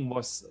 the ending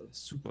was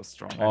super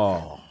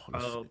strong.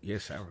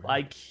 Yes, sir.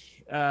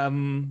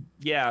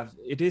 Yeah,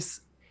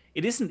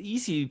 it isn't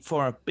easy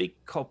for a big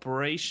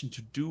corporation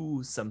to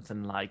do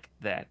something like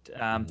that,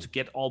 to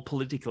get all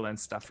political and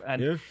stuff.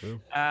 And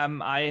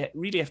I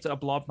really have to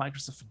applaud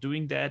Microsoft for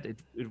doing that.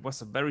 It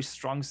was a very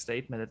strong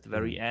statement at the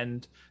very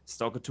end.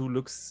 Stalker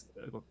 2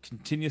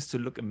 continues to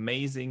look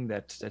amazing.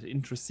 That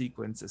intro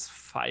sequence is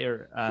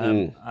fire.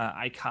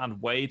 I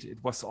can't wait. It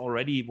was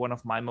already one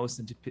of my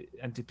most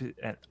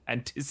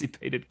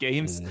anticipated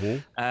games.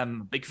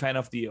 Big fan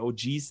of the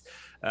OGs.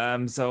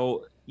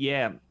 So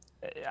yeah.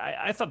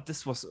 I thought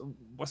this was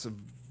a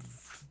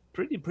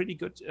pretty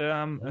good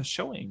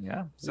showing,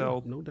 yeah.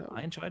 So no doubt.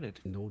 I enjoyed it.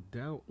 No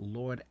doubt.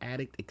 Lord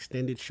Addict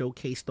extended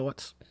showcase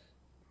thoughts.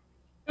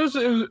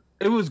 It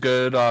was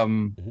good.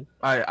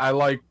 I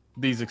like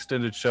these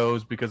extended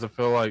shows because I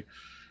feel like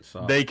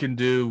they can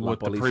do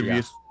what the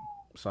previous.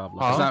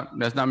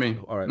 That's not me.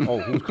 All right. Oh,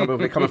 who's coming?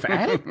 They coming for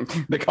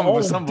Addict? They coming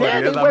for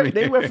somebody.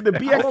 They went from the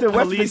BX to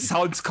West. Police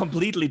sounds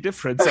completely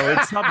different, so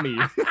it's not me.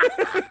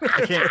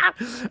 I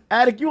can't.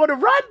 Addict, you want to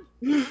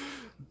run?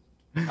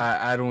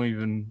 I don't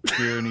even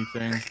hear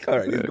anything. All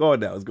right, it's going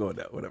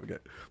down. Whatever.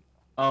 Good.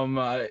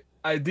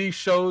 These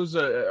shows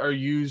are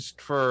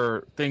used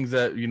for things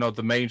that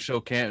the main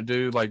show can't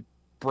do, like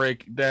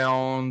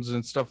breakdowns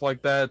and stuff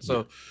like that.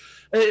 So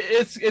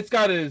it's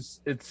got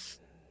its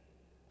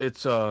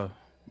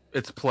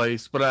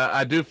place, but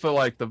I do feel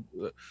like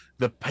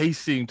the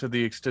pacing to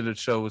the extended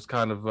show was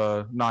kind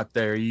of not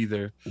there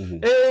either.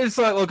 It's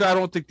like, look, I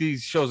don't think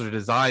these shows are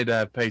designed to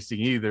have pacing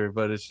either,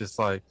 but it's just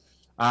like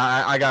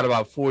I got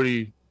about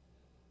 40,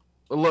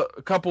 a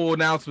couple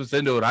announcements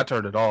into it, I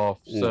turned it off.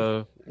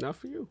 So not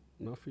for you.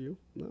 No,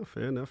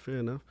 fair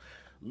enough.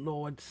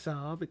 Lord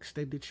Sav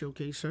extended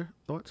showcase, sir.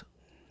 Thoughts?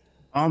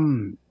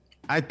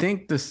 I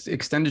think this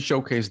extended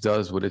showcase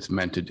does what it's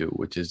meant to do,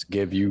 which is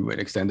give you an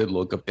extended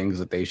look of things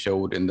that they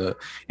showed in the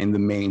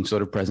main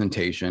sort of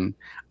presentation.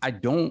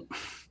 I'd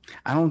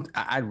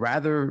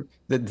rather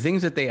the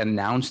things that they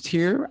announced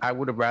here, I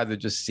would have rather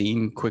just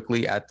seen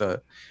quickly at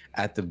the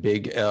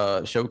big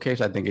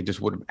showcase. I think it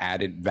just would have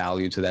added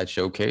value to that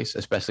showcase,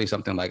 especially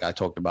something like I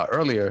talked about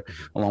earlier,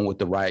 along with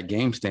the Riot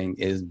Games thing,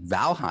 is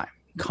Valheim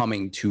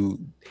coming to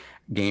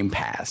Game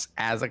Pass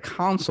as a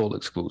console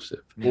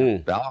exclusive.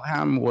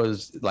 Valheim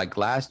was like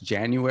last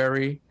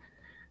January,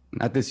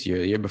 not this year,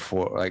 the year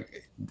before.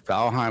 Like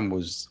Valheim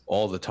was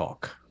all the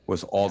talk on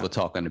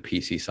the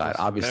PC side.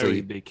 Obviously,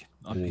 very big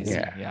on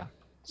PC. Yeah.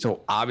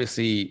 So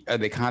obviously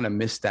they kind of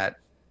missed that,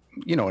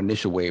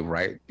 initial wave,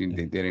 right? They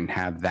didn't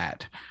have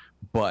that,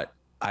 but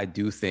I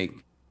do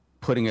think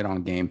putting it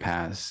on Game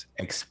Pass,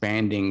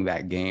 expanding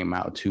that game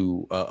out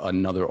to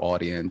another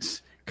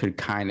audience could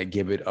kind of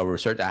give it a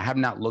research. I have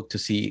not looked to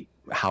see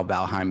how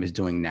Valheim is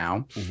doing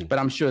now, but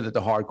I'm sure that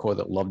the hardcore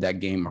that love that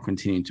game are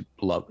continuing to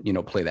love,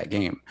 play that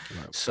game.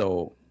 Right.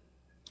 So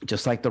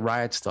just like the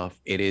Riot stuff,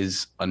 it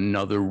is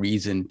another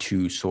reason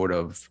to sort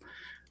of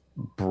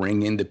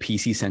bring in the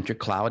PC-centric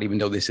cloud, even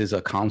though this is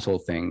a console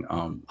thing.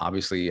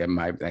 Obviously,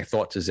 my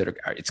thoughts is that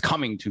it's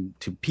coming to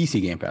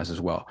PC Game Pass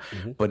as well,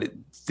 but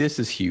this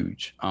is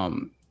huge.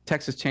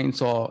 Texas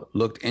Chainsaw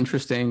looked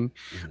interesting.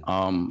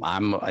 I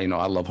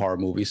love horror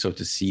movies, so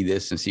to see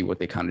this and see what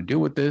they kind of do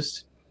with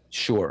this,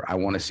 sure, I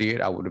want to see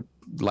it. I would have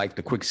liked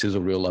the quick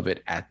sizzle reel of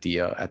it at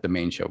the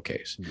main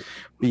showcase.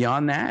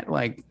 Beyond that,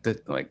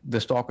 the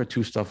Stalker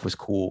 2 stuff was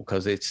cool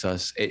because it's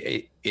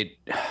it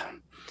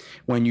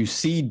when you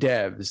see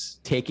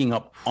devs taking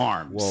up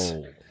arms,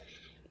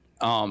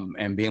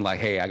 and being like,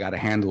 hey, I got to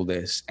handle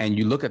this, and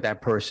you look at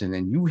that person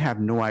and you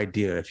have no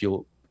idea if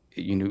you'll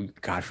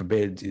God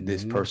forbid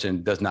this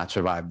person does not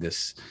survive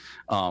this,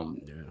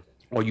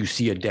 or you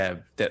see a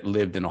dev that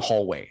lived in a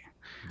hallway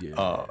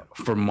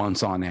for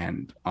months on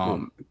end,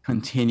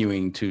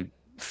 continuing to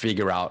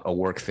figure out a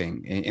work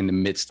thing in the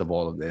midst of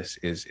all of this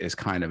is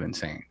kind of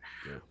insane.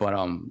 But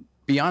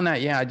beyond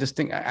that,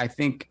 I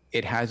think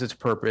it has its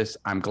purpose.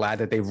 I'm glad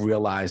that they've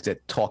realized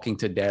that talking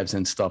to devs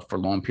and stuff for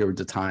long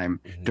periods of time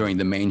during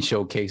the main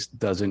showcase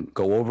doesn't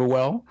go over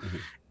well.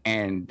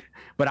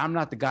 But I'm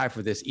not the guy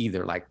for this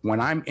either. Like, when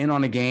I'm in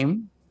on a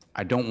game,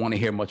 I don't want to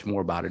hear much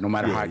more about it, no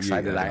matter how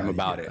excited I am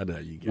about it.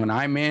 When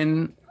I'm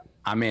in,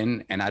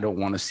 and I don't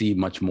want to see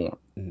much more.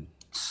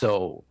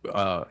 So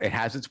it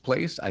has its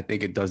place. I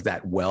think it does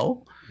that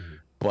well,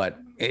 but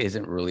it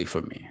isn't really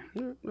for me.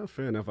 No,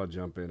 fair enough. I'll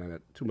jump in. I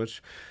got too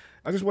much.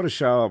 I just want to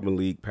shout out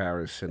Malik,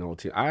 Paris, and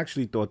OT. I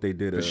actually thought they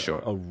did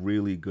a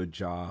really good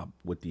job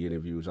with the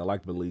interviews. I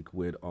liked Malik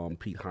with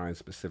Pete Hines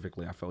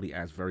specifically. I felt he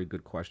asked very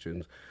good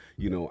questions.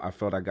 I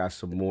felt I got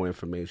some more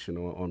information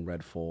on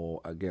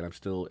Redfall. Again, I'm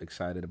still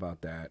excited about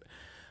that.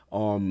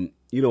 For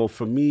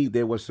me,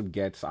 there was some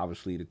gets.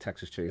 Obviously, the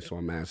Texas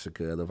Chainsaw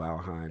Massacre, the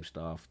Valheim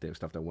stuff. There's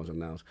stuff that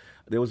wasn't announced.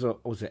 There was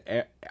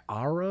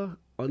Ara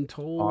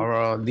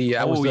Untold. Is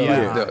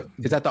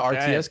that the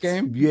RTS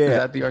game? Yeah, is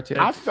that the RTS?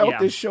 I felt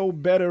this show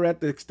better at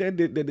the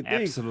extended than the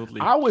thing. Absolutely.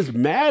 I was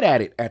mad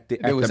at it at the.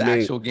 There was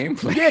actual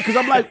gameplay. Yeah, because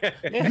I'm like,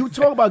 you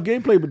talk about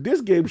gameplay, but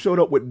this game showed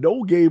up with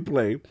no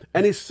gameplay,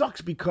 and it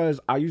sucks because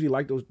I usually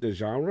like the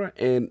genre,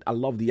 and I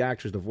love the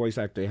actress, the voice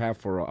actor they have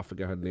for I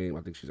forget her name.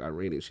 I think she's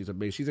Iranian. She's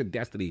amazing. She's in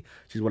Destiny.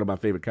 She's one of my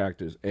favorite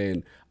characters,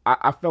 and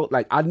I felt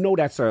like I know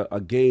that's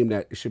a game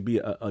that should be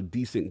a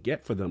decent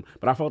get for them,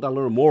 but I felt I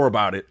learned more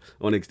about it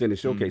on the extended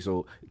showcase.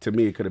 So to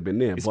me, it could have been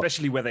there.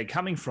 Especially where they're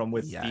coming from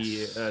with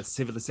the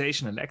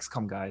Civilization and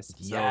XCOM guys.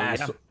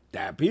 So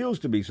that appeals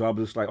to me. So I'm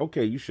just like,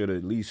 okay, you should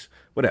at least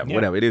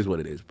whatever. It is what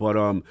it is. But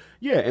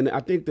and I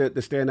think that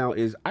the standout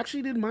is I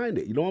actually didn't mind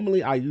it.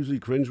 Normally I usually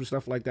cringe with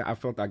stuff like that. I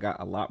felt I got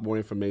a lot more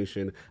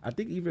information. I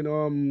think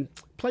even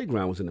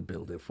Playground was in the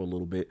building for a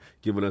little bit,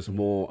 giving us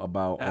more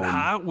about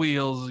Hot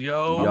Wheels,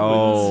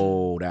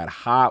 that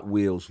Hot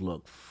Wheels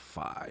look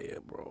fire,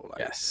 bro.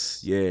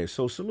 Yeah,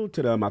 so salute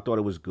to them. I thought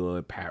it was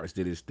good. Paris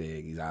did his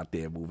thing. He's out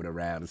there moving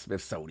around the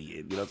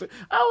Smithsonian. You know what I'm saying?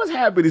 I was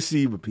happy to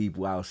see the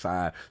people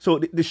outside. So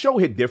the show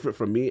hit different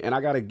for me, and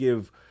I got to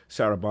give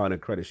Sarah Bonner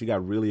credit. She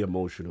got really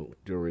emotional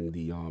during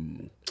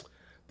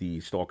the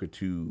Stalker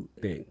 2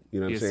 thing. You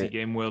know what I'm saying?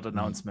 Game World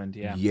announcement,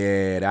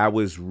 Yeah, that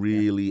was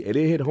really... And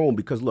it hit home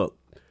because, look,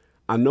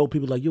 I know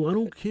people like, I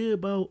don't care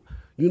about...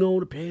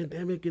 the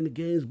pandemic and the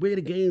games, where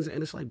the games,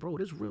 and it's like, bro,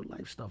 there's real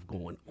life stuff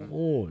going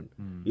on.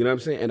 You know what I'm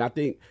saying? And I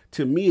think,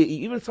 to me,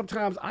 even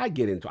sometimes I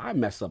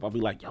mess up. I'll be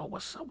like, yo,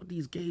 what's up with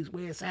these games?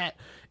 Where it's at?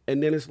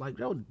 And then it's like,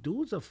 yo,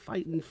 dudes are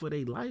fighting for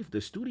their life.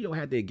 The studio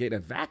had to get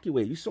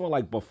evacuated. You saw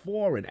like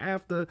before and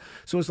after.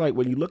 So it's like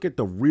when you look at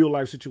the real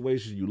life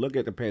situations, you look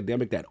at the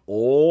pandemic that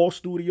all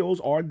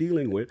studios are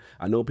dealing with.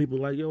 I know people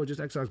are like, yo,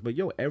 just Xbox, but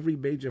yo, every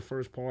major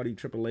first party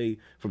AAA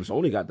from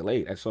Sony got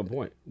delayed at some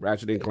point.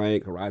 Ratchet &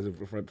 Clank, Horizon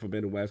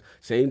Forbidden West,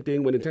 same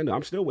thing with Nintendo.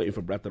 I'm still waiting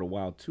for Breath of the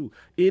Wild 2.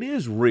 It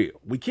is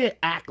real. We can't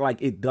act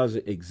like it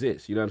doesn't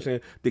exist. You know what I'm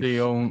saying? The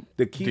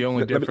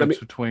only difference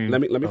between... Let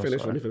me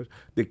finish.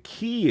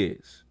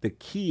 The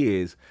key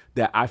is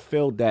that I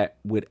felt that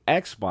with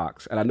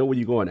Xbox, and I know where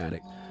you're going at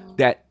it,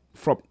 that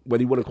from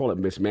whether you want to call it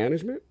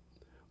mismanagement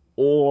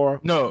or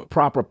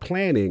proper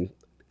planning,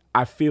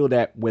 I feel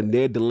that when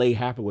their delay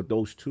happened with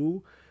those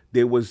two,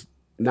 there was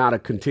not a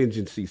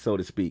contingency, so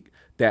to speak,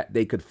 that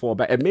they could fall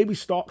back. And maybe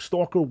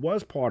Stalker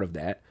was part of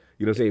that,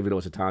 you know what I'm saying, even though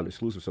it's a time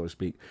exclusive, so to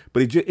speak.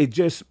 But it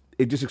just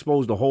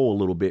exposed the hole a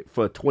little bit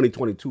for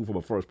 2022 from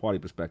a first party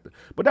perspective.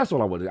 But that's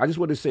all I wanted. I just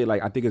wanted to say,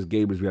 like, I think as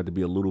gamers, we have to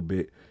be a little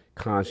bit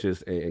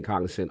conscious and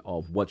cognizant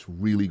of what's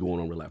really going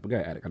on in real life. But go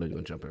ahead, Attic. I know you're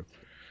going to jump in.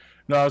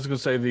 No, I was going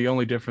to say the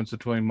only difference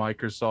between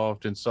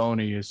Microsoft and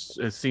Sony is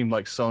it seemed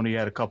like Sony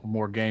had a couple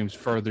more games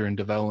further in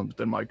development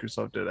than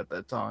Microsoft did at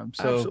that time.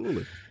 So,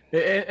 absolutely.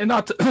 And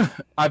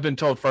I've been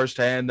told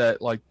firsthand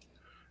that, like,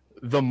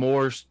 the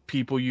more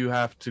people you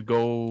have to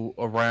go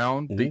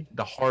around,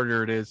 the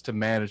harder it is to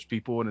manage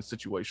people in a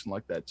situation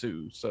like that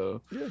too.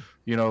 So,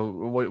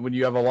 when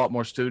you have a lot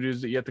more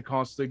studios that you have to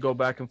constantly go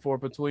back and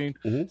forth between,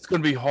 it's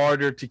going to be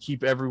harder to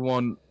keep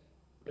everyone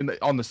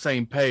on the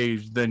same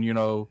page than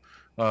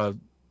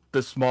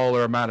the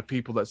smaller amount of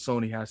people that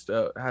Sony has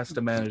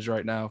to manage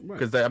right now.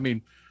 Because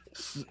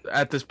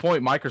at this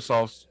point,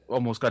 Microsoft's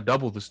almost got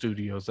double the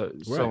studios that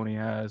Sony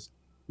has.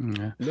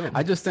 Yeah. No.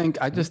 I just think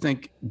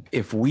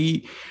if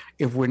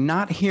we're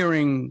not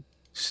hearing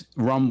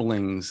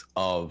rumblings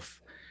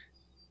of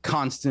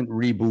constant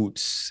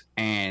reboots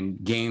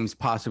and games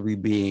possibly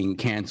being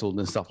canceled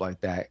and stuff like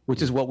that,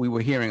 which is what we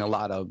were hearing a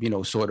lot of,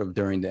 sort of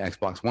during the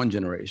Xbox One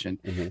generation.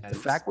 The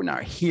fact we're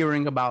not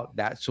hearing about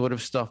that sort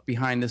of stuff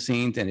behind the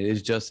scenes and it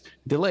is just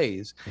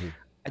delays,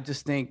 I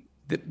just think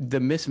the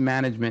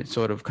mismanagement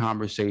sort of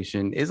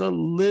conversation is a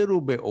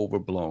little bit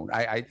overblown.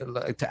 I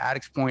to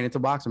Addict's point and to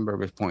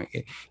Boxenberger's point,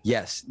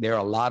 yes, there are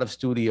a lot of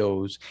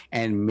studios,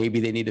 and maybe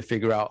they need to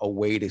figure out a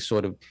way to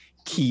sort of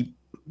keep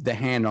the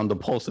hand on the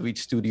pulse of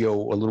each studio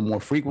a little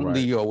more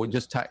frequently, or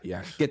just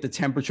get the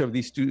temperature of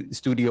these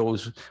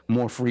studios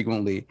more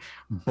frequently.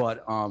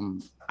 But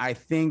I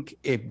think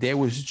if there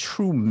was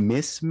true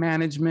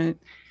mismanagement,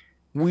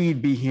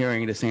 we'd be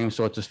hearing the same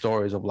sorts of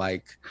stories of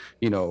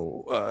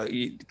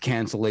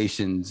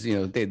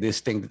cancellations,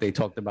 this thing that they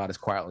talked about is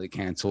quietly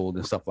canceled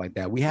and stuff like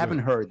that. We haven't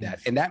heard that.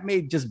 And that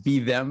may just be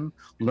them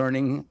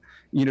learning,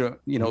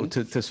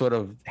 to sort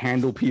of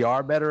handle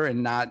PR better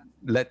and not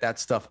let that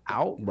stuff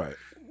out. Right.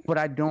 But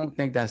I don't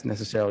think that's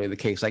necessarily the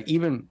case. Like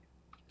even,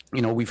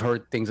 we've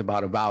heard things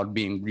about Avowed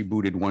being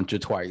rebooted once or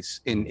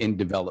twice in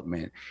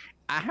development.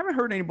 I haven't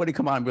heard anybody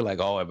come out and be like,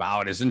 oh,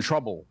 Avowed is in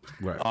trouble.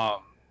 Right.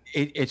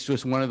 It's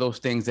just one of those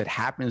things that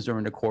happens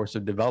during the course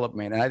of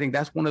development. And I think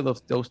that's one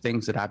of those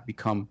things that I've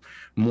become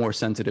more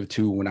sensitive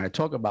to when I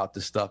talk about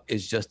this stuff,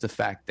 is just the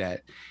fact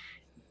that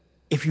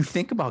if you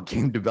think about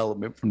game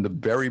development from the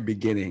very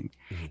beginning,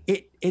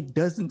 it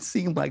doesn't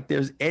seem like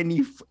there's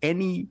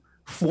any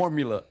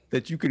formula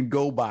that you can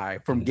go by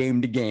from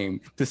game to game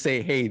to say,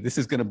 hey, this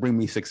is going to bring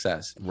me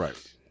success. Right.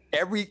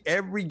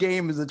 Every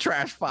game is a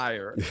trash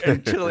fire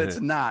until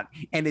it's not,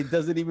 and it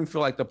doesn't even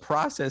feel like the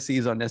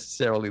processes are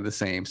necessarily the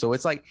same. So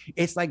it's like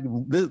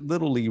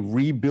literally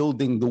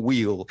rebuilding the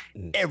wheel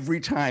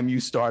every time you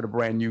start a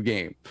brand new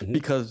game,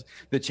 because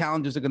the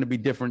challenges are going to be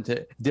different.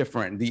 The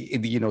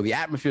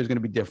atmosphere is going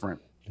to be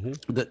different.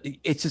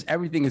 It's just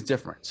everything is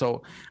different.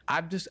 So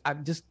I've just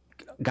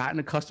gotten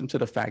accustomed to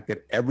the fact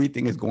that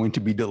everything is going to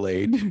be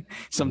delayed.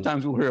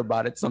 Sometimes we'll hear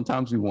about it,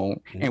 sometimes we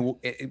won't, and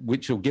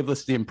which will give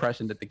us the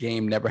impression that the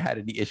game never had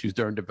any issues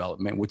during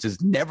development, which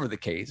is never the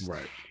case.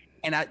 Right.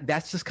 And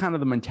that's just kind of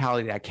the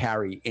mentality I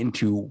carry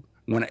into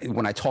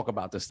when I talk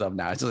about this stuff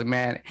now. It's just like,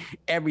 man,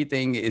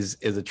 everything is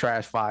a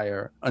trash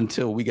fire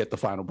until we get the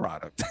final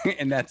product,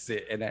 and that's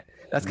it. And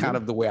that's kind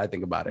of the way I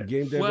think about it.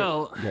 Game dev.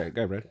 Well,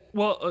 go ahead.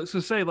 Well,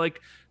 so say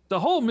the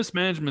whole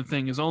mismanagement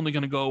thing is only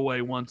going to go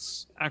away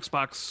once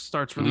Xbox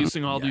starts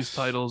releasing all these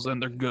titles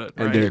and they're good.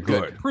 And right? they're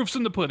good. Proof's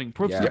in the pudding.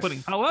 Proof's in the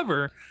pudding.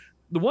 However,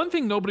 the one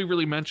thing nobody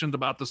really mentioned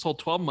about this whole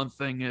 12-month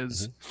thing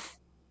is,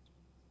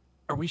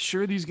 are we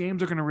sure these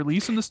games are going to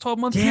release in this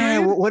 12-month period? Yeah,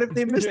 what if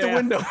they missed the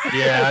window?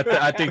 Yeah,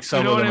 I think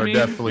some of them are mean?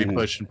 definitely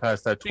pushing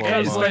past that 12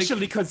 months.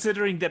 Especially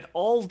considering that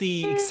all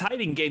the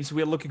exciting games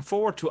we're looking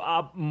forward to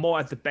are more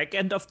at the back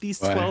end of these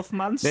 12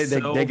 months.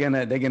 They're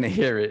gonna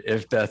hear it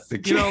if that's the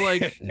case.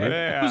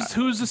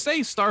 Who's to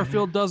say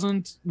Starfield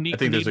doesn't need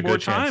more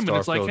time? And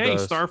it's like, hey,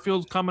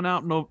 Starfield's coming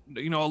out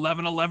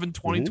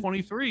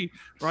 11/11/2023,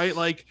 right?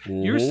 Like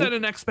you're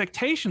setting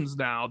expectations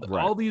now that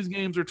all these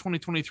games are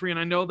 2023, and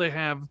I know they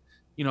have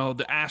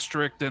the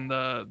asterisk and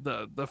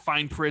the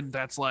fine print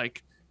that's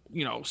like,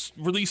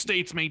 release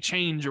dates may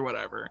change or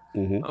whatever.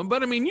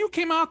 But I mean, you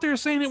came out there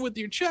saying it with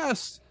your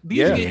chest.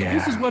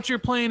 This is what you're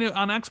playing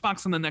on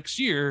Xbox in the next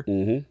year.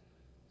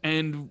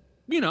 And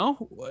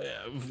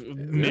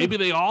maybe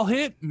they all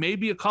hit,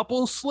 maybe a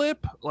couple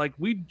slip. Like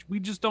we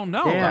just don't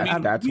know. Yeah, I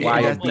mean, that's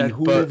why it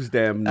behooves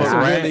them. That's a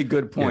really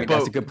good point.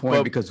 That's a good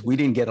point, because we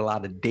didn't get a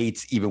lot of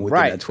dates even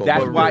within that 12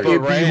 That's months. why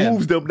it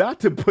behooves them not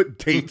to put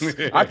dates.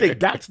 I think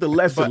that's the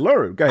lesson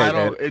learned. Go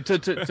ahead.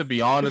 To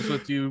be honest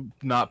with you,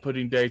 not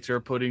putting dates or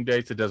putting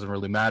dates, it doesn't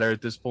really matter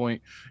at this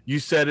point. You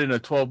said in a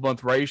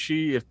 12-month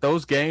ratio, if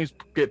those games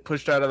get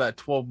pushed out of that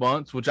 12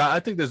 months, which I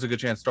think there's a good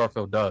chance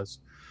Starfield does.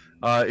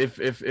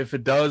 If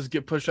it does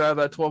get pushed out of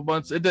that 12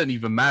 months, it doesn't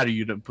even matter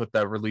you didn't put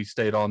that release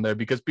date on there,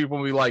 because people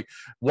will be like,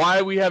 why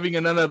are we having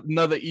another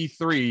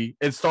E3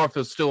 and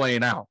Starfield still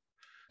ain't out?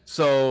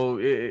 So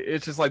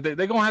it's just like they're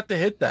going to have to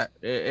hit that.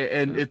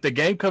 And if the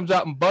game comes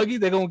out and buggy,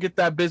 they're going to get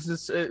that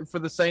business for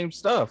the same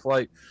stuff.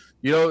 Like,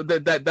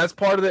 that's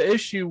part of the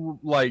issue.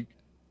 Like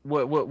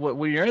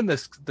when you're in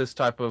this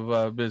type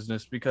of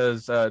business,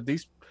 because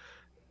these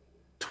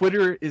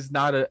Twitter is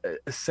not a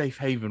safe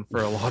haven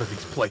for a lot of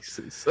these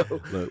places. So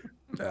look,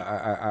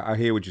 I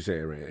hear what you're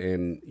saying, Rand.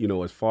 And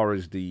as far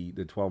as the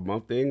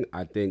 12-month thing,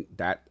 I think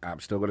that I'm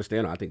still going to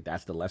stand on. I think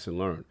that's the lesson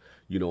learned.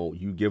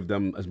 You give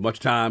them as much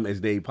time as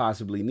they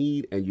possibly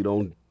need, and you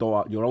don't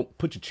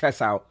put your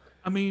chest out.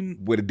 I mean,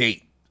 with a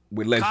date.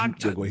 Unless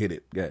you go hit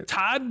it. Yeah.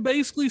 Todd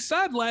basically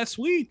said last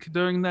week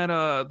during that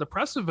the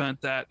press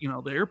event that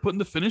they're putting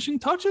the finishing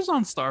touches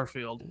on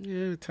Starfield.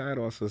 Yeah, Todd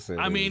also said.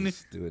 I mean,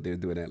 they're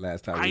doing that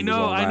last time. I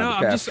know.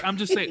 I'm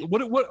just saying.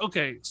 What?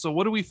 Okay, so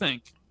what do we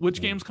think? Which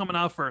game's coming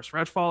out first,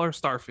 Redfall or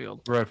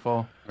Starfield?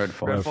 Redfall.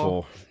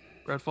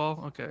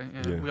 Okay,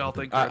 we all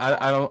think.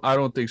 I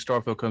don't think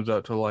Starfield comes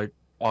out till like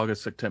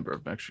August, September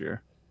of next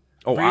year.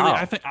 Oh really? wow!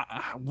 I think.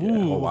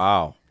 Oh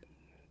wow!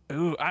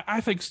 Ooh,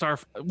 I think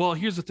Well,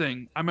 here's the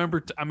thing. I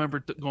remember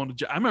going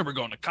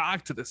to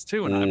COG to this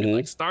too, and I'd be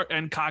like,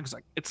 and COG's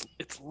like, it's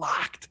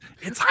locked.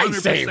 It's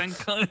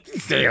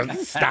 100%. Damn,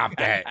 stop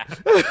that.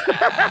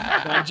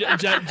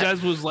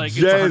 Jez was like,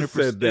 Jez it's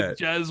 100%. said that.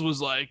 Jez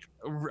was like,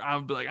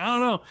 I'd be like, I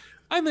don't know.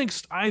 I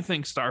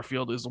think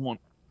Starfield is the one.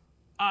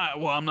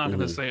 Well, I'm not going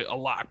to say a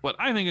lock, but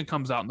I think it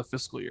comes out in the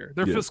fiscal year.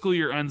 Their fiscal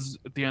year ends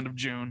at the end of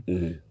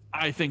June.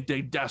 I think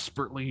they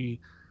desperately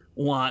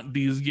want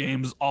these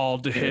games all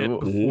to hit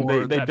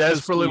before they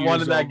desperately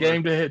wanted that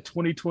game to hit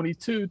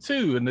 2022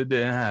 too, and it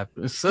didn't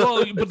happen.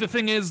 So. Well, but the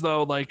thing is,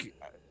 though, like,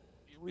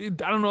 I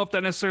don't know if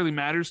that necessarily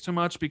matters too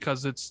much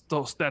because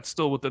that's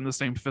still within the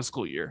same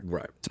fiscal year,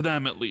 right? To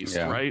them at least,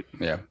 right?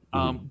 Yeah.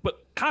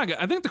 But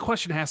Kaga, I think the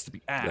question has to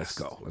be asked.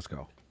 Let's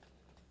go.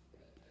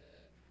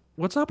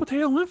 What's up with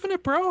Halo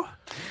Infinite, bro?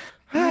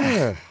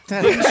 Didn't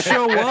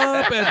show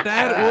up at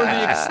that or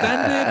the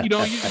extended. You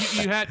know,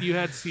 you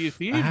had Sea of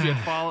Thieves,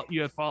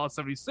 you had Fallout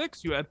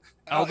 76, you had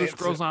Elder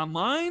Scrolls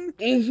Online.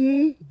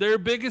 Their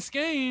biggest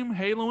game,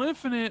 Halo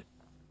Infinite,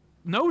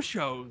 no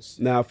shows.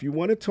 Now, if you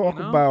want to talk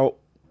about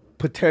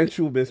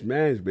potential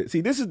mismanagement,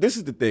 see, this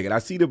is the thing, and I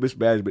see the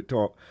mismanagement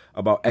talk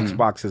about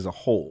Xbox as a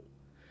whole.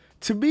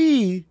 To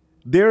me,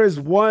 there is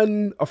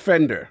one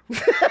offender.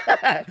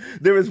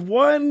 There is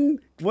one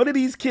of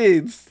these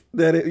kids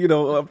that, you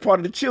know, part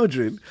of the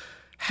children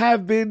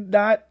have been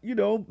not, you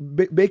know,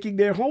 making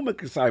their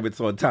homework assignments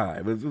on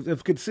time.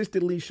 It's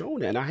consistently shown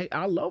that. And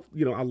I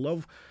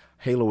love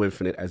Halo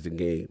Infinite as the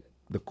game.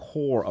 The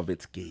core of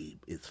its game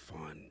is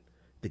fun.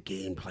 The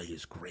gameplay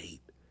is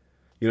great.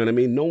 You know what I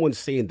mean? No one's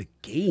saying the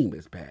game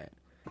is bad.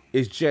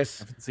 It's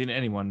just, I haven't seen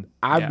anyone.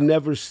 I've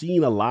never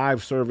seen a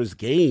live service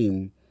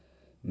game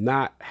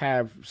not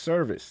have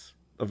service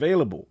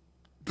available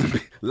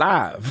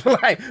live.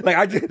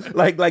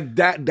 like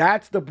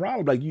that's the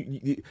problem. Like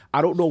you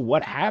I don't know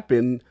what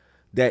happened.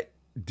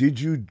 Did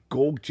you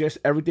go just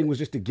everything was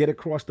just to get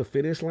across the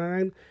finish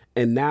line,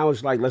 and now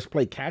it's like let's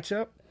play catch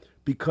up?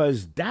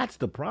 Because that's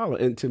the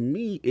problem. And to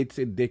me, it's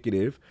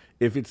indicative.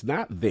 If it's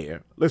not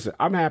there, listen,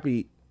 I'm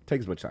happy.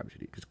 Take as much time as you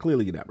need because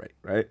clearly you're not ready,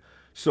 right?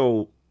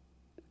 So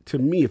to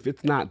me, if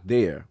it's not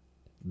there,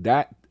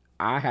 that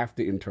I have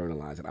to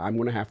internalize it. I'm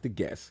going to have to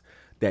guess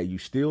that you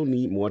still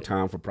need more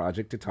time for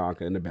Project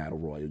Tatanka and the Battle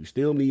Royale. You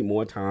still need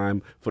more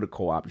time for the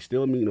co-op. You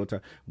still need more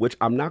time, which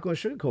I'm not going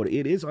to sugarcoat it.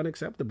 It is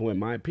unacceptable in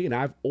my opinion.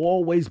 I've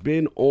always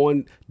been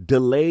on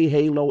delay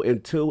Halo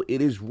until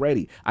it is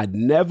ready. I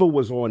never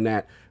was on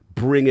that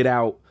bring it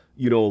out,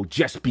 you know,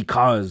 just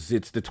because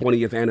it's the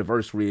 20th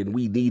anniversary and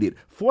we need it.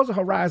 Forza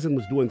Horizon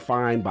was doing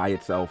fine by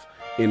itself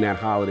in that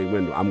holiday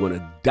window. I'm going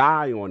to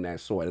die on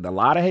that sword. And a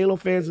lot of Halo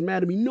fans are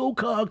mad at me. No,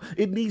 COG,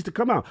 it needs to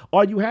come out.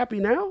 Are you happy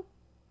now?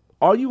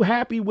 Are you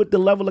happy with the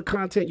level of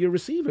content you're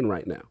receiving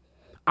right now?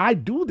 I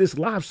do this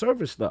live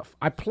service stuff.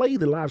 I play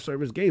the live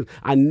service games.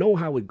 I know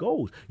how it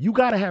goes. You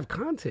got to have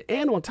content.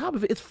 And on top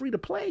of it, it's free to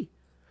play.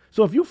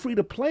 So if you're free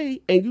to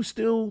play and you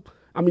still,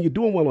 I mean, you're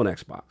doing well on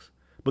Xbox.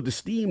 But the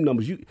Steam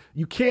numbers,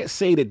 you can't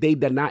say that they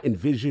did not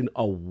envision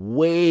a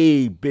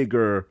way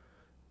bigger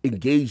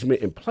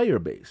engagement and player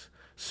base.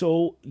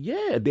 So,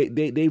 yeah, they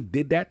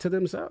did that to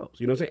themselves.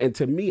 You know what I'm saying? And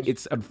to me,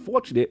 it's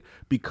unfortunate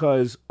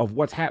because of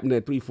what's happened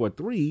at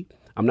 343.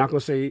 I'm not going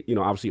to say, you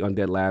know, obviously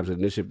Undead Labs and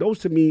Initiative. Those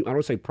to me, I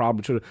don't say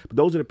problem children, but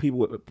those are the people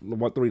with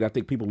 1-3 that I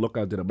think people look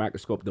under the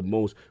microscope the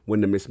most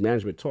when the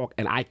mismanagement talk.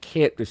 And I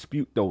can't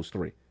dispute those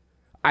three.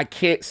 I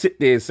can't sit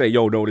there and say,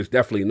 yo, no, it's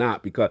definitely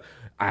not, because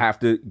I have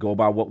to go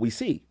by what we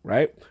see,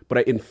 right?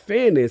 But in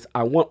fairness,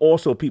 I want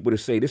also people to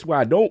say, this is why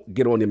I don't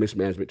get on the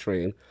mismanagement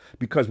train,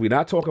 because we're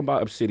not talking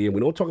about Obsidian. We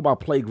don't talk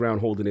about Playground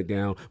holding it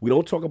down. We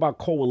don't talk about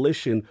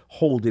Coalition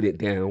holding it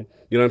down.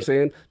 You know what I'm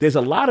saying? There's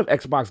a lot of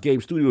Xbox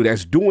Game Studio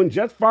that's doing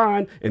just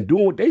fine and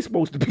doing what they're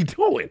supposed to be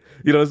doing.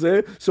 You know what I'm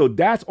saying? So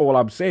that's all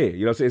I'm saying.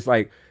 You know what I'm saying? It's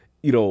like,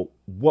 you know,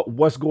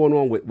 what's going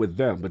on with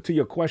them. But to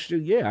your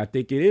question, yeah, I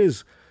think it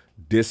is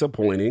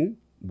disappointing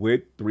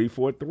with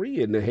 343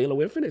 in the Halo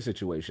Infinite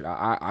situation.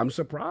 I'm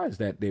surprised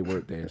that they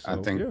weren't there. So,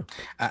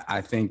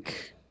 I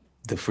think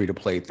the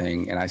free-to-play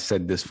thing, and I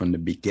said this from the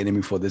beginning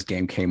before this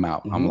game came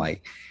out, I'm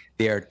like,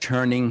 they are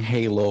turning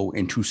Halo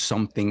into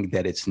something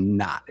that it's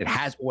not. It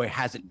has or it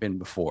hasn't been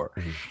before.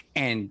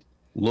 And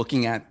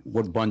looking at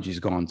what Bungie's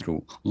gone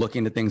through,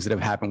 looking at things that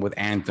have happened with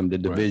Anthem, the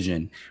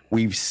Division,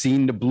 we've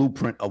seen the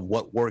blueprint of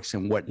what works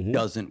and what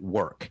doesn't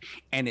work.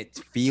 And it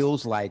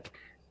feels like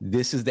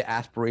this is the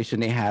aspiration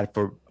they had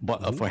for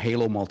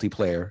Halo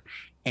multiplayer,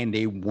 and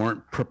they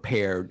weren't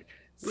prepared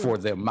for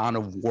the amount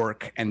of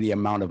work and the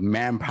amount of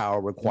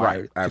manpower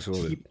required to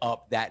keep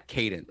up that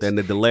cadence. Then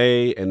the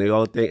delay and the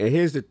other thing. And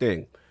here's the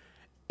thing,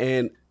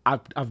 and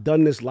I've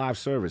done this live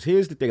service.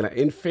 Here's the thing,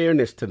 in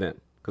fairness to them,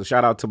 because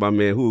shout out to my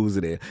man who's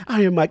there.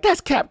 I am like, that's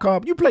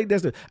Capcom. You played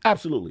Destiny.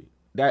 Absolutely.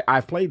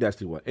 I've played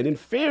Destiny 1. And in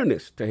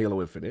fairness to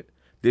Halo Infinite,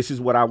 this is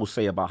what I will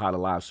say about how the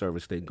live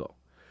service thing go.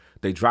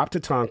 They dropped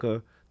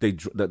Tatanka,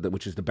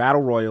 which is the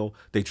Battle Royal.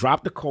 They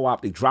dropped the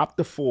co-op. They dropped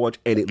the Forge,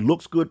 and it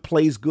looks good,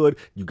 plays good.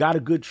 You got a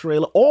good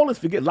trailer. All is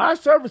forget. Live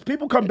service,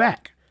 people come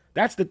back.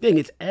 That's the thing.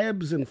 It's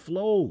ebbs and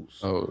flows.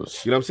 Oh,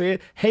 You know what I'm saying?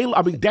 Halo,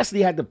 I mean,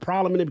 Destiny had the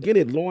problem in the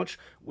beginning. It launched.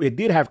 It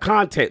did have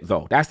content,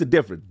 though. That's the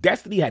difference.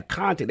 Destiny had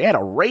content. They had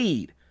a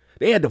raid.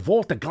 They had the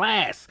Vault of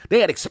Glass. They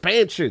had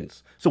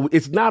expansions. So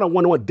it's not a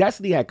one-on-one.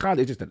 Destiny had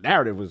content. It's just the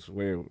narrative was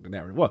where the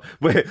narrative was.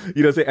 But,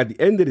 you know what I'm saying? At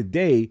the end of the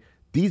day,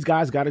 these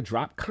guys got to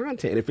drop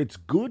content. And if it's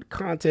good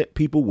content,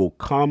 people will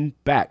come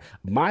back.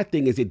 My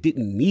thing is it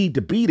didn't need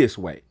to be this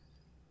way.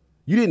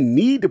 You didn't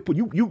need to put,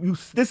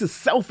 this is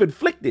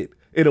self-inflicted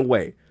in a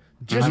way.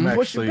 Just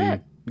push it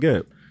back.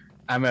 Good.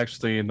 I'm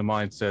actually in the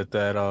mindset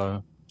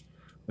that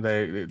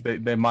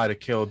they might have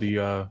killed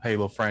the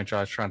Halo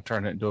franchise trying to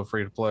turn it into a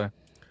free to play.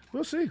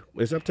 We'll see.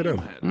 It's up to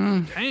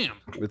them. Damn.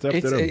 It's up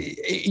to them.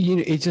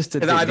 It's just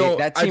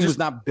that team was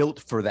not built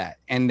for that.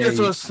 And that's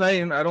what I was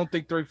saying. I don't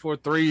think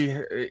 343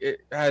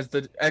 it has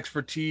the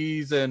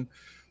expertise and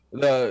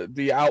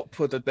the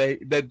output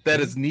that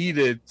is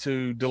needed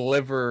to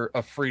deliver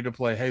a free to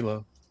play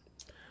Halo.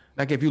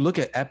 Like if you look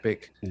at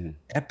Epic,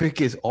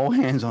 Epic is all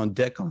hands on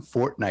deck on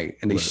Fortnite,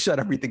 and they shut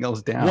everything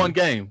else down. One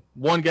game.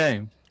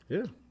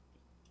 Yeah.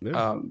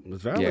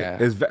 It's valid. Yeah.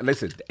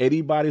 Listen,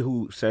 anybody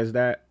who says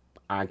that,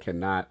 I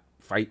cannot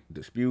fight,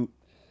 dispute.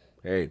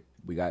 Hey,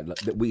 we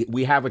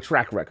have a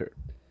track record.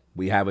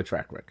 We have a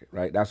track record,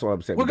 right? That's all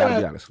I'm saying. We gotta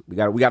be honest. We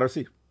gotta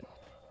see.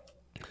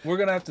 We're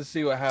gonna have to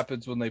see what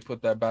happens when they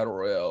put that battle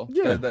royale.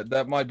 Yeah,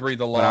 that might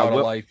breathe a lot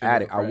of life.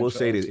 I will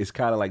say this: it's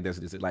kind of like this.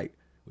 It's like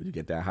when you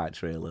get that hot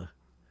trailer,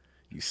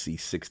 you see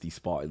 60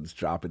 Spartans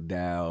dropping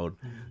down.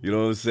 You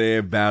know what I'm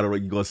saying? Battle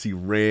royale. You gonna see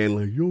Rand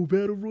like, yo,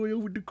 battle royale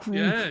with the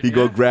crew. He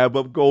gonna grab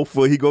up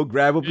Gopher. He gonna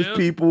grab up his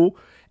people.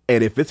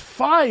 And if it's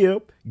fire,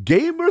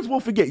 gamers will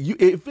forget.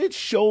 If it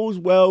shows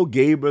well,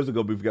 gamers are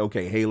gonna be forget.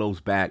 Okay, Halo's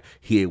back.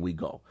 Here we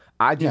go.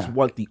 I just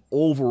want the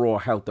overall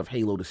health of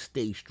Halo to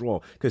stay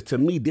strong. Because to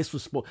me, this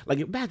was like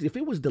imagine if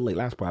it was delayed.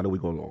 Last part, I know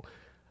we're going long.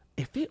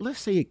 Let's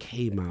say it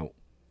came out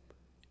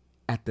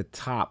at the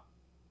top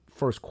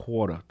first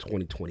quarter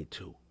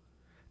 2022,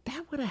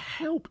 that would have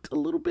helped a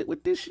little bit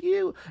with this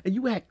year. And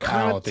you had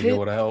content. I don't think it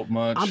would have helped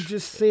much. I'm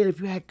just saying, if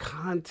you had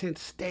content,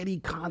 steady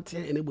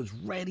content, and it was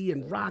ready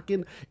and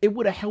rocking, it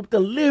would have helped a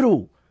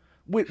little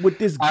with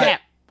this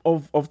gap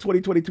of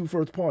 2022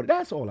 first party.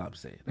 That's all I'm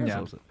saying. That's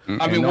all I'm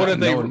saying. I mean, what have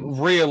they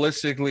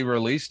realistically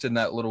released in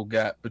that little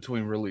gap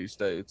between release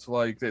dates?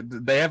 Like,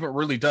 they haven't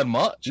really done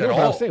much at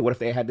all. I'm saying, what if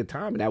they had the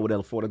time, and that would have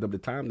afforded them the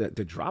time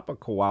to drop a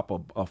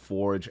co-op, a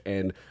Forge,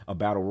 and a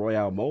Battle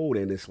Royale mode,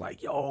 and it's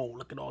like, yo,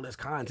 look at all this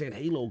content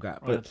Halo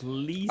got. But at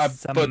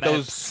least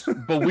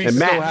but we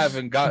still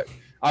haven't got...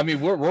 I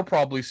mean, we're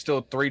probably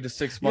still 3 to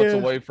 6 months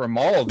away from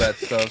all of that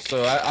stuff.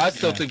 So I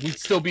still think we'd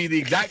still be the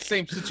exact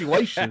same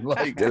situation.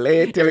 Like,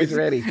 delay it till it's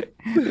ready.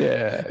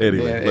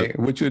 Anyway,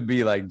 which would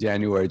be like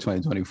January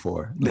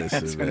 2024.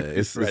 Listen,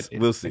 man,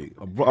 we'll see.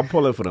 I'm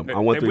pulling for them. I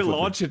want they will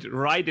launch it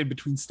right in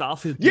between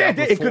Starfield.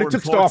 It could have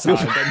took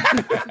Starfield.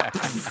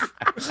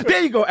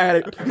 There you go,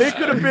 Addict. It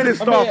could have been a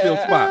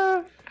Starfield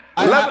spot.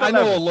 I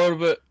know a little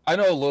bit. I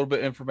know a little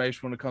bit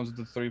information when it comes to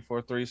the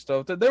 343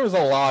 stuff. That there was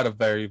a lot of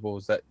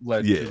variables that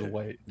led to the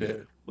way it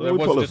did. There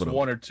wasn't just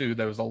one or two.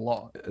 There was a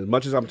lot. As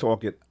much as I'm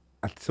talking,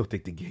 I still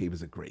think the game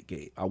is a great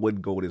game. I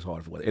wouldn't go this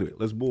hard for it. Anyway,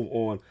 let's move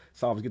on.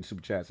 So let's get to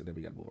super chats, and then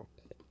we got to move on.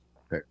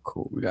 Okay,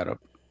 cool. We got a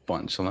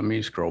bunch. So let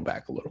me scroll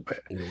back a little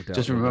bit.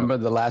 Just remember,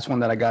 the last one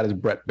that I got is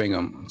Brett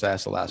Bingham. So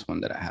that's the last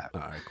one that I have.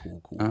 All right,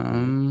 cool.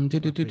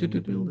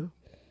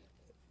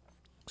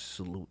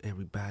 Salute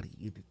everybody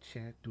in the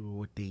chat doing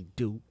what they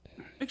do.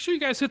 Make sure you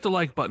guys hit the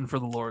like button for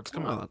the Lords.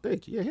 Come on.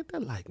 Thank you. Yeah, hit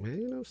that like, man.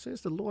 You know what I'm saying?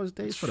 It's the Lord's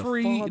Day for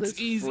free. The fathers.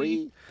 It's easy.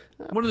 Free.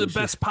 One of the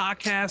best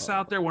podcasts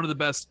out there. One of the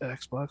best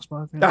Xbox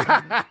podcasts.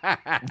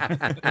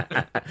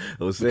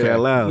 Don't say that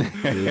loud. Don't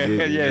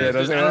say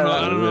that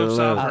loud. I don't know if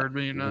South heard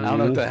me. I don't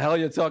know what the hell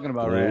you're talking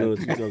about, right? I don't know what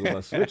you're talking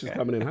about. Switch is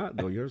coming in hot,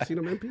 though. You ever seen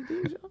them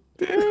MPDs, y'all?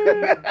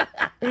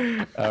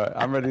 All right,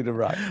 I'm ready to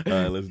rock. All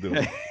right, let's do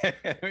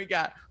it. We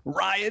got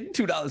Ryan,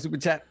 $2 super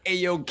chat.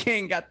 Ayo,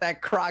 King got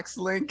that Crocs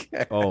link.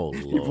 Oh,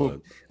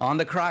 Lord. On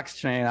the Crocs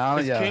train.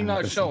 Is King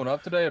not showing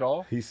up today at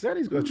all? He said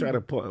he's going to try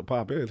to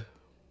pop in.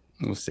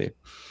 We'll see.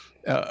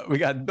 We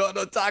got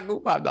Dono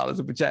Taku, $5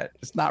 super chat.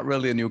 It's not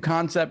really a new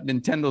concept.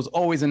 Nintendo's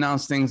always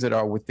announced things that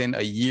are within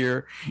a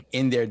year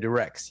in their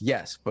directs.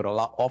 Yes, but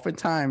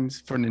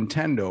oftentimes for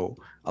Nintendo,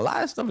 a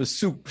lot of stuff is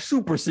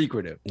super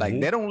secretive. Like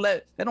they don't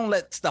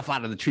let stuff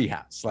out of the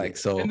treehouse. Like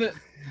so. And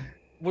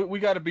we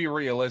got to be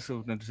realistic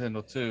with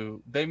Nintendo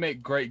too. They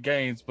make great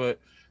games, but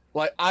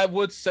like I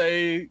would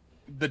say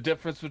the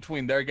difference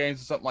between their games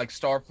and something like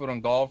Starfield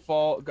and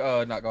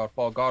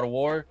God of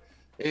War.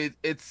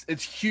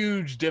 It's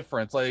huge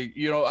difference. Like,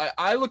 you know,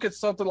 I look at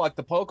something like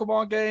the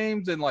Pokemon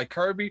games and like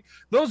Kirby.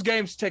 Those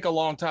games take a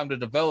long time to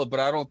develop, but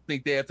I don't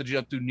think they have to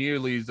jump through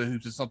nearly as the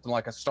hoops as something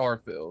like a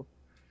Starfield.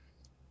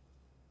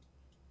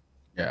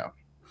 Yeah,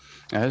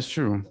 that's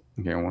true.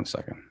 Okay, 1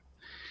 second.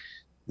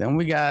 Then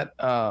we got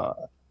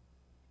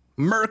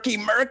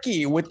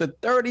Murky with the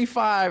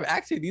 35.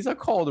 Actually, these are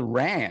called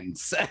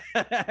rands.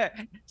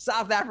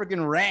 South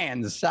African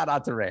rands. Shout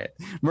out to Rand.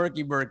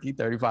 Murky,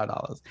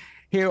 $35.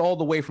 Here all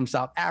the way from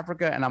South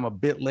Africa, and I'm a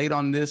bit late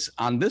on this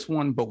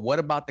one, but what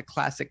about the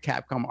classic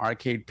Capcom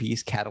arcade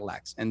piece,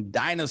 Cadillacs and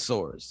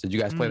Dinosaurs? Did you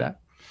guys play that?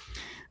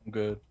 I'm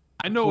good.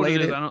 I know what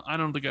it is. I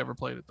don't think I ever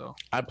played it though.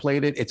 I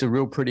played it. It's a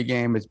real pretty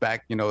game. It's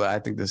back, I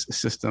think this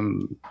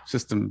system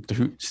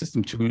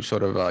 2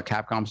 sort of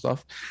Capcom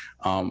stuff.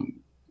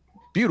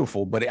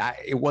 Beautiful, but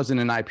it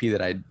wasn't an IP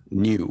that I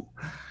knew.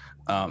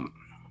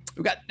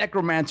 We got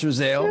Necromancer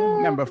Zale,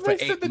 remember, for 8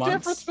 months. The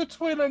difference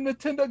between a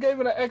Nintendo game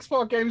and an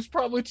Xbox game is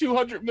probably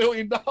 $200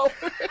 million.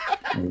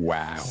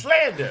 Wow.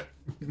 Slander.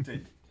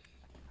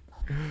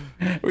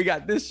 We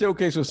got this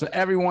showcase was for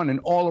everyone, an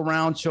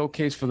all-around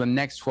showcase for the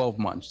next 12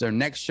 months. Their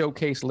next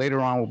showcase later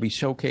on will be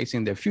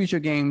showcasing their future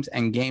games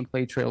and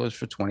gameplay trailers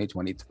for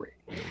 2023.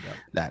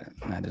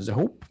 That is a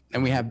hope.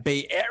 And we have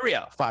Bay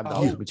Area,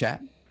 $5 super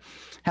chat.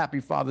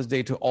 Happy Father's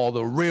Day to all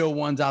the real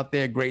ones out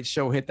there. Great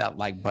show. Hit that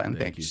like button.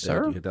 Thank you,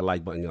 sir. Hit that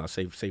like button, y'all.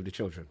 Save the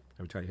children.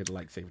 Every time you hit the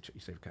like, save the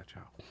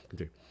child.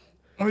 Continue.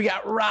 We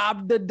got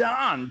Rob the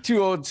Don,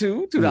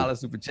 202, $2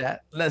 super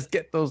chat. Let's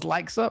get those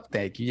likes up.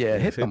 Thank you. Yeah,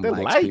 hit them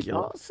likes,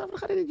 y'all.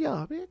 700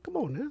 y'all, man. Come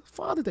on now.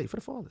 Father's Day for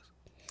the fathers.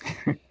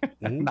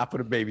 Not for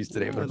the babies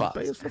today, for the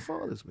fathers. It's for the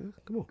fathers, man.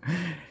 Come on.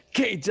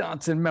 K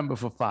Johnson, member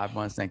for 5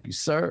 months. Thank you,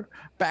 sir.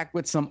 Back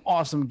with some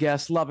awesome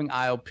guests, loving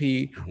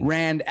ILP,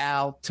 Rand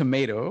Al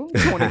Tomato.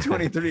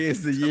 2023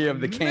 is the year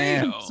of the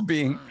cams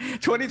being.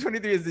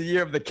 2023 is the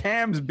year of the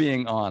cams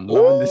being on.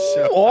 Loving the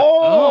show.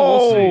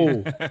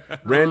 Oh,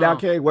 Rand Al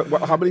K.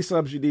 How many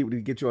subs you need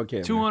to get you on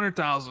cam?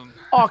 200,000.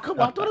 Oh, come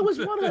on! I thought it was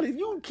 100.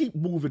 You keep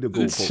moving the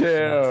goalposts.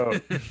 Chill.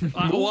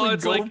 Well,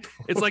 it's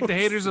like the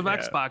haters of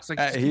Xbox. Like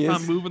just keep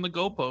on moving the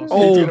goalposts.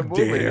 Oh, he's gonna move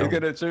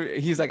damn. it.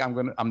 He's like,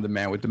 I'm the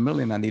man with the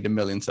million. I need 1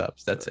 million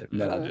subs. That's it.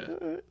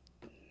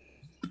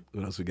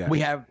 What else we got? We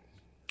have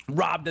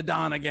Rob the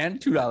Don again,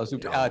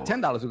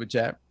 $10 super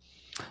chat.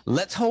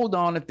 Let's hold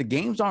on. If the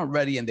games aren't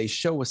ready and they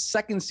show a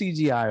second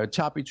CGI or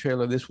choppy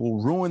trailer, this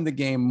will ruin the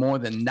game more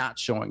than not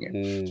showing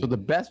it. So the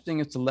best thing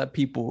is to let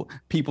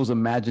people's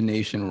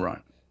imagination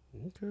run.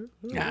 Okay.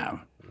 Yeah.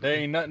 There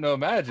ain't nothing to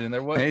imagine.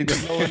 There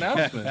wasn't no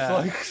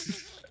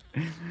announcements.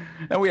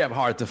 And we have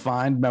Hard to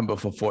Find, member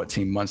for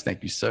 14 months.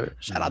 Thank you, sir.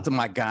 Shout out to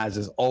my guys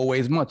as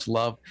always. Much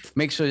love.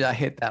 Make sure y'all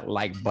hit that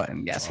like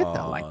button. Yes, hit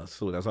that like.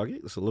 Salute. That's all I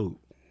get. Salute.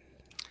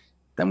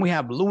 Then we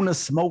have Luna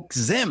Smoke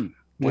Zim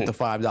with the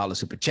 $5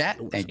 super chat.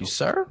 Thank you,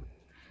 sir.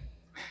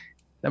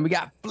 Then we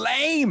got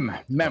Flame,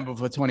 member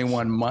for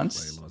 21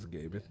 months. Flame was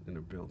gaming in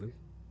the building.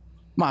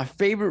 My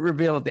favorite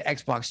reveal at the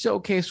Xbox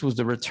Showcase was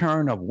the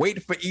return of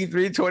Wait for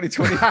E3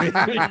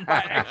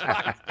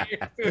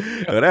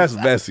 2023. Oh, that's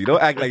messy.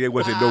 Don't act like there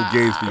wasn't no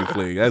games for you,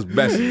 Flame. That's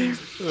messy.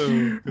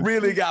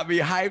 Really got me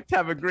hyped.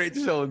 Have a great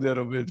show,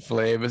 gentlemen.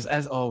 Flame,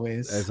 as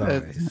always.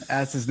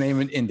 As his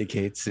name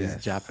indicates,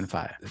 is dropping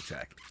fire.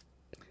 Exactly.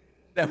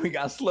 Then we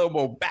got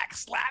Slow-Mo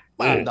Backslap,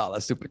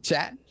 $5 super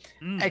chat.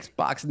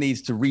 Xbox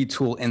needs to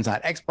retool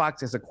Inside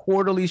Xbox as a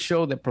quarterly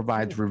show that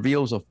provides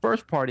reveals of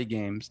first-party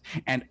games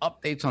and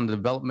updates on the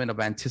development of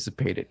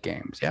anticipated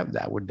games. Yeah,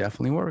 that would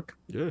definitely work.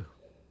 Yeah.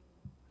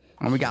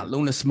 And we got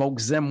Luna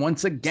Smoke Zim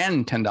once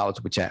again, $10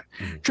 super chat.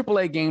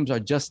 AAA games are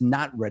just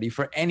not ready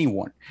for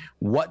anyone.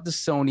 What does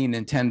Sony,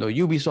 Nintendo,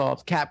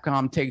 Ubisoft,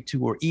 Capcom,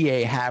 Take-Two, or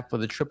EA have for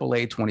the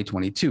AAA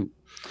 2022?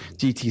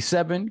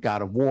 GT7,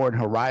 God of War, and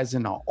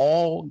Horizon are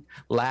all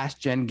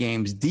last-gen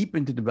games deep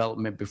into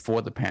development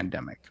before the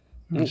pandemic.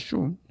 That's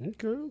true.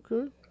 Okay.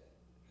 And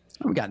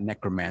we got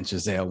Necromancer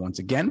Zale once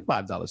again,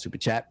 $5 super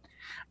chat.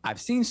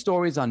 I've seen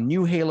stories on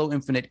new Halo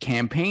Infinite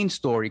campaign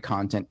story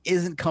content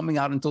isn't coming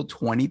out until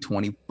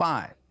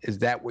 2025. Is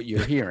that what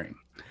you're hearing?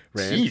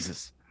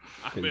 Jesus.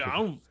 I mean,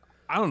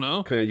 I don't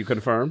know. Can you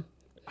confirm?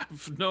 I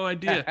have no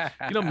idea.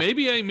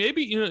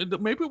 Maybe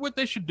what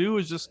they should do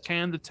is just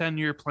can the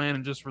 10-year plan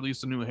and just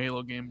release a new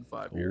Halo game in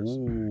 5 years.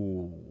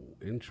 Ooh,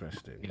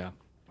 interesting. Yeah.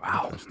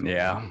 Wow.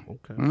 Yeah.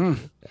 Okay.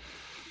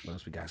 What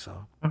else we got,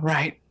 so? All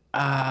right.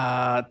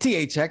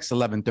 THX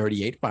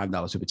 1138,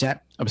 $5 super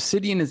chat.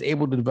 Obsidian is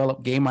able to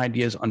develop game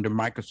ideas under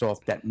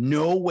Microsoft that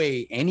no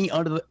way any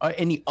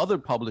other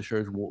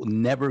publishers will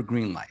never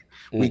greenlight.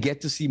 We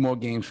get to see more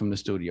games from the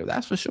studio.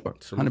 That's for sure.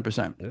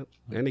 100%. Yep.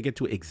 And they get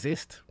to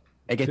exist.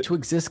 They get to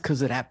exist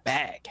because of that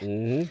bag.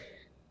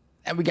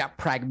 And we got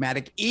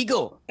Pragmatic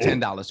Eagle,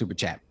 $10 super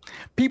chat.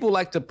 People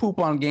like to poop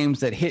on games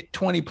that hit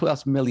 20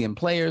 plus million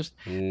players,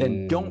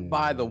 then don't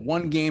buy the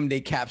one game they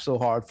cap so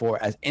hard for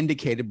as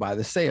indicated by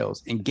the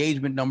sales,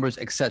 engagement numbers,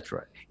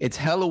 etc. It's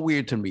hella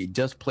weird to me.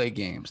 Just play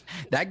games.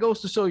 That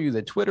goes to show you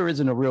that Twitter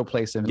isn't a real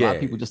place, and a lot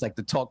of people just like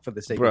to talk for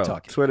the sake of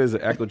talking. Twitter is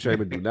an echo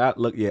chamber. Do not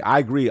look. Yeah, I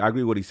agree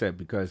with what he said,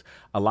 because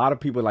a lot of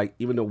people, like,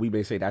 even though we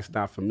may say that's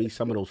not for me,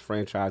 some of those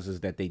franchises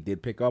that they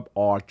did pick up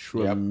are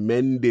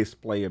tremendous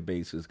player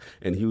bases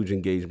and huge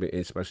engagement in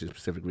especially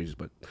specific regions.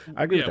 But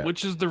I agree with that.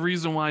 Which is the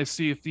reason why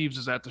Sea of Thieves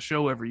is at the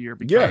show every year.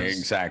 Because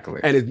exactly.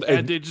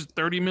 And they just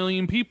 30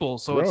 million people,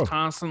 so it's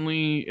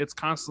constantly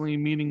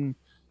meeting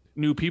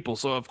new people.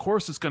 So of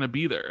course it's going to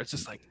be there. It's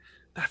just like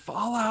that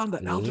Fallout,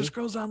 that Elder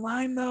Scrolls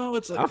Online, though.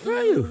 It's like I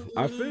feel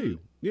you.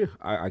 Yeah,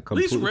 I at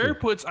least Rare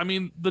puts. I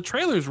mean, the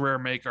trailers Rare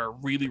make are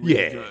really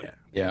good.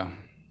 Yeah.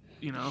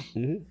 You know,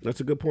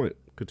 that's a good point.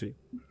 Continue.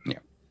 Yeah.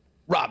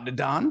 Rob the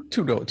Don,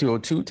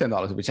 202,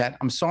 $10 super chat.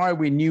 I'm sorry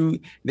we knew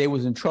they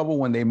was in trouble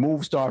when they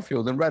moved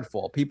Starfield and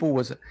Redfall. People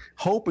was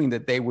hoping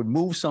that they would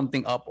move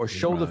something up or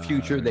show the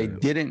future. They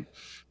didn't.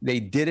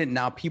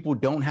 Now people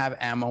don't have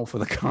ammo for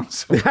the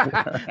console. You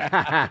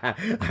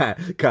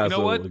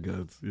know what?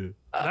 Guns, yeah.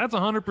 That's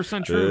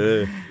 100%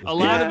 true. A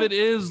lot of it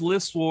is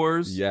list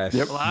wars. Yes.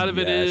 A lot of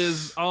it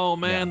is, oh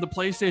man, the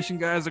PlayStation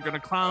guys are going to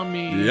clown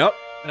me. Yep.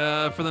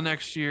 For the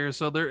next year,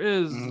 so there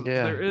is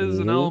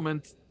an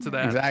element to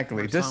that.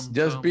 Exactly. Just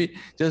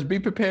be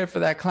prepared for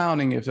that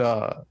clowning if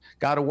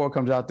God of War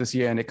comes out this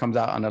year and it comes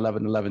out on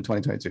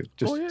 11/11/2022.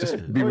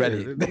 Just be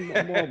ready.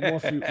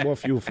 More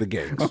fuel for the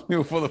games. More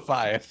fuel for the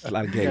fire. A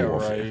lot of game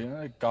warfare.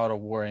 Right. God of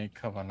War ain't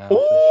coming out.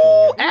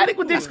 Oh, Addict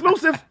with the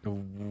exclusive.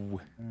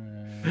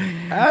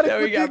 Addict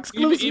with the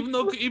exclusive.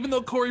 Even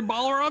though Cory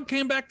Balrog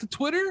came back to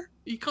Twitter.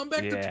 He come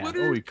back to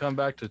Twitter. Oh, he come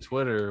back to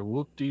Twitter.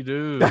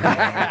 Whoop-de-doo.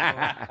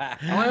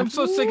 I'm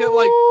so sick of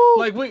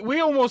like we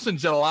almost in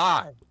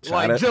July.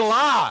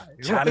 July.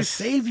 Trying to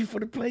save you for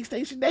the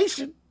PlayStation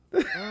Nation.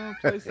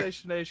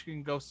 PlayStation Nation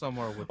can go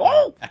somewhere with that.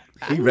 Oh,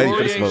 he ready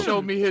for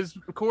the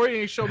smoke. Corey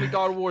ain't showed me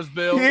God of War's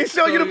build. He ain't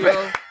show you the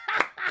build.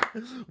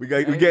 We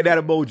get that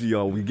emoji,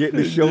 y'all. We getting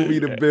the show me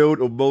the build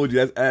emoji.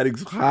 That's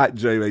Addict's hot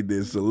J right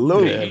there.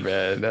 Salute.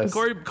 Yeah, man.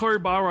 Corey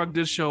Balrog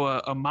did show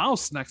a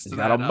mouse next to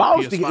that. Got a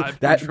mouse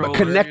that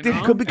connected.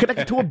 Could be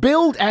connected to a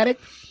build, Addict.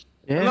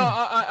 Yeah. No,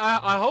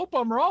 I hope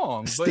I'm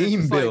wrong. But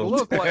Steam build.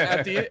 Look, like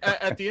at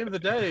the end of the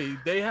day,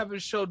 they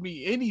haven't showed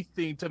me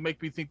anything to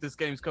make me think this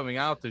game's coming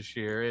out this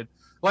year. And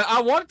like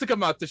I want it to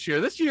come out this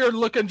year. This year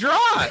looking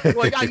dry.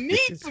 Like I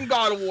need some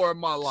God of War in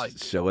my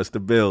life. Show us the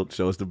build,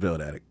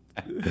 Addict.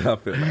 I feel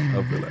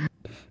that.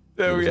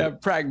 There we have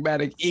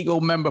Pragmatic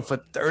Eagle member for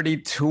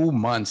 32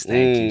 months.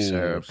 Thank you,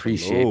 sir.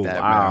 Appreciate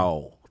that.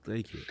 Wow. Man.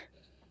 Thank you.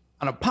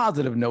 On a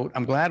positive note,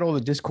 I'm glad all the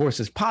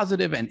discourse is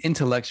positive and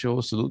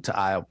intellectual. Salute to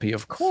ILP,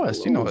 of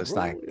course. It's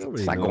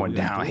like going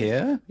down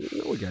here.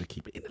 You know we gotta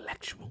keep it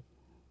intellectual.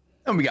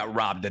 And we got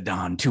Rob the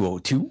Don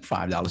 202,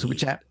 $5 super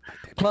chat.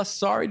 Plus,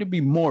 sorry to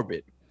be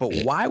morbid, but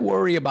why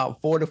worry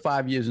about 4 to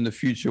 5 years in the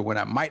future when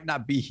I might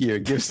not be here?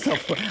 Give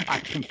stuff I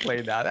can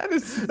play now.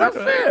 That's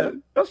fair.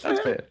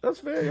 That's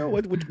fair. Yo,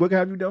 what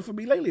have you done for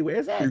me lately?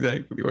 Where's that?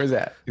 Exactly. Where's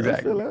that?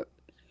 Exactly.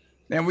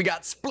 Then we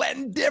got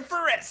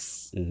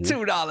Splendiferous,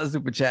 $2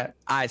 super chat.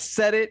 I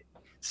said it.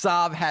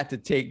 Sav had to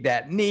take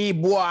that knee,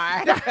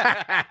 boy.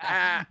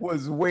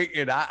 Was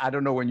waiting. I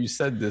don't know when you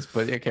said this,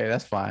 but okay,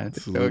 that's fine.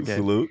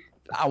 Salute.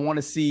 I want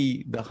to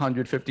see the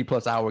 150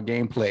 plus hour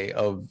gameplay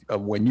of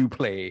when you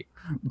play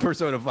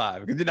Persona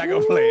 5 because you're not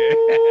gonna play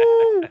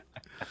it.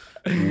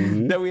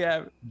 Then we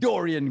have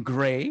Dorian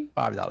Gray,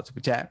 $5 super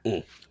chat.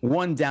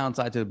 One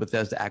downside to the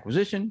Bethesda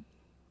acquisition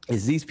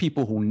is these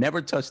people who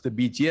never touched the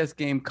BGS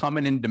game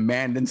coming and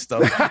demanding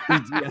stuff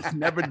BGS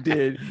never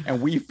did,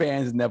 and we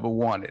fans never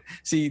wanted.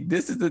 See,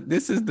 this is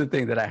the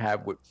thing that I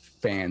have with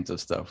fans of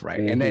stuff, right?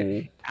 And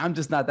then I'm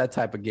just not that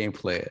type of game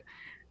player.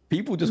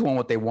 People just want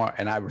what they want,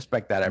 and I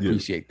respect that. I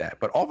appreciate that.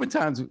 But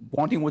oftentimes,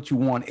 wanting what you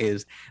want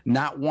is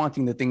not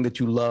wanting the thing that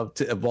you love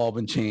to evolve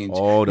and change.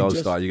 Oh, don't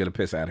start. You're going to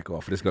piss Attic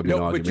off. This is going to be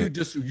an argument.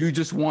 But you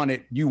just want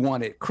it. You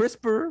want it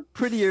crisper,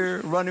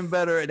 prettier, running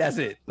better, and that's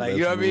it. Like,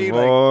 you know what I mean?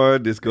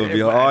 Lord, this is going to be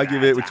an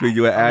argument between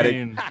you and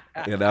Attic,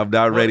 and I'm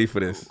not ready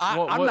for this.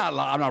 I'm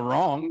not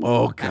wrong.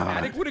 Oh, God.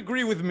 Attic would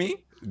agree with me.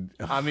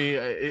 I mean,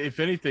 if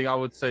anything, I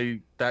would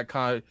say that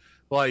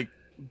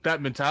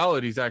that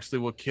mentality is actually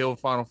what killed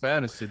Final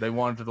Fantasy. They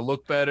wanted it to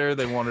look better.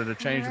 They wanted to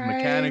change the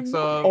mechanics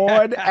of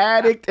on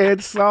Addict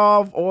and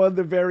Solve on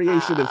the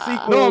variation of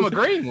sequels. No, I'm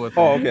agreeing with.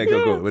 Oh, okay,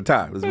 go. With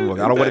time, let's move on.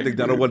 I don't want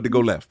it to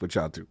go left, but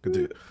y'all too.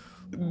 Continue.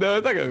 No,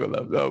 it's not gonna go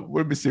left. No,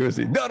 let me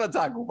seriously. No,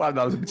 Taco,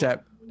 $5 in the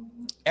chat.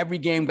 Every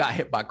game got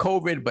hit by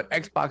COVID, but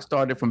Xbox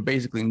started from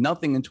basically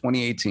nothing in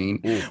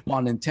 2018,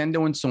 while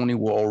Nintendo and Sony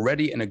were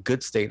already in a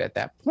good state at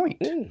that point.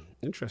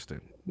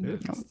 Interesting. Yeah.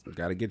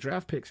 Got to get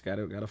draft picks. Got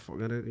to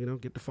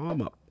get the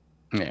farm up.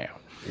 Yeah.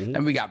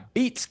 And we got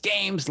Beats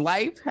Games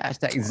Life,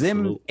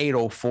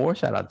 #Zim804.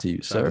 Shout out to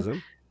you,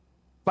 sir.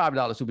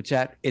 $5 super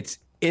chat.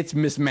 It's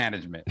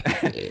mismanagement.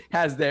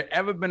 Has there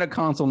ever been a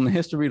console in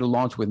history to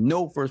launch with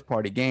no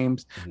first-party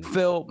games?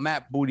 Phil,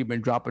 Matt Booty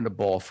been dropping the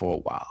ball for a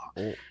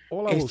while.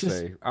 All I will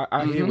say,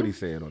 I hear what he's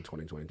saying on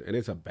 2020, and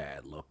it's a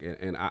bad look,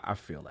 and I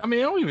feel that. I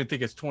mean, I don't even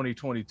think it's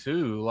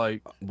 2022.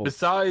 Like,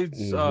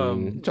 besides,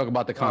 talk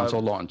about the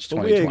console launch.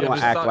 We ain't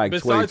gonna act like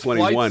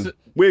 2021.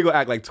 We ain't gonna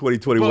act like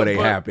 2021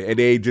 ain't happened, and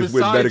they just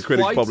win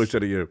Metacritic Publisher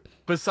of the Year.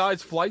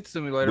 Besides Flight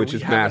Simulator, which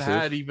is haven't massive.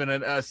 Had even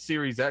a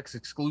Series X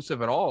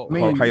exclusive at all.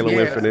 Halo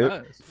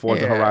Infinite,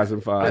 Forza Horizon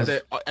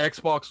 5,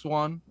 Xbox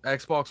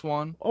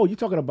One. Oh, you're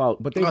talking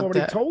about? But they've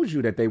already told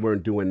you that they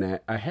weren't doing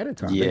that ahead of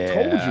time. They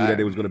told you that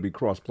it was going to be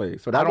cross-platform.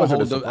 played. So that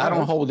I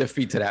don't hold their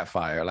feet to that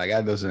fire. Like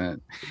that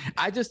doesn't.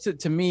 I just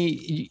to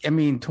me, I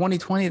mean,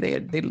 2020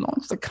 they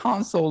launched the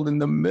console in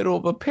the middle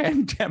of a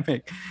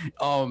pandemic,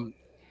 and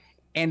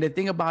the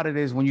thing about it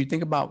is when you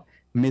think about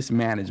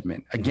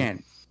mismanagement,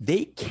 again,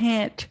 they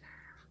can't.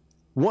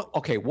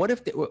 What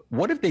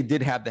if they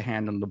did have the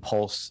hand on the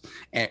pulse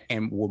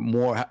and were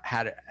more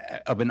had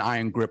of an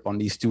iron grip on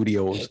these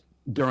studios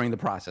during the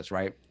process,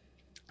 right?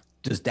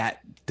 Does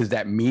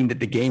that mean that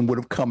the game would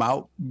have come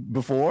out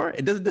before?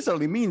 It doesn't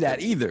necessarily mean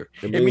that either.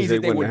 It means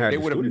that they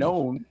would have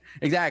known.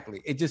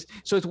 Exactly.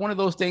 So it's one of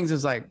those things.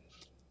 Is like,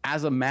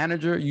 as a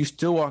manager, you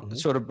still are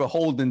sort of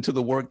beholden to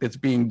the work that's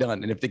being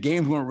done. And if the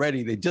games weren't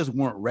ready, they just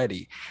weren't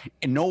ready.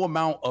 And no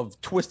amount of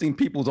twisting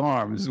people's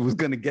arms was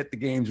going to get the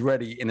games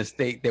ready in a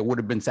state that would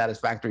have been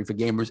satisfactory for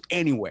gamers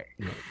anyway.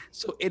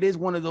 So it is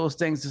one of those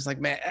things. It's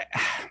like, man,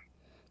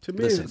 to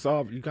me, it's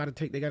all they got to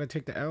take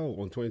the L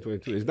on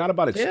 2022. It's not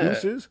about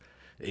excuses.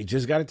 They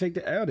just got to take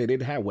the L. They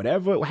didn't have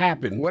whatever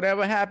happened. When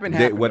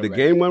the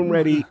game wasn't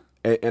ready,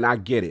 and I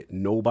get it.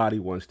 Nobody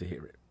wants to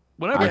hear it.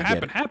 Whatever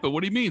happened.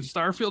 What do you mean?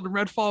 Starfield and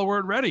Redfall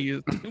weren't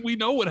ready. We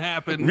know what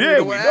happened. Yeah,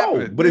 we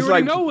know. But it's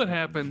like, know what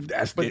happened.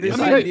 This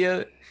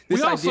idea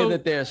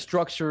that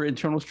their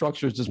internal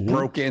structure is just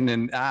broken,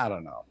 and I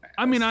don't know, man.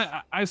 I mean,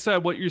 I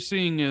said what you're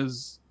seeing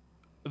is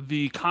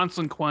the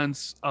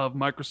consequence of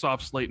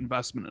Microsoft's late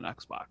investment in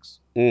Xbox.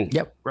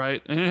 Yep.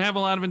 Right? And they have a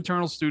lot of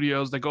internal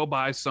studios. They go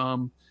buy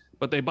some,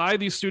 but they buy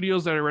these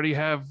studios that already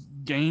have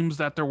games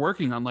that they're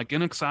working on. Like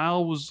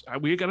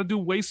InXile we got to do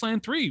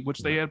Wasteland 3, which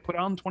they had put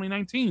out in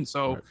 2019.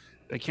 So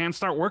they can't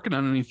start working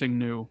on anything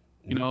new.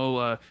 You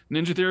know,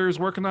 Ninja Theory is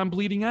working on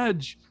Bleeding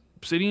Edge.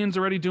 Obsidian's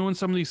already doing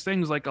some of these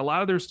things. Like a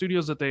lot of their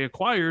studios that they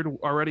acquired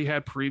already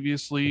had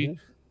previously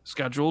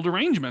scheduled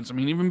arrangements. I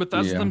mean, even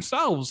Bethesda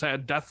themselves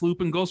had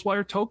Deathloop and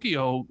Ghostwire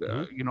Tokyo,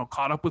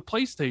 caught up with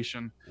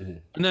PlayStation.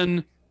 And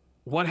then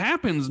what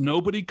happens?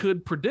 Nobody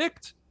could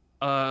predict.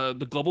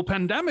 The global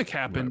pandemic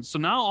happened. So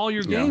now all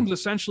your games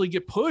essentially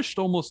get pushed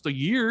almost a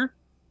year,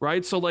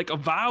 right? So like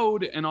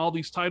Avowed and all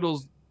these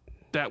titles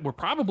that were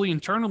probably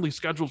internally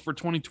scheduled for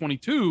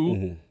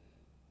 2022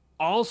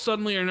 all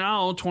suddenly are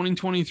now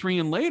 2023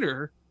 and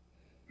later.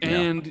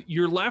 And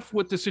you're left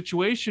with the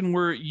situation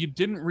where you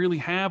didn't really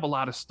have a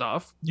lot of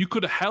stuff. You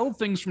could have held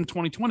things from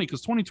 2020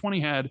 because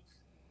 2020 had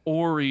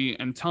Ori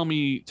and Tell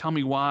Me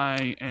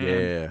Why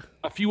and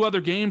a few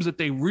other games that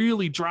they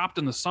really dropped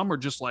in the summer,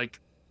 just like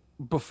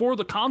before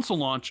the console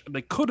launch.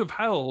 They could have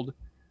held.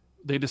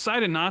 They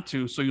decided not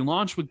to. So you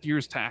launch with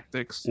Gears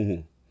Tactics,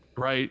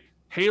 right?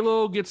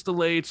 Halo gets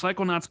delayed.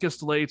 Psychonauts gets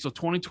delayed. So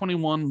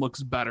 2021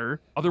 looks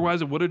better.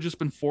 Otherwise, it would have just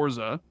been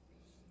Forza.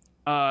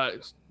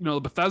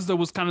 Bethesda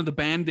was kind of the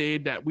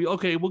band-aid that we'll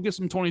get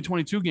some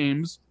 2022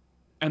 games,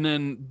 and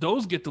then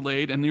those get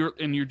delayed, and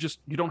you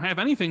don't have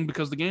anything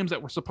because the games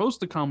that were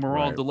supposed to come were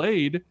all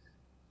delayed.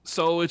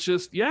 So it's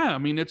just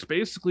it's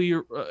basically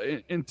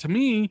and to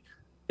me,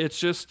 it's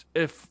just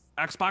if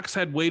Xbox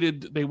had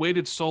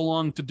waited so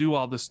long to do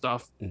all this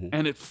stuff,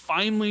 and it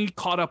finally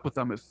caught up with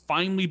them. It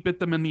finally bit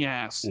them in the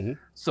ass.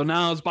 So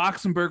now, as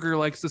Boxenberger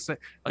likes to say,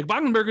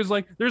 Boxenberger's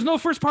like, there's no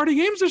first-party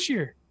games this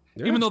year,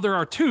 even though there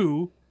are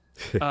two.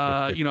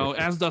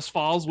 As Dust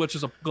Falls, which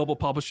is a global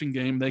publishing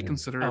game, they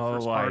consider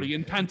first party,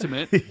 and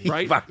Pentiment,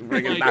 right?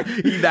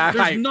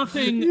 There's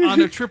nothing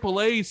on a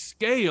AAA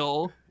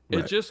scale.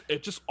 It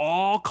just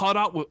all caught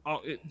up with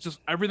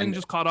everything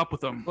just caught up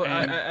with them,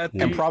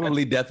 and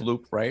probably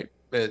Deathloop, right?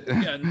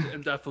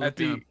 And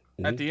Deathloop.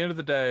 At the end of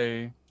the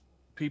day,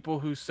 people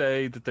who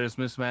say that there's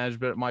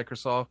mismanagement at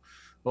Microsoft,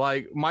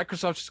 like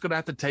Microsoft's just gonna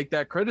have to take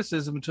that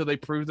criticism until they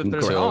prove that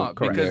there's not,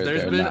 because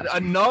there's been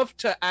enough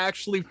to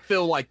actually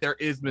feel like there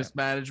is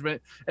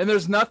mismanagement, and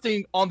there's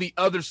nothing on the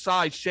other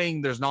side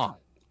saying there's not.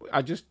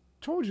 I just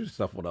told you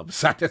stuff on the other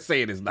side that's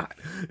saying it's not.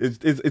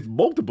 It's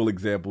multiple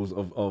examples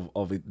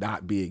of it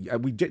not being.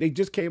 They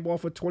just came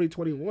off of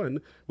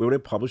 2021 where they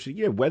published a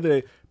year.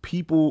 Whether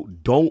people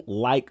don't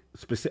like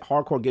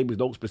hardcore gamers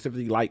don't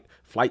specifically like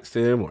Flight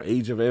Sim or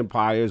Age of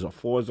Empires or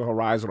Forza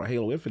Horizon or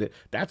Halo Infinite,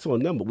 that's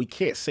on them. But we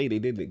can't say they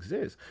didn't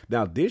exist.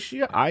 Now this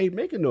year, I ain't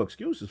making no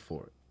excuses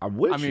for it. I'm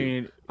with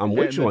you on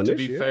this year. To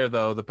be fair,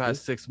 though, the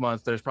past 6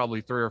 months, there's probably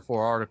 3 or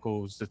 4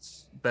 articles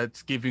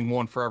that's giving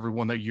one for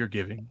everyone that you're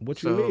giving.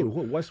 What you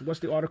mean? What's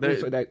the article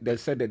that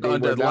said that they were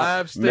the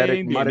labs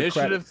thing, the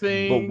initiative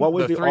thing? But what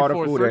was the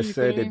article that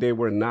said that they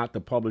were not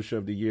the publisher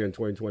of the year in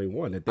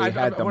 2021? That they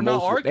had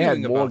they had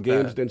more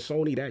games than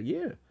Sony that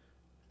year.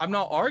 I'm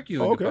not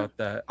arguing about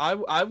that.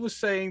 I was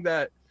saying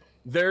that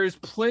there's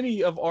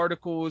plenty of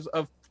articles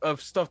of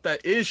stuff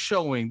that is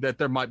showing that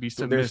there might be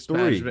some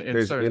mismanagement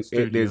in certain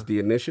studios. There's the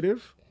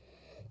initiative,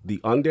 the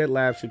Undead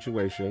Lab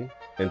situation,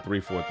 and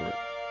 343.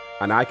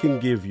 And I can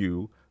give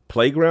you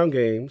Playground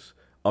Games,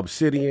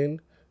 Obsidian,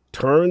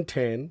 Turn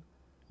 10,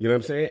 you know what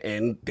I'm saying?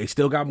 And they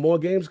still got more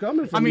games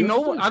coming.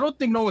 I don't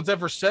think no one's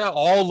ever said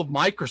all of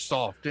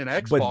Microsoft and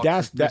Xbox. But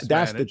that's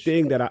the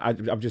thing that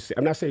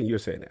I'm not saying you're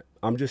saying that.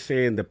 I'm just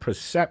saying the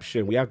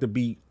perception. We have to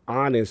be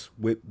honest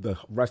with the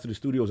rest of the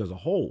studios as a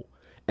whole.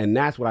 And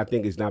that's what I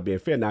think is not being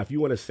fair. Now, if you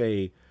want to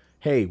say,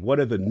 hey, what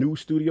are the new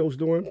studios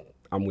doing?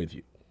 I'm with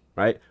you,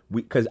 right?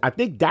 Because I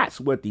think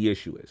that's what the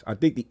issue is. I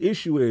think the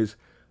issue is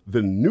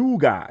the new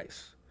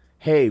guys.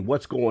 Hey,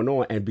 what's going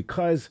on? And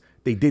because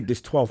they did this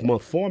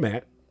 12-month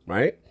format,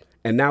 right?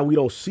 And now we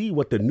don't see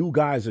what the new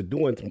guys are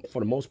doing for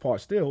the most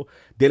part still,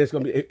 then it's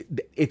going to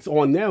be, it's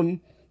on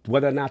them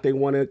whether or not they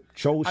want to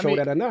show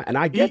that or not. And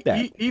I get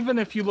that. Even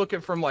if you look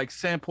at from like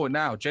standpoint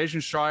now,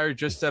 Jason Schreier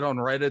just said on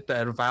Reddit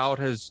that Avowed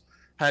has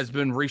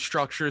been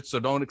restructured, so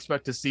don't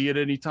expect to see it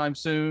anytime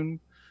soon.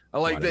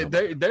 Like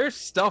there's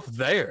stuff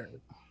there.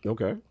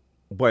 Okay.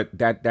 But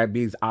that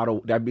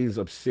means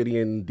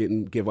Obsidian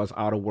didn't give us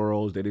Outer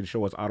Worlds. They didn't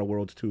show us Outer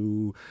Worlds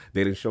 2.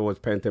 They didn't show us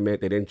Pentiment.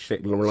 They didn't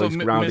release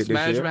Grounded this year.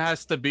 Mismanagement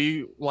has to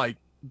be like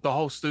the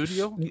whole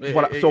studio.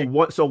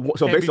 So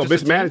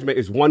mismanagement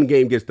is one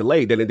game gets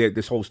delayed, then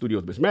this whole studio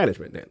is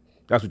mismanagement. Then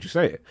that's what you're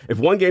saying. If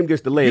one game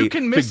gets delayed, you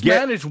can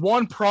mismanage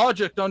one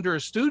project under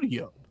a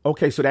studio.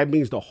 Okay, so that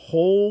means the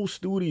whole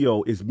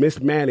studio is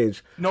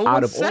mismanaged. No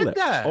one said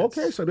that.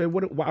 Okay, so then I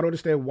don't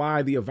understand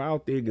why the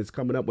Avowed thing is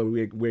coming up when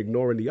we're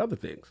ignoring the other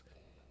things.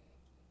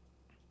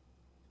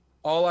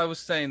 All I was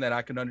saying that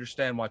I can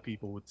understand why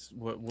people would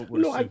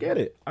No, I get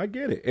it,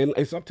 and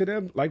it's up to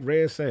them, like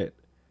Rand said,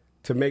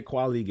 to make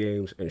quality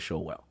games and show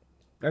well.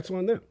 That's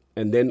on them,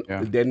 and then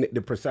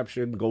the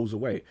perception goes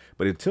away.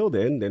 But until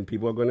then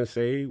people are going to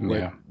say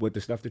what the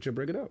stuff that you're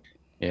bringing up.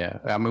 Yeah,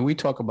 I mean, we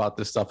talk about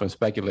this stuff and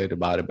speculate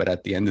about it, but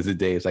at the end of the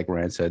day, it's like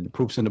Rand said, the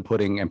proof's in the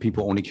pudding, and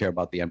people only care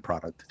about the end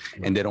product,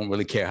 and they don't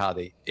really care how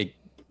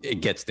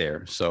it gets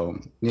there. So,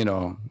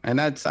 and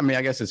that's, I mean,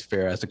 I guess it's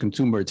fair. As a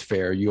consumer, it's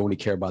fair. You only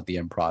care about the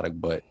end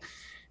product, but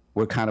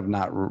we're kind of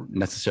not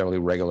necessarily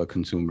regular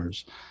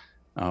consumers.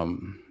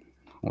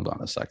 Hold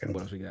on a second.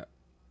 What else we got?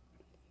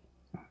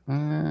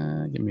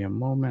 Give me a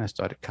moment. I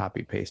started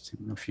copy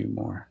pasting a few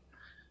more.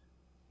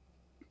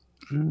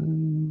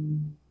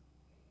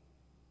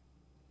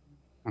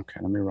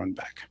 Okay, let me run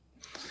back.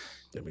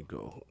 There we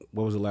go.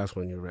 What was the last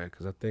one you read?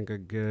 Because I think I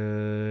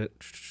got.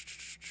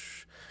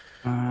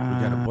 We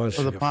got a bunch.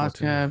 For the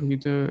podcast, you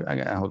do.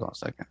 Hold on a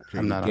second.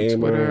 I'm not Gamer. on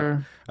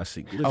Twitter. I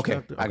see.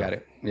 Okay, I got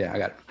it. Yeah, I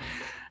got it.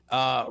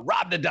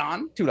 Rob the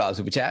Don, $2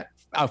 super chat.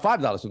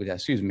 $5 super chat.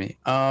 Excuse me.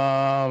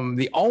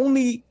 The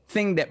only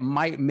thing that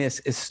might miss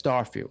is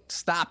Starfield.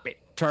 Stop it.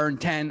 Turn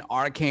 10,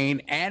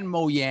 Arcane, and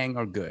Mojang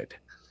are good.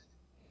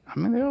 I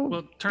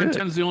mean, Turn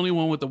 10 is the only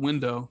one with the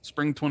window,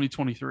 spring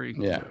 2023.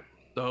 Yeah.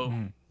 So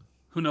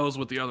who knows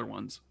what the other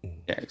ones?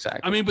 Yeah,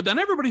 exactly. I mean, but then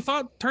everybody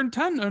thought Turn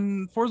 10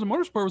 and Forza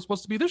Motorsport was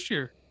supposed to be this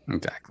year.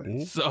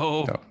 Exactly.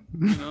 So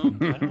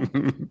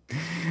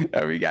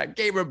we got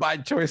Gamer by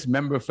Choice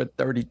member for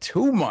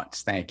 32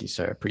 months. Thank you,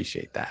 sir.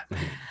 Appreciate that.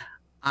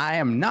 I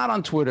am not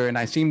on Twitter, and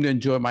I seem to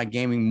enjoy my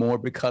gaming more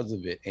because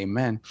of it.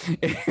 Amen.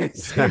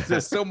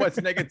 There's so much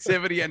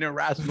negativity and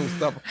irrational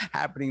stuff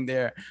happening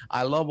there.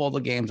 I love all the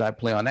games I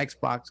play on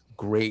Xbox.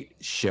 Great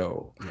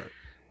show. Right.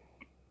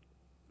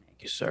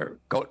 Thank you, sir.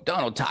 Go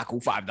Donald Taku,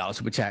 $5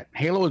 super chat.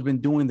 Halo has been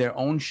doing their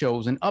own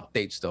shows and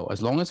updates, though.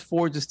 As long as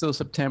Forge is still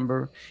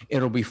September,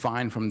 it'll be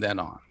fine from then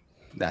on.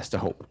 That's the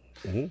hope.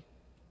 Mm-hmm.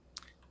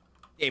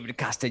 David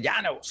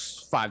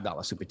Castellanos,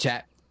 $5 super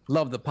chat.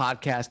 Love the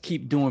podcast.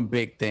 Keep doing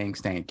big things.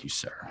 Thank you,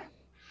 sir.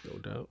 No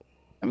doubt.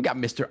 And we got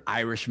Mr.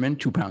 Irishman,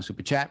 £2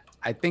 super chat.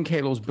 I think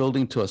Halo's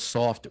building to a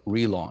soft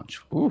relaunch.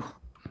 Ooh,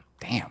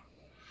 damn.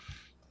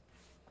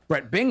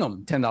 Brett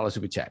Bingham, $10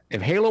 super chat.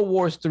 If Halo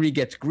Wars 3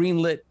 gets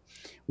greenlit,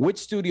 which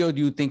studio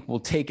do you think will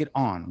take it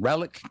on?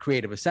 Relic,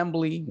 Creative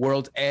Assembly,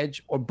 World's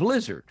Edge, or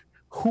Blizzard?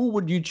 Who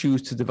would you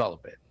choose to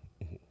develop it?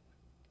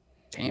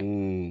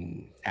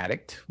 Damn.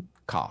 Addict,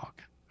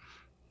 COG.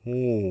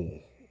 Who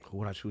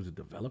would I choose to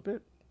develop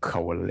it?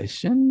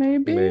 Coalition,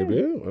 maybe? I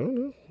don't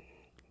know.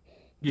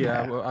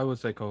 Yeah, I would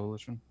say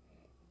Coalition.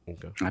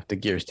 Okay. After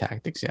Gears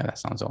Tactics, yeah, that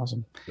sounds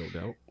awesome. No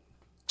doubt.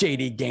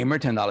 JD Gamer,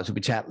 $10 super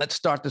chat. Let's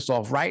start this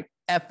off right.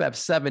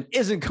 FF7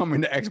 isn't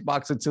coming to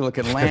Xbox until it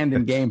can land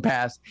in Game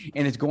Pass,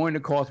 and it's going to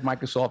cost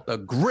Microsoft a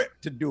grip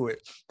to do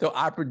it. So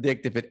I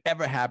predict if it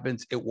ever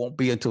happens, it won't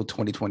be until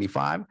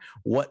 2025.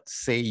 What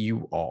say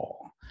you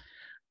all?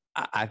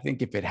 I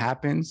think if it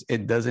happens,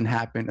 it doesn't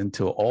happen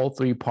until all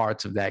three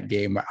parts of that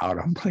game are out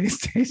on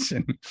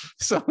PlayStation.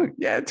 So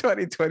yeah,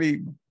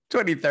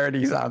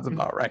 2030 sounds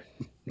about right.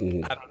 I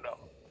don't know.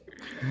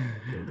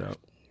 No doubt.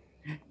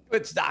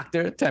 It's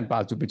Doctor,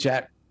 £10 super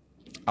chat.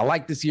 I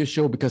like this year's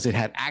show because it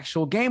had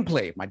actual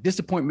gameplay. My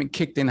disappointment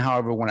kicked in,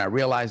 however, when I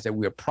realized that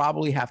we'll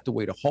probably have to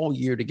wait a whole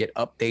year to get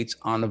updates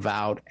on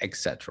Avowed,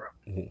 etc.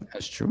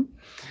 That's true.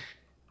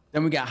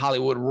 Then we got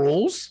Hollywood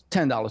Rules,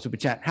 $10 super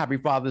chat. Happy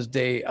Father's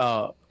Day.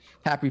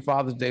 Happy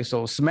Father's Day.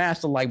 So smash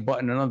the like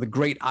button. Another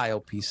great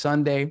ILP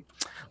Sunday.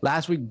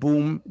 Last week,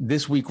 boom.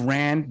 This week,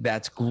 Rand.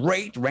 That's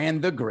great.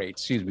 Rand the Great.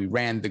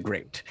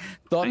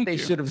 Thought they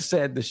should have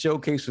said the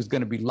showcase was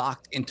going to be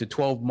locked into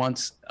 12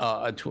 months,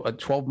 a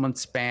 12-month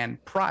span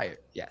prior.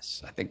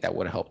 Yes, I think that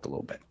would have helped a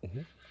little bit.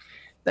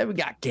 Then we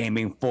got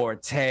Gaming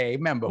Forte,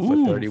 member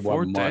for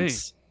 31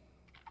 months.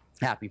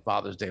 Happy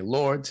Father's Day,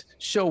 Lords.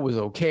 Show was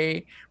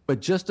okay, but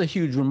just a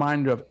huge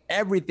reminder of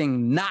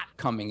everything not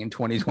coming in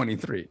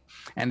 2023.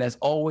 And as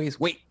always,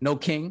 wait, no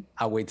King.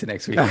 I'll wait till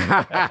next week. Shout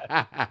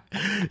out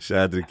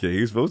to the King.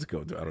 He's supposed to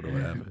come through. I don't know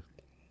what happened.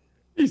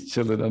 He's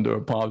chilling under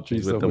a palm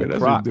tree somewhere. That's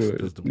Crocs.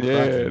 what he's doing.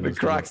 Yeah, the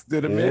Crocs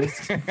did a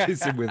miss.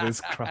 He's with his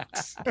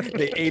Crocs.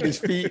 They ate his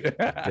feet.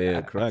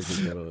 Damn, Crocs.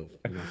 He's got to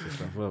set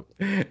stuff up.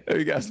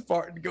 We got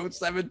Spartan Goat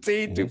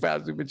 17,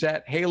 £2 super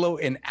chat. Halo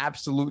in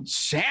absolute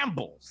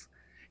shambles.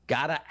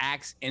 Gotta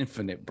axe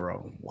Infinite,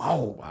 bro.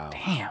 Whoa, wow.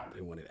 Damn.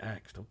 They wanted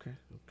axed. Okay.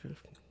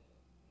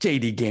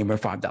 JD Gamer,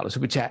 $5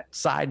 super chat.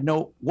 Side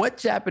note, what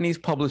Japanese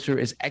publisher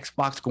is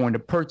Xbox going to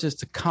purchase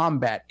to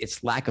combat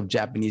its lack of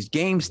Japanese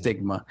game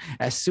stigma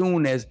as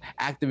soon as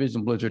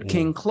Activision Blizzard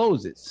King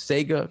closes?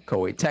 Sega,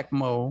 Koei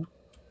Tecmo.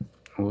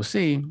 We'll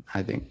see.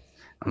 I don't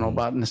know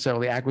about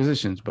necessarily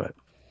acquisitions, but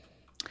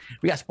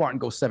we got Spartan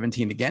Go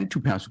 17 again,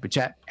 £2 super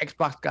chat.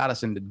 Xbox got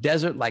us in the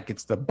desert like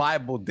it's the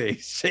Bible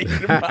days.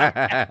 Shaking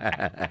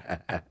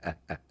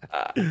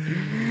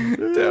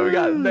Then we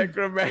got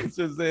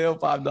Necromancer Zale,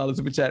 $5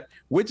 super chat.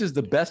 Which is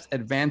the best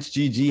advanced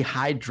GG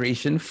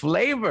hydration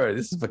flavor?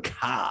 This is for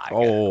Kai.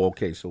 Oh,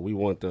 okay. So we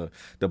want the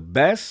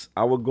best.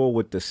 I would go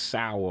with the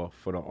sour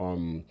for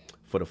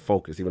the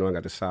Focus, even though I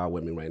got the sour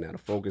with me right now. The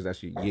Focus,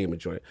 that's your game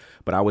joint.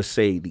 But I would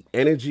say the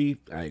energy,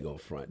 I ain't gonna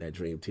front. That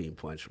Dream Team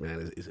Punch,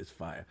 man, is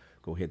fire.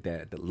 Go hit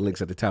that. The links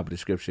at the top of the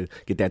description.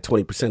 Get that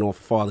 20% off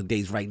for Father's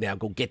Days right now.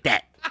 Go get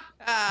that.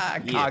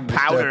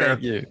 Powder.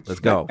 Thank you. Let's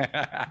go.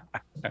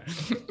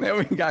 Then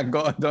we got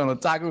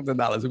Donald Taco,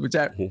 $10 super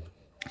chat.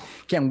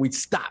 Can we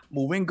stop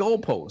moving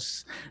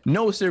goalposts?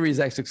 No Series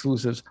X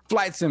exclusives.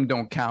 Flight Sim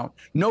don't count.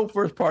 No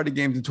first-party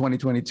games in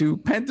 2022.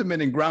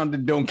 Pentiment and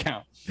Grounded don't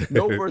count.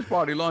 No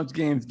first-party launch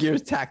games.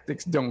 Gears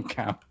Tactics don't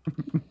count.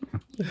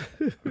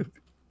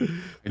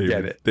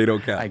 Get it. They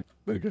don't count.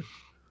 Okay.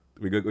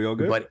 We good? We all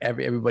good? But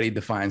everybody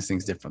defines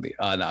things differently.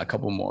 A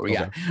couple more. We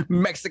got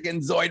Mexican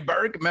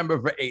Zoidberg, member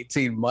for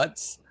 18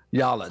 months.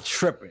 Y'all are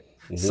tripping.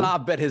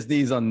 Saab bet his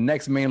knees on the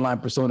next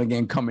mainline Persona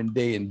game coming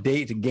day and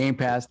date to Game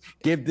Pass.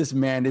 Give this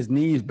man his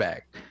knees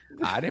back.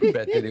 I didn't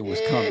bet that it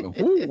was coming.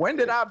 When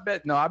did I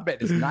bet? No, I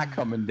bet it's not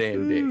coming day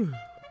and date.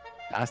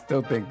 I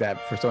still think that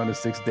Persona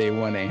 6 day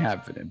one ain't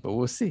happening, but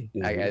we'll see.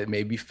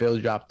 Maybe Phil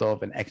dropped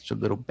off an extra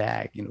little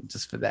bag,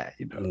 just for that,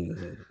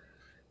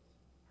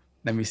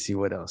 Let me see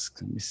what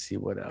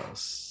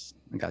else.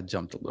 I got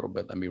jumped a little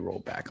bit. Let me roll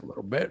back a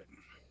little bit.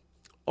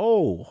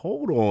 Oh,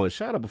 hold on.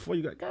 Shout out before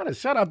you gotta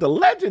shout out the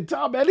legend,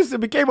 Tom Anderson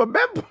became a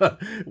member.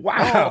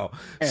 Wow.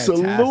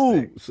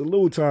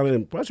 Salute, Tom.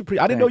 And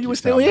I didn't know you were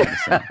still here.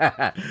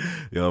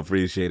 Yo,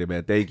 appreciate it,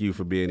 man. Thank you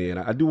for being here. And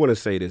I do want to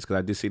say this because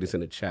I did see this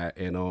in the chat.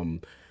 And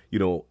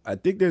I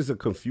think there's a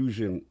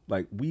confusion.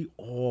 Like, we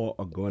all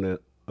are gonna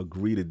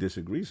agree to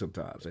disagree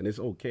sometimes, and it's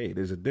okay.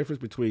 There's a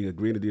difference between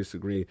agreeing to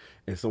disagree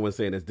and someone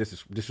saying it's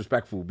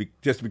disrespectful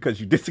just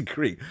because you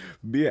disagree.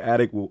 Me and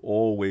Attic will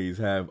always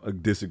have a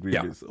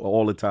disagreement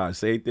all the time.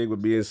 Same thing with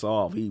me and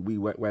Solve. We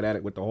went at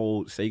it with the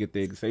whole Sega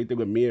thing. Same thing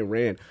with me and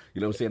Rand,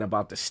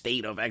 about the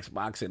state of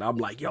Xbox, and I'm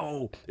like,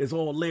 yo, it's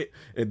all lit.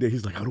 And then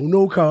he's like, I don't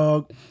know,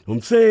 Cog.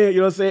 I'm saying,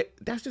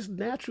 that's just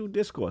natural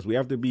discourse. We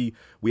have to be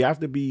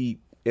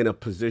in a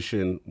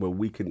position where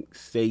we can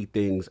say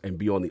things and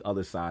be on the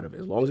other side of it.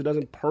 As long as it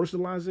doesn't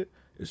personalize it,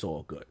 it's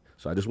all good.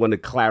 So I just wanted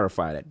to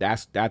clarify that.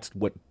 That's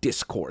what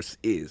discourse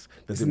is.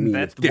 Doesn't mean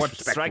it's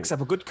disrespectful. What strikes up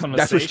a good conversation.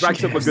 That's what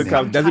strikes up a good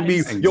conversation. Doesn't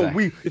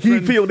mean,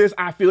 he feel this,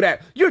 I feel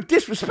that. You're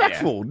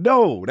disrespectful. Yeah.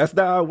 No, that's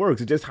not how it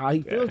works. It's just how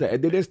he feels that.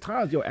 And then there's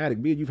times, Attic,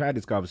 me and you've had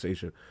this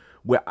conversation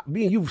where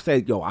me and you've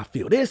said, I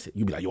feel this.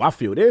 You be like, I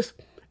feel this.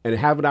 And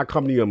having I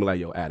come to you, I'm like,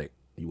 Attic,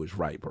 you was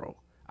right, bro.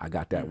 I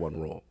got that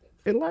one wrong.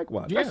 And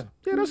likewise,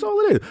 that's all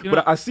it is.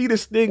 But I see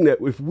this thing that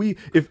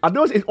if I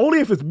know it's only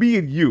if it's me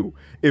and you.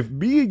 If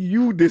me and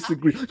you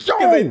disagree,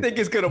 they think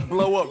it's gonna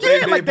blow up.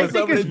 Yeah, they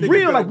think it's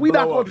real. Like, we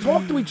not gonna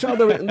talk to each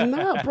other.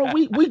 Nah, bro,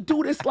 we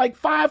do this like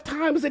 5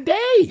 times a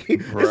day.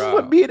 This is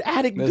what me and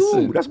Attic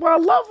do. That's why I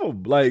love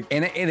them. Like,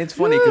 and it's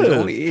funny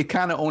because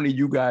only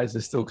you guys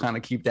that still kind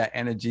of keep that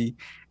energy.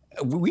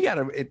 We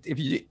gotta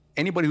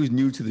anybody who's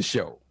new to the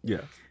show.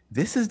 Yeah.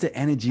 This is the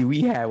energy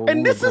we have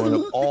when we were growing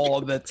up all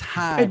the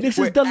time. And this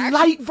is the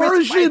light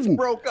version.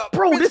 Broke up.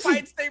 Bro,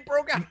 They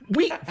broke up.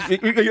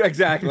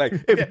 Exactly. Like,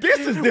 if this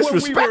is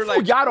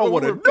disrespectful, y'all don't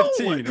want to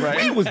know it.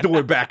 Right? We was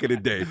doing back in the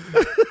day.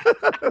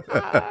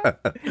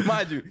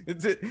 Mind you,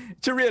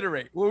 to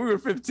reiterate, when we were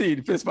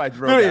 15, fist fights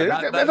broke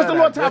out. That's a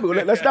long time ago.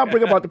 Let's not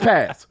bring about the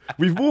past.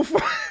 We've moved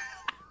forward.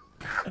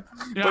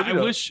 I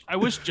wish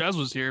Jez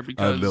was here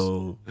because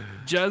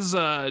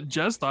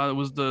Jez thought it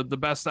was the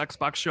best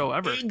Xbox show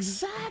ever.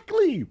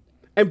 Exactly.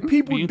 And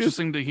people, it'd be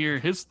interesting to hear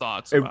his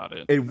thoughts about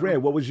it. And Red,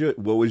 what was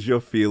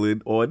your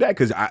feeling on that?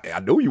 Because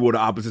I know you were on the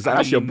opposite side.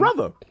 That's your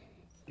brother.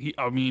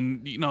 I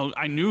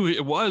knew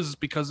it was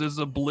because it's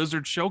a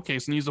Blizzard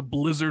showcase and he's a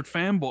Blizzard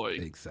fanboy.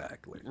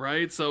 Exactly.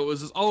 Right? So it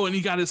was and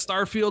he got his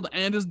Starfield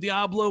and his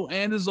Diablo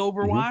and his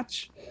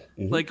Overwatch.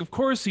 Like, of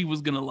course he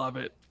was gonna love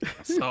it.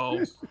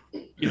 So,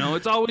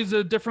 it's always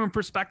a different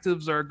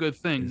perspectives are a good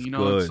thing. It's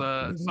It's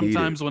good.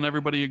 sometimes when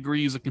everybody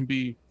agrees, it can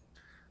be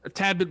a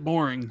tad bit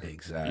boring.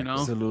 Exactly.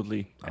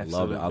 Absolutely. I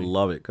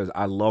love it because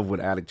I love when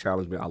Addict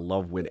challenge me. I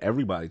love when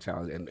everybody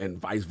challenge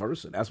and vice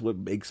versa. That's what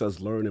makes us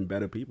learn and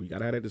better people. You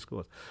gotta have that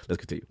discourse. Let's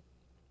continue.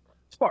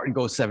 Spartan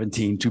Goes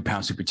 17,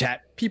 £2 super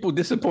chat. People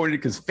disappointed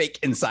because fake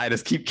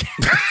insiders keep.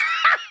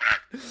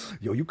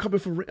 Yo, you coming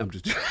for? I'm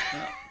just.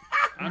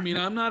 I mean,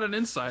 I'm not an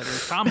insider.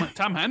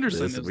 Tom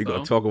Henderson is. We're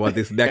gonna talk about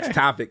this next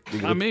topic.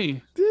 Not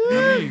me.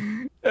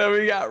 And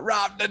we got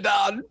Rob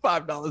Nadal,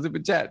 $5 super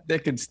chat. There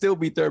can still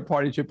be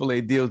third-party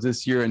AAA deals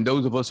this year, and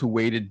those of us who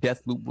waited,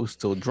 Deathloop will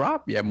still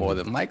drop. Yeah, more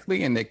than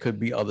likely, and there could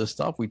be other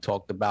stuff. We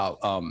talked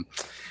about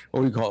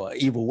what we call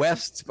Evil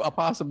West, a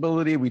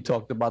possibility. We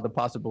talked about the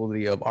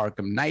possibility of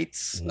Arkham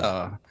Knights.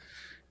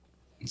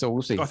 So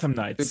we'll see. Gotham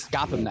Knights,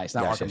 not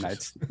Arkham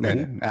Knights.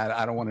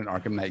 I don't want an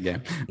Arkham Knight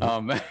game.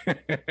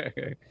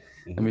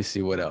 Let me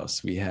see what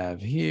else we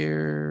have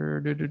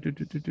here.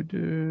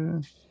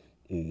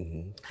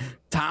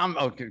 Tom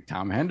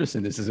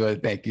Henderson. This is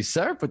what. Thank you,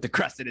 sir. Put the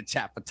crust in the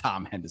chat for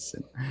Tom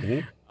Henderson.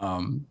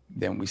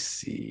 Then we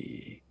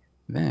see.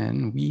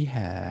 Then we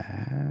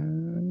have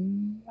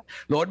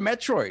Lord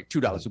Metroid,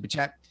 $2 super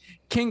chat.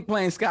 King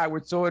playing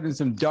Skyward Sword in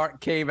some dark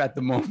cave at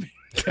the moment.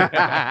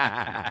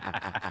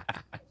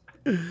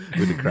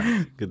 With the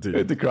Crocs.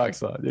 With the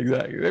Crocs on,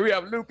 exactly. Then we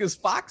have Lucas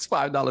Fox,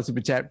 $5 super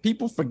chat.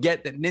 People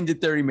forget that Ninja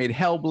Theory made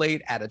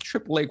Hellblade at a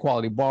AAA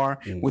quality bar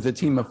with a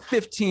team of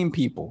 15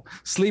 people.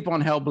 Sleep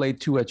on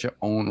Hellblade 2 at your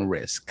own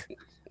risk.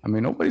 I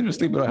mean, nobody's been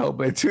sleeping on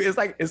Hellblade 2. It's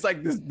like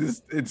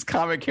this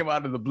comment came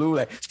out of the blue,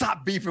 like,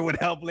 stop beefing with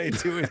Hellblade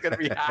 2. It's gonna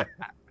be hot.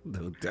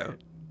 No doubt.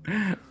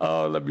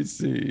 Oh, let me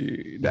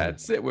see.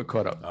 That's it. We're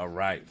caught up. All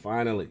right,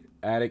 finally.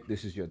 Addict,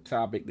 this is your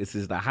topic. This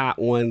is the hot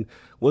one.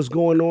 What's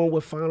going on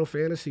with Final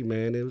Fantasy,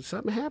 man?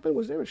 Something happened?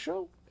 Was there a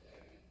show?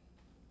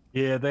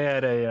 Yeah, they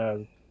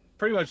had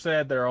pretty much they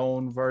had their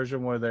own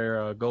version where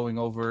they're going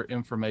over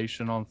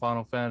information on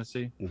Final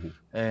Fantasy.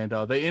 And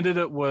they ended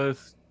it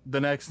with the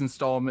next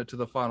installment to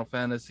the Final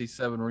Fantasy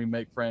VII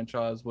Remake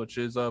franchise, which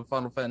is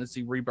Final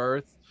Fantasy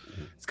Rebirth.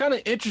 It's kind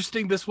of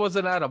interesting. This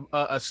wasn't at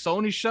a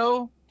Sony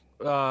show.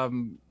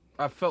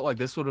 I felt like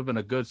this would have been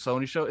a good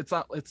Sony show. It's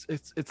not.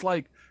 It's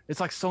like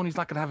Sony's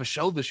not gonna have a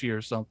show this year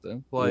or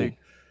something. Like,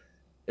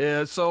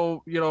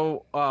 so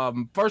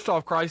first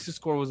off, Crisis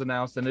Core was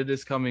announced and it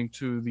is coming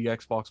to the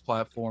Xbox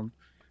platform.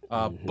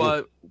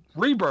 But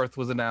Rebirth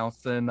was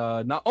announced, and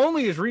not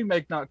only is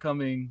Remake not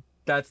coming,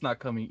 that's not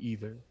coming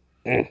either.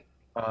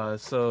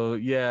 So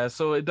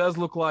it does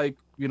look like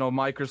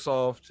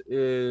Microsoft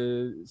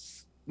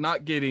is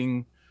not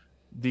getting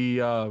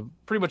the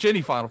pretty much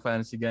any Final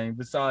Fantasy game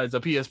besides a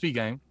PSP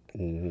game.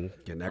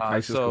 Getting that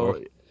Crisis Core.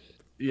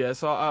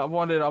 So I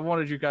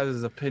wanted you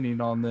guys'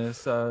 opinion on this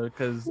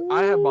because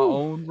I have my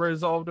own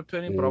resolved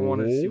opinion, but I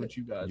wanted to see what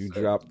you guys. You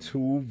dropped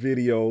 2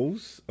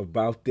 videos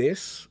about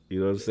this. You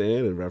know what I'm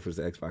saying? In reference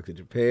to Xbox in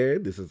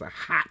Japan. This is a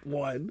hot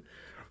one.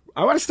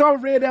 I want to start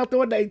with Red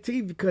Outdoor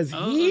 19 because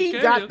he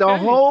got the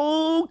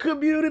whole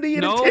community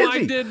in a tizzy.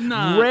 I did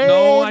not.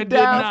 Red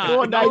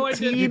Outdoor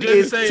 19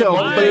 is to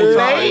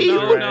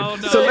blame.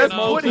 So let's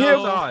put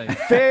him,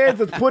 fans,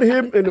 let's put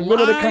him in the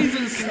middle of the lies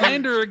and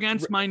slander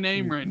against my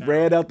name right now.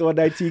 Red Outdoor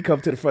 19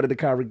 come to the front of the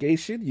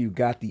congregation. You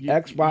got the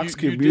Xbox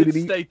community.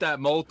 You did state that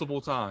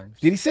multiple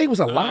times. Did he say it was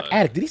a lock?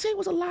 Addict, did he say it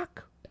was a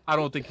lock? I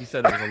don't think he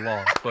said it was a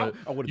lock, but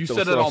you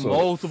said it on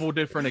multiple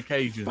different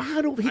occasions.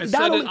 I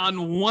said it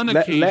on one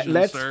occasion,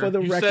 let's sir. For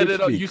the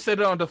record you said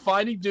it on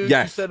Defining Dude.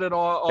 Yes. You said it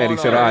on, and he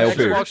said ILP.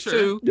 Xbox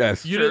 2.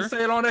 Yes. You didn't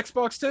say it on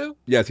Xbox 2?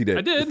 Yes, he did.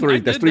 I did.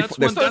 That's 3.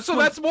 So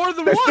that's more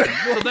than one.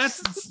 Well, that's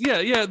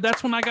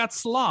that's when I got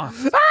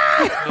slothed.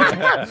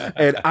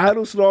 And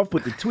Idle Sloth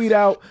put the tweet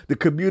out. The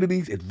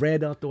communities in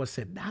Red Outdoor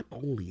said, not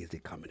only is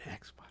it coming to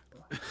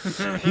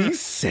Xbox, he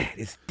said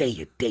it's day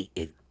and date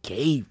in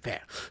Game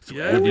Pass. So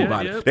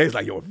everybody, they're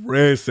like, yo, if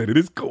Red said it,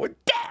 it's going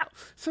down.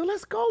 So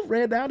let's go.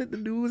 Red out in the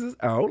news is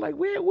out. Like,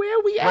 where are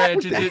we at?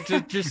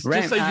 Just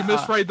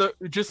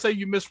say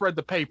you misread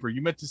the paper.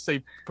 You meant to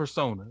say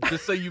Persona.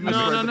 Just say you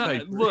misread the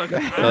paper. Look,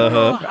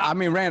 I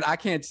mean, Rand, I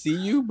can't see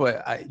you,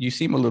 but you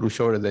seem a little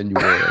shorter than you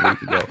were a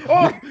week ago.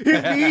 Oh,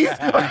 his knees.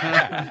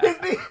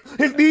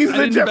 His knees. I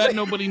didn't bet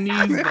nobody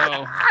knees,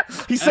 though.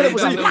 He said it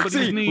was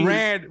knees.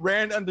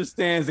 Rand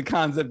understands the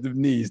concept of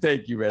knees.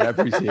 Thank you, Rand. I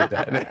appreciate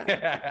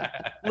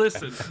that.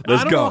 Listen,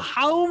 I don't know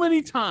how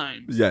many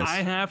times I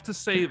have to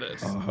say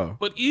this,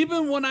 but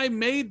even when I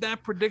made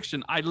that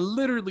prediction, I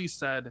literally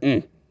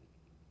said,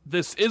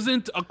 this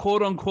isn't a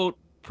quote-unquote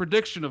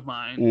prediction of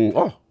mine.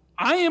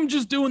 I am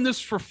just doing this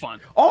for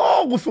fun.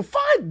 Oh, it was for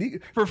fun.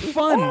 For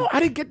fun. Oh, I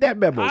didn't get that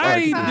memo. I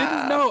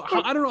didn't know.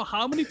 I don't know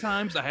how many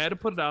times I had to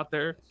put it out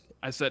there.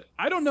 I said,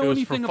 I don't know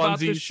anything about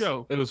this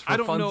show. It was for I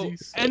don't know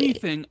funsies.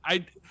 anything.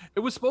 It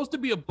was supposed to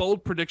be a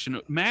bold prediction.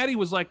 Maddie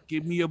was like,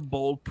 give me a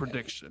bold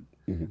prediction.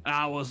 And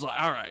I was like,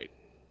 all right,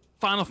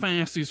 Final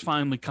Fantasy's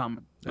finally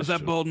coming. Is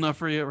that bold enough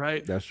for you,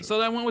 right? That's true. So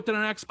I went with it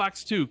on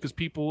Xbox too, because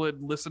people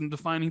had listened to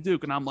Finding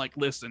Duke, and I'm like,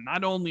 listen,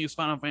 not only is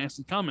Final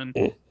Fantasy coming,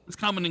 it's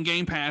coming in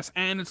Game Pass,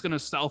 and it's going to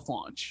stealth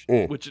launch,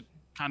 which it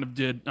kind of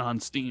did on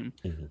Steam.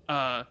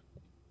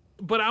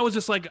 But I was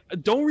just like,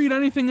 don't read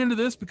anything into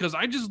this, because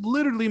I just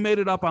literally made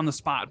it up on the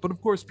spot. But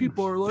of course,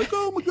 people are like,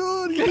 oh my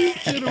god, you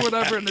did it or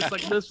whatever, and it's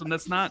like, listen,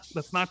 that's not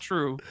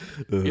true.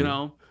 You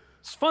know,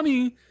 it's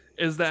funny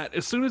is that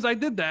as soon as I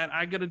did that,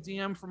 I get a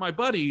DM from my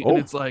buddy, and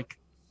it's like,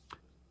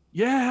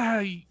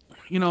 yeah,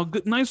 you know,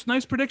 good, nice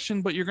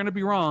prediction, but you're going to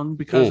be wrong,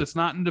 because it's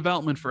not in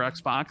development for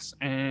Xbox,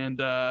 and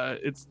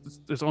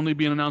it's only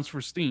being announced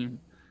for Steam.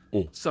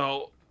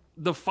 So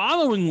the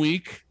following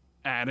week,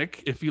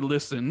 Attic, if you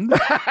listened,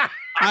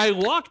 I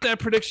walked that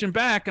prediction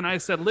back, and I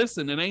said,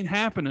 listen, it ain't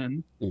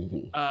happening.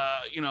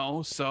 You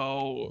know,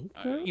 so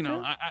you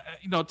know,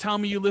 I tell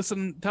me you don't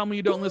listen to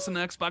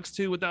Xbox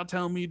 2 without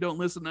telling me you don't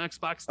listen to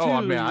Xbox 2. Oh,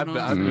 I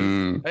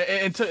mean,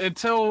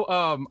 until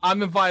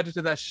I'm invited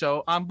to that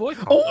show, I'm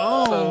boycotting.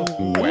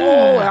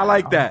 I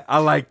like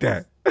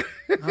that.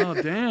 Oh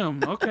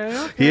damn!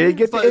 Okay. He didn't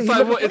get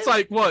it's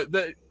like what?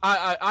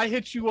 I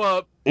hit you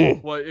up.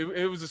 What?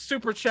 It was a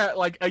super chat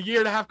like a year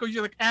and a half ago.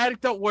 You're like,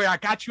 Addict, don't worry, I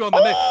got you on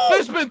the net.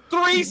 There's been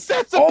 3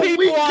 sets of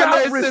people on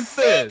there since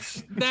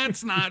this.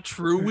 That's not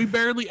true. We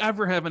barely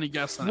ever have any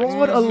guests on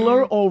Fraud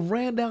alert or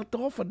ran out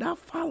Thor for not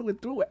following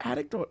through with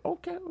Addict.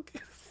 Okay.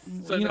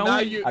 So You know now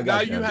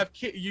what?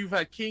 you've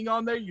had King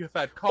on there. You've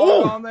had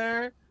Kong on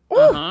there.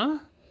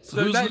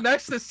 So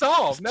next is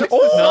Solve. No.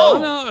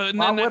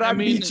 Why would I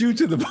beat you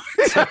to the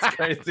point? That's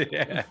crazy.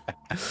 Yeah.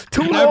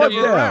 Too long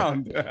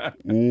around.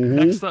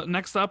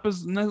 Next up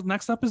is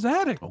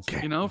Addict.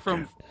 Okay. You know,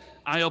 from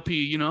ILP.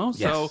 You know,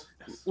 so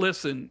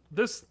listen,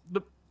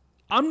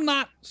 I'm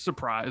not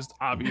surprised.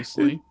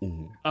 Obviously,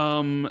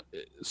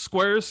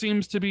 Square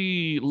seems to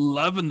be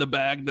loving the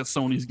bag that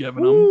Sony's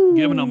giving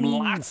them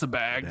lots of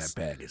bags. That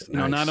bag is nice. You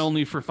know, not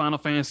only for Final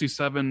Fantasy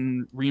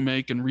VII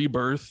Remake and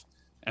Rebirth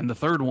and the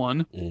third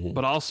one,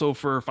 but also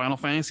for Final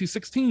Fantasy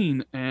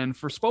 16 and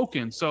for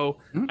Spoken. So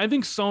I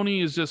think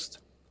Sony is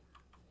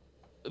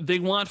they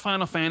want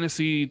Final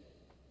Fantasy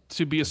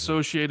to be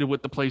associated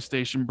with the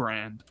PlayStation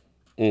brand.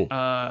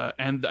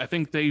 And I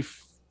think they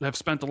have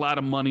spent a lot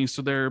of money.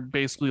 So they're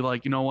basically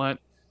like, you know what?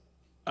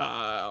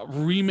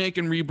 Remake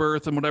and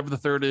Rebirth and whatever the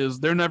third is,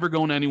 they're never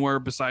going anywhere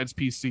besides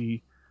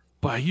PC.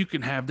 But you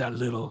can have those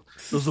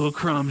little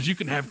crumbs. You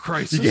can have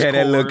Crisis Core. Yeah,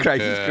 that little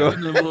Crisis Core.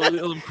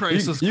 Little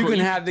Crisis You Core. can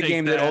have the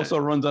game that also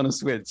runs on a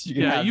Switch. You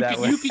can have that.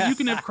 You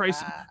can have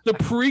Crisis. The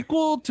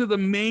prequel to the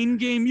main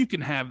game, you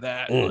can have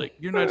that. Like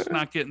you're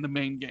not getting the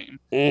main game.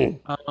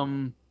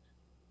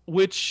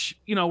 Which,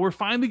 you know, we're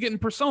finally getting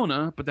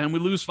Persona, but then we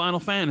lose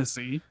Final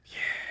Fantasy.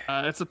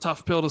 It's a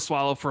tough pill to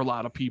swallow for a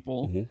lot of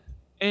people.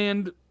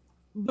 And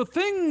the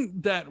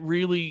thing that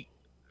really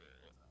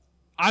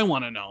I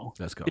want to know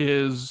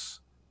is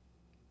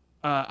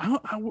where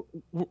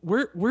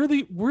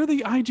the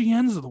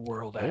IGNs of the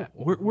world at?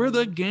 Where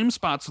the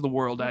GameSpots of the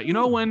world at? You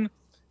know, when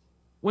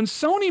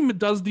Sony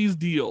does these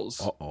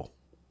deals,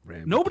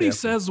 nobody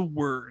says a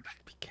word.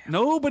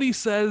 Nobody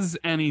says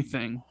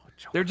anything.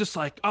 They're just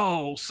like,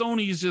 oh,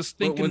 Sony's just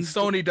thinking. When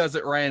Sony does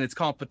it, Ryan, it's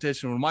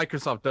competition. When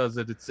Microsoft does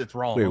it, it's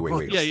wrong.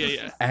 Wait.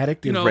 Yeah.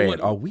 Addict and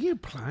Red. Are we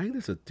implying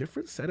there's a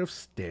different set of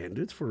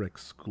standards for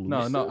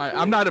exclusive? No.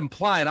 I'm not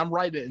implying. I'm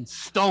writing it in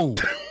stone.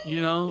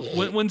 You know,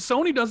 when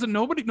Sony does it,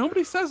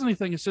 nobody says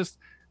anything. It's just,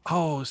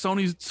 oh,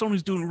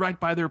 Sony's doing right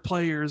by their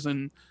players,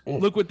 and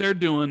look what they're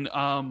doing.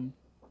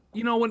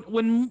 You know,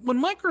 when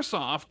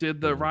Microsoft did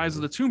the Rise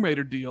of the Tomb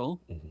Raider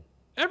deal,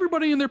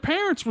 everybody and their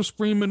parents were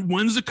screaming,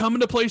 "When's it coming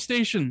to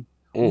PlayStation?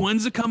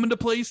 When's it coming to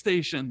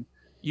PlayStation?"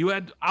 You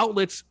had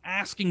outlets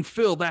asking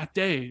Phil that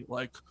day,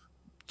 like,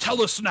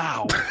 "Tell us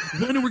now.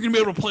 When are we going to be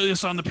able to play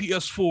this on the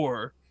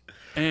PS4?"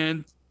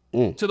 And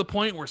to the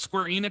point where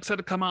Square Enix had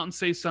to come out and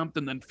say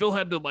something. Then Phil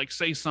had to like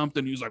say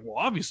something. He was like, "Well,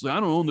 obviously, I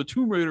don't own the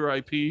Tomb Raider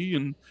IP,"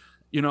 and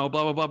you know,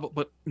 blah blah blah.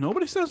 But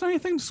nobody says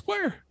anything to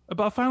Square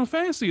about Final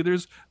Fantasy.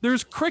 There's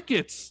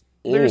crickets.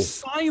 There's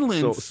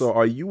silence. So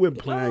are you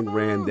implying,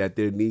 Rand, that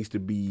there needs to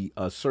be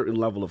a certain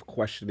level of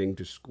questioning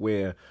to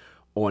Square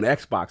on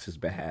Xbox's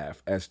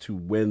behalf as to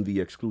when the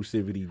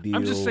exclusivity deal?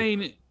 I'm just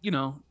saying, you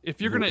know,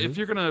 if you're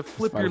gonna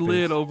flip your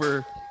lid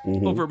over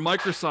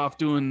Microsoft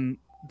doing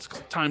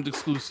timed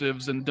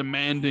exclusives and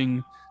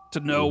demanding to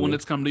know when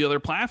it's come to the other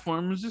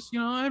platforms, just, you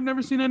know, I've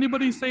never seen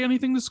anybody say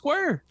anything to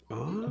Square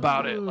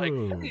about it. Like,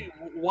 hey,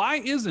 why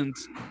isn't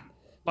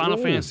Final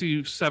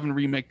Fantasy VII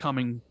Remake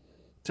coming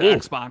to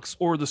Xbox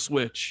or the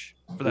Switch,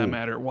 for that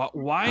matter?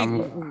 Why?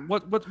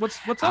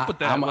 What's up with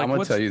that? I'm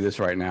gonna tell you this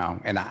right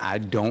now, and I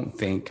don't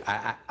think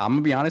I'm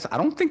gonna be honest. I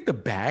don't think the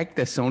bag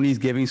that Sony's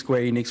giving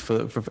Square Enix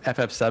for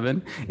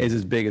FF7 is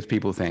as big as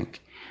people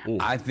think.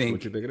 I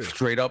think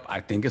straight up, I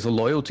think it's a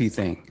loyalty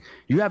thing.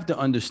 You have to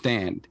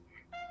understand,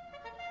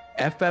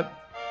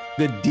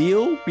 the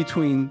deal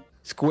between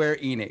Square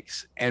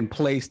Enix and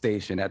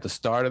PlayStation at the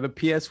start of the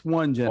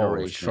PS1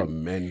 generation,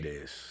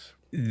 tremendous.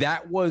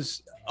 that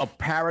was a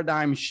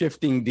paradigm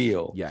shifting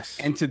deal. Yes.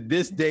 And to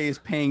this day is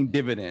paying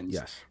dividends.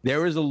 Yes.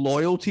 There is a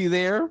loyalty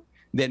there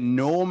that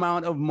no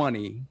amount of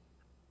money,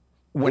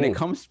 when it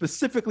comes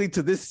specifically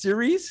to this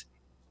series,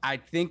 I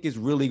think is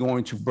really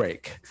going to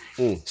break.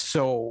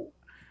 So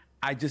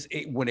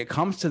when it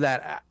comes to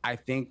that, I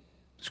think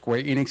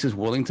Square Enix is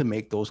willing to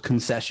make those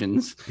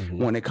concessions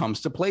when it comes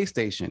to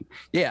PlayStation.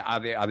 Yeah,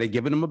 are they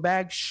giving them a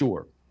bag?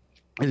 Sure.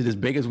 Is it as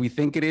big as we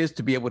think it is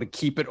to be able to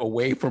keep it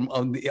away from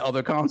the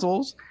other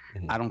consoles?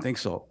 I don't think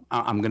so.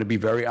 I'm going to be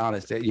very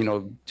honest. That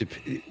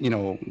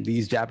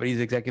these Japanese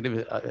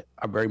executives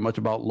are very much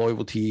about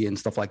loyalty and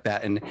stuff like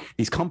that, and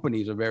these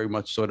companies are very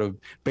much sort of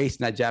based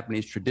in that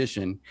Japanese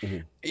tradition.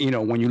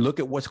 When you look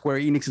at what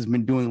Square Enix has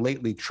been doing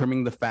lately,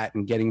 trimming the fat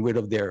and getting rid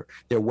of their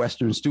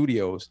Western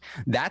studios,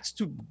 that's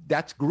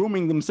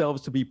grooming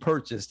themselves to be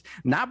purchased,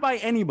 not by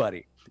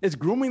anybody. It's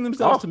grooming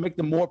themselves to make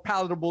them more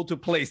palatable to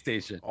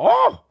PlayStation.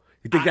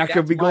 You think that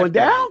could be going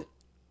down?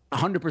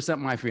 100%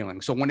 my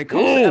feeling. So when it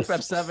comes to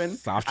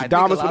FF7,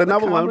 Nostradamus with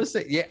another one.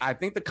 Yeah, I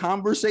think the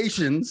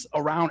conversations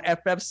around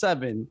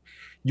FF7,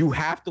 you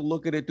have to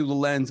look at it through the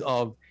lens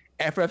of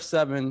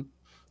FF7,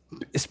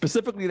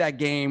 specifically that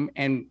game,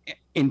 and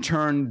in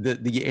turn,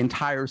 the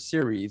entire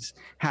series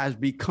has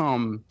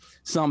become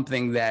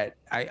something that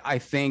I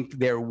think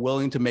they're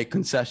willing to make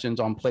concessions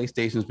on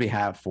PlayStation's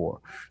behalf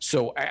for.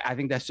 So I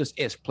think that's just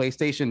it.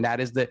 PlayStation,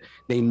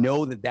 they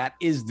know that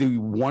is the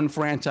one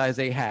franchise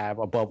they have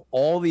above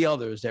all the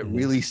others that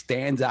really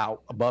stands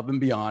out above and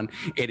beyond.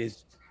 It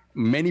is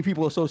many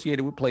people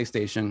associated with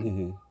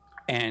PlayStation.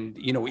 And,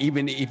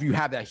 even if you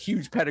have that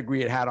huge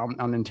pedigree it had on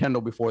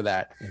Nintendo before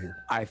that,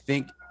 I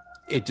think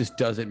it just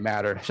doesn't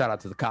matter. Shout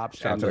out to the cops.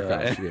 Shout out to the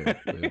cops.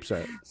 Yeah,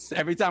 upset.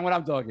 Every time when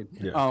I'm talking.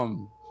 Yeah.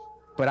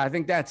 But I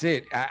think that's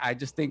it. I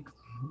just think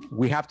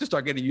we have to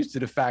start getting used to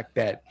the fact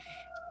that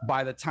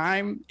by the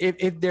time,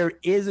 if there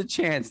is a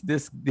chance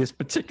this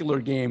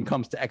particular game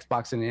comes to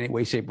Xbox in any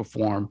way, shape, or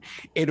form,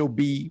 it'll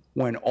be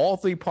when all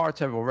three parts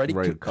have already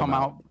come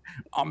out,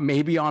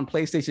 maybe on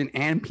PlayStation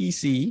and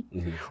PC.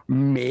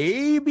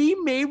 Maybe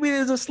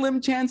there's a slim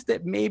chance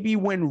that maybe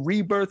when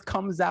Rebirth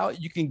comes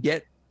out, you can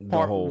get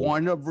part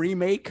 1 of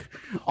Remake.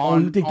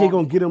 You think they're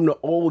gonna get them the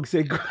old?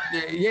 You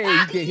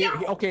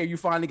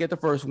finally get the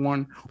first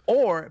one.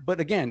 But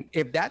again,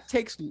 if that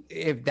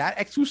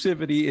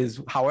exclusivity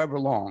is however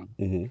long,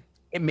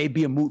 it may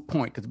be a moot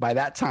point, because by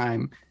that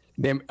time,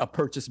 then a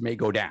purchase may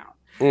go down.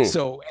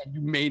 So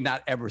you may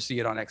not ever see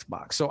it on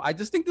Xbox. So I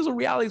just think there's a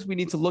realities we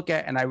need to look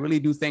at, and I really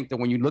do think that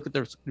when you look at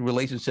the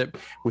relationship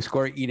with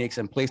Square Enix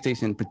and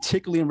PlayStation,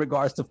 particularly in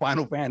regards to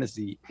Final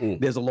Fantasy,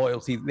 there's a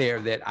loyalty there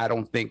that I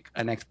don't think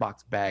an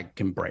Xbox bag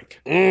can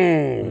break.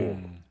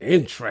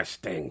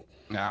 Interesting.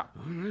 Yeah.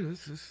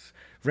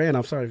 Rand,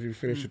 I'm sorry if you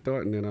finish your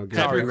thought, and then I'll get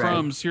Have your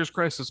crumbs. Here's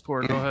Crisis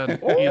Core. Go ahead.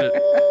 Eat it.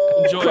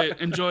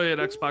 Enjoy it,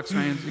 Xbox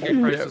fans. You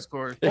get Crisis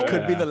Core. It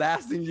could be the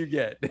last thing you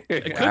get. It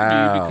could be,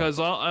 because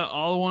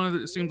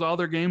it seems all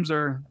their games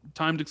are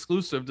timed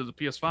exclusive to the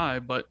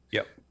PS5. But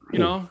you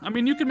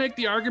can make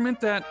the argument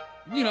that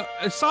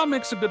Saw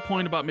makes a good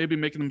point about maybe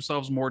making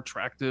themselves more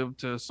attractive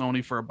to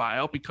Sony for a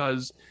buyout,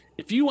 because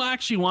if you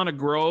actually want to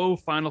grow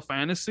Final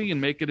Fantasy and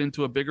make it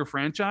into a bigger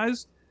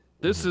franchise,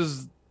 this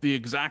is the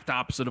exact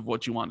opposite of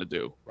what you want to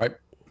do. Right.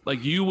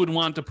 Like, you would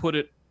want to put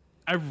it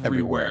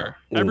everywhere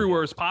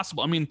as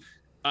possible. I mean,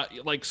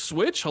 like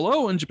Switch,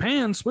 in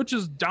Japan, Switch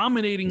is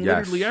dominating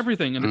literally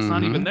everything, and it's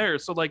not even there.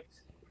 So, like,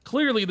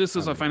 clearly this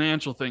is a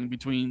financial thing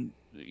between,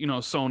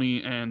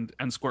 Sony and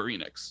Square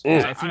Enix.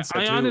 I think so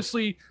too.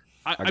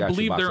 I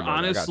believe they're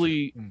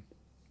honestly,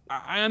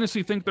 I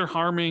honestly think they're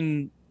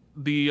harming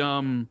the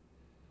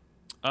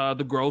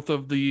growth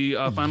of the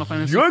Final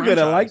Fantasy You're franchise.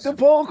 gonna like the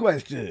poll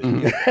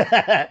question.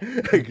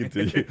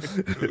 Continue.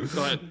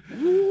 Go ahead.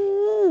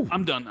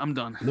 I'm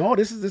done. No,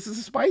 this is a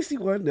spicy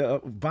one.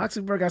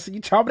 Boxenberger, I see you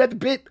chomping at the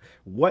bit.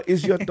 What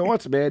is your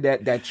thoughts, man?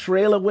 That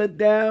trailer went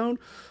down.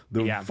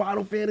 The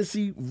Final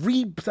Fantasy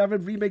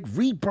 7 remake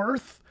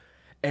Rebirth,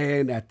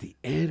 and at the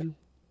end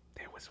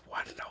there was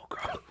one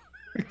logo.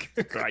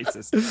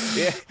 Crisis.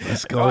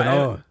 What's going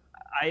on?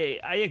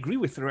 I agree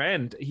with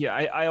Rand here.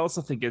 I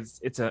also think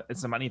it's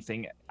a money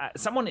thing.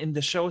 Someone in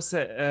the show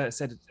said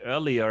it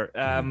earlier.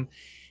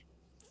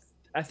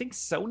 I think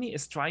Sony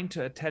is trying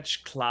to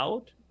attach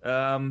Cloud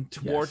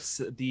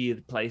towards the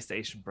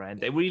PlayStation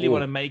brand. They really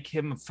want to make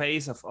him a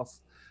face of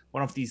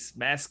one of these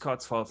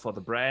mascots for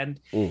the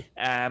brand.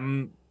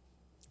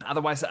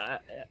 Otherwise,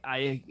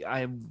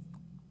 I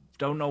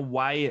don't know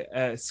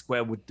why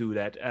Square would do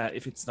that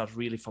if it's not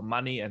really for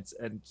money, and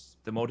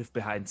the motive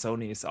behind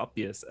Sony is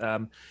obvious.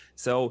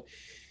 So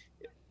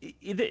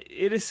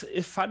it is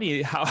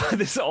funny how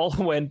this all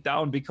went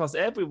down, because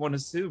everyone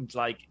assumed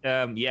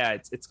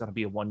it's going to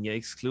be a 1-year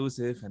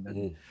exclusive, and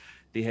then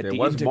they had there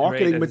was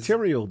marketing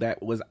material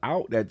that was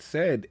out that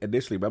said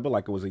initially, remember,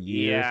 like it was a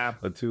year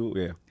or two.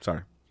 Yeah,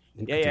 sorry.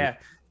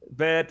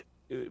 But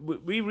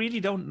we really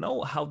don't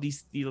know how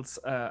these deals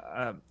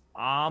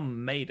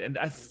made, and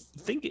I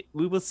think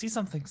we will see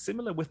something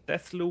similar with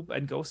Deathloop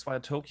and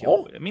Ghostwire Tokyo.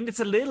 Oh. I mean, it's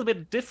a little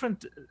bit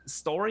different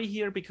story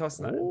here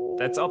because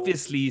that's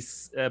obviously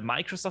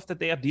Microsoft that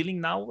they are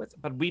dealing now with,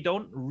 but we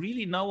don't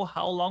really know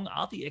how long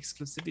are the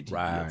exclusivity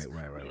deals.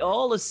 Right. We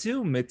all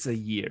assume it's a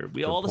year.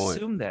 We all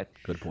assume that.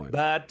 Good point.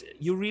 But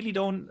you really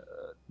don't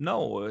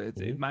know.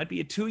 It might be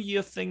a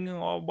 2-year thing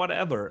or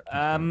whatever.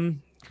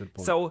 Good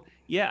point. So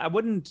yeah, I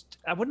wouldn't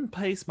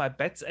place my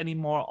bets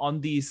anymore on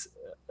these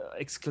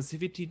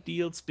exclusivity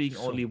deals being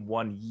only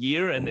 1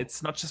 year, and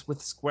it's not just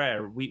with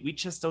Square. We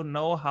just don't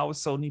know how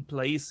Sony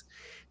plays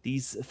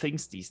these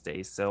things these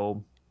days.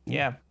 So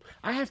yeah,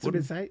 I have some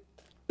insight.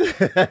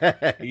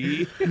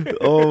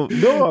 Oh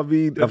no, I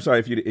mean, I'm sorry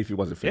if you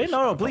wasn't finished.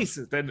 No, please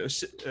then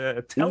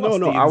tell us.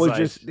 No, I was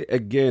just,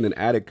 again, an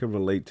addict can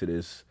relate to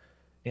this.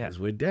 Yeah, because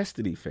we're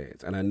Destiny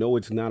fans, and I know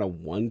it's not a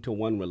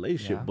one-to-one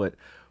relationship, but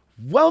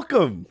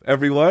welcome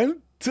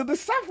everyone to the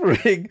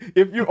suffering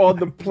if you're on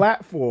the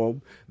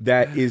platform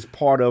that is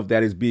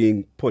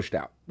being pushed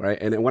out, right?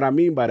 And what I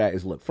mean by that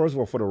is, look, first of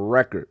all, for the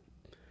record,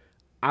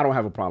 I don't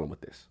have a problem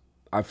with this.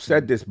 I've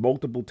said this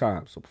multiple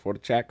times, so before the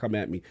chat come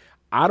at me,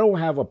 I don't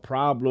have a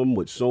problem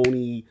with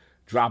Sony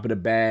dropping the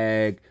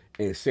bag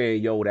and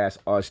saying, yo, that's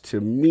us.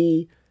 To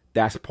me,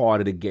 that's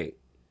part of the game.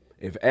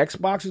 If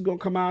Xbox is going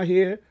to come out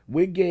here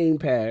with Game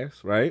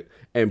Pass, right,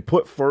 and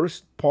put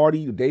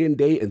first-party,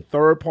 day-and-date, and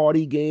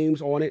third-party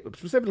games on it,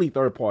 specifically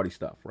third-party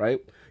stuff, right?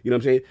 You know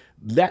what I'm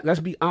saying? Let's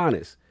be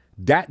honest.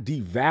 That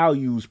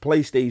devalues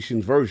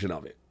PlayStation's version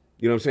of it.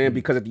 You know what I'm saying?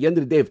 Because at the end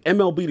of the day, if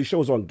MLB The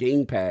Show is on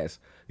Game Pass,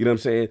 you know what I'm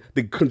saying,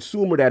 the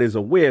consumer that is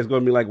aware is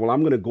going to be like, well,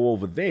 I'm going to go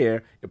over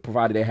there,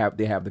 provided they have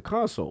the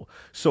console.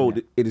 So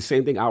it's the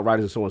same thing,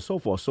 Outriders and so on and so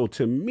forth. So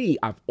to me,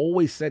 I've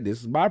always said this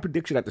is my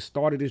prediction at the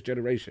start of this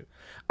generation.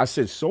 I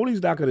said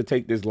Sony's not going to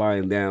take this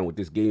lying down with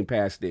this Game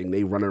Pass thing.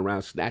 They running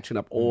around snatching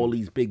up all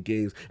these big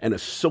games and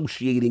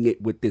associating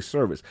it with this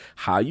service.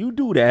 How you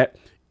do that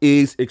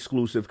is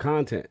exclusive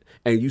content.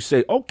 And you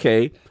say,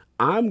 okay,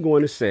 I'm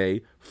going to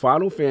say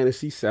Final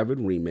Fantasy VII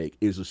Remake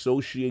is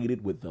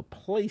associated with the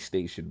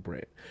PlayStation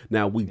brand.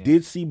 Now, we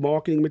did see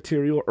marketing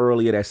material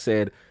earlier that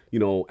said, you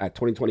know, at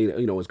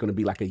 2020, you know, it's going to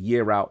be like a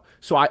year out.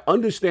 So I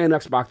understand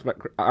Xbox.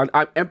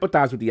 I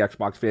empathize with the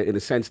Xbox fan in the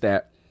sense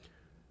that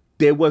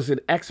there was an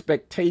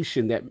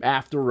expectation that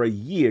after a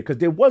year, because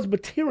there was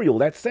material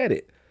that said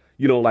it,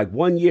 you know, like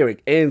 1 year,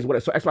 it ends.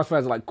 So Xbox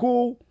fans are like,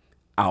 cool,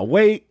 I'll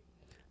wait,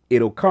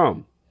 it'll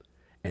come.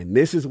 And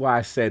this is why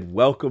I said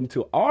welcome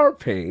to our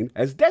pain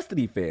as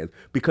Destiny fans,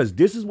 because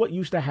this is what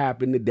used to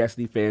happen to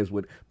Destiny fans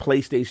with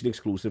PlayStation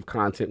exclusive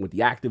content, with the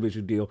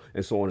Activision deal,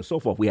 and so on and so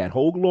forth. We had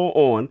Hoglaw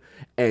on,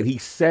 and he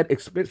said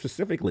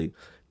specifically,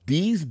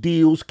 these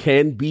deals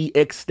can be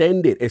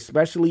extended,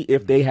 especially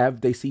if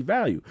they see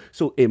value.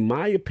 So in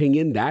my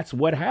opinion, that's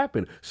what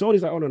happened.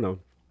 Sony's like, oh, no.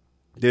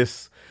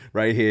 This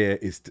right here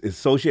is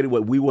associated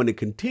with, we want to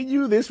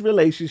continue this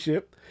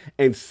relationship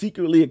and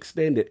secretly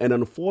extend it. And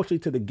unfortunately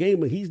to the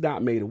gamer, he's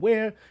not made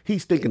aware.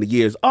 He's thinking the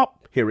year's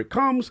up. Here it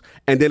comes.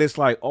 And then it's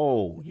like,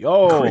 oh,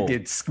 yo,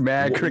 crickets,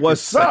 mad crickets.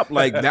 What's up?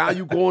 Like, now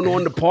you going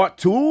on to part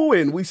 2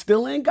 and we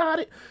still ain't got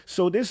it.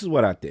 So this is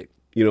what I think.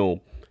 You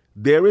know,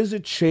 there is a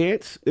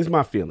chance, this is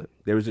my feeling,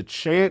 there is a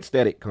chance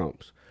that it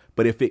comes.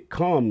 But if it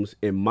comes,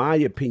 in my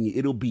opinion,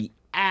 it'll be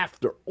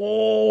after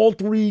all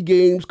 3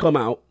 games come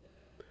out,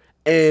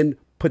 and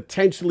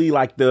potentially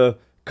like the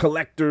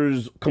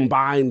collector's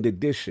combined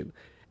edition.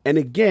 And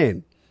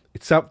again,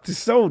 it's up to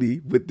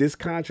Sony with this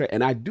contract.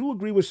 And I do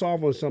agree with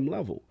Solve on some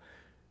level.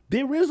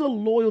 There is a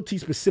loyalty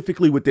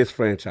specifically with this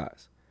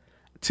franchise.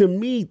 To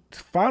me,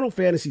 Final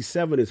Fantasy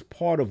VII is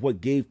part of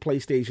what gave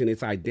PlayStation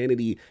its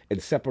identity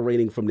and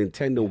separating from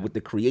Nintendo with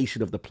the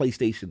creation of the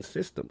PlayStation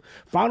system.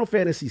 Final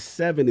Fantasy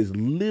VII is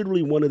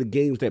literally one of the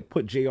games that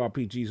put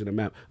JRPGs in the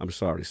map. I'm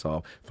sorry,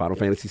 Saul. Final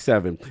Fantasy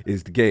VII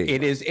is the game.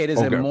 It is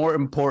okay. A more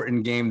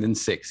important game than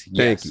 6.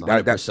 Thank you.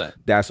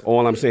 That's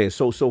all I'm saying.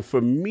 So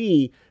for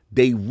me,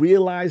 they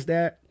realize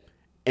that,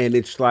 and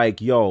it's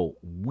like, yo,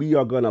 we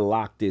are going to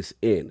lock this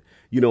in.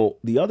 You know,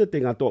 the other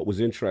thing I thought was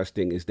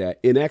interesting is that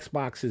in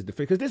Xbox's defense,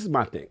 because this is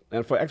my thing,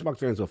 and for Xbox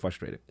fans who are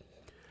frustrated,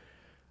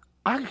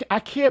 I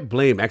can't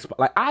blame Xbox.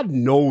 Like, I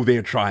know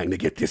they're trying to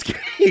get this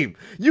game.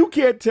 You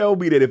can't tell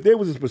me that if there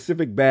was a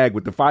specific bag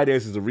with the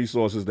finances and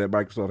resources that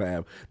Microsoft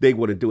have, they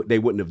wouldn't do it. They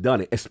wouldn't have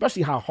done it,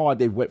 especially how hard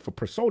they went for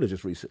Persona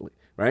just recently,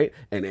 right?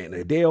 And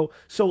Adele.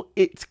 So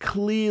it's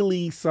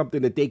clearly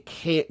something that they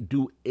can't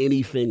do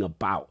anything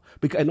about.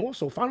 And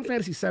also, Final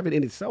Fantasy VII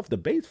in itself, the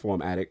base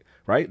form addict,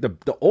 right?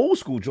 The old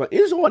school joint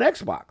is on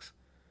Xbox.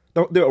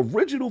 The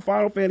original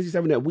Final Fantasy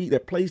VII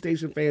that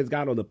PlayStation fans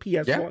got on the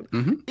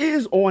PS1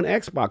 is on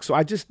Xbox. So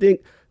I just think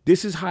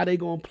this is how they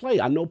going to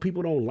play. I know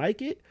people don't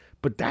like it,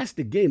 but that's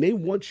the game. They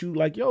want you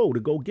like, yo,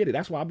 to go get it.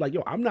 That's why I'm like,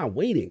 yo, I'm not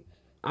waiting.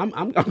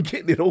 I'm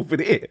getting it over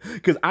there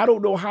because I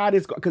don't know how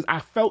this, because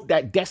I felt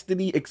that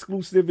Destiny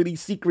exclusivity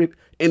secret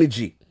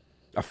energy.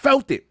 I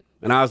felt it.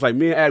 And I was like,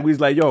 me and Ad, we was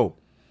like, yo,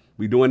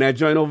 we doing that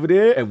joint over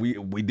there, and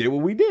we did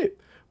what we did.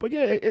 But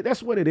yeah,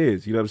 that's what it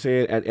is. You know what I'm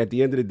saying? At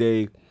the end of the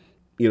day,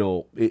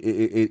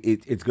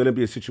 it's going to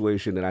be a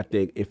situation that I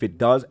think if it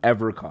does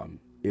ever come,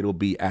 it'll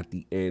be at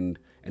the end,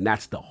 and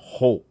that's the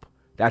hope.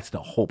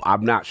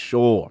 I'm not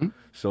sure. Mm-hmm.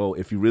 So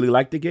if you really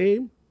like the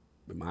game,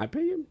 in my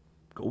opinion,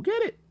 go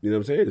get it. You know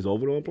what I'm saying? It's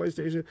over on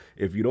PlayStation.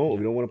 If you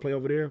don't want to play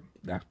over there,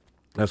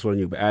 that's on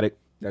you. But Addict,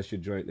 that's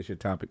your joint. That's your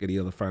topic. Any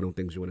other final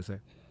things you want to say?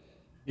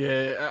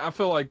 Yeah, I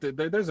feel like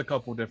there's a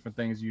couple different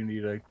things you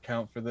need to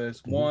account for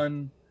this. Mm-hmm.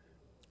 One,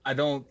 I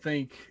don't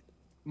think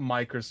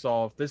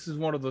Microsoft, this is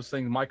one of those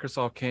things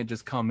Microsoft can't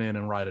just come in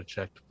and write a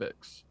check to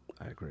fix.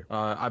 I agree.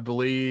 I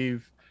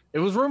believe it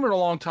was rumored a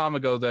long time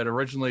ago that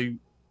originally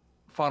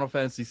Final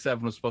Fantasy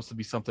VII was supposed to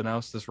be something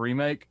else, this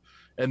remake,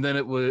 and then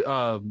it was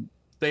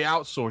they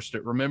outsourced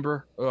it,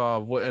 remember?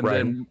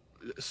 Then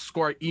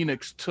Square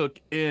Enix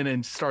took in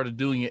and started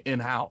doing it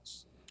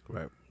in-house.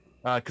 Right.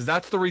 Because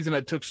that's the reason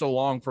it took so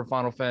long for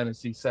Final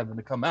Fantasy VII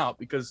to come out,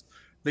 because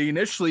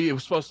it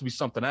was supposed to be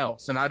something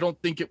else, and I don't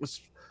think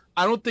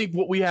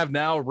what we have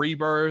now,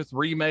 Rebirth,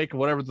 Remake,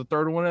 whatever the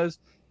third one is,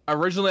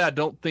 originally I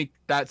don't think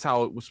that's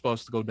how it was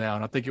supposed to go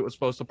down. I think it was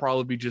supposed to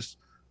probably be just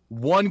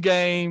one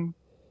game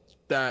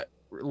that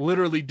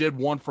literally did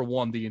one for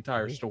one the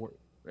entire story.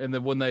 And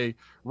then when they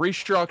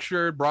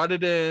restructured, brought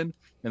it in,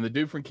 and the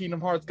dude from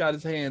Kingdom Hearts got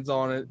his hands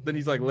on it, then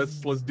he's like, let's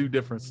do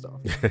different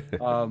stuff.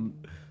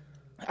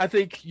 I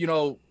think,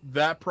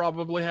 that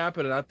probably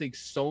happened, and I think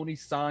Sony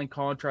signed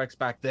contracts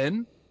back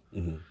then.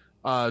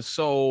 Mm-hmm.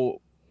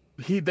 So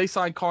they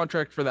signed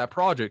contract for that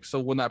project. So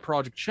when that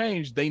project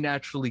changed, they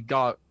naturally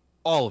got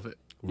all of it.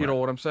 You know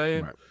what I'm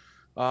saying?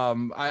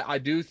 Right. I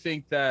do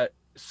think that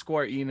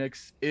Square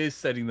Enix is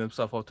setting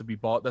themselves up to be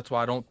bought. That's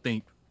why I don't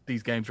think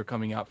these games are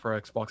coming out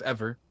for Xbox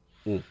ever.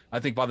 I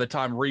think by the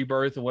time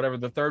Rebirth or whatever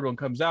the third one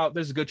comes out,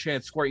 there's a good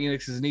chance Square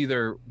Enix is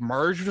either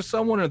merged with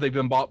someone or they've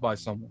been bought by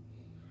someone.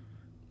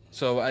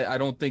 So I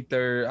don't think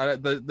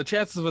the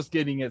chances of us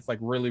getting it's like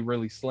really,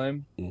 really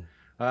slim.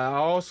 I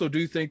also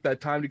do think that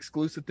timed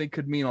exclusive thing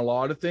could mean a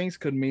lot of things.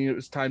 Could mean it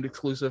was timed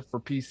exclusive for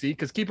PC.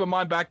 Because keep in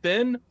mind, back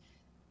then,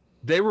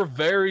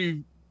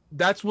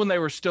 that's when they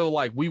were still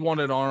like, we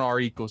want it on our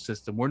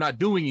ecosystem. We're not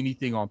doing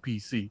anything on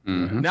PC.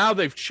 Mm-hmm. Now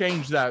they've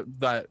changed that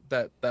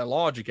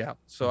logic out.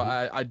 So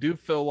mm-hmm. I do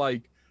feel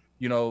like,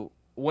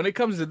 when it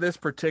comes to this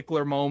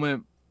particular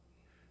moment,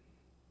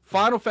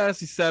 Final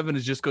Fantasy VII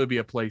is just going to be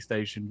a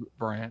PlayStation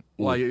brand.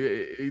 Like,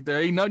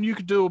 there ain't nothing you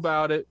can do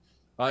about it.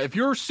 If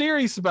you're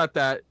serious about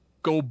that,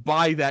 go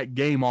buy that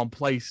game on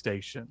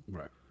PlayStation.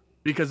 Right.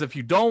 Because if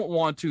you don't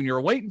want to and you're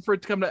waiting for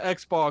it to come to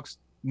Xbox,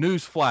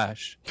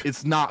 newsflash,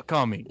 it's not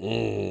coming.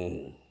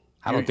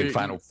 I don't think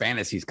Final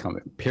Fantasy's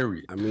coming,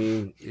 period. I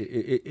mean,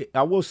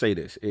 I will say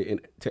this,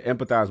 to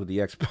empathize with the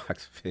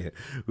Xbox fan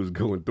who's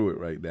going through it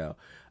right now.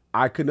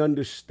 I can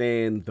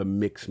understand the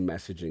mixed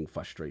messaging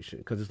frustration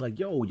because it's like,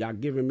 yo, they're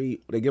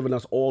giving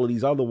us all of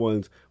these other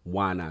ones.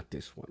 Why not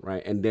this one,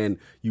 right? And then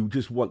you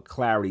just want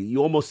clarity.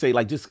 You almost say,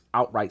 like, just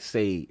outright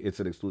say it's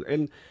an exclusive.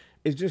 And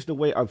it's just the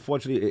way,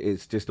 unfortunately,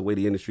 it's just the way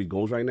the industry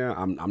goes right now.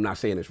 I'm not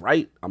saying it's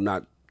right. I'm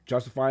not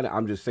justifying it.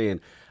 I'm just saying,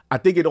 I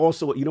think it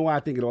also, why I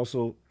think it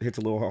also hits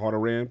a little harder,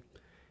 Ram,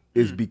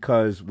 is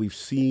because we've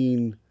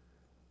seen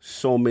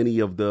so many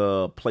of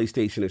the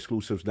PlayStation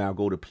exclusives now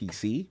go to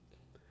PC.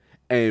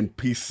 And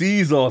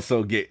PC's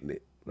also getting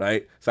it,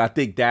 right? So I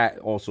think that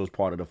also is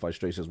part of the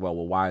frustration as well.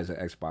 Well, why is it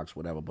Xbox,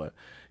 whatever? But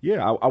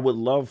yeah, I would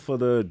love for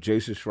the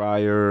Jason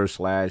Schreier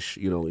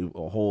 /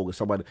 a whole or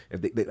somebody,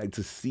 if they like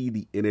to see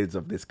the innards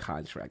of this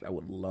contract. I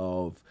would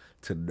love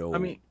to know. I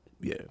mean,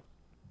 yeah,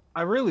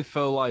 I really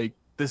feel like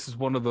this is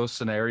one of those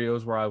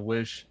scenarios where I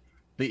wish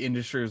the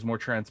industry was more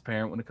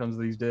transparent when it comes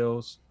to these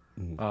deals.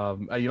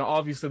 Mm-hmm.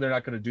 Obviously they're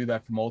not going to do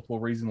that for multiple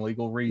reasons,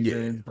 legal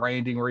reasons,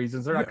 branding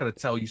reasons. They're not going to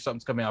tell you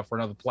something's coming out for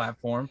another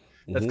platform.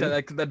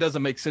 That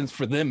doesn't make sense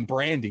for them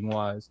branding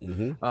wise.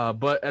 Mm-hmm.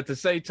 But at the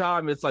same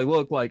time, it's like,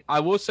 look, like I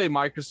will say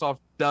Microsoft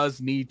does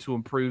need to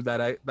improve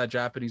that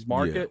Japanese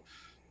market,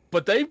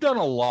 but they've done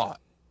a lot.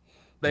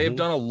 They've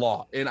done a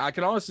lot. And I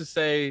can honestly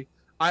say,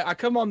 I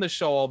come on this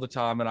show all the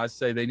time and I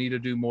say they need to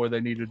do more. They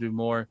need to do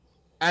more.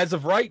 As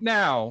of right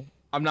now,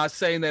 I'm not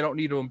saying they don't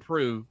need to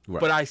improve,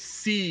 but I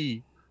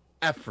see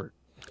effort.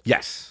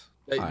 Yes.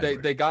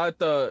 They got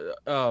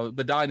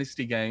the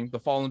Dynasty game, the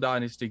Fallen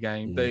Dynasty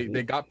game. Mm-hmm.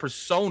 They got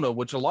Persona,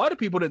 which a lot of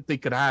people didn't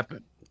think could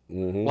happen.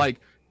 Mm-hmm.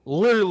 Like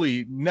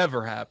literally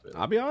never happened.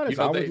 I'll be honest.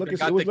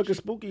 It was looking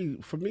spooky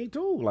for me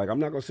too. Like I'm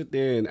not gonna sit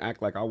there and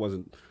act like I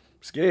wasn't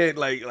scared.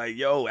 Like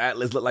yo,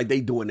 Atlas look like they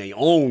doing their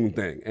own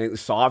thing. And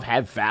so I've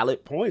had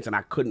valid points, and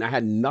I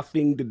had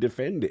nothing to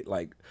defend it.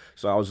 Like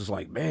so, I was just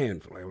like, man,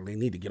 they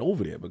need to get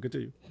over there. But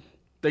continue.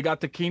 They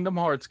got the Kingdom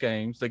Hearts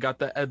games. They got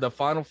the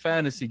Final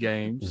Fantasy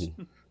games.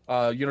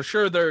 Mm-hmm.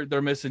 Sure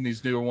they're missing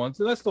these newer ones,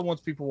 and that's the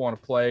ones people want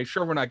to play.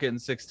 Sure, we're not getting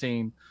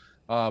 16,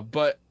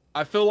 but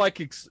I feel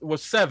like it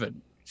was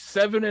 7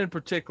 in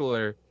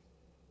particular.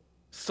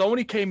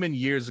 Sony came in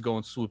years ago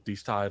and swooped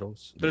these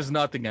titles. There's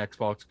nothing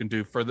Xbox can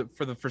do for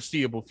the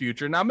foreseeable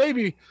future. Now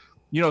maybe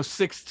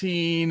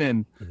 16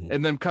 and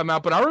then come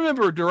out, but I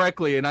remember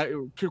directly,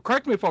 and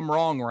correct me if I'm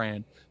wrong,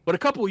 Rand, but a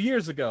couple of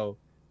years ago,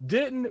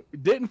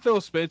 Didn't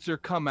Phil Spencer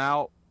come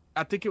out?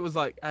 I think it was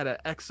like at an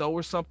XO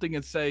or something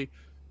and say,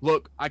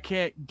 "Look, I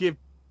can't give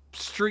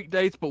street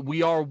dates, but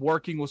we are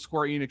working with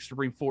Square Enix to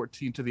bring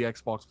 14 to the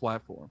Xbox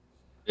platform."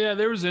 Yeah,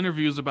 there was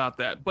interviews about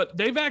that, but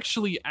they've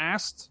actually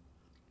asked.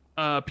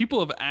 People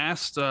have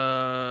asked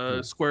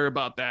Square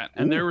about that,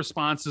 and their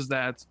response is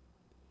that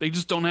they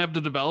just don't have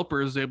the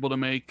developers able to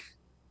make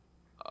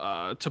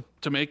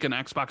to make an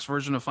Xbox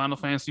version of Final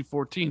Fantasy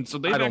 14. So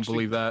I don't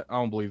believe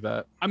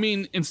that. I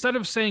mean, instead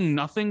of saying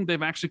nothing,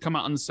 they've actually come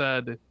out and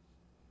said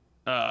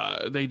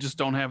they just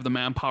don't have the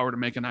manpower to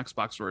make an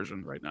Xbox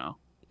version right now.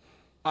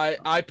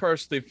 I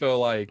personally feel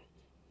like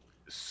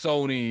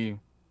Sony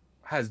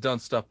has done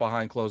stuff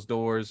behind closed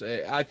doors.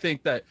 I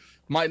think that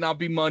might not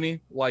be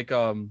money, like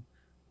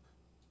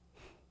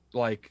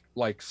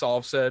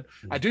Solve said.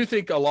 I do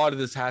think a lot of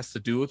this has to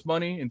do with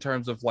money in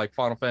terms of like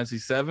Final Fantasy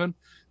 7,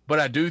 but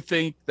I do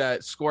think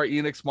that Square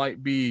Enix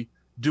might be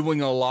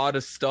doing a lot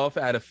of stuff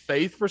out of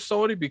faith for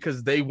Sony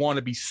because they want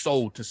to be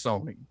sold to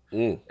Sony.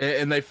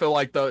 And they feel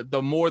like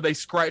the more they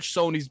scratch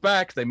Sony's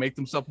back, they make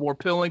themselves more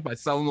appealing by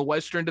selling the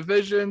Western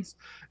divisions,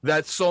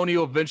 that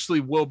Sony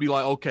eventually will be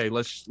like, okay,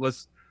 let's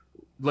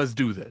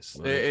do this.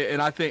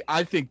 And I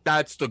think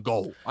that's the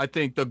goal. I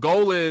think the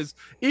goal is,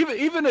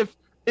 even if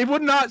it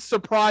would not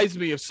surprise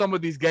me if some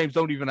of these games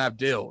don't even have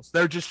deals.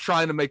 They're just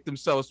trying to make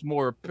themselves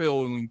more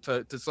appealing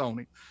to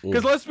Sony.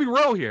 Because let's be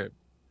real here.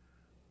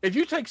 If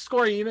you take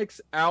Square Enix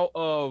out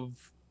of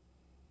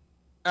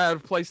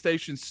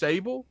PlayStation's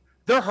stable,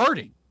 they're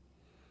hurting.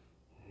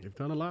 They've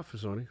done a lot for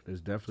Sony.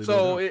 There's definitely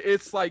so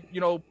it's like, you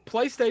know,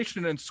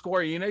 PlayStation and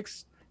Square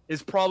Enix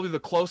is probably the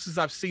closest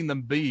I've seen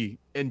them be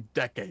in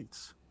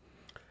decades.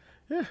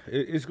 Yeah,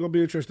 it's going to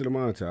be interesting to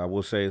monitor. I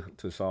will say,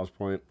 to Saul's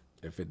point,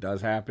 if it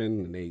does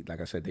happen, and they,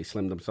 like I said, they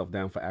slimmed themselves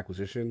down for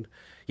acquisition,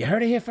 you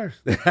heard it here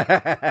first.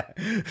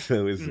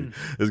 So it's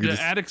the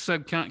Addict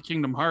said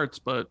Kingdom Hearts,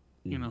 but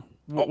you know,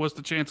 what's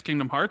the chance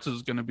Kingdom Hearts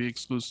is going to be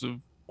exclusive?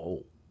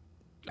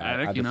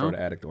 Addict, I defer to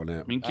Addict on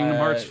that. I mean, Kingdom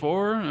Hearts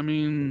 4. I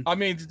mean,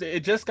 it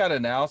just got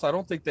announced. I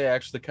don't think they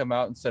actually come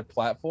out and said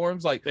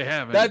platforms. Like they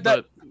haven't.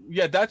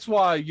 That's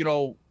why, you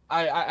know,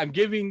 I'm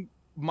giving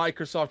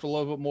Microsoft a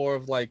little bit more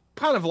of like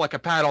kind of like a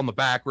pat on the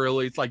back.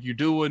 Really, it's like you're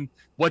doing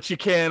what you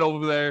can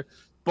over there.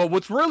 But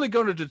what's really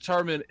going to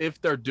determine if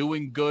they're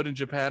doing good in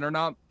Japan or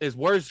not is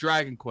where's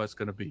Dragon Quest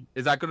going to be?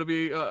 Is that going to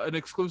be an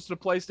exclusive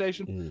to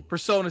PlayStation?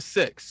 Persona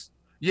 6.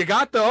 You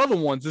got the other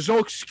ones. There's no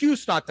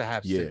excuse not to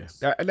have 6.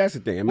 That's the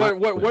thing.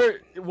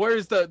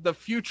 Where's the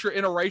future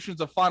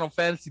iterations of Final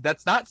Fantasy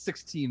that's not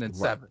 16 and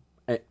 7?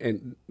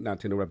 And not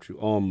to interrupt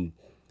you,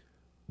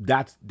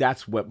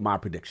 that's what my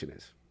prediction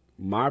is.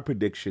 My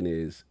prediction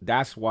is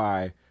that's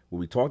why when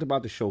we talked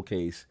about the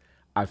showcase,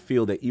 I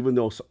feel that even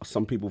though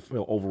some people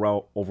feel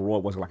overall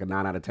it wasn't like a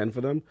 9 out of 10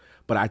 for them,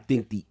 but I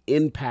think the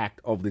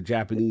impact of the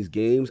Japanese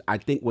games, I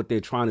think what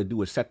they're trying to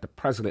do is set the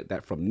precedent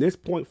that from this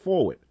point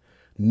forward,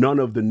 none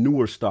of the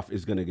newer stuff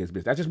is going to get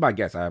missed. That's just my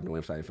guess. I have no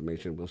inside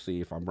information. We'll see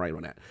if I'm right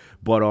on that.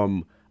 But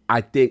I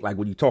think like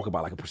when you talk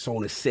about like a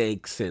Persona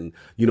 6 and,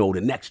 you know,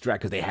 the next Dragon,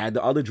 because they had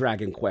the other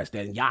Dragon Quest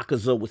and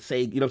Yakuza would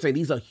say, you know what I'm saying?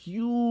 These are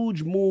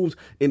huge moves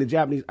in the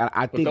Japanese.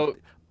 I think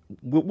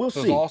we'll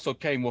see. Those also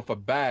came with a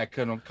bag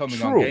coming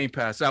on Game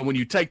Pass. Now, when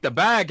you take the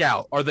bag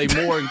out, are they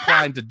more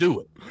inclined to do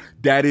it?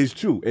 That is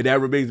true. And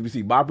that remains to be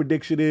seen. My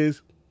prediction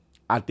is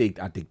I think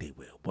they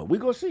will. But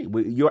we're going to see.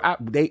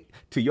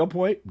 To your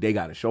point, they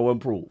got to show and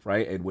prove,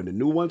 right? And when the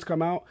new ones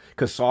come out,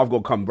 because Saul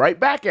going to come right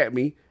back at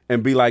me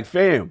and be like,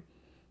 fam,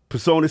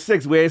 Persona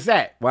 6, where it's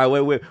at?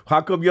 Why,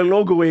 how come your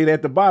logo ain't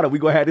at the bottom? We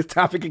gonna have this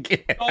topic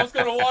again. I was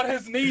gonna want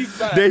his knees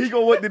back. Then he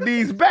gonna want the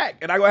knees back,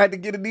 and I gonna have to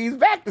get the knees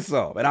back to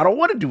some, and I don't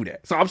want to do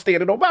that. So I'm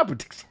standing on my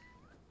prediction.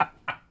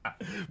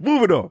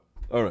 Moving on.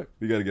 All right,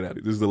 we gotta get out of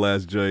it. This is the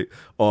last joint.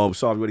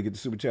 Sorry, we want to get the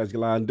super chats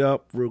lined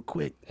up real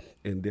quick,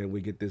 and then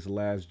we get this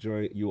last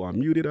joint. You are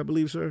muted, I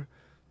believe, sir.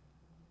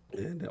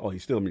 And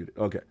he's still muted.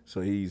 Okay, so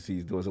he's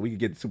doing. So we can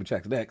get the super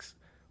chats next,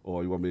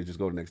 or you want me to just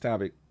go to the next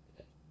topic?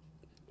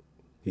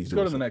 Let's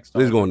go to the next.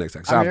 Let's go next.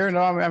 I'm here. No,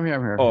 I'm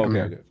here. Oh,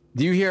 okay.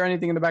 Do you hear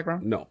anything in the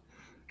background? No.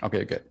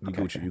 Okay, good. You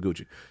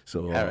Gucci.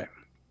 So, all right.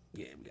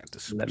 Yeah, we got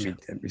this. Let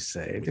me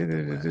say.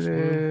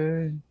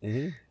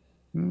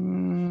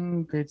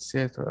 Great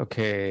set.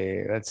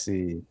 Okay, let's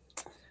see.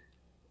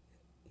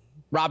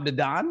 Rob the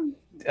Don,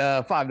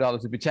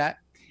 $5 super chat.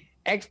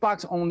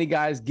 Xbox only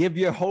guys, give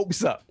your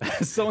hopes up.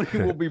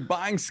 Sony will be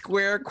buying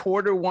Square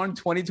Q1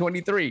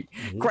 2023.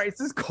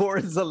 Crisis Core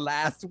is the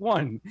last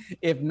one.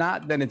 If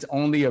not, then it's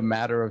only a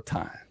matter of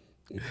time.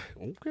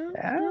 Okay.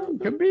 Yeah,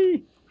 could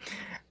be.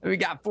 We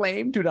got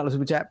Flame, $2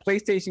 super chat.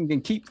 PlayStation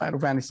can keep Final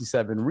Fantasy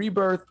 7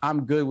 Rebirth.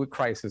 I'm good with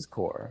Crisis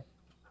Core.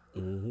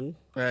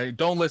 Hey,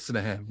 don't listen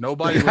to him.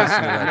 Nobody listens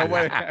to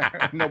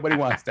that. Nobody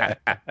wants that.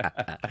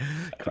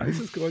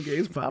 Crisis Core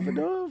games popping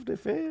off. The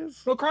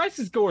fans. Well,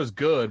 Crisis Core is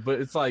good,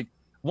 but it's like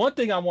one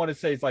thing I want to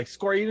say is like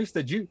Square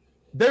Enix.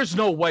 There's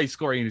no way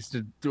Square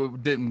Enix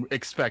didn't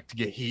expect to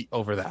get heat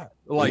over that.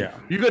 Like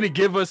you're going to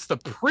give us the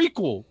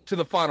prequel to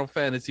the Final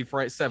Fantasy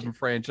 7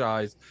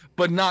 franchise,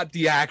 but not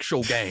the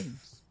actual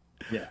games.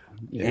 Yeah.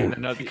 Yeah.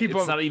 No, Keep it's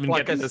on- not even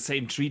like getting I the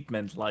same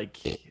treatment like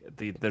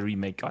the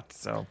remake got.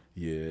 So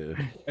Yeah.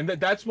 And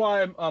that's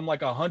why I'm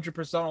like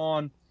 100%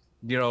 on,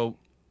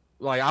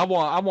 like I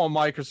want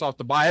Microsoft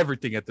to buy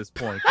everything at this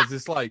point because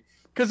it's like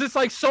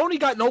Sony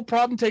got no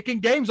problem taking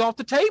games off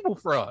the table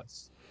for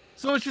us.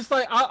 So it's just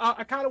like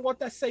I kind of want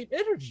that same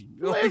energy.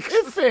 Well, Like,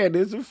 in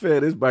fairness,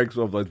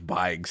 Microsoft likes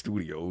buying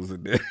studios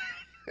and then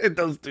and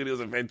those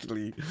studios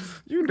eventually,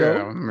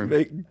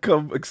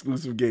 become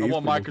exclusive games. I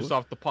want for people.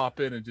 Microsoft to pop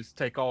in and just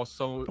take all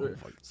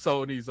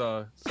Sony's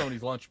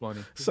lunch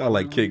money. Sound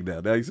like King now.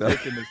 Now you sound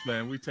Taking this,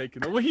 man. We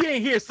taking it. Well, he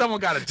ain't here. Someone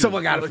got to.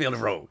 someone got to feel the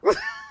role.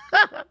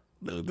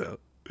 No doubt.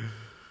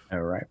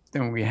 All right.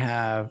 Then we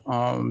have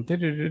it's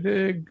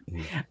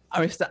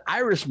the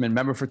Irishman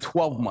member for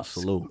 12 months.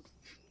 Salute.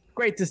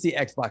 Great to see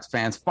Xbox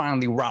fans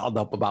finally riled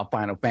up about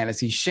Final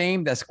Fantasy.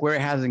 Shame that Square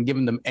hasn't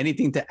given them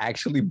anything to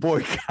actually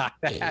boycott.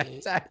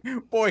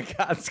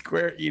 Boycott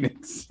Square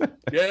Enix.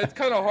 Yeah, it's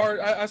kind of hard.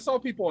 I saw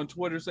people on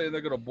Twitter saying they're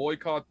going to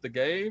boycott the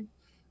game.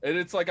 And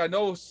it's like, I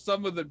know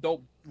some of them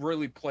don't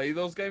really play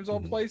those games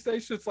on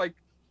PlayStation. It's like,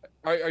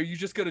 are you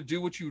just going to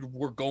do what you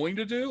were going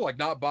to do? Like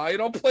not buy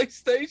it on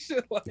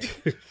PlayStation?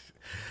 Like,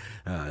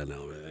 I don't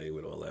know, man. I ain't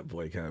with all that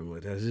boycott,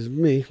 but that's just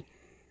me.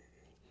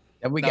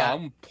 And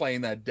I'm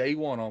playing that day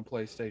one on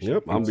PlayStation.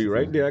 Yep, I'll be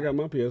right there. I got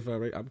my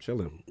PS5 right. I'm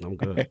chilling. I'm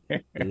good.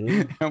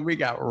 And we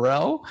got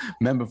Rel,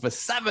 member for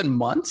 7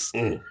 months.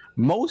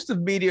 Most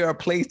of media are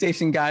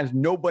PlayStation guys.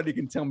 Nobody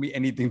can tell me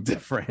anything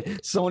different.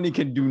 Sony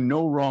can do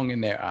no wrong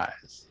in their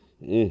eyes.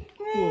 I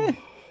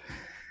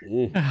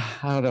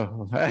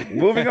don't know.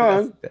 Moving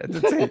on.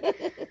 That's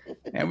it.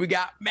 And we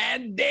got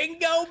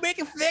Mandingo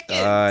making thick.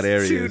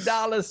 There he is.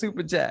 $2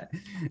 super chat.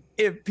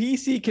 If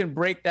PC can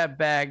break that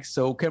bag,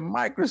 so can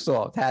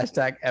Microsoft.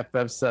 Hashtag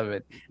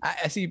FF7.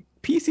 I see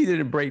PC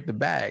didn't break the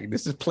bag.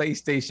 This is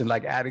PlayStation,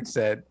 like Addict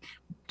said,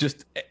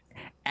 just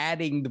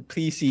adding the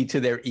PC to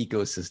their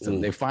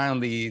ecosystem. They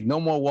finally, no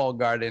more walled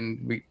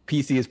garden.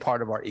 PC is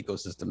part of our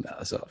ecosystem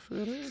now. So.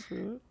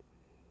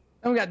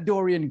 And we got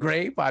Dorian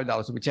Gray,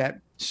 $5 super chat.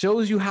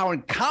 Shows you how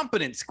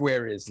incompetent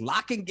Square is.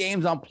 Locking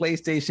games on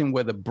PlayStation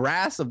where the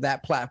brass of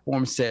that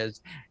platform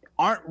says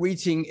aren't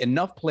reaching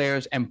enough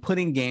players and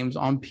putting games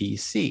on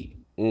PC.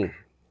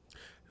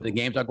 The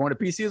games are going to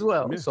PC as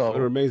well. Yeah, so it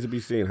remains to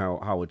be seen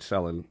how it's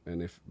selling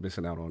and if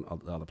missing out on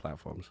other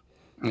platforms.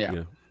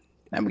 Yeah.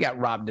 And we got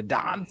Rob the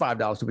Don,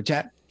 $5 super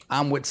chat.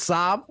 I'm with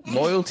Saab,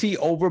 loyalty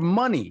over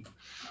money.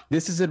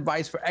 This is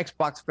advice for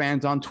Xbox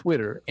fans on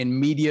Twitter, in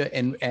media,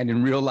 and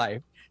in real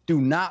life. Do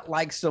not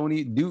like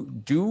Sony.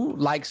 Do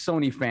like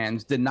Sony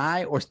fans.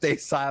 Deny or stay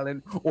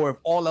silent, or if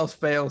all else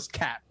fails,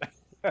 cap.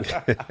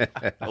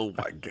 Oh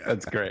my God,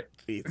 that's great.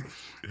 There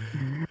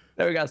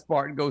we got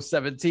Spartan Go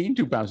 17,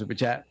 £2 super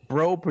chat.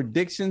 Bro,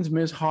 predictions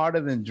miss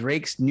harder than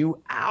Drake's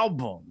new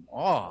album.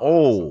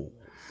 Oh,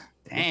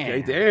 damn.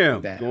 Okay,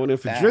 damn. Going in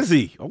for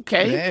Drizzy.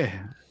 Okay.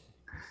 Yeah.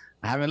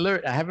 I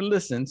haven't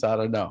listened, so I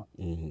don't know.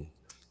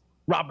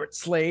 Robert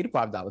Slade,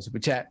 $5 super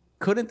chat.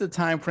 Couldn't the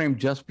time frame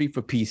just be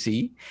for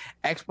PC?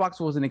 Xbox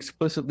wasn't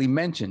explicitly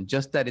mentioned,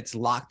 just that it's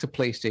locked to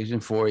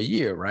PlayStation for a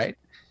year, right?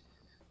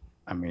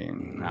 I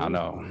mean, I don't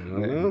know.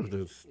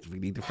 We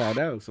need to find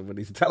out. Somebody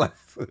needs to tell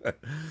us.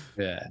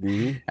 Yeah.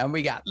 And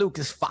we got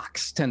Lucas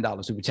Fox,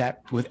 $10 super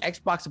chat. With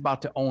Xbox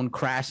about to own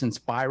Crash and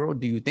Spyro,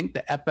 do you think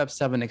the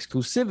FF7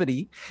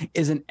 exclusivity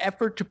is an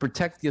effort to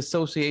protect the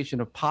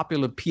association of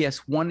popular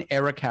PS1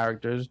 era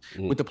characters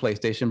with the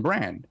PlayStation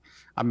brand?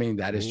 I mean,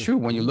 that is true.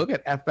 When you look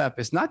at FF,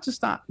 it's not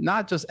just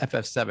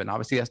FF7.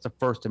 Obviously, that's the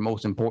first and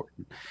most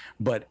important.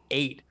 But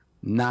 8,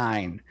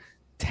 9,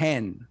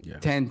 10,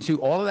 10-2,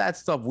 all of that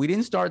stuff. We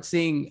didn't start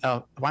seeing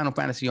Final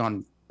Fantasy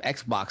on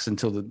Xbox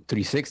until the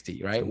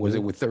 360, right? Was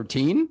it with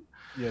 13?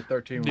 Yeah,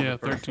 13. Yeah,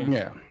 13.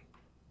 Yeah.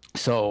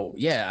 So,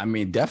 yeah, I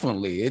mean,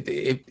 definitely,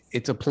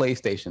 it's a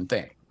PlayStation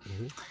thing.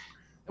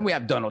 And we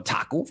have Don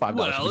Otaku, $5.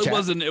 Well, it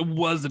was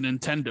a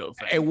Nintendo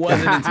thing. It was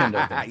a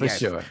Nintendo thing, for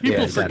sure.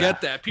 People forget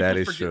that. That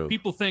is true.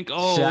 People think, it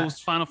was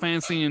Final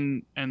Fantasy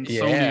and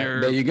Sony are...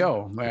 there you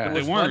go. Yeah.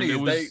 They weren't.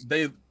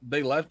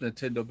 They left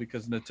Nintendo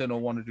because Nintendo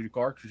wanted to do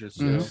cartridges.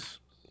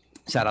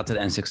 Shout out to the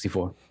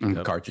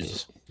N64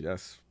 cartridges.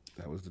 Yes,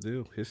 that was the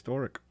deal.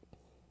 Historic.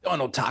 Don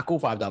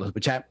Otaku, $5 per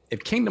chat.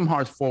 If Kingdom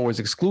Hearts 4 was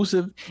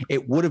exclusive,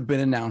 it would have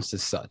been announced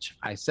as such.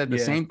 I said the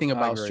same thing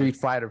about Street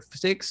Fighter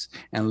 6,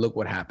 and look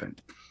what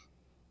happened.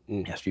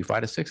 Yeah, Street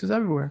Fighter 6 is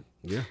everywhere.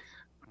 Yeah.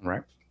 All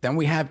right. Then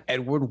we have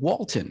Edward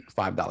Walton,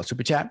 $5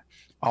 super chat.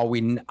 Are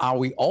we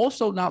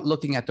also not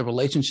looking at the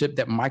relationship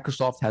that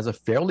Microsoft has a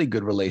fairly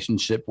good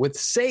relationship with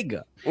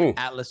Sega,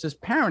 Atlas's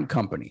parent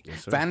company?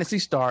 Yes, Phantasy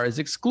Star is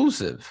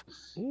exclusive.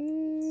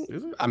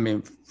 Is it? I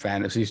mean,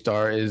 Phantasy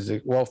Star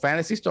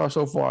Phantasy Star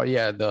so far,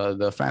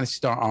 the Phantasy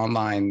Star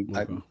Online,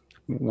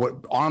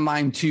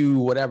 Online 2,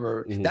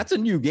 whatever. That's a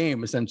new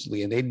game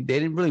essentially, and they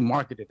didn't really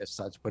market it as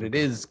such, but it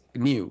is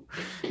new.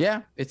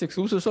 Yeah, it's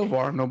exclusive so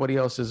far. Nobody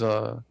else is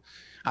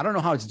I don't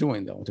know how it's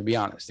doing though, to be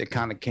honest. It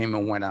kind of came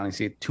and went. I didn't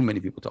see too many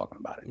people talking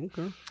about it.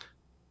 Okay.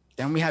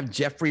 Then we have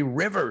Jeffrey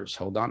Rivers.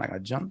 Hold on, I gotta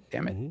jump.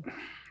 Damn it.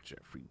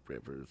 Jeffrey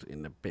Rivers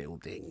in the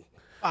building.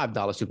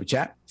 $5 super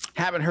chat.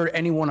 Haven't heard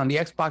anyone on the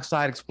Xbox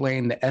side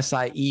explain the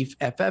SIE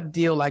FF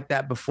deal like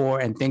that before,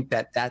 and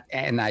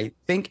I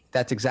think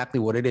that's exactly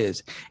what it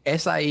is.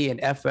 SIE and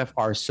FF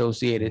are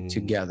associated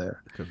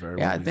together.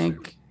 Yeah, I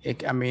think.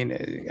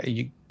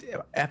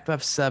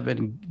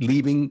 FF7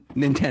 leaving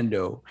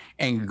Nintendo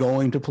and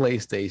going to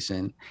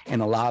PlayStation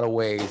in a lot of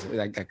ways,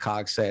 like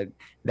Cog said,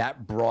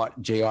 that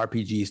brought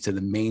JRPGs to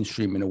the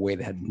mainstream in a way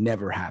that had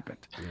never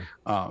happened.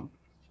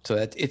 So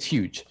it's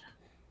huge.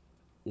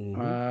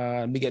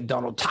 Let me get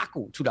Donald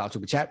Taku, $2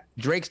 super chat.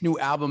 Drake's new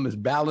album is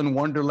Balan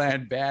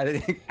Wonderland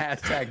bad.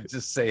 Hashtag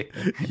just say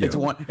it.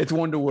 It's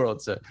Wonder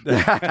World, sir.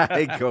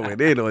 They coming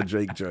in on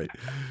Drake joint.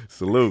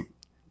 Salute.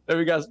 Then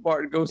we got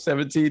Spartan Go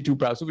 17,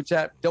 $2 super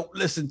chat. Don't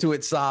listen to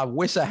it, Saab.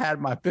 Wish I had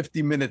my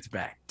 50 minutes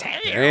back.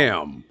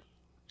 Damn.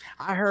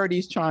 I heard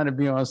he's trying to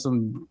be on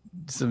some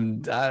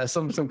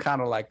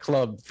kind of like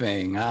club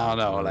thing. I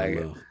don't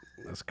know.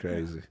 That's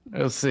crazy.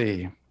 We'll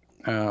see.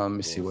 Let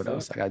me see what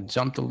else. I got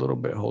jumped a little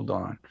bit. Hold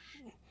on.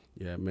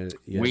 Yeah, man.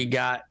 Yeah. We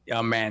got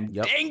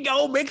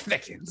Dingo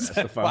McThickens.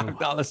 That's the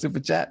 $5 super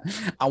chat.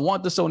 I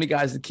want the Sony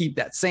guys to keep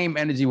that same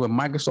energy when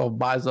Microsoft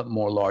buys up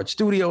more large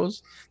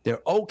studios.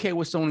 They're okay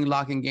with Sony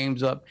locking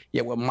games up,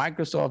 yet when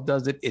Microsoft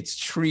does it, it's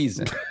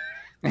treason.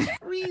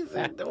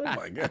 Treason. Oh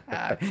my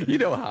God. You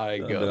know how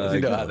it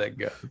goes. How that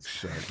goes.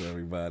 Shout out to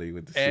everybody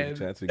with the super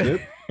chats. We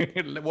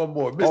good? One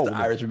more. Mr.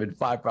 Irishman,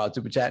 $5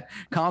 super chat.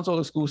 Console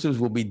exclusives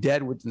will be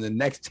dead within the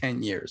next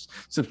 10 years.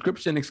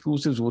 Subscription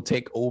exclusives will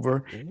take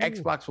over.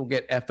 Xbox will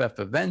get FF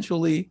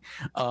eventually.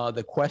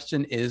 The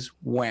question is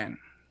when?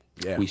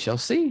 Yeah. We shall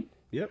see.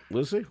 Yep,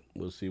 we'll see.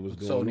 We'll see what's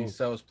going on. Sony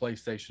sells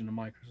PlayStation to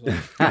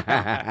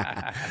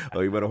Microsoft. Oh,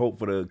 you better hope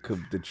for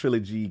the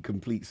trilogy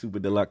complete super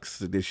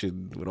deluxe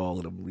edition with all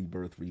of them,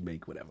 rebirth,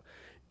 remake, whatever.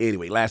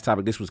 Anyway, last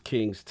topic. This was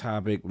King's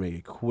topic. Make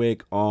it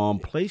quick.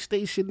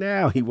 PlayStation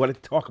Now. He wanted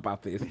to talk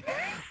about this.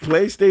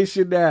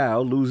 PlayStation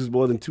Now loses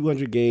more than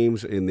 200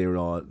 games in their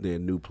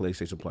new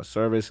PlayStation Plus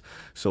service.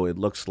 So it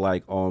looks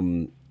like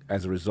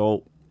as a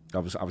result,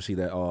 obviously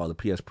that the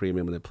PS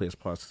Premium and the PS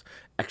Plus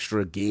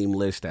extra game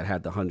list that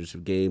had the hundreds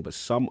of games, but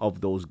some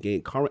of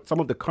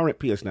the current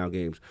PS Now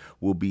games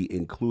will be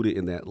included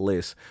in that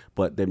list.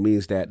 But that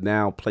means that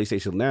now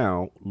PlayStation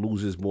Now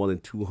loses more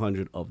than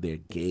 200 of their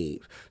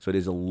games. So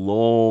there's a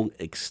long,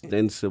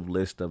 extensive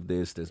list of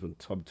this. There's been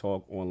some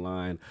talk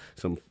online,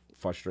 some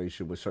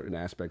frustration with certain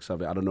aspects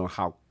of it. I don't know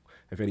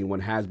if anyone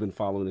has been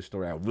following this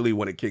story. I really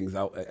wanted King's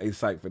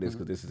insight for this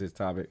because this is his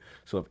topic.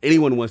 So if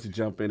anyone wants to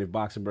jump in, if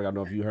Boxenberger, I don't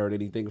know if you heard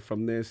anything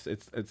from this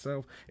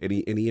itself, any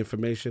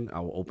information,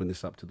 I will open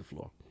this up to the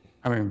floor.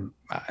 I mean,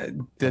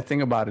 the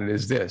thing about it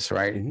is this,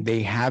 right? Mm-hmm.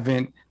 They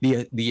haven't,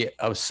 the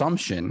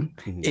assumption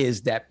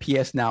is that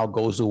PS Now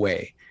goes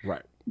away.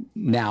 Right.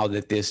 Now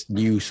that this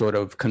new sort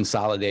of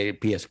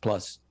consolidated PS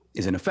Plus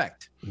is in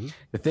effect. Mm-hmm.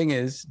 The thing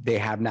is, they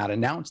have not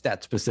announced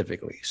that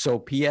specifically. So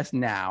PS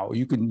Now,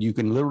 you can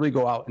literally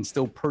go out and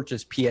still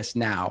purchase PS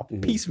Now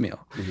piecemeal,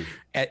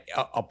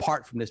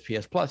 apart from this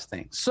PS Plus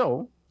thing.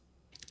 So,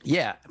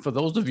 yeah, for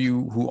those of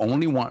you who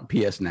only want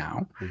PS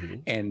Now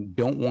and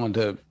don't want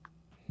to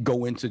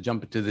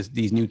jump into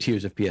these new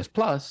tiers of PS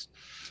Plus,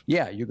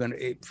 yeah, you're gonna,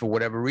 for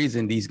whatever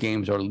reason, these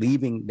games are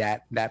leaving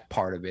that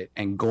part of it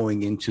and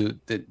going into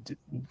the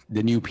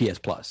new PS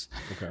Plus.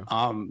 Okay.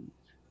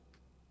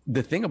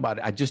 The thing about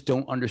it, I just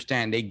don't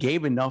understand. They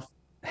gave enough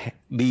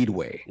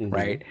leadway,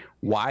 right?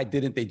 Why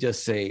didn't they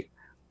just say,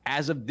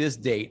 as of this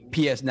date,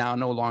 PS Now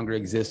no longer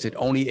exists. It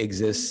only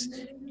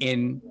exists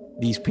in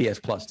these PS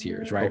Plus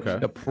tiers, right? Okay.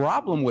 The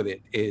problem with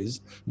it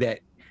is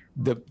that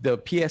the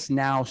PS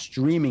Now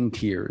streaming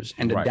tiers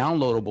and the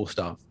downloadable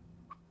stuff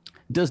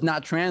does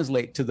not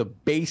translate to the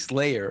base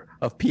layer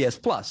of PS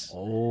Plus.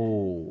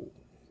 Oh.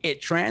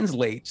 It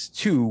translates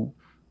to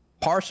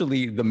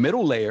partially the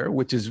middle layer,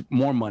 which is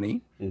more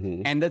money,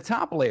 and the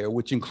top layer,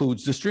 which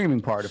includes the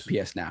streaming part of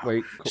PS Now.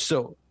 Wait,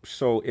 so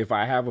if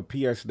I have a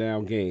PS Now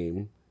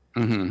game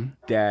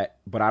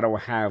but I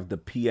don't have the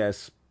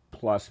PS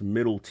Plus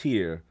middle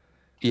tier,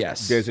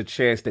 yes, there's a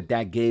chance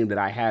that game that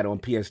I had on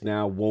PS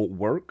Now won't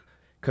work?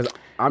 Because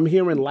I'm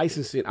hearing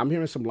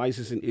some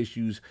licensing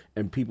issues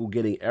and people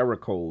getting error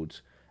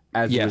codes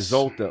as a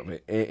result of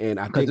it. And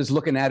I think it's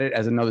looking at it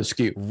as another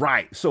SKU.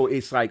 Right. So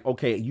it's like,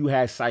 okay, you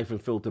had Siphon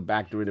Filter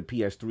back during the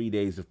PS3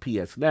 days of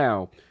PS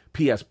Now.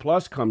 PS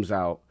Plus comes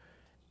out,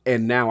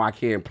 and now I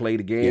can't play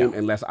the game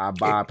unless I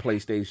buy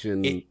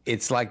PlayStation.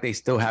 It's like they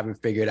still haven't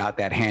figured out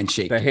that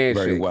handshake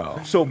very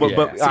well. So,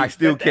 but I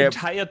still can't.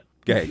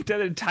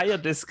 That entire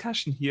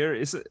discussion here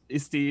is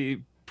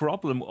the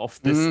problem of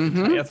this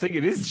entire thing.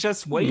 It is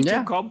just way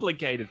too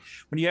complicated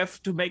when you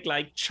have to make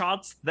like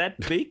charts that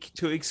big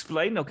to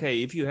explain,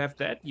 okay, if you have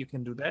that, you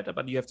can do that,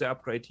 but you have to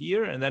upgrade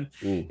here, and then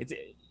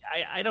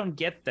I don't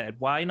get that.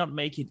 Why not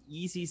make it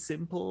easy,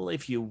 simple?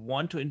 If you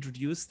want to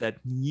introduce that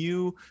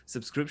new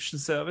subscription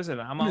service, and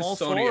I'm all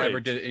Sony for ever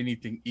it. did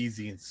anything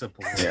easy and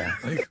simple. Yeah.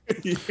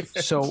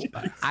 So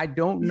I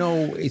don't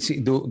know. It's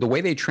the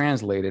way they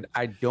translate it.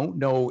 I don't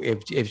know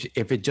if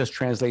it just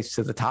translates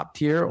to the top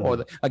tier or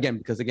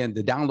because the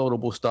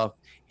downloadable stuff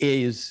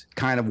is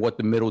kind of what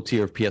the middle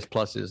tier of PS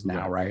Plus is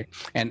now, right?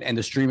 And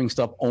the streaming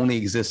stuff only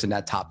exists in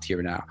that top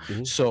tier now.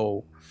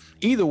 So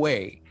either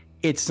way,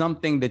 it's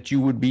something that you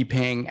would be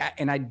paying.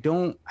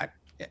 And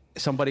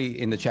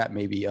somebody in the chat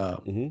maybe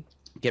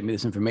get me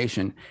this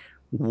information.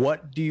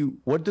 What do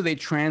they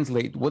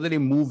translate? What do they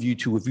move you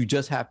to if you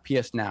just have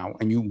PS Now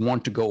and you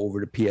want to go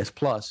over to PS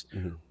Plus?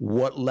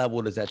 What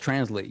level does that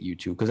translate you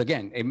to? Because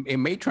again, it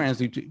may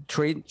translate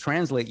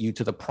you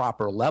to the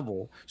proper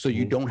level, so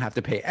you don't have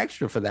to pay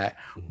extra for that.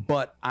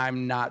 But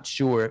I'm not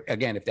sure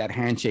again if that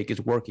handshake is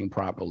working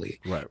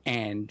properly. Right.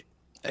 And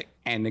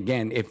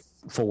again, if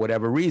for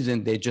whatever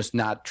reason they're just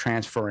not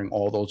transferring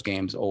all those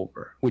games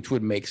over, which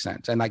would make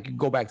sense. And like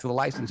go back to the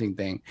licensing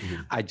thing,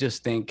 I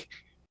just think,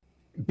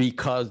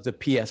 because the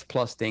PS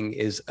Plus thing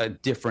is a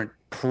different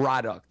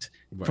product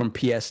from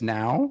PS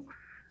Now,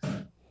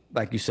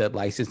 like you said,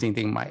 licensing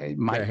thing might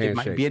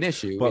be an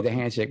issue. But the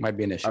handshake might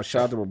be an issue.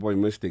 Shout out to my boy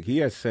Mystic. He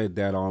has said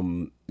that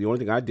the only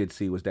thing I did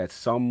see was that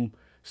some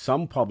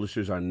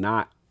publishers are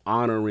not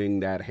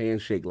honoring that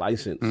handshake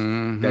license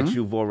that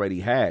you've already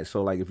had.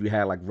 So like if you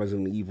had like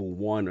Resident Evil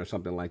 1 or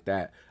something like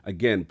that,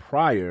 again,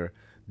 prior,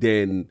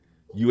 then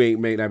you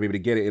may not be able to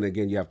get it, and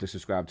again, you have to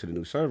subscribe to the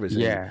new service.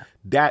 And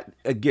that,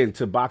 again,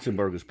 to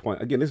Boxenberger's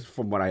point, again, this is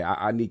from what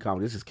I need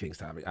confirmation. This is King's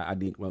topic. I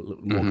need more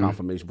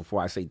confirmation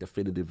before I say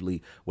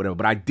definitively whatever.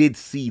 But I did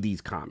see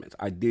these comments.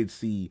 I did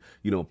see,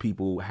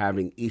 people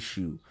having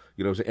issue.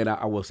 You know what I'm saying? And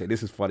I will say,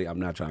 this is funny. I'm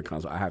not trying to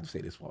console. I have to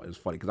say this one. It's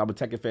funny because I'm a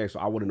Tekken fan, so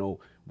I want to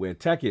know where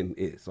Tekken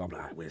is. So I'm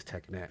like, where's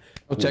Tekken at?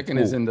 Well, Tekken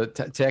is in the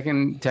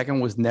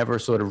Tekken was never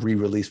sort of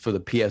re-released for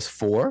the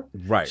PS4.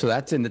 Right. So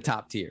that's in the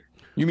top tier.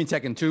 You mean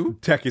Tekken 2?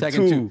 Tekken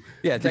 2.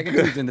 Yeah, Tekken 2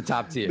 is in the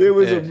top tier. There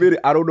was a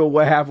minute, I don't know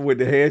what happened with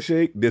the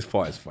handshake. This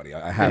part is funny.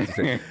 I have to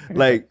say.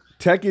 Like,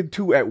 Tekken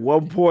 2 at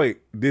one point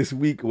this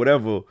week,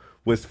 whatever,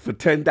 was for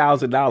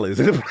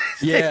 $10,000.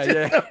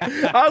 Yeah.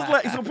 I was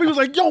like, so people was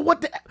like, yo,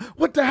 what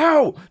the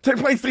hell? To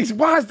PlayStation,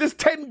 why is this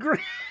 10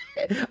 grand?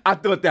 I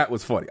thought that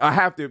was funny. I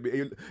have to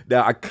admit,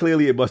 now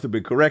clearly it must have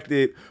been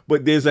corrected,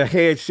 but there's a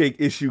handshake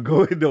issue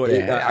going on.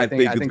 Yeah, I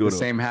think the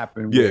same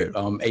happened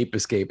with Ape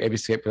Escape. Ape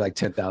Escape was like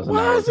 $10,000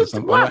 or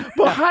something.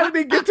 But how did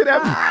they get to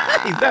that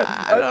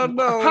price? I don't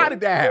know. How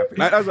did that happen?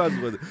 That's what I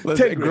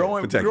was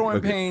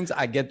growing pains.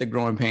 I get the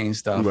growing pains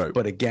stuff,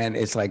 but again,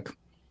 it's like,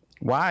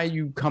 why are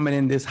you coming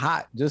in this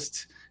hot?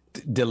 Just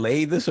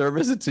delay the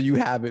service until you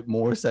have it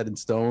more set in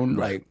stone,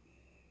 like.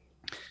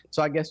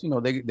 So I guess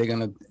they're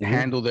gonna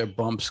handle their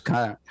bumps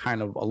kind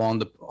of along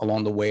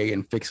the way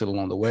and fix it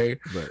along the way.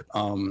 Right.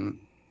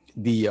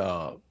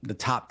 The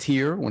top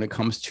tier when it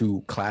comes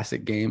to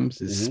classic games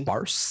is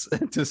sparse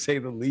to say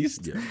the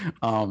least.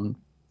 Yeah.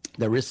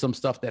 There is some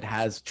stuff that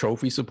has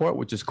trophy support,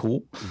 which is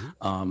cool.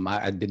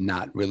 I did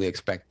not really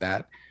expect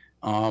that.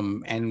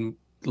 And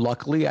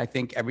luckily, I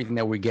think everything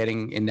that we're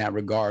getting in that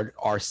regard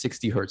are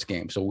 60 hertz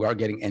games. So we are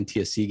getting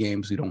NTSC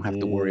games. We don't have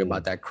to worry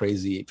about that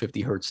crazy 50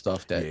 hertz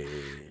stuff that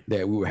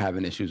we were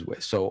having issues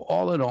with. So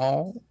all in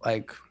all,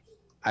 like,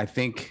 I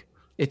think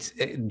it's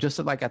just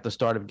like at the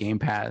start of Game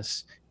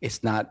Pass,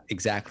 it's not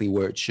exactly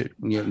where it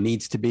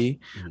needs to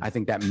be. I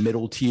think that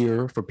middle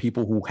tier for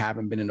people who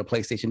haven't been in the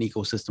PlayStation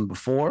ecosystem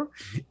before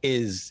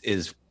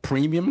is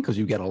premium because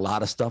you get a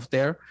lot of stuff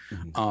there.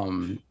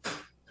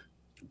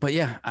 But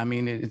yeah, I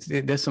mean,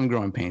 there's some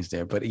growing pains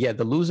there. But yeah,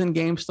 the losing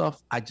game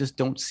stuff, I just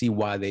don't see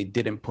why they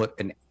didn't put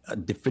a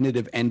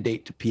definitive end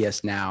date to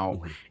PS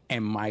Now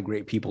and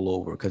migrate people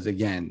over. Because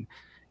again,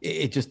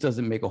 it just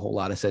doesn't make a whole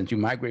lot of sense. You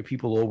migrate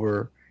people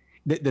over.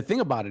 The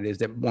thing about it is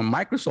that when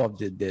Microsoft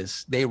did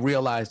this, they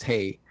realized,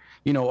 hey,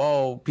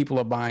 people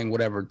are buying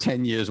whatever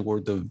 10 years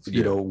worth of,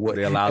 what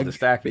they allowed to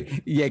stack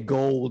it. Yeah,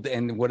 gold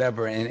and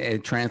whatever, and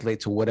it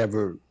translates to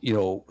whatever,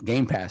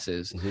 Game Pass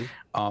is.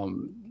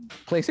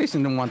 PlayStation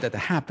didn't want that to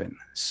happen.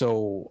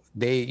 So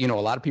they, a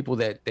lot of people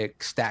that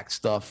stacked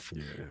stuff,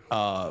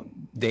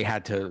 they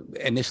had to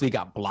initially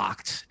got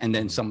blocked. And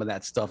then some of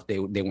that stuff they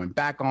went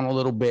back on a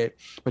little bit,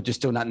 but you're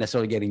still not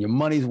necessarily getting your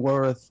money's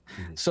worth.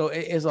 So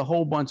it's a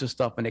whole bunch of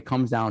stuff and it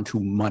comes down to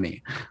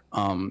money.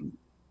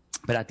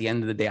 But at the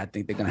end of the day, I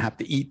think they're going to have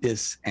to eat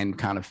this and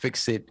kind of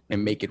fix it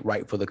and make it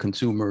right for the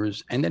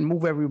consumers and then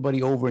move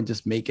everybody over and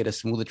just make it as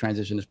smooth a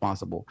transition as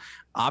possible.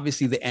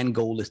 Obviously, the end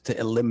goal is to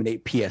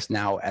eliminate PS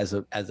Now as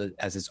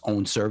its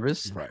own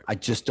service. Right. I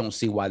just don't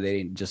see why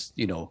they didn't just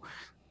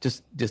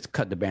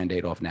cut the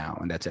Band-Aid off now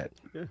and that's it.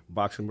 Yeah,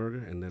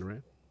 Boxenberger and then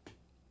Rand.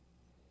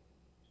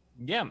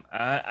 Yeah,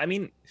 I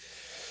mean,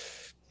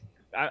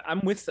 I'm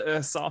with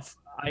Soph.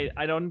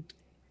 I don't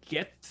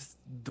get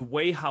the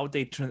way how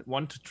they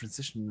want to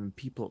transition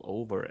people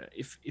over.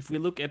 If we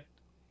look at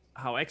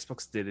how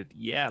Xbox did it,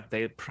 yeah,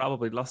 they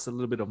probably lost a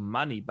little bit of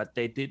money, but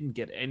they didn't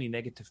get any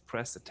negative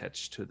press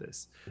attached to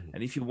this.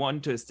 And if you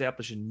want to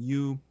establish a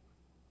new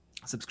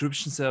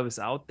subscription service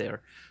out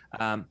there,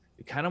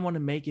 you kind of want to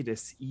make it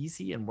as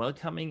easy and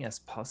welcoming as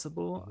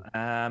possible.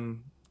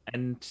 And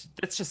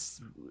that's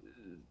just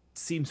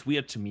seems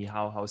weird to me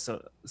how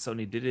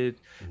Sony did it.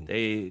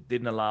 They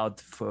didn't allow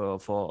for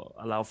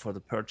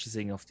the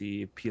purchasing of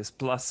the PS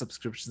Plus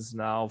subscriptions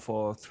now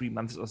for 3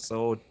 months or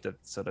so,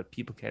 so that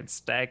people can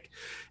stack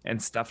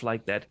and stuff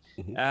like that.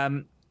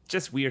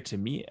 Just weird to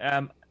me.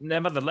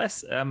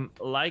 Nevertheless,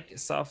 like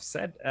Saf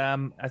said,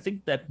 I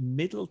think that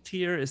middle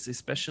tier is,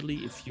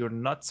 especially if you're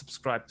not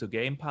subscribed to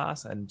Game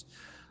Pass and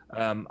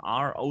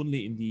are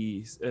only in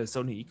the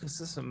Sony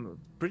ecosystem,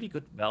 pretty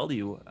good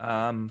value.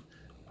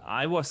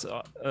 I was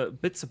a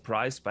bit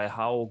surprised by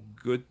how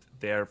good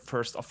their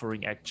first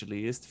offering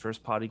actually is. The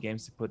first party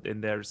games they put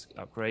in there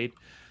are great.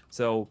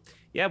 So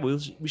yeah, we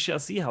shall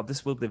see how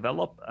this will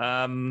develop.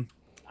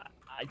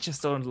 I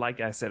just don't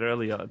like, I said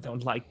earlier, I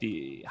don't like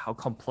how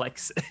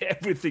complex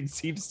everything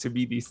seems to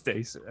be these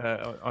days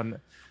on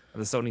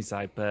the Sony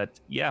side. But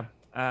yeah,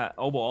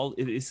 overall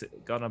it is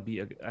gonna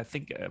be I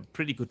think a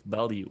pretty good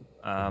value,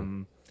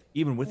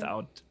 even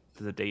without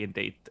the day and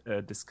date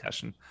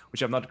discussion,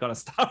 which I'm not gonna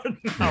start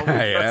now.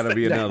 That'll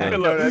be another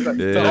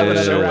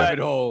rabbit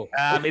hole.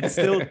 It's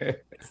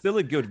still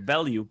a good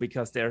value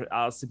because there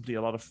are simply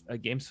a lot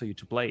of games for you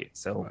to play.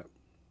 So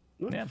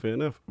yeah, fair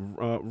enough.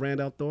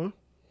 Rand out Thor,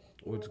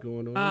 what's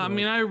going on? I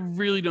mean, I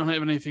really don't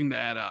have anything to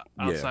add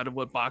outside of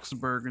what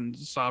Boxenberger and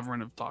Sovereign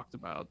have talked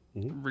about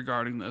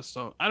regarding this.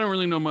 So I don't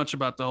really know much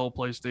about the whole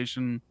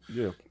PlayStation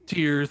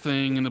tier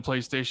thing and the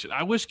PlayStation.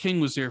 I wish King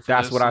was here for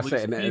That's this. what I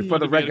said. And for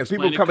the record,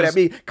 people coming at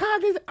me,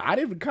 I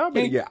didn't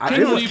comment yet.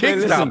 This was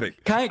King's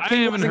topic.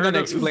 King wasn't going to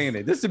explain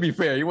it. Just to be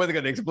fair, he wasn't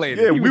going to explain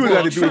it. Yeah, we were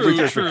going to do it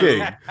research for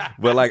King.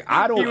 But like,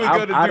 I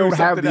don't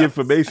have the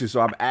information,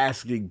 so I'm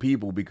asking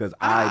people because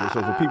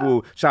so for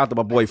people, shout out to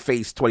my boy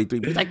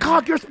Face23. He's like,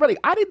 Cog, you're spreading.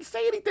 I didn't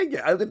say anything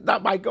yet. It's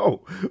not my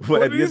goal. But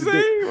what did he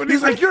say?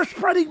 He's like, you're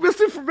spreading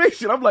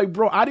misinformation. I'm like,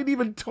 bro, I didn't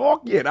even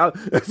talk yet.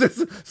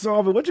 So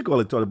I mean, what you call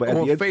it, Tony? But at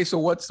the end, Face, so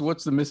what's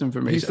the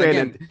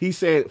misinformation? He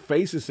said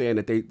Face is saying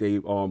that they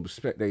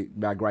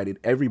migrated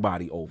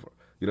everybody over.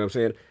 You know what I'm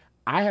saying?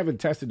 I haven't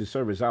tested the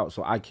service out,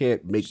 so I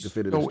can't make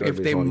definitive statements.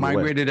 So if they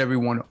migrated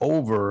everyone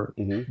over,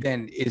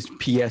 then is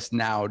PS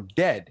Now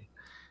dead?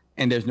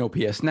 And there's no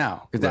PS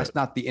Now, because that's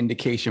not the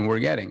indication we're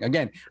getting.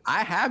 Again,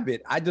 I have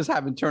it. I just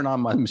haven't turned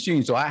on my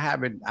machine, so I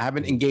haven't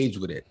engaged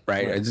with it.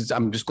 Right?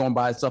 I'm just going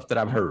by stuff that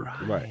I've heard.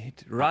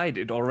 Right.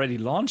 It already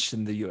launched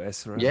in the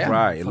US, right? Yeah,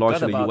 right. It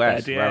launched in the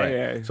US.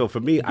 Yeah. So for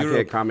me, I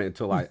can't comment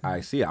until I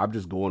see it. I'm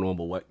just going on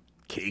with what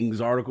King's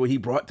article he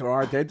brought to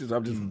our attention. So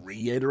I'm just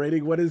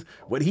reiterating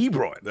what he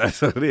brought.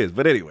 That's what it is.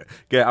 But anyway,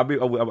 I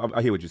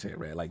hear what you're saying,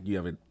 Ray. Like you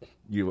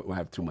don't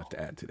have too much to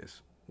add to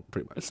this.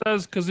 Pretty much. It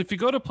says, because if you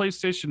go to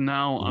PlayStation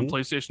Now on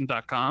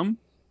PlayStation.com,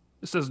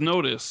 it says,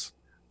 notice,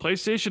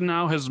 PlayStation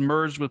Now has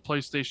merged with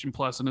PlayStation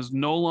Plus and is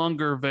no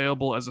longer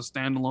available as a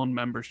standalone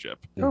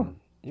membership.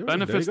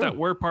 Benefits that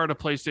were part of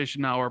PlayStation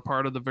Now are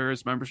part of the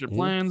various membership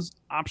plans,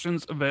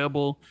 options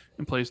available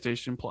in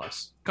PlayStation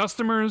Plus.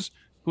 Customers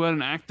who had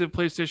an active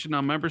PlayStation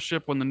Now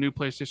membership when the new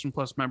PlayStation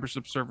Plus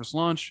membership service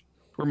launched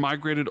were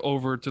migrated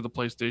over to the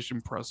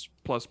PlayStation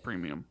Plus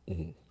Premium.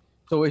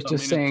 So it's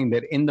just saying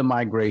that in the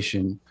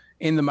migration,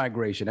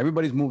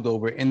 everybody's moved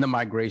over. In the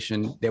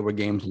migration, there were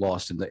games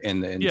lost in the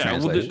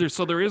translation. Well,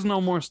 so there is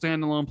no more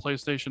standalone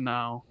PlayStation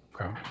Now.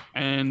 Okay.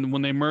 And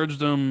when they merged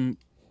them,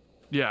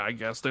 I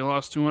guess they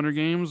lost 200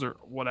 games or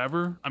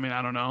whatever. I mean,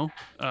 I don't know.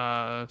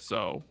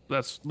 So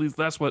that's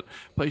what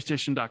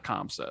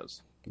PlayStation.com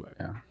says.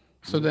 Yeah.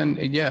 So then,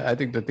 I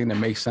think the thing that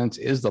makes sense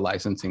is the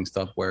licensing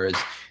stuff, whereas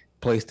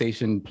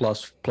PlayStation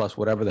Plus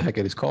whatever the heck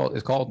it is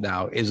called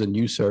now is a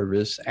new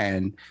service,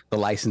 and the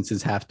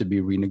licenses have to be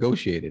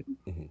renegotiated.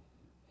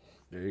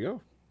 There you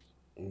go.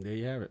 There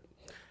you have it.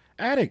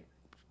 Addict,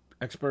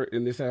 expert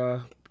in this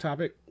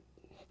topic.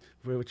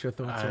 What's your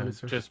thoughts on it,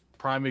 sir? Just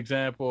prime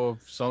example of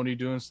Sony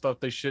doing stuff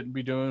they shouldn't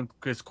be doing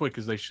as quick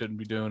as they shouldn't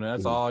be doing.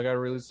 That's all I got to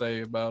really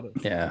say about it.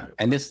 Yeah.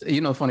 And this,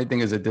 funny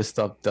thing is that this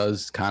stuff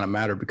does kind of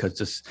matter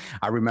because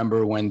I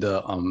remember when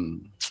the,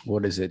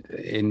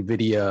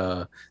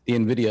 the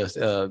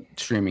NVIDIA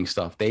streaming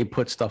stuff, they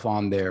put stuff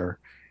on there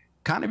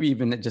kind of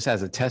even just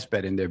as a test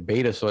bed in their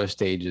beta sort of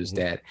stages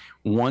that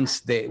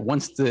once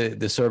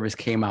the service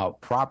came out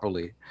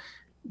properly,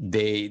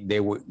 they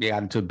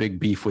got into a big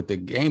beef with the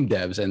game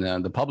devs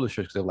and the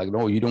publishers. They're like,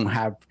 no, you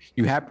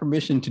have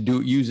permission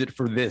to use it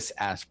for this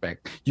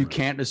aspect. You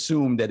can't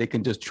assume that it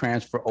can just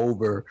transfer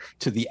over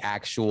to the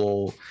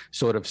actual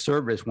sort of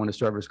service when the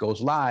service goes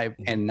live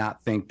and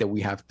not think that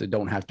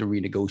don't have to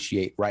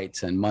renegotiate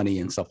rights and money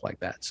and stuff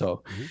like that.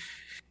 So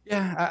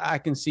Yeah, I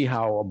can see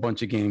how a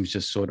bunch of games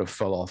just sort of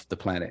fell off the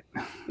planet.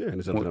 Yeah, and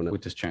it's up to them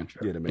with this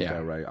transfer. Yeah, to make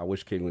that right. I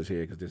wish King was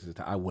here because this is.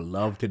 I would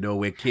love to know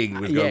where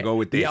King was gonna go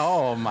with this. Yeah,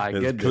 oh my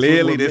goodness!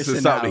 Clearly, this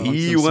is something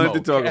he wanted to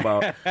talk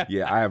about.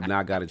 Yeah, I have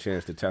not got a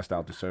chance to test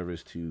out the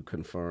service to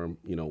confirm,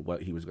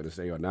 what he was gonna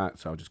say or not.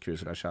 So I was just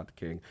curious. When I shot the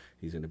King,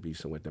 he's in the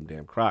beast with them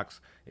damn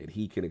Crocs, and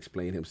he can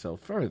explain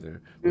himself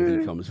further when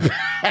he comes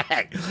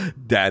back.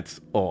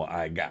 That's all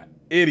I got.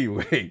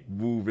 Anyway,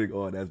 moving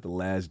on. That's the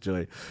last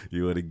joint.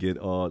 You want to get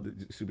all the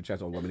super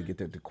chats? I want me to get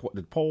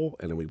the poll,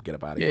 and then we get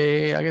up out of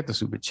here. Yeah, I get the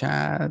super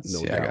chats.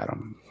 No doubt. I got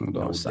them. Hold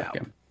on a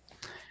second.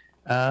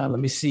 Let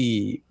me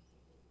see.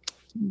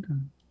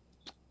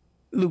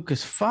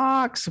 Lucas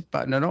Fox.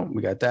 No,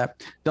 we got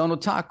that.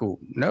 Donald Taku.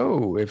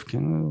 No.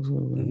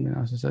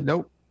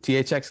 Nope.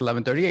 THX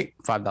 1138,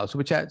 $5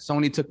 super chat.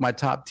 Sony took my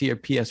top tier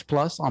PS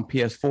Plus on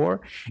PS4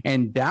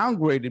 and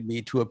downgraded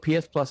me to a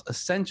PS Plus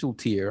Essential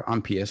tier on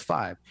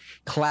PS5.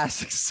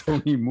 Classic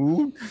Sony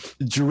move,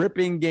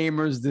 dripping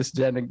gamers this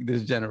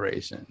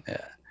generation.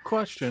 Yeah.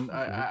 Question: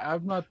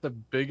 I'm not the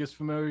biggest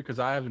familiar because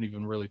I haven't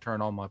even really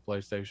turned on my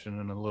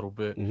PlayStation in a little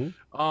bit.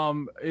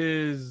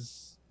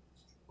 Is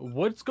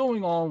what's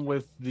going on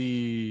with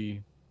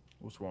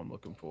what's what I'm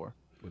looking for?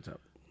 What's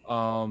up?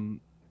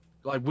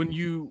 Like when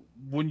you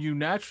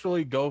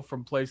naturally go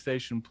from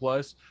PlayStation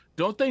Plus,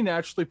 don't they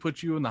naturally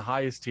put you in the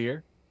highest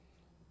tier?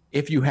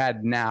 If you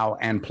had Now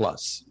and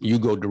Plus, you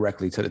go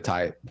directly to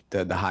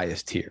the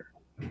highest tier.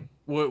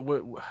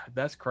 What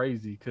that's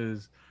crazy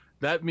because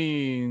that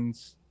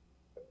means,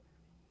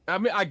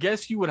 I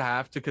guess you would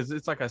have to, because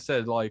it's like I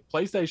said, like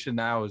PlayStation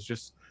Now is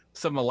just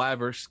some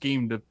elaborate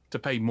scheme to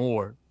pay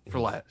more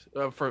for less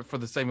for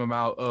the same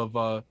amount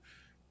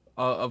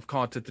of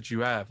content that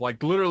you have.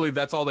 Like literally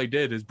that's all they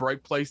did is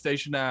break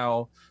PlayStation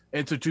Now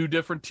into two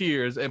different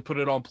tiers and put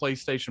it on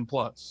PlayStation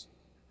Plus.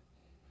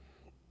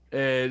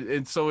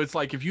 And so it's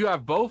like if you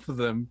have both of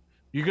them,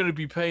 you're going to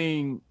be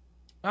paying,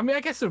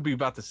 I guess it would be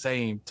about the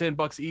same,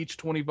 $10 each,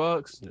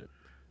 $20. Yeah.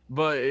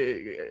 But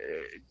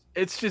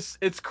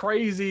it's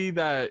crazy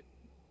that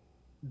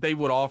they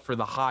would offer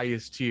the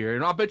highest tier.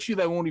 And I bet you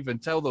they won't even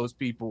tell those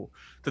people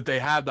that they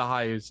have the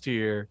highest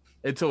tier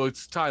until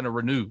it's time to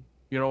renew.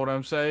 You know what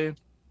I'm saying?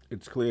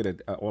 It's clear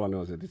that all I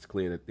know is that it's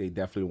clear that they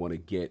definitely want to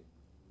get,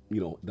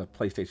 the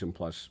PlayStation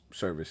Plus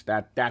service.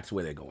 That's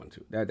where they're going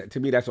to. That to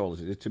me, that's all it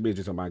is. To me, it's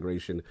just a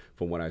migration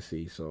from what I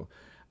see. So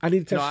I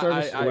need to test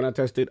service. When I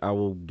test it, I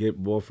will get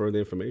more further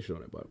information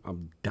on it. But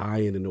I'm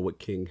dying to know what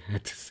King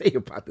had to say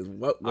about this.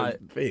 What was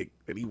big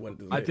that he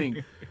wanted to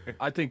say?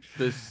 I think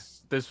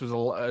this was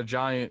a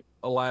giant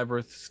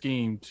elaborate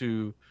scheme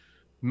to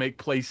make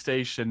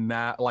PlayStation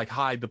Now, like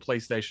hide the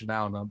PlayStation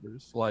Now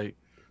numbers. Like,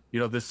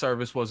 this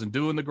service wasn't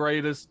doing the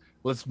greatest.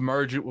 Let's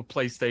merge it with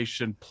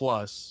PlayStation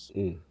Plus.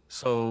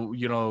 So,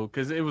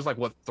 because it was like,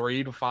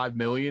 3 to 5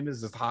 million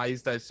is the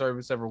highest that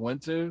service ever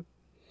went to.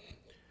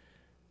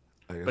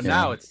 But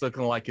now it's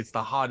looking like it's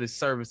the hottest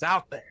service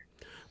out there.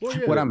 Well,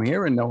 yeah. What I'm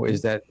hearing, though,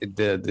 is that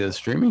the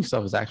streaming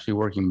stuff is actually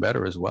working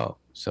better as well.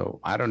 So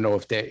I don't know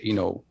if they,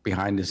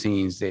 behind the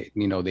scenes, they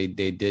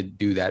did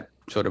do that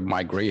sort of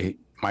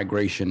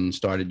migration,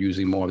 started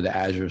using more of the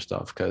Azure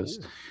stuff because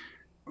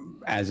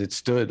as it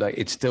stood, like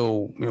it's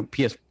still,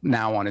 PS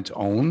Now on its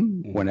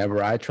own,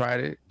 whenever I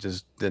tried it,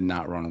 just did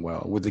not run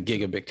well with the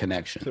gigabit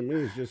connection. To me,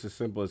 it's just as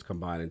simple as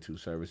combining two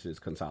services,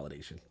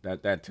 consolidation.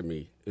 That to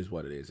me is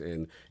what it is.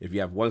 And if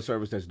you have one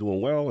service that's doing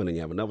well and then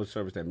you have another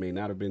service that may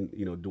not have been,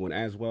 doing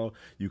as well,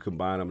 you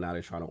combine them. Now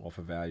they're trying to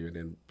offer value and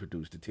then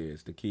produce the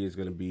tiers. The key is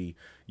going to be,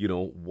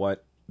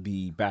 what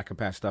the back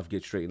compat stuff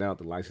gets straightened out,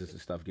 the licensing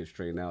stuff gets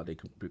straightened out. They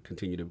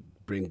continue to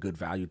bring good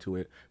value to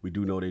it. We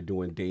do know they're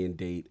doing day and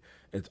date.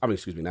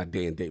 Not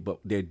day and date, but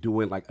they're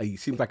doing it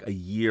seems like a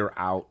year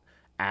out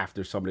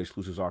after some of the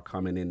exclusives are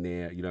coming in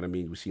there. You know what I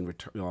mean? We've seen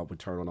return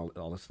on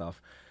all the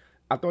stuff.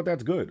 I thought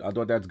that's good. I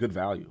thought that's good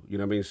value. You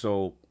know what I mean?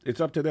 So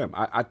it's up to them.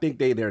 I think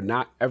they're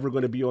not ever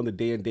going to be on the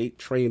day and date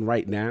train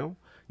right now.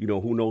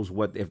 Who knows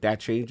if that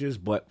changes,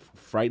 but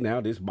right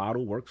now this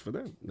model works for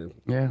them.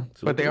 Yeah,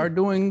 so but they are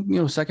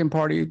doing second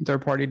party,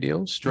 third party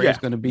deals. Stray's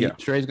going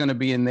to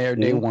be in there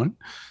day one.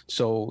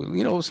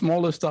 So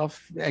smaller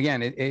stuff.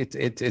 Again,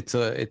 it's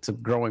a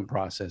growing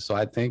process. So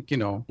I think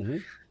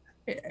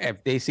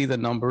if they see the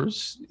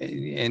numbers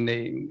and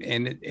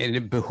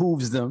it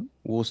behooves them,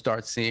 we'll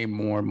start seeing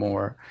more and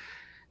more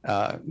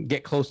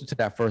get closer to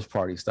that first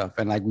party stuff.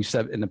 And like we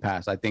said in the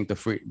past, I think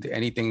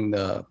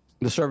the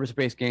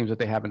service-based games that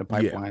they have in the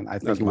pipeline, I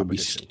think it would be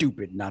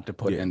stupid not to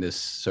put in this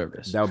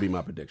service. That would be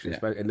my prediction.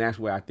 Yeah. And that's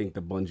where I think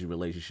the Bungie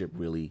relationship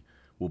really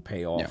will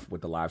pay off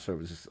with the live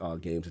services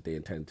games that they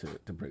intend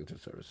to bring to the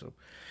service. So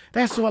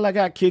that's all I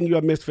got, King. You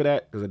are missed for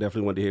that because I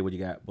definitely wanted to hear what you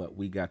got. But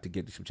we got to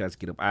get some chance to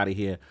get up out of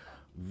here.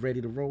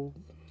 Ready to roll?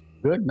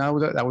 Good. No,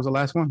 that was the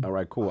last one. All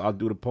right, cool. I'll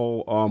do the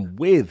poll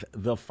with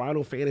the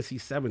Final Fantasy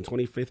VII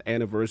 25th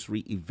anniversary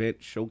event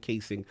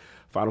showcasing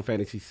Final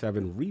Fantasy VII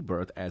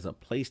Rebirth as a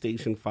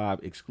PlayStation 5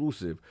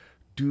 exclusive.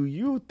 Do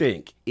you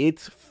think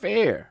it's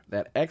fair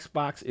that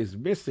Xbox is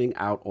missing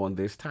out on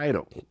this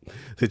title?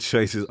 The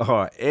choices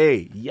are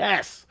A,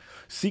 yes,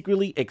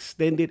 secretly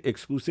extended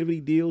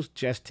exclusivity deals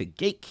just to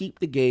gatekeep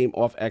the game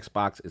off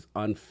Xbox is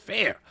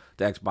unfair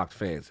to Xbox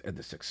fans and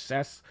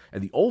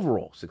the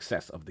overall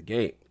success of the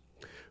game.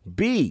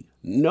 B,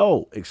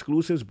 no,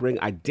 exclusives bring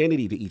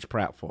identity to each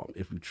platform.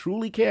 If you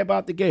truly care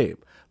about the game,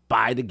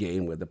 buy the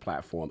game where the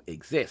platform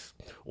exists.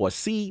 Or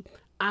C,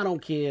 I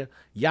don't care.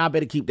 Y'all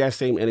better keep that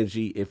same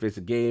energy if it's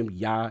a game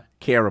y'all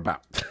care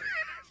about.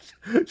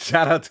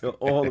 Shout out to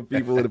all the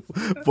people in the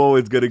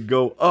forward's going to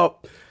go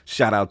up.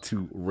 Shout out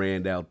to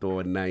Randall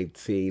Thor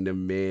 19, the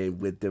man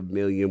with the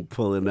million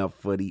pulling up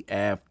for the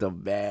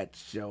aftermath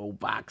show.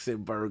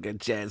 Boxenberger,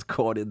 Jazz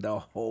Corden, the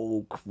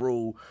whole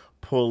crew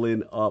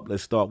pulling up.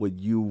 Let's start with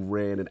you,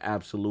 Rand. An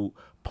absolute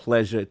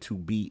pleasure to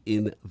be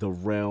in the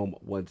realm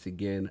once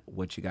again.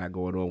 What you got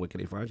going on? Where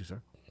can they find you,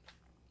 sir?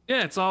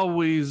 Yeah, it's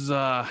always.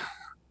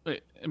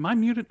 Wait, am I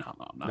muted? No,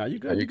 I'm not. No, you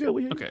good. You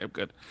good. Okay, I'm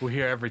good. We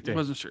hear everything. I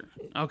wasn't sure.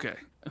 Okay.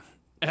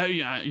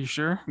 Yeah, you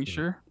sure? You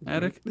sure,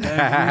 Attic?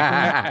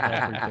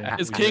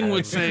 As King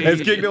would say.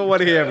 As King don't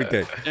want to hear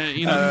everything.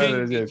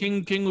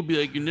 King would be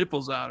like, your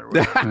nipples out or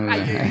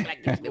whatever.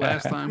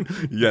 Last time.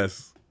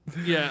 Yes.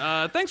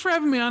 Yeah. Thanks for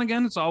having me on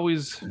again. It's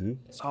always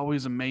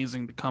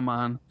amazing to come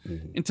on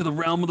into the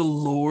realm of the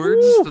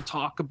lords to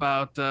talk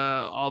about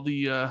all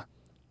the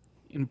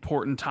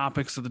important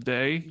topics of the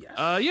day.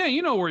 Yes. Yeah,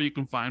 you know where you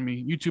can find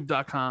me.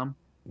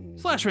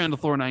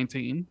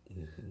 YouTube.com/RandallThor19.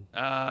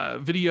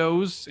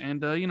 Videos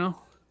and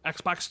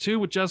Xbox 2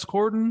 with Jez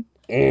Corden.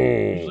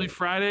 Usually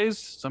Fridays,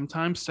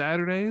 sometimes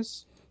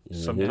Saturdays.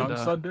 Sometimes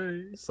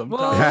Sundays.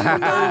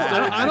 Sometimes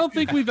I don't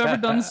think we've ever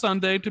done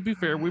Sunday, to be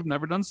fair. We've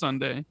never done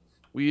Sunday.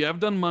 We have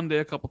done Monday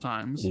a couple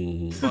times.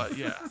 But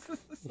yeah.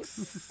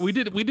 We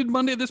did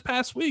Monday this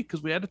past week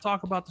because we had to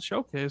talk about the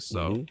showcase.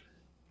 So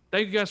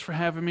thank you guys for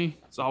having me.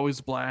 It's always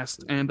a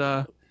blast. And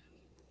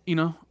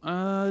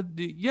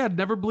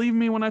never believe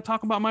me when I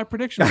talk about my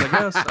predictions, I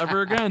guess,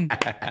 ever again.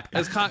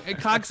 As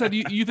Cog said,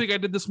 you think I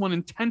did this one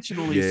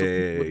intentionally so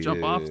people would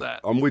jump off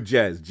that. I'm with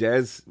Jazz.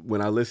 Jazz,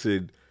 when I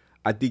listened,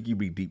 I think you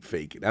be deep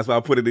faking. That's why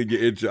I put it in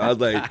your intro. I was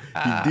like,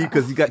 he deep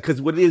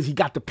because what it is, he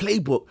got the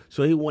playbook,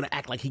 so he want to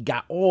act like he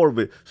got all of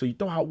it. So you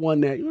throw out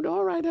one that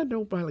all right, that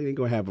don't probably ain't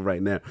gonna happen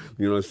right now.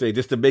 You know what I'm saying?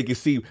 Just to make it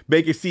seem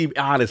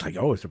honest, like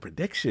it's a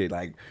prediction.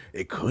 Like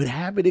it could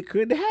happen, it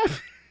couldn't happen.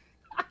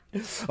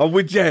 I'm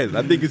with Jazz.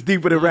 I think it's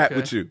deeper than rap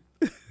with you.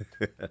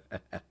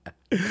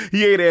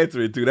 He ain't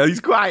answering too. Now he's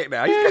quiet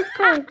now. He's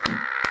quiet.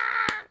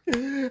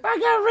 I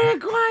got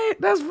red quiet.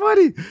 That's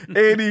funny.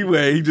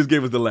 Anyway, he just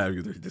gave us the laugh.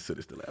 He just said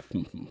us the laugh.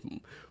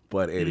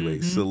 But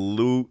anyway,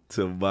 salute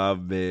to my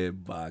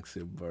man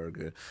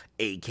Boxenberger,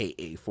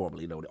 a.k.a.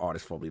 the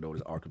artist formerly known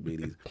as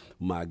Archimedes.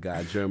 My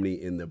guy,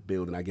 Germany in the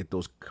building. I get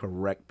those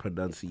correct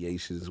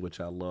pronunciations,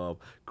 which I love.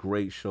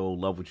 Great show.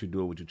 Love what you're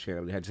doing with your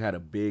channel. I just had a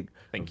big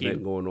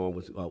event going on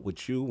with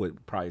you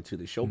prior to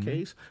the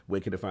showcase. Where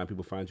can the find you?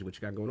 What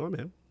you got going on,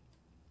 man?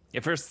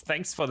 Yeah, first,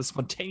 thanks for the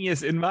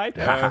spontaneous invite.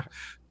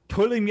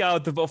 Pulling me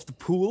out of the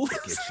pool.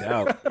 Get you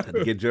out. Had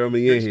to get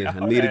Germany in here. I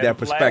needed that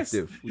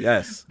perspective.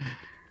 Yes.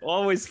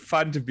 Always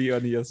fun to be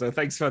on here, so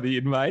thanks for the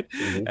invite.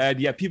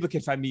 And yeah, people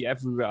can find me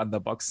everywhere under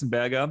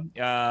Boxenberger.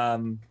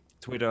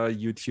 Twitter,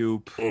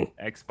 YouTube,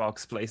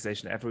 Xbox,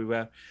 PlayStation,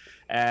 everywhere.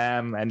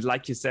 And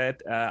like you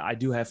said, I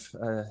do have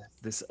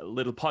this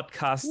little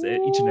podcast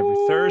each and every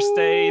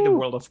Thursday, The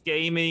World of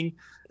Gaming.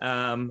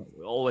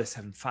 Always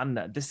having fun.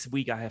 This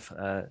week I have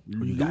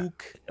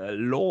Luke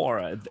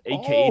Lore,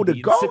 aka the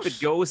Insipid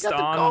Ghost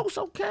on. Ghost,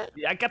 okay.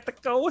 Yeah, I got the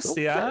ghost.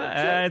 Okay,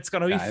 okay. It's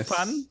gonna be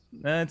fun.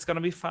 It's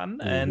gonna be fun,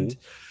 and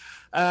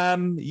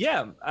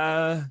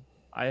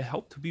I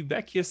hope to be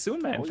back here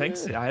soon, man.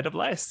 Thanks. I had a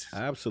blast.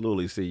 I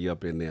absolutely see you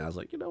up in there. I was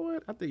like, you know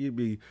what? I think it'd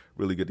be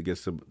really good to get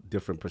some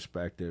different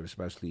perspective,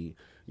 especially,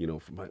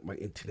 from my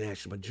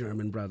international, my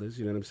German brothers,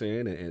 you know what I'm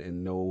saying?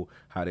 And know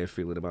how they're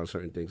feeling about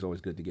certain things.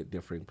 Always good to get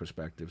different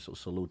perspectives. So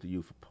salute to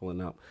you for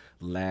pulling up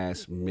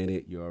last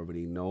minute. You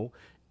already know.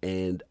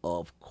 And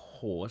of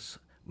course,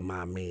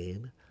 my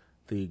man,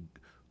 the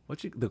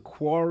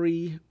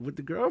quarry with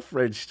the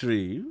girlfriend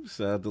stream.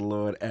 Shout out to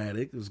Lord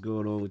Attic. What's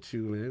going on with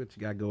you, man? What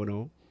you got going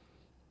on?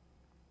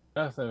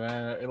 Nothing,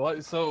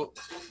 man. So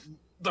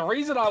the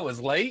reason I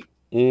was late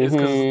is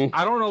because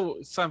I don't know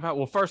somehow.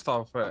 Well, first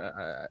off,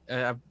 I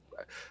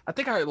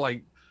think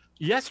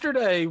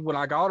yesterday when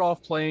I got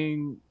off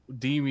playing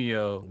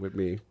Demio with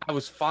me, I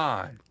was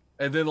fine,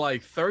 and then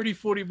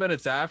 30-40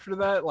 minutes after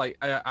that,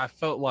 I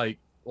felt like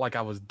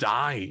I was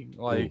dying.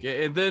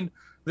 And then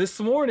this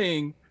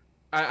morning,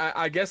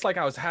 I guess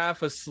I was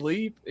half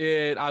asleep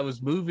and I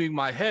was moving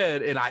my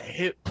head and I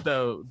hit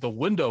the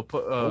window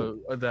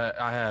that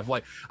I have.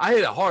 I hit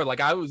it hard.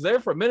 I was there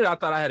for a minute. I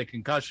thought I had a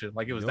concussion.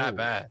 It was that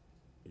bad.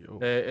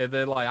 And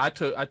then I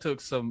took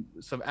some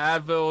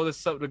Advil or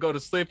something to go to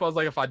sleep. I was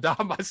like, if I die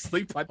in my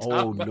sleep, I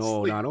die in my sleep.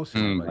 No, I don't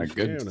see my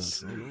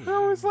goodness.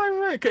 I was like,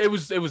 man,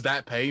 it was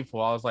that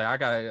painful. I was like, I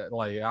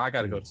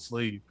gotta go to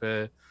sleep.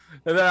 And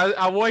then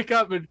I wake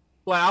up and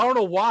Like, I don't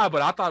know why,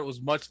 but I thought it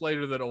was much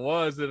later than it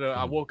was. And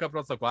I woke up and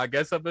I was like, well, I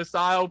guess I missed the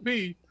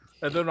ILP.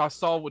 And then I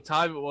saw what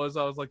time it was.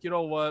 I was like, you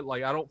know what?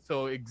 Like, I don't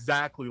feel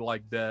exactly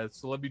like death,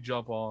 so let me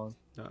jump on.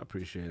 I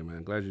appreciate it, man.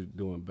 I'm glad you're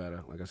doing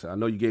better. Like I said, I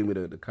know you gave me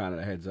the kind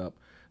of heads up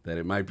that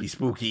it might be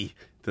spooky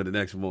to the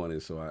next morning,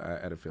 so I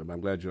had a feeling. I'm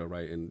glad you're all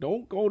right. And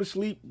don't go to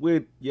sleep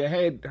with your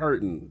head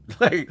hurting.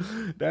 Like,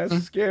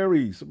 that's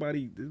scary.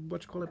 Somebody,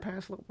 what you call it,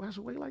 pass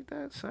away like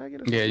that?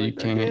 Sagging or something you like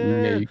can't. that?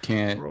 Yeah, you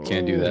can't. Bro,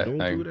 Can't do that. Don't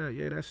Like, do that.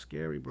 Yeah, that's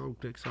scary, bro.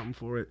 Take something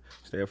for it.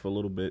 Stay there for a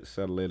little bit,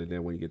 settle it, and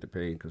then when you get the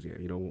pain, because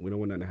we don't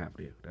want nothing to happen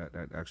to you.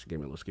 That actually gave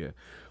me a little scared.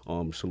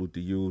 Salute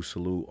to you.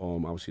 Salute,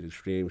 obviously the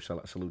stream.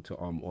 Salute to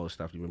all the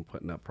stuff you've been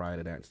putting up prior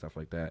to that and stuff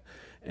like that.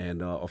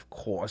 And of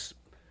course.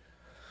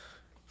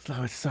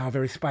 So it's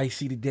very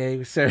spicy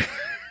today. So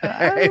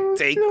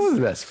it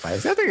wasn't that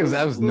spicy. I think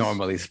that was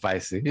normally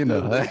spicy, you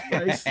know. A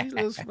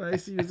little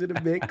spicy. He was in the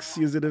mix.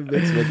 Making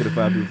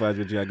the 5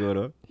 with you going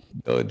on.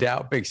 No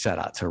doubt. Big shout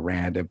out to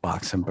Rand and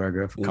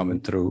Boxenberger for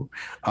coming through.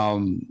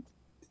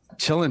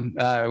 Chilling.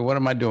 What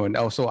am I doing?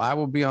 Oh, so I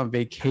will be on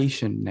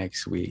vacation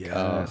next week.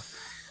 Yes.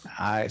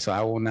 So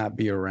I will not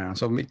be around.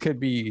 So it could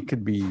be.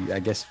 I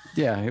guess.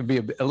 Yeah, it'll be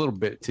a little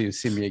bit to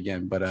see me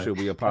again. But should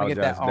we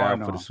apologize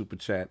now for the super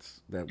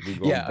chats that we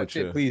go? Yeah,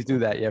 please do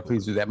that. Yeah,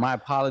 please do that. My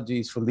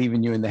apologies for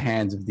leaving you in the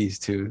hands of these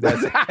two.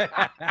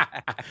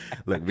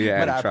 Look, we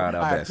had tried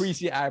our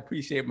best. I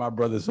appreciate my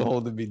brothers for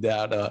holding me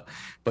down.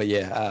 But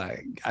yeah,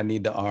 I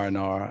need the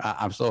R&R.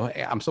 I'm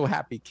so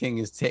happy King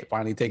is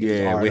finally taking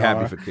his R&R. Yeah, we're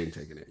happy for King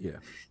taking it. Yeah.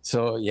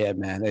 So yeah,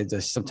 man, it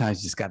just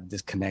sometimes you just got to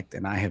disconnect,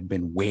 and I have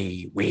been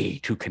way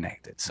too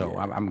connected. So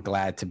I'm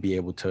glad to be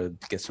able to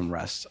get some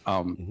rest.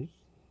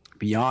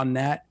 Beyond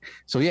that,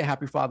 so yeah,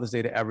 happy Father's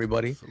Day to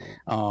everybody.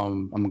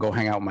 I'm gonna go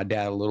hang out with my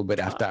dad a little bit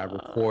after I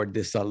record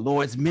this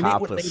Lord's Minute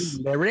with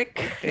Lady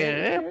Lyric.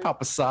 Yeah,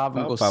 Papa Saab. I'm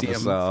gonna go see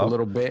him for a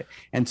little bit.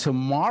 And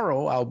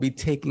tomorrow I'll be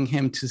taking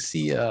him to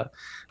see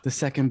the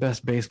second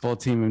best baseball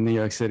team in New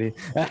York City.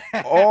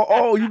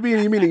 You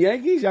mean the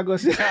Yankees? Y'all gonna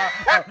see?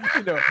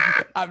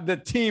 I'm the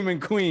team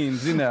in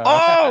Queens. You know.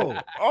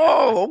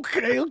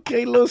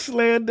 Okay, little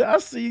slander. I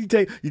see you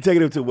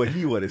taking him to what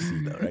he want to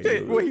see, though,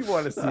 right? What he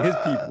want to see, his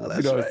people.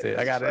 You know what I'm saying?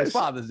 I got it. It's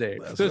Father's Day,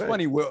 so it's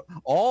funny.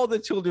 All the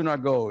children are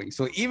going.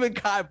 So even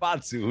Kai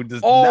Batsu, who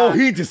does not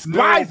he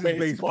despises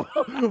baseball.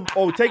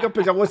 Take a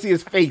picture. I want to see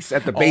his face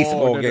at the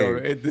baseball game.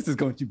 No. This is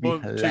going to be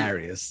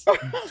hilarious.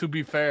 To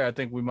be fair, I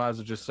think we might as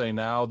well just say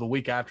now. The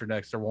week after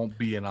next, there won't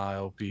be an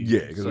ILP.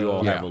 Yeah, because we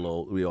all have a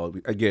little.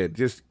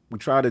 We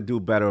try to do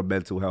better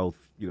mental health.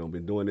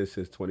 Been doing this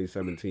since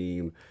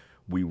 2017.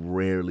 We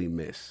rarely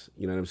miss.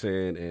 You know what I'm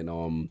saying?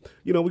 And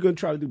we're gonna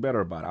try to do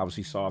better about it.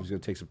 Obviously, Sov's gonna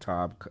take some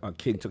time.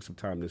 King took some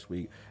time this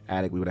week.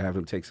 Attic, we would have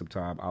him take some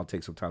time. I'll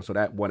take some time. So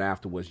that one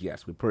after was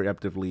yes. We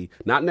preemptively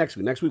not next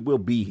week. Next week we'll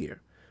be here.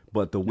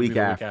 But the week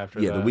after,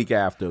 the week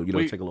after,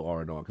 take a little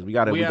R&R because we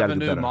got to do better. We have a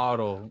new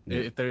model.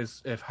 Yeah.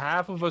 If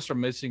half of us are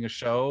missing a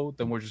show,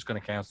 then we're just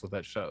going to cancel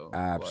that show.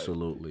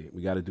 Absolutely,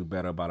 we got to do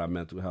better about our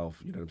mental health.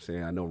 You know what I'm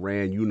saying? I know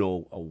Rand,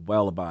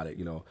 well about it.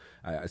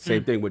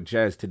 Same thing with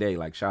Jez today.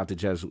 Like shout out to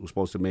Jez who was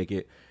supposed to make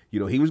it. He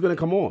was going to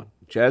come on.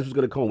 Jez was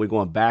going to come. We're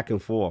going back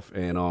and forth,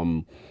 and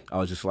I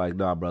was just like,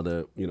 nah,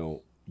 brother.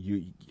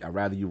 I'd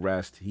rather you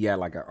rest. He had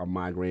like a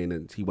migraine,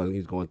 and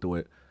he's going through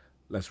it.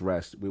 Let's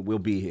rest. We'll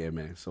be here,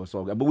 man. So it's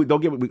all good. But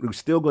we're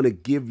still going to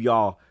give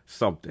y'all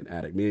something,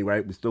 Addict. Meaning,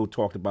 right? We still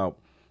talked about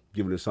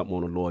giving us something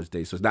on the Lord's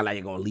Day. So it's not like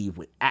you're going to leave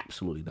with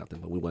absolutely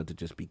nothing. But we wanted to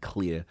just be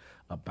clear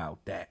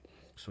about that.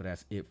 So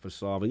that's it for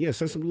Solve. And yeah,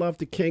 send some love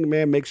to King,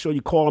 man. Make sure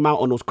you call him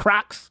out on those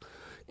Crocs.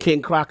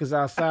 King Croc is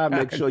outside.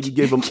 Make sure you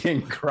give him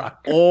King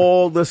Croc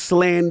all the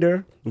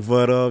slander.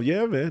 But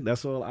yeah, man,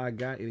 that's all I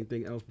got.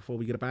 Anything else before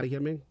we get up out of here,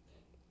 man?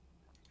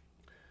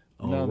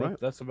 No, right.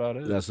 That's about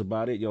it. That's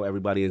about it. Yo,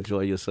 everybody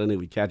enjoy your Sunday.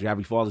 We catch you.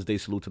 Happy Father's Day.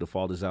 Salute to the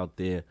fathers out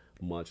there.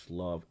 Much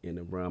love in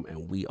the realm.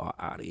 And we are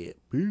out of here.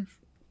 Peace.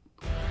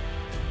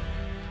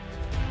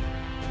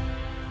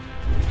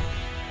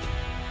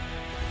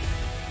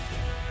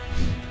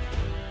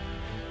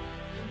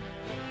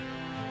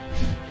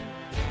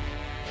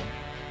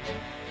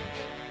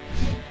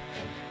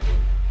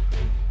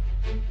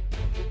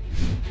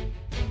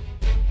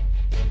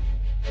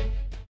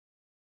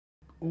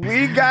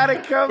 We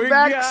gotta come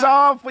back,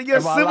 Saul, for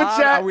your super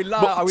chat. Are we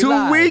live?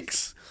 2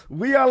 weeks.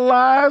 We are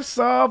live,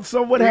 Saul.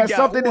 Someone has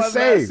something to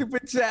say. Super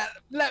chat.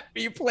 Let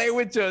me play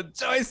with your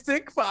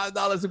joystick.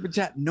 $5 super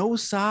chat. No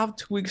Sav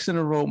 2 weeks in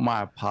a row.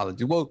 My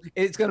apologies. Well,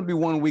 it's gonna be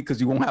 1 week because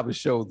you won't have a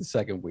show the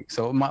second week.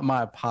 So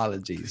my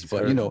apologies.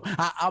 But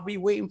I'll be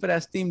waiting for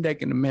that Steam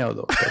Deck in the mail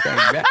though.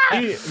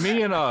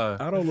 me and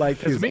I don't like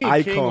his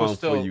icon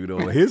for you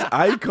though. His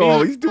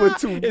icon, he's doing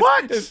too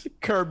much. It's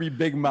Kirby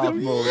Big Mouth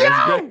mode.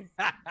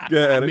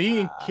 Yeah. Me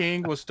and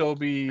King will still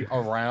be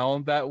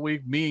around that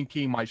week. Me and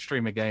King might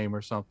stream a game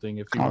or something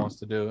if he wants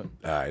to do it.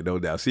 All right, no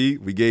doubt. See,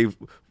 we gave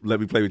Let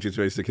Me Play With Your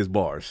Joystick his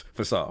bars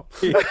for Saul.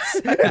 And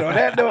on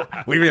that note,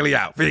 we really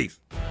out. Peace.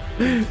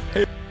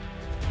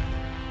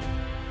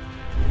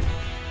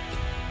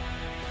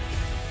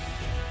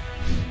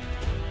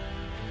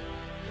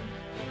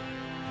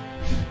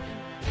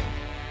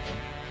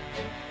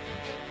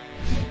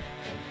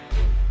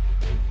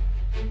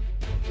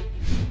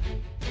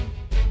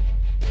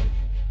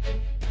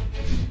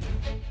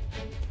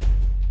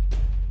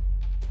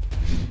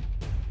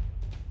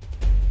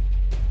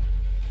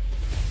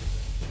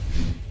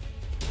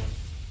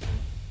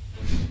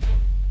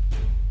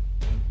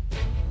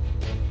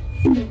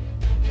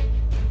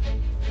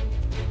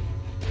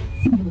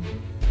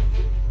 Bye.